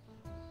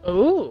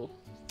 Ooh.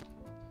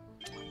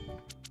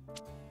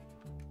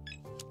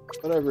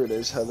 Whatever it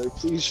is, Heather,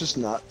 please just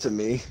not to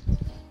me.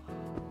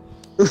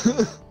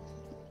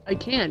 I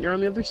can. You're on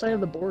the other side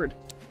of the board.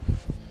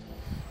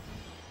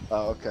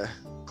 Oh, okay.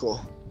 Cool.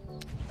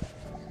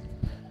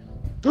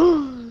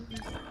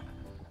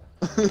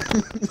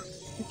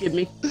 Give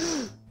me.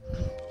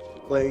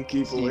 Lane,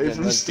 keep away Steven,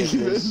 from let's get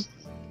Steven. this.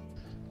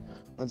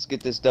 Let's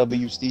get this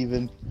W,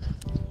 Steven.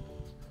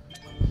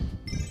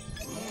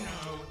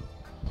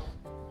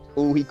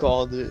 Oh, he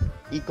called it.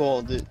 He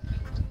called it.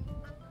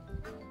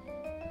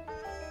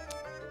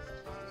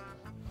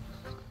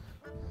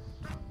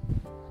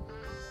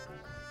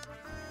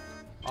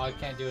 Oh, I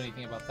can't do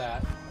anything about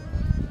that.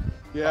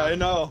 Yeah, I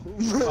know.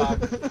 Fuck.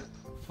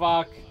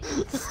 Fuck.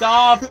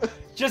 Stop!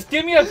 Just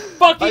give me a I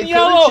fucking could've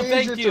yellow, changed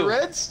thank it you! to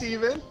red,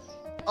 Steven.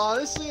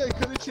 Honestly, I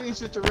could have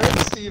changed it to red,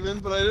 Steven,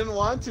 but I didn't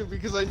want to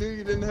because I knew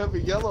you didn't have a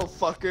yellow,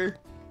 fucker.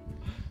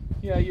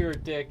 Yeah, you're a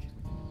dick.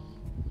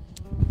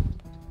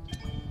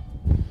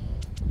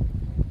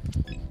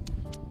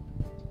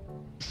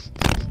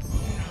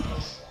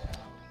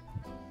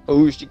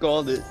 Oh, she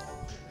called it.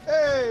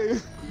 Hey!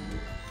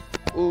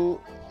 Oh,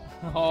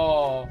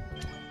 Oh.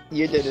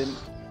 you didn't.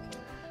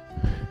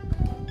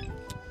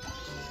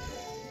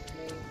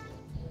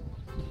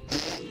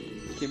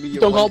 Give me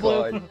your Don't one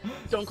call card. blue.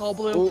 Don't call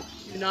blue. Oh.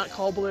 Do not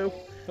call blue.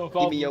 Don't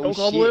call Give me your Don't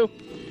call shit. blue.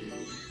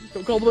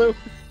 Don't call blue.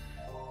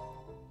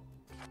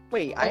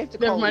 Wait, I have to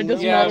Never call mind, Uno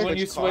doesn't Yeah, matter. to when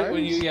you switch switch,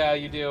 when you, cards? yeah,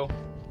 you do.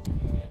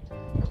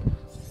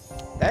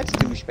 That's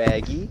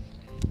douchebaggy.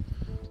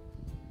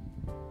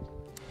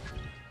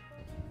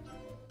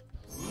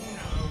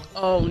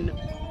 Oh no.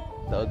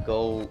 The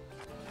goat.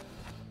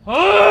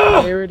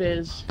 Oh, There it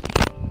is.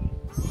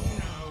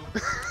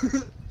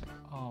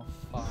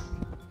 fuck.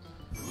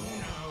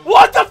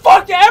 What the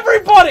fuck,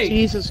 everybody?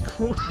 Jesus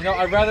Christ. You know,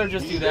 I'd rather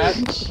just do that.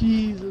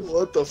 Jesus.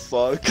 What the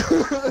fuck?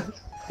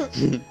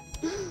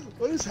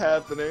 What is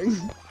happening?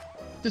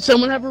 Did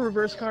someone have a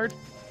reverse card?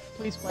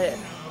 Please play it.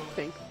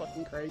 Thank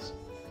fucking Christ.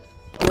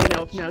 Oh wait,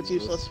 no, now it's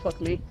useless. Fuck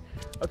me.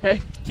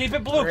 Okay. Keep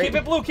it blue, Alright. keep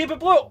it blue, keep it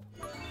blue!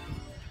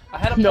 I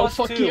had a No, +2.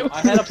 fuck you. I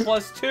had a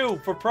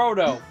 +2 for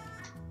Proto.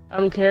 I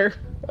don't care.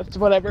 That's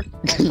whatever.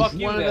 Well, fuck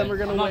you One of then. them are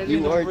gonna I'm not win.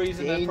 being You the are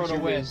reason that Proto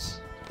wins. dangerous.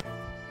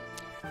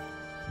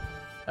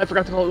 I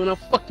forgot to call Uno.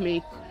 Fuck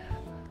me.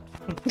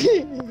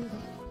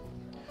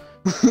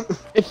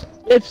 if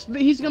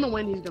he's gonna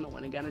win, he's gonna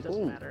win again. It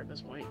doesn't Ooh. matter at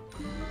this point.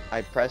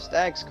 I pressed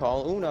X,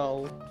 call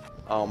Uno.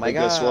 Oh my Hey,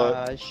 guess what?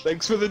 gosh.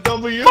 Thanks for the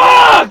W.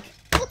 Fuck!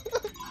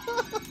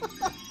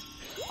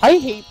 I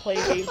hate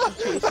playing games with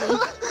Jason.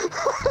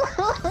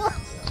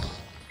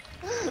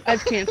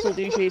 I've canceled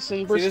you,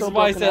 Jason. We're See, this still is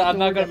why I broken said up I'm and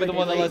not we're gonna be the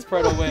one that never lets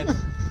Proto win.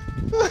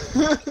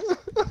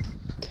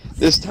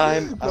 This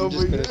time, I'm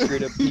just W. gonna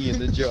straight up pee in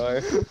the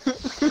jar.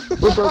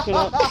 We're broken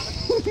up.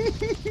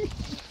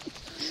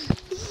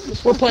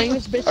 We're playing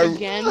this bitch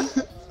again.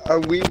 Are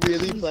we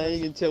really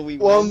playing until we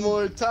One win?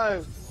 more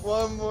time.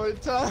 One more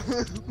time.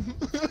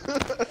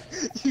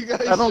 You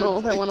guys I don't know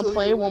should if I want to till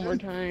play you one more win.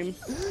 time.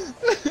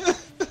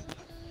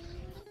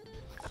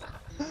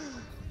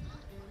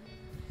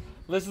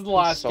 This is the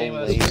last So game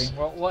of the late. stream.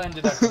 We'll end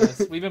it after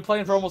this. We've been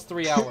playing for almost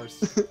 3 hours.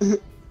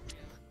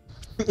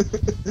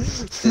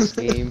 This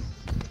game.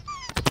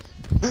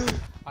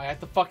 I have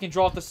to fucking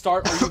draw at the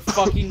start. Are you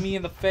fucking me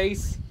in the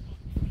face?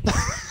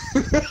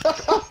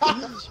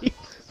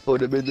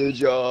 Put him in the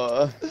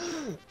jar.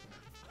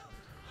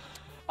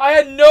 I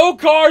had no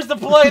cards to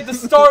play at the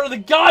start of the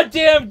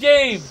goddamn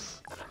game!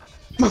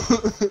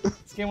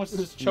 This game was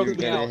just You're choking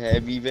me gonna out.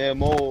 have even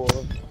more.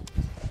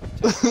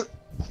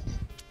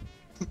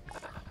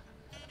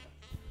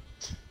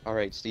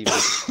 Alright, Steven.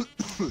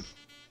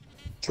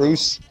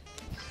 Truce.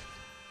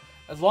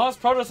 As long as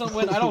Pro doesn't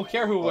win, I don't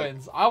care who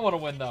wins. I want to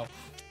win though.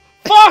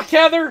 Fuck,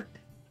 Heather!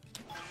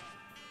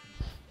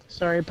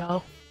 Sorry,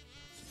 pal.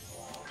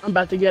 I'm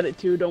about to get it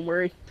too. Don't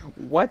worry.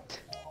 What?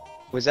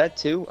 Was that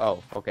 2?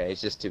 Oh, okay,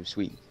 it's just 2.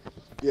 Sweet.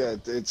 Yeah,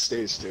 it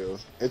stays 2.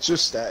 It's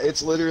just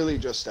it's literally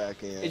just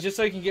stacking it. It's just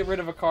so you can get rid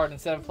of a card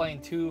instead of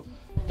playing 2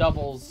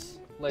 doubles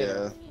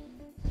later.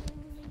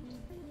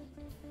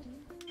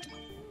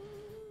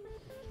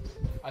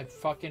 I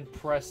fucking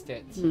pressed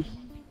it.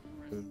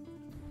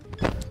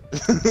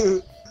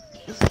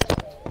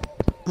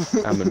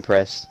 I'm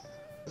impressed.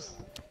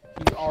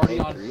 He's already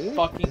on Green?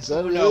 fucking Is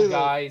that Uno, really the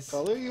guys.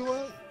 color you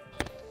want?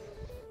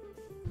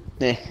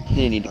 Eh,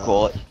 you need to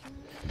call it.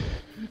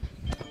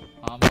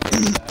 I'm okay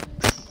with that.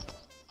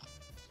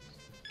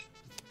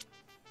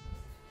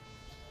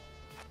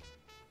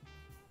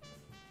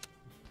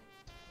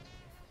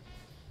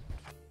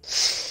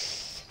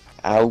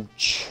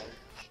 Ouch.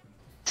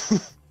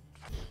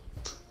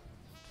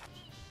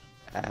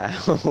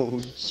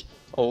 Ouch.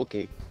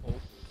 Okay.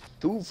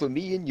 2 for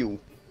me and you.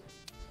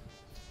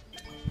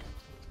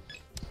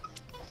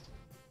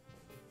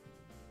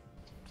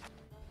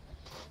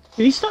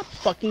 Can you stop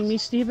fucking me,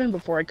 Steven,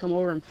 before I come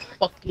over and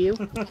fuck you?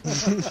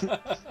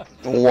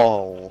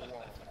 Whoa.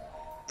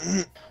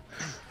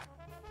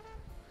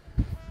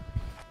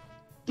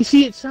 You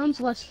see, it sounds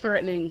less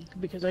threatening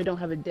because I don't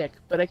have a dick,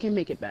 but I can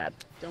make it bad.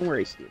 Don't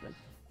worry, Steven.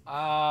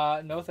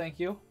 No thank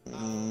you.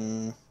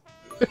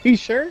 Are you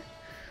sure?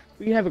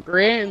 We can have a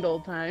grand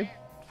old time.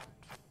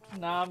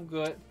 Nah, I'm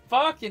good.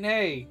 Fucking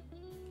A!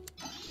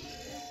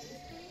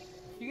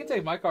 You can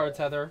take my cards,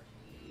 Heather.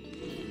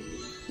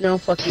 No,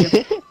 fuck you.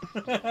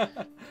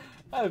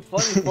 I have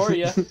plenty for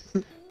you.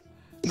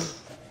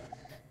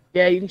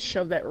 Yeah, you can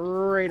shove that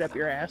right up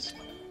your ass.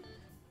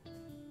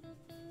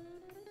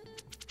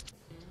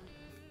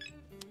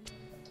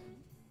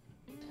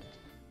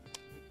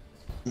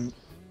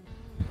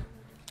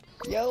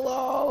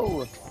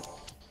 Yellow.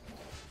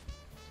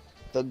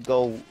 The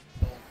goat.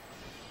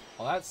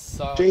 Well, that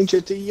sucks. Change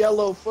it to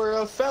yellow for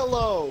a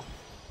fellow.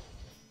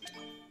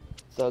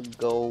 The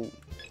goat.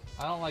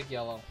 I don't like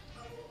yellow.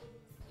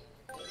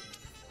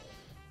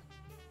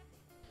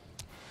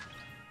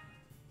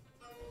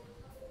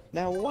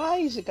 Now, why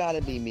is it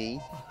gotta be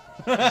me?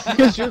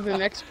 Because you're the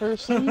next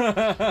person.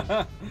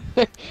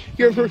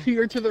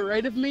 You're to the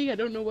right of me. I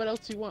don't know what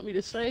else you want me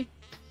to say.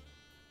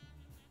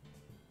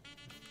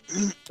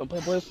 Don't play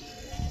blue.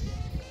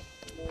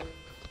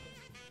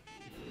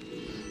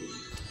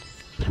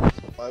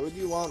 Why would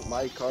you want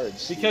my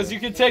cards? Because you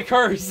can take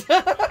hers.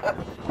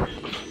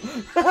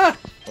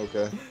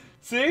 Okay.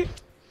 See?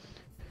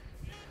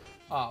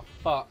 Oh,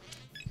 fuck.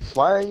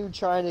 Why are you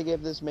trying to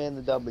give this man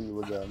the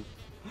W again?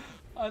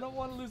 I don't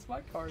want to lose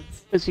my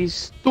cards. Because he's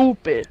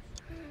stupid.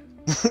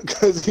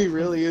 Because he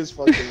really is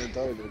fucking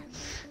retarded.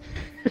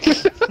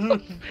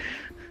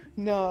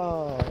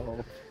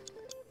 No.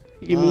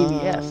 You mean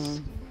yes.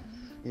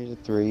 Here's a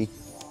 3.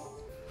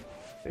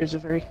 There's a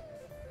 3.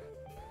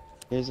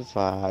 Here's a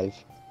 5.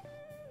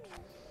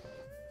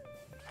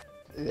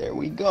 There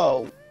we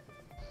go.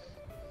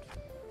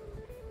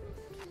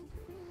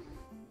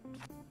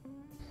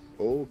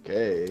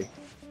 Okay.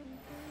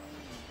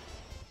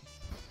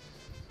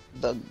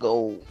 The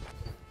goal.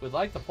 We'd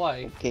like to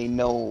play. Okay,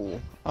 no.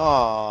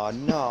 Oh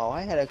no,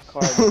 I had a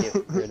card to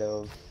get rid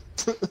of.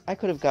 I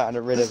could have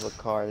gotten rid of a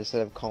card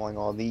instead of calling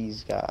all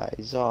these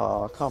guys.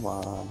 Oh, come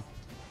on.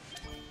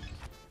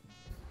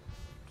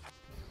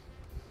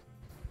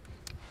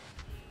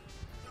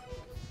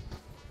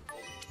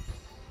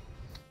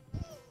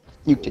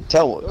 You can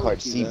tell what card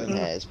Steven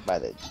has by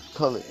the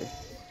color.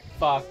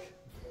 Fuck.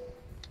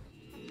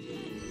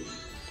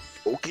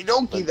 Okie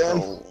dokie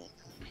then.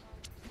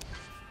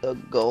 The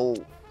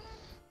goal.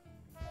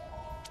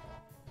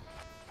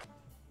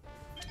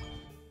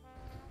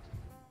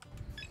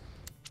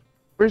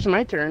 Where's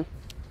my turn?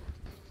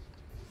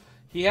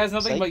 He has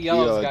nothing but Psych.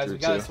 yellows, Yeah, guys. We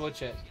gotta too.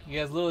 switch it. He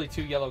has literally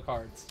 2 yellow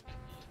cards.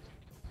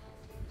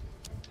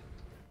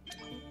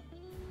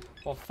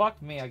 Well,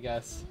 fuck me, I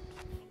guess.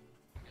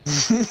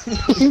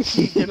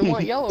 He didn't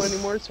want yellow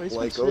anymore, so he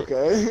Like, switched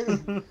it.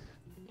 okay.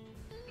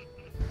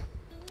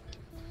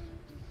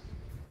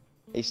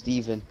 Hey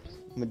Steven,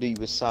 I'm gonna do you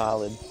a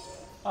solid.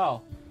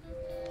 Oh.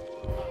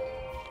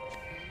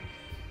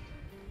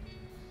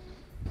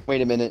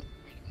 Wait a minute.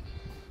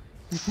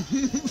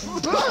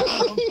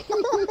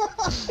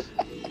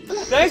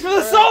 Thanks for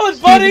the solid,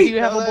 buddy! Do you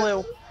have a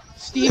blue?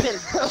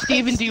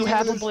 Steven, do you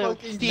have a blue?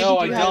 Steven, No,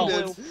 do I you have a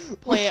don't. blue?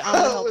 Play it, I'm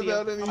gonna help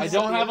Without you. any I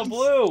don't have a science.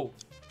 blue.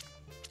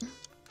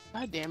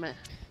 God damn it.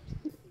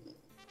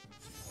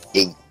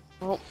 Yeet.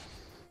 Oh,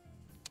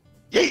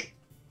 Yeet.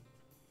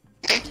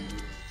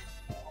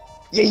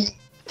 Yeet.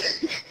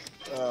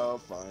 Oh,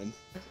 fine.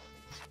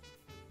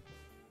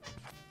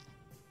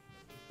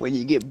 When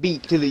you get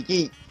beat to the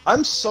yeet.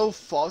 I'm so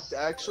fucked,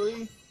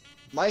 actually.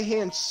 My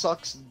hand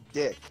sucks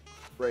dick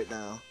right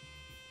now.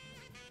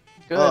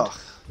 good. Ugh.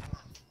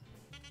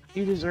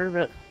 You deserve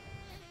it.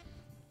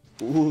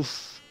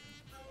 Oof.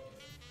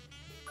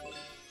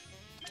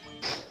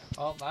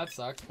 Oh, that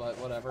sucks, but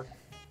whatever.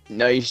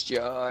 Nice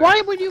job.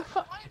 Why would you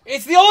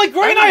It's the only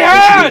green I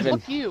Steven.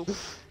 had! Fuck you.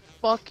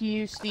 Fuck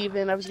you,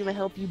 Steven. I was gonna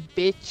help you,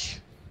 bitch.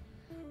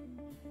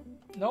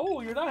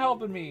 No, you're not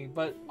helping me,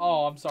 but...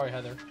 Oh, I'm sorry,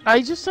 Heather.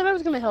 I just said I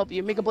was gonna help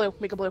you. Make a blue.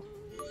 Make a blue.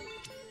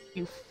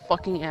 You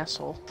fucking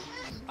asshole.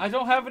 I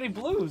don't have any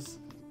blues.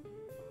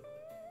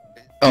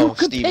 Oh, you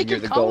could Steven, pick you're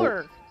a the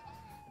color. goat.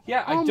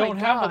 Yeah, I Oh my don't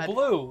have a God.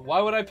 blue.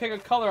 Why would I pick a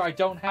color I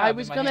don't have I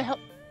was in my gonna hand?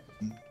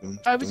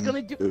 help. I was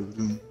gonna do.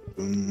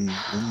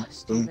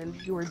 Steven,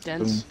 you were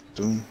dense.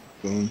 The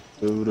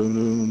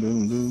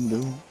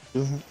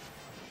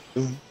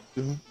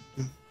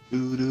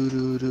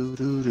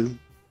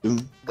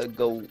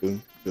goat.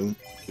 Can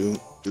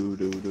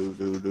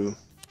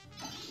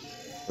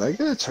I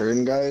get a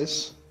turn,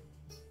 guys?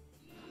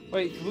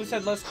 Wait, who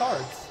said less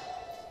cards?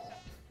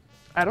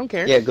 I don't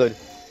care. Yeah, good.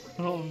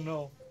 Oh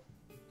no.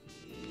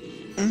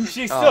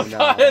 She Oh, still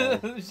got no.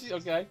 it.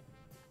 Okay.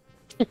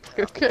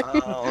 Okay.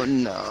 Oh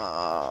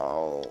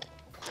no.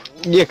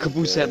 Yeah,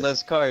 Caboose had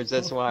less cards.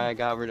 That's why I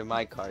got rid of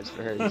my cards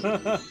for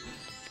her.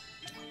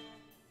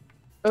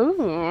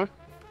 Oh.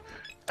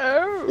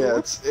 Oh. Yeah,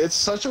 it's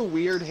such a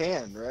weird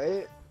hand,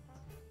 right?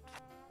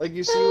 Like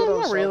you see what I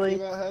was not really.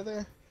 talking about,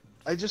 Heather?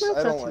 I Not don't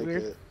that like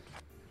weird. it.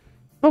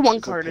 The one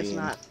It's a card is pain.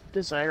 not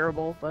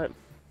desirable, but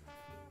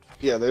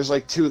Yeah, there's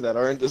like 2 that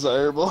aren't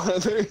desirable,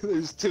 Heather.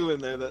 There's 2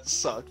 in there that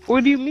suck.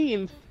 what do you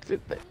mean?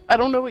 I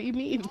don't know what you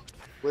mean.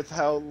 With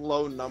how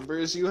low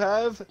numbers you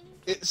have,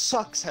 it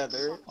sucks,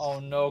 Heather. Oh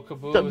no,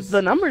 Caboose.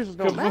 The numbers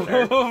don't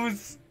matter.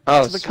 Caboose.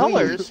 Oh, It's the sweet.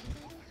 colors.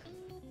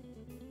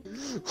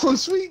 Oh,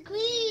 sweet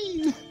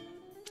green!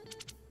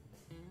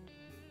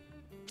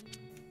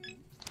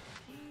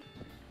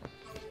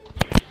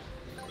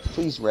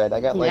 Please, red. I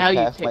got like now you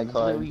half my pick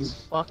blue, you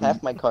cards. fucking.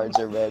 Half my cards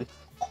are red.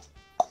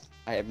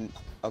 I have.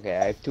 Okay,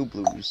 I have 2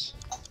 blues.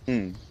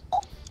 Hmm.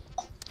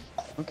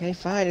 Okay,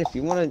 fine. If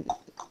you wanna.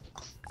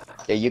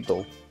 There you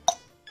go.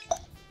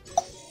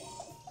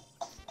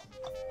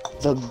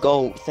 The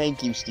goat.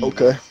 Thank you, Steve.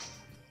 Okay.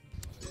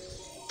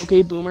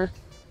 Okay, boomer.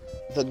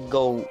 The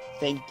goat.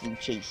 Thank you,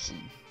 Chasey.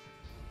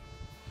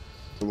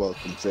 You're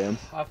welcome, fam.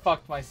 I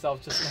fucked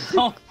myself just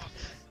now.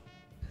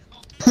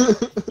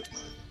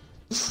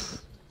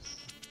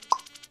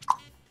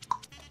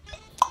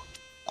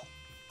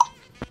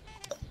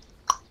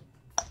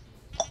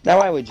 Now,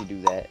 why would you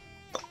do that?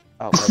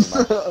 Oh,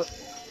 never mind.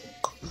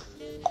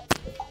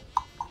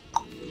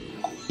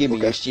 Give me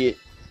your shit.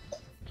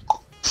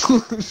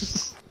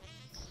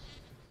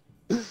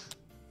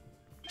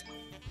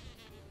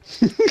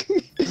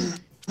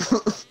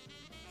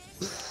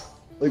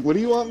 Like, what do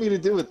you want me to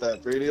do with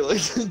that, Brady? Like,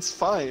 it's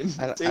fine.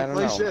 I don't Take my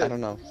know. shit. I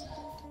don't know.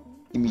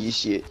 Give me your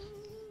shit.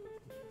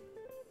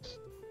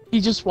 He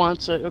just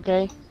wants it,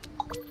 okay?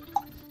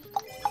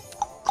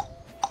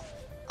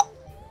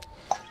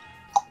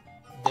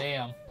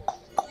 Damn.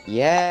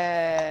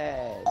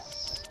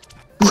 Yes.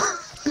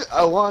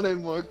 I wanted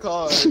more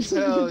cards.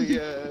 Hell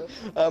yeah.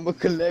 I'm a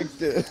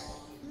collector.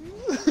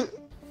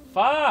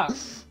 Fuck.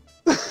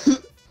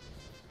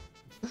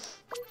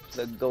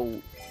 The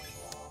goat.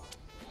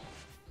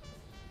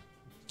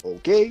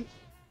 Okay.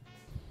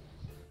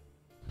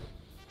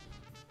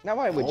 Now,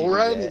 why would you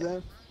Alrighty do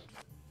that?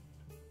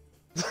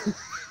 then.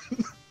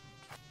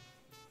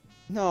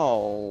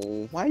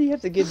 No. Why do you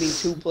have to give me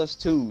 2 plus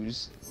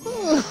 2s?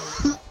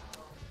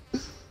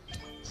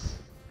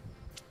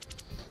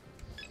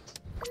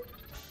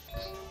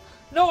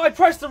 No, I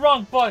pressed the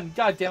wrong button.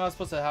 God damn, I was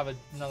supposed to have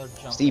another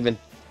jump. Steven.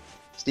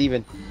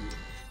 Steven.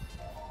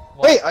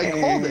 What? Wait, I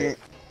called it.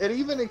 It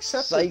even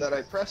accepted Psych. that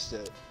I pressed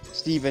it.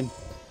 Steven.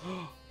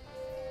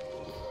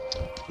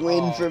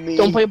 Win Oh. for me.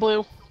 Don't play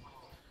blue.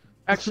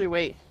 Actually,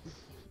 wait.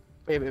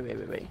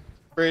 Wait.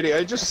 Brady,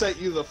 I just set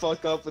you the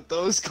fuck up with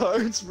those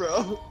cards,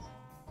 bro.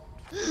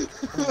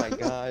 Oh my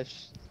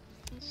gosh.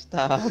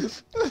 Stop.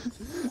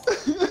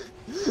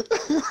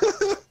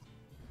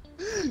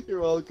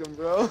 You're welcome,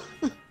 bro.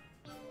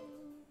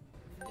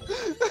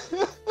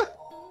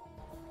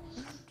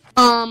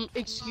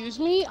 Excuse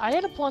me? I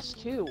had a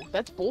 +2.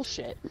 That's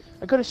bullshit.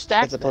 I could have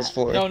stacked That's a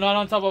that. +4. No, not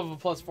on top of a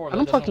 +4. I That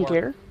don't doesn't fucking work.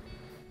 care.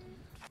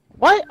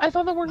 What? I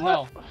thought that worked.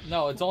 No,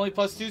 no, it's only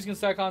 +2s can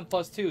stack on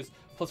 +2s.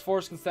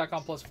 +4s can stack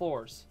on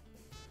 +4s.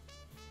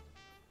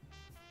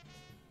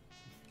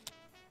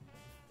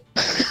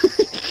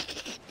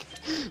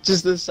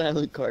 Just a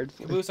silent card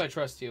for Caboose, I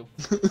trust you.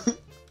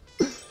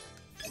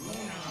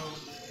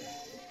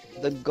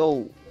 the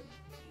goat.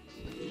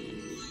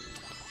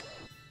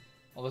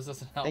 Well, this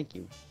doesn't help. Thank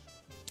you.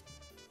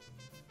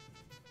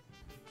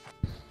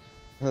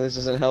 Well, this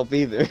doesn't help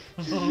either.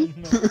 Oh,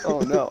 no. Oh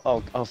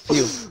no. Oh,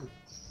 phew.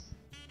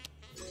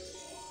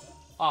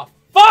 Ah,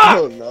 fuck!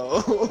 Oh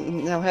no.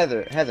 Now,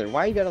 Heather,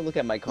 why you gotta look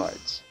at my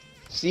cards?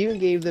 Steven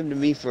gave them to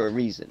me for a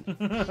reason.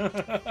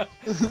 I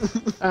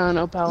don't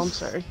know, pal. I'm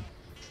sorry.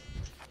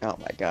 Oh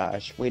my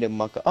gosh. Way to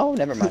muck up. Oh,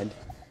 never mind.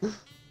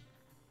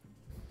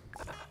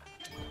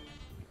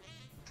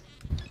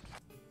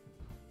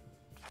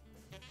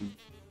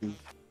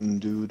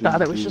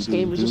 God, I wish this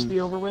game would just be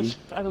over with.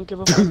 I don't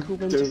give a fuck who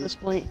wins at this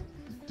point.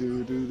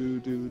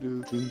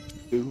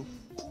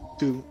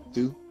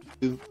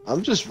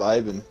 I'm just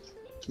vibing.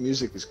 This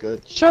music is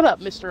good. Shut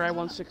up, Mr. I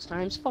won 6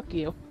 times. Fuck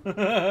you.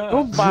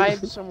 Go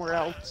vibe somewhere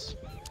else.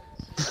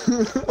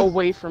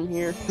 Away from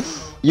here.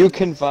 You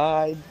can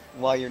vibe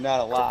while you're not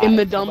alive. In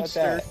the How about dumpster.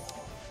 that?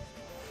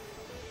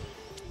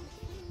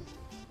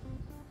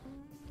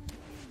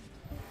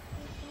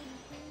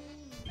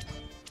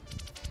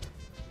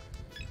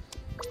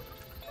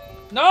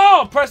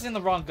 No! I'm pressing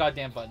the wrong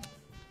goddamn button.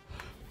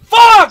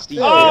 Fuck!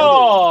 Steven.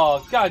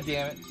 Oh, god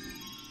damn it.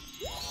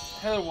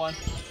 Heather won.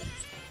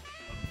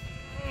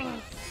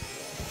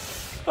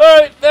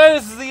 Alright, that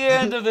is the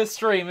end of this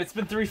stream. It's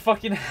been 3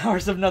 fucking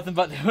hours of nothing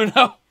but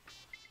Uno.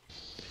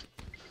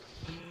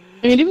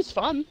 I mean, it was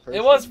fun.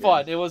 It was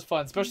fun. It was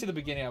fun, especially the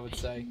beginning. I would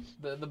say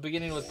the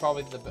beginning was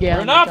probably the best. Yeah,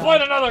 We're oh my not God.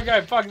 playing another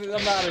game. Fuck it,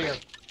 I'm out of here.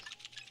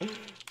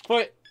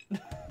 But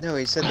No,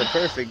 he said the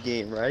perfect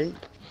game, right?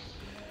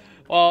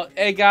 Well,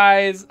 hey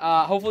guys,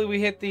 hopefully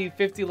we hit the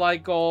 50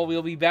 like goal.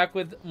 We'll be back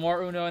with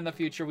more Uno in the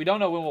future. We don't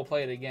know when we'll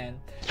play it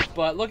again.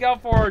 But look out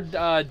for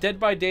Dead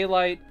by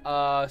Daylight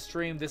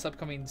stream this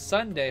upcoming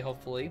Sunday,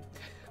 hopefully.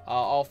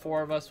 All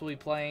 4 of us will be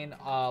playing.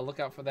 Look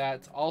out for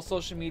that. All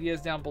social media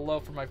is down below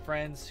for my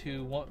friends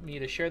who want me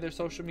to share their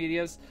social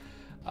medias.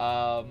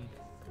 Yeah,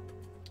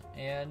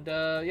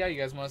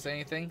 you guys want to say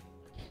anything?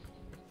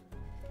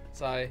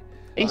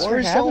 Thanks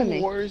for having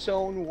me.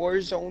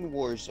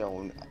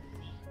 Warzone.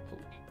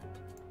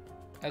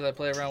 As I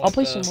play around with I'll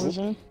play some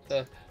Warzone.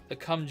 The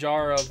cum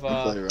jar of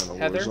Heather.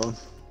 Warzone.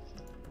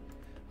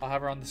 I'll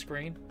have her on the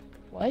screen.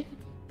 What?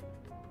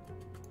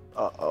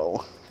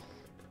 Uh-oh.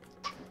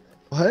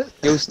 What?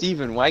 Yo,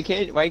 Steven, why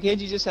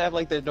can't you just have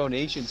like the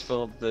donations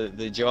fill up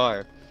the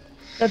jar?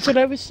 That's what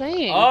I was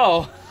saying.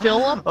 Oh.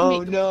 Fill up.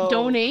 Oh, no.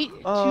 Donate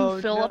Oh,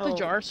 to fill up the no.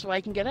 jar so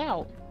I can get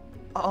out.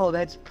 Oh,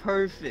 that's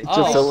perfect.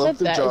 Oh. To fill I up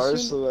the said that jar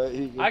as soon- so that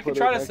he can I could put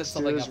try it to next set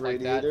something his up like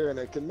that. radiator and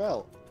it can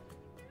melt.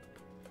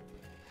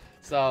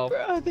 So.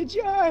 Bro, the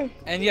jar.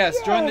 And yes,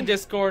 join the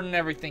Discord and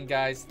everything,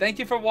 guys. Thank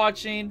you for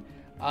watching.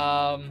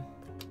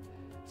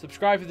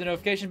 Subscribe to the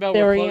notification bell.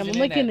 There We're I am. closing I'm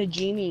like in in a at...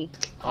 genie.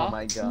 Oh Huh?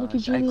 my Look at gosh! I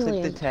Genie clicked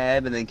the Land.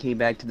 tab and then came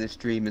back to the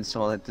stream and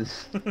saw that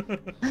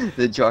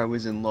the jar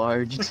was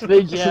enlarged.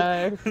 The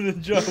jar. The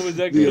jar was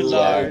actually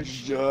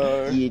large.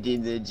 jar. Get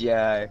in the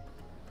jar.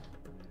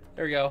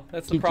 There we go.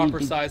 That's the proper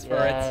size for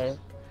it.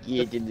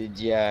 Get in the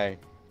jar.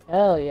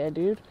 Hell yeah,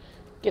 dude.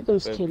 Get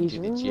those Welcome titties to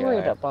the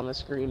right jar. up on the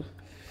screen.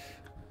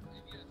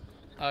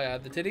 Oh yeah,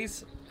 the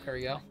titties. There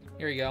we go.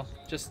 Here we go.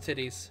 Just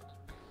titties.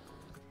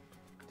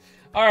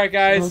 All right,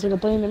 guys. Sounds like a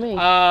plan to me.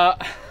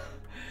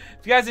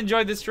 If you guys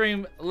enjoyed this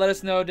stream, let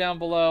us know down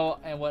below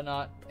and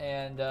whatnot,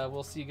 and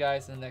we'll see you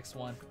guys in the next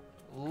one.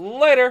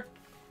 Later.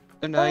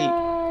 Good night.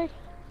 Bye.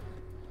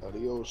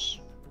 Adios.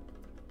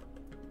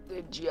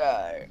 The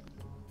jar.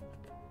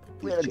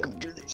 Welcome to the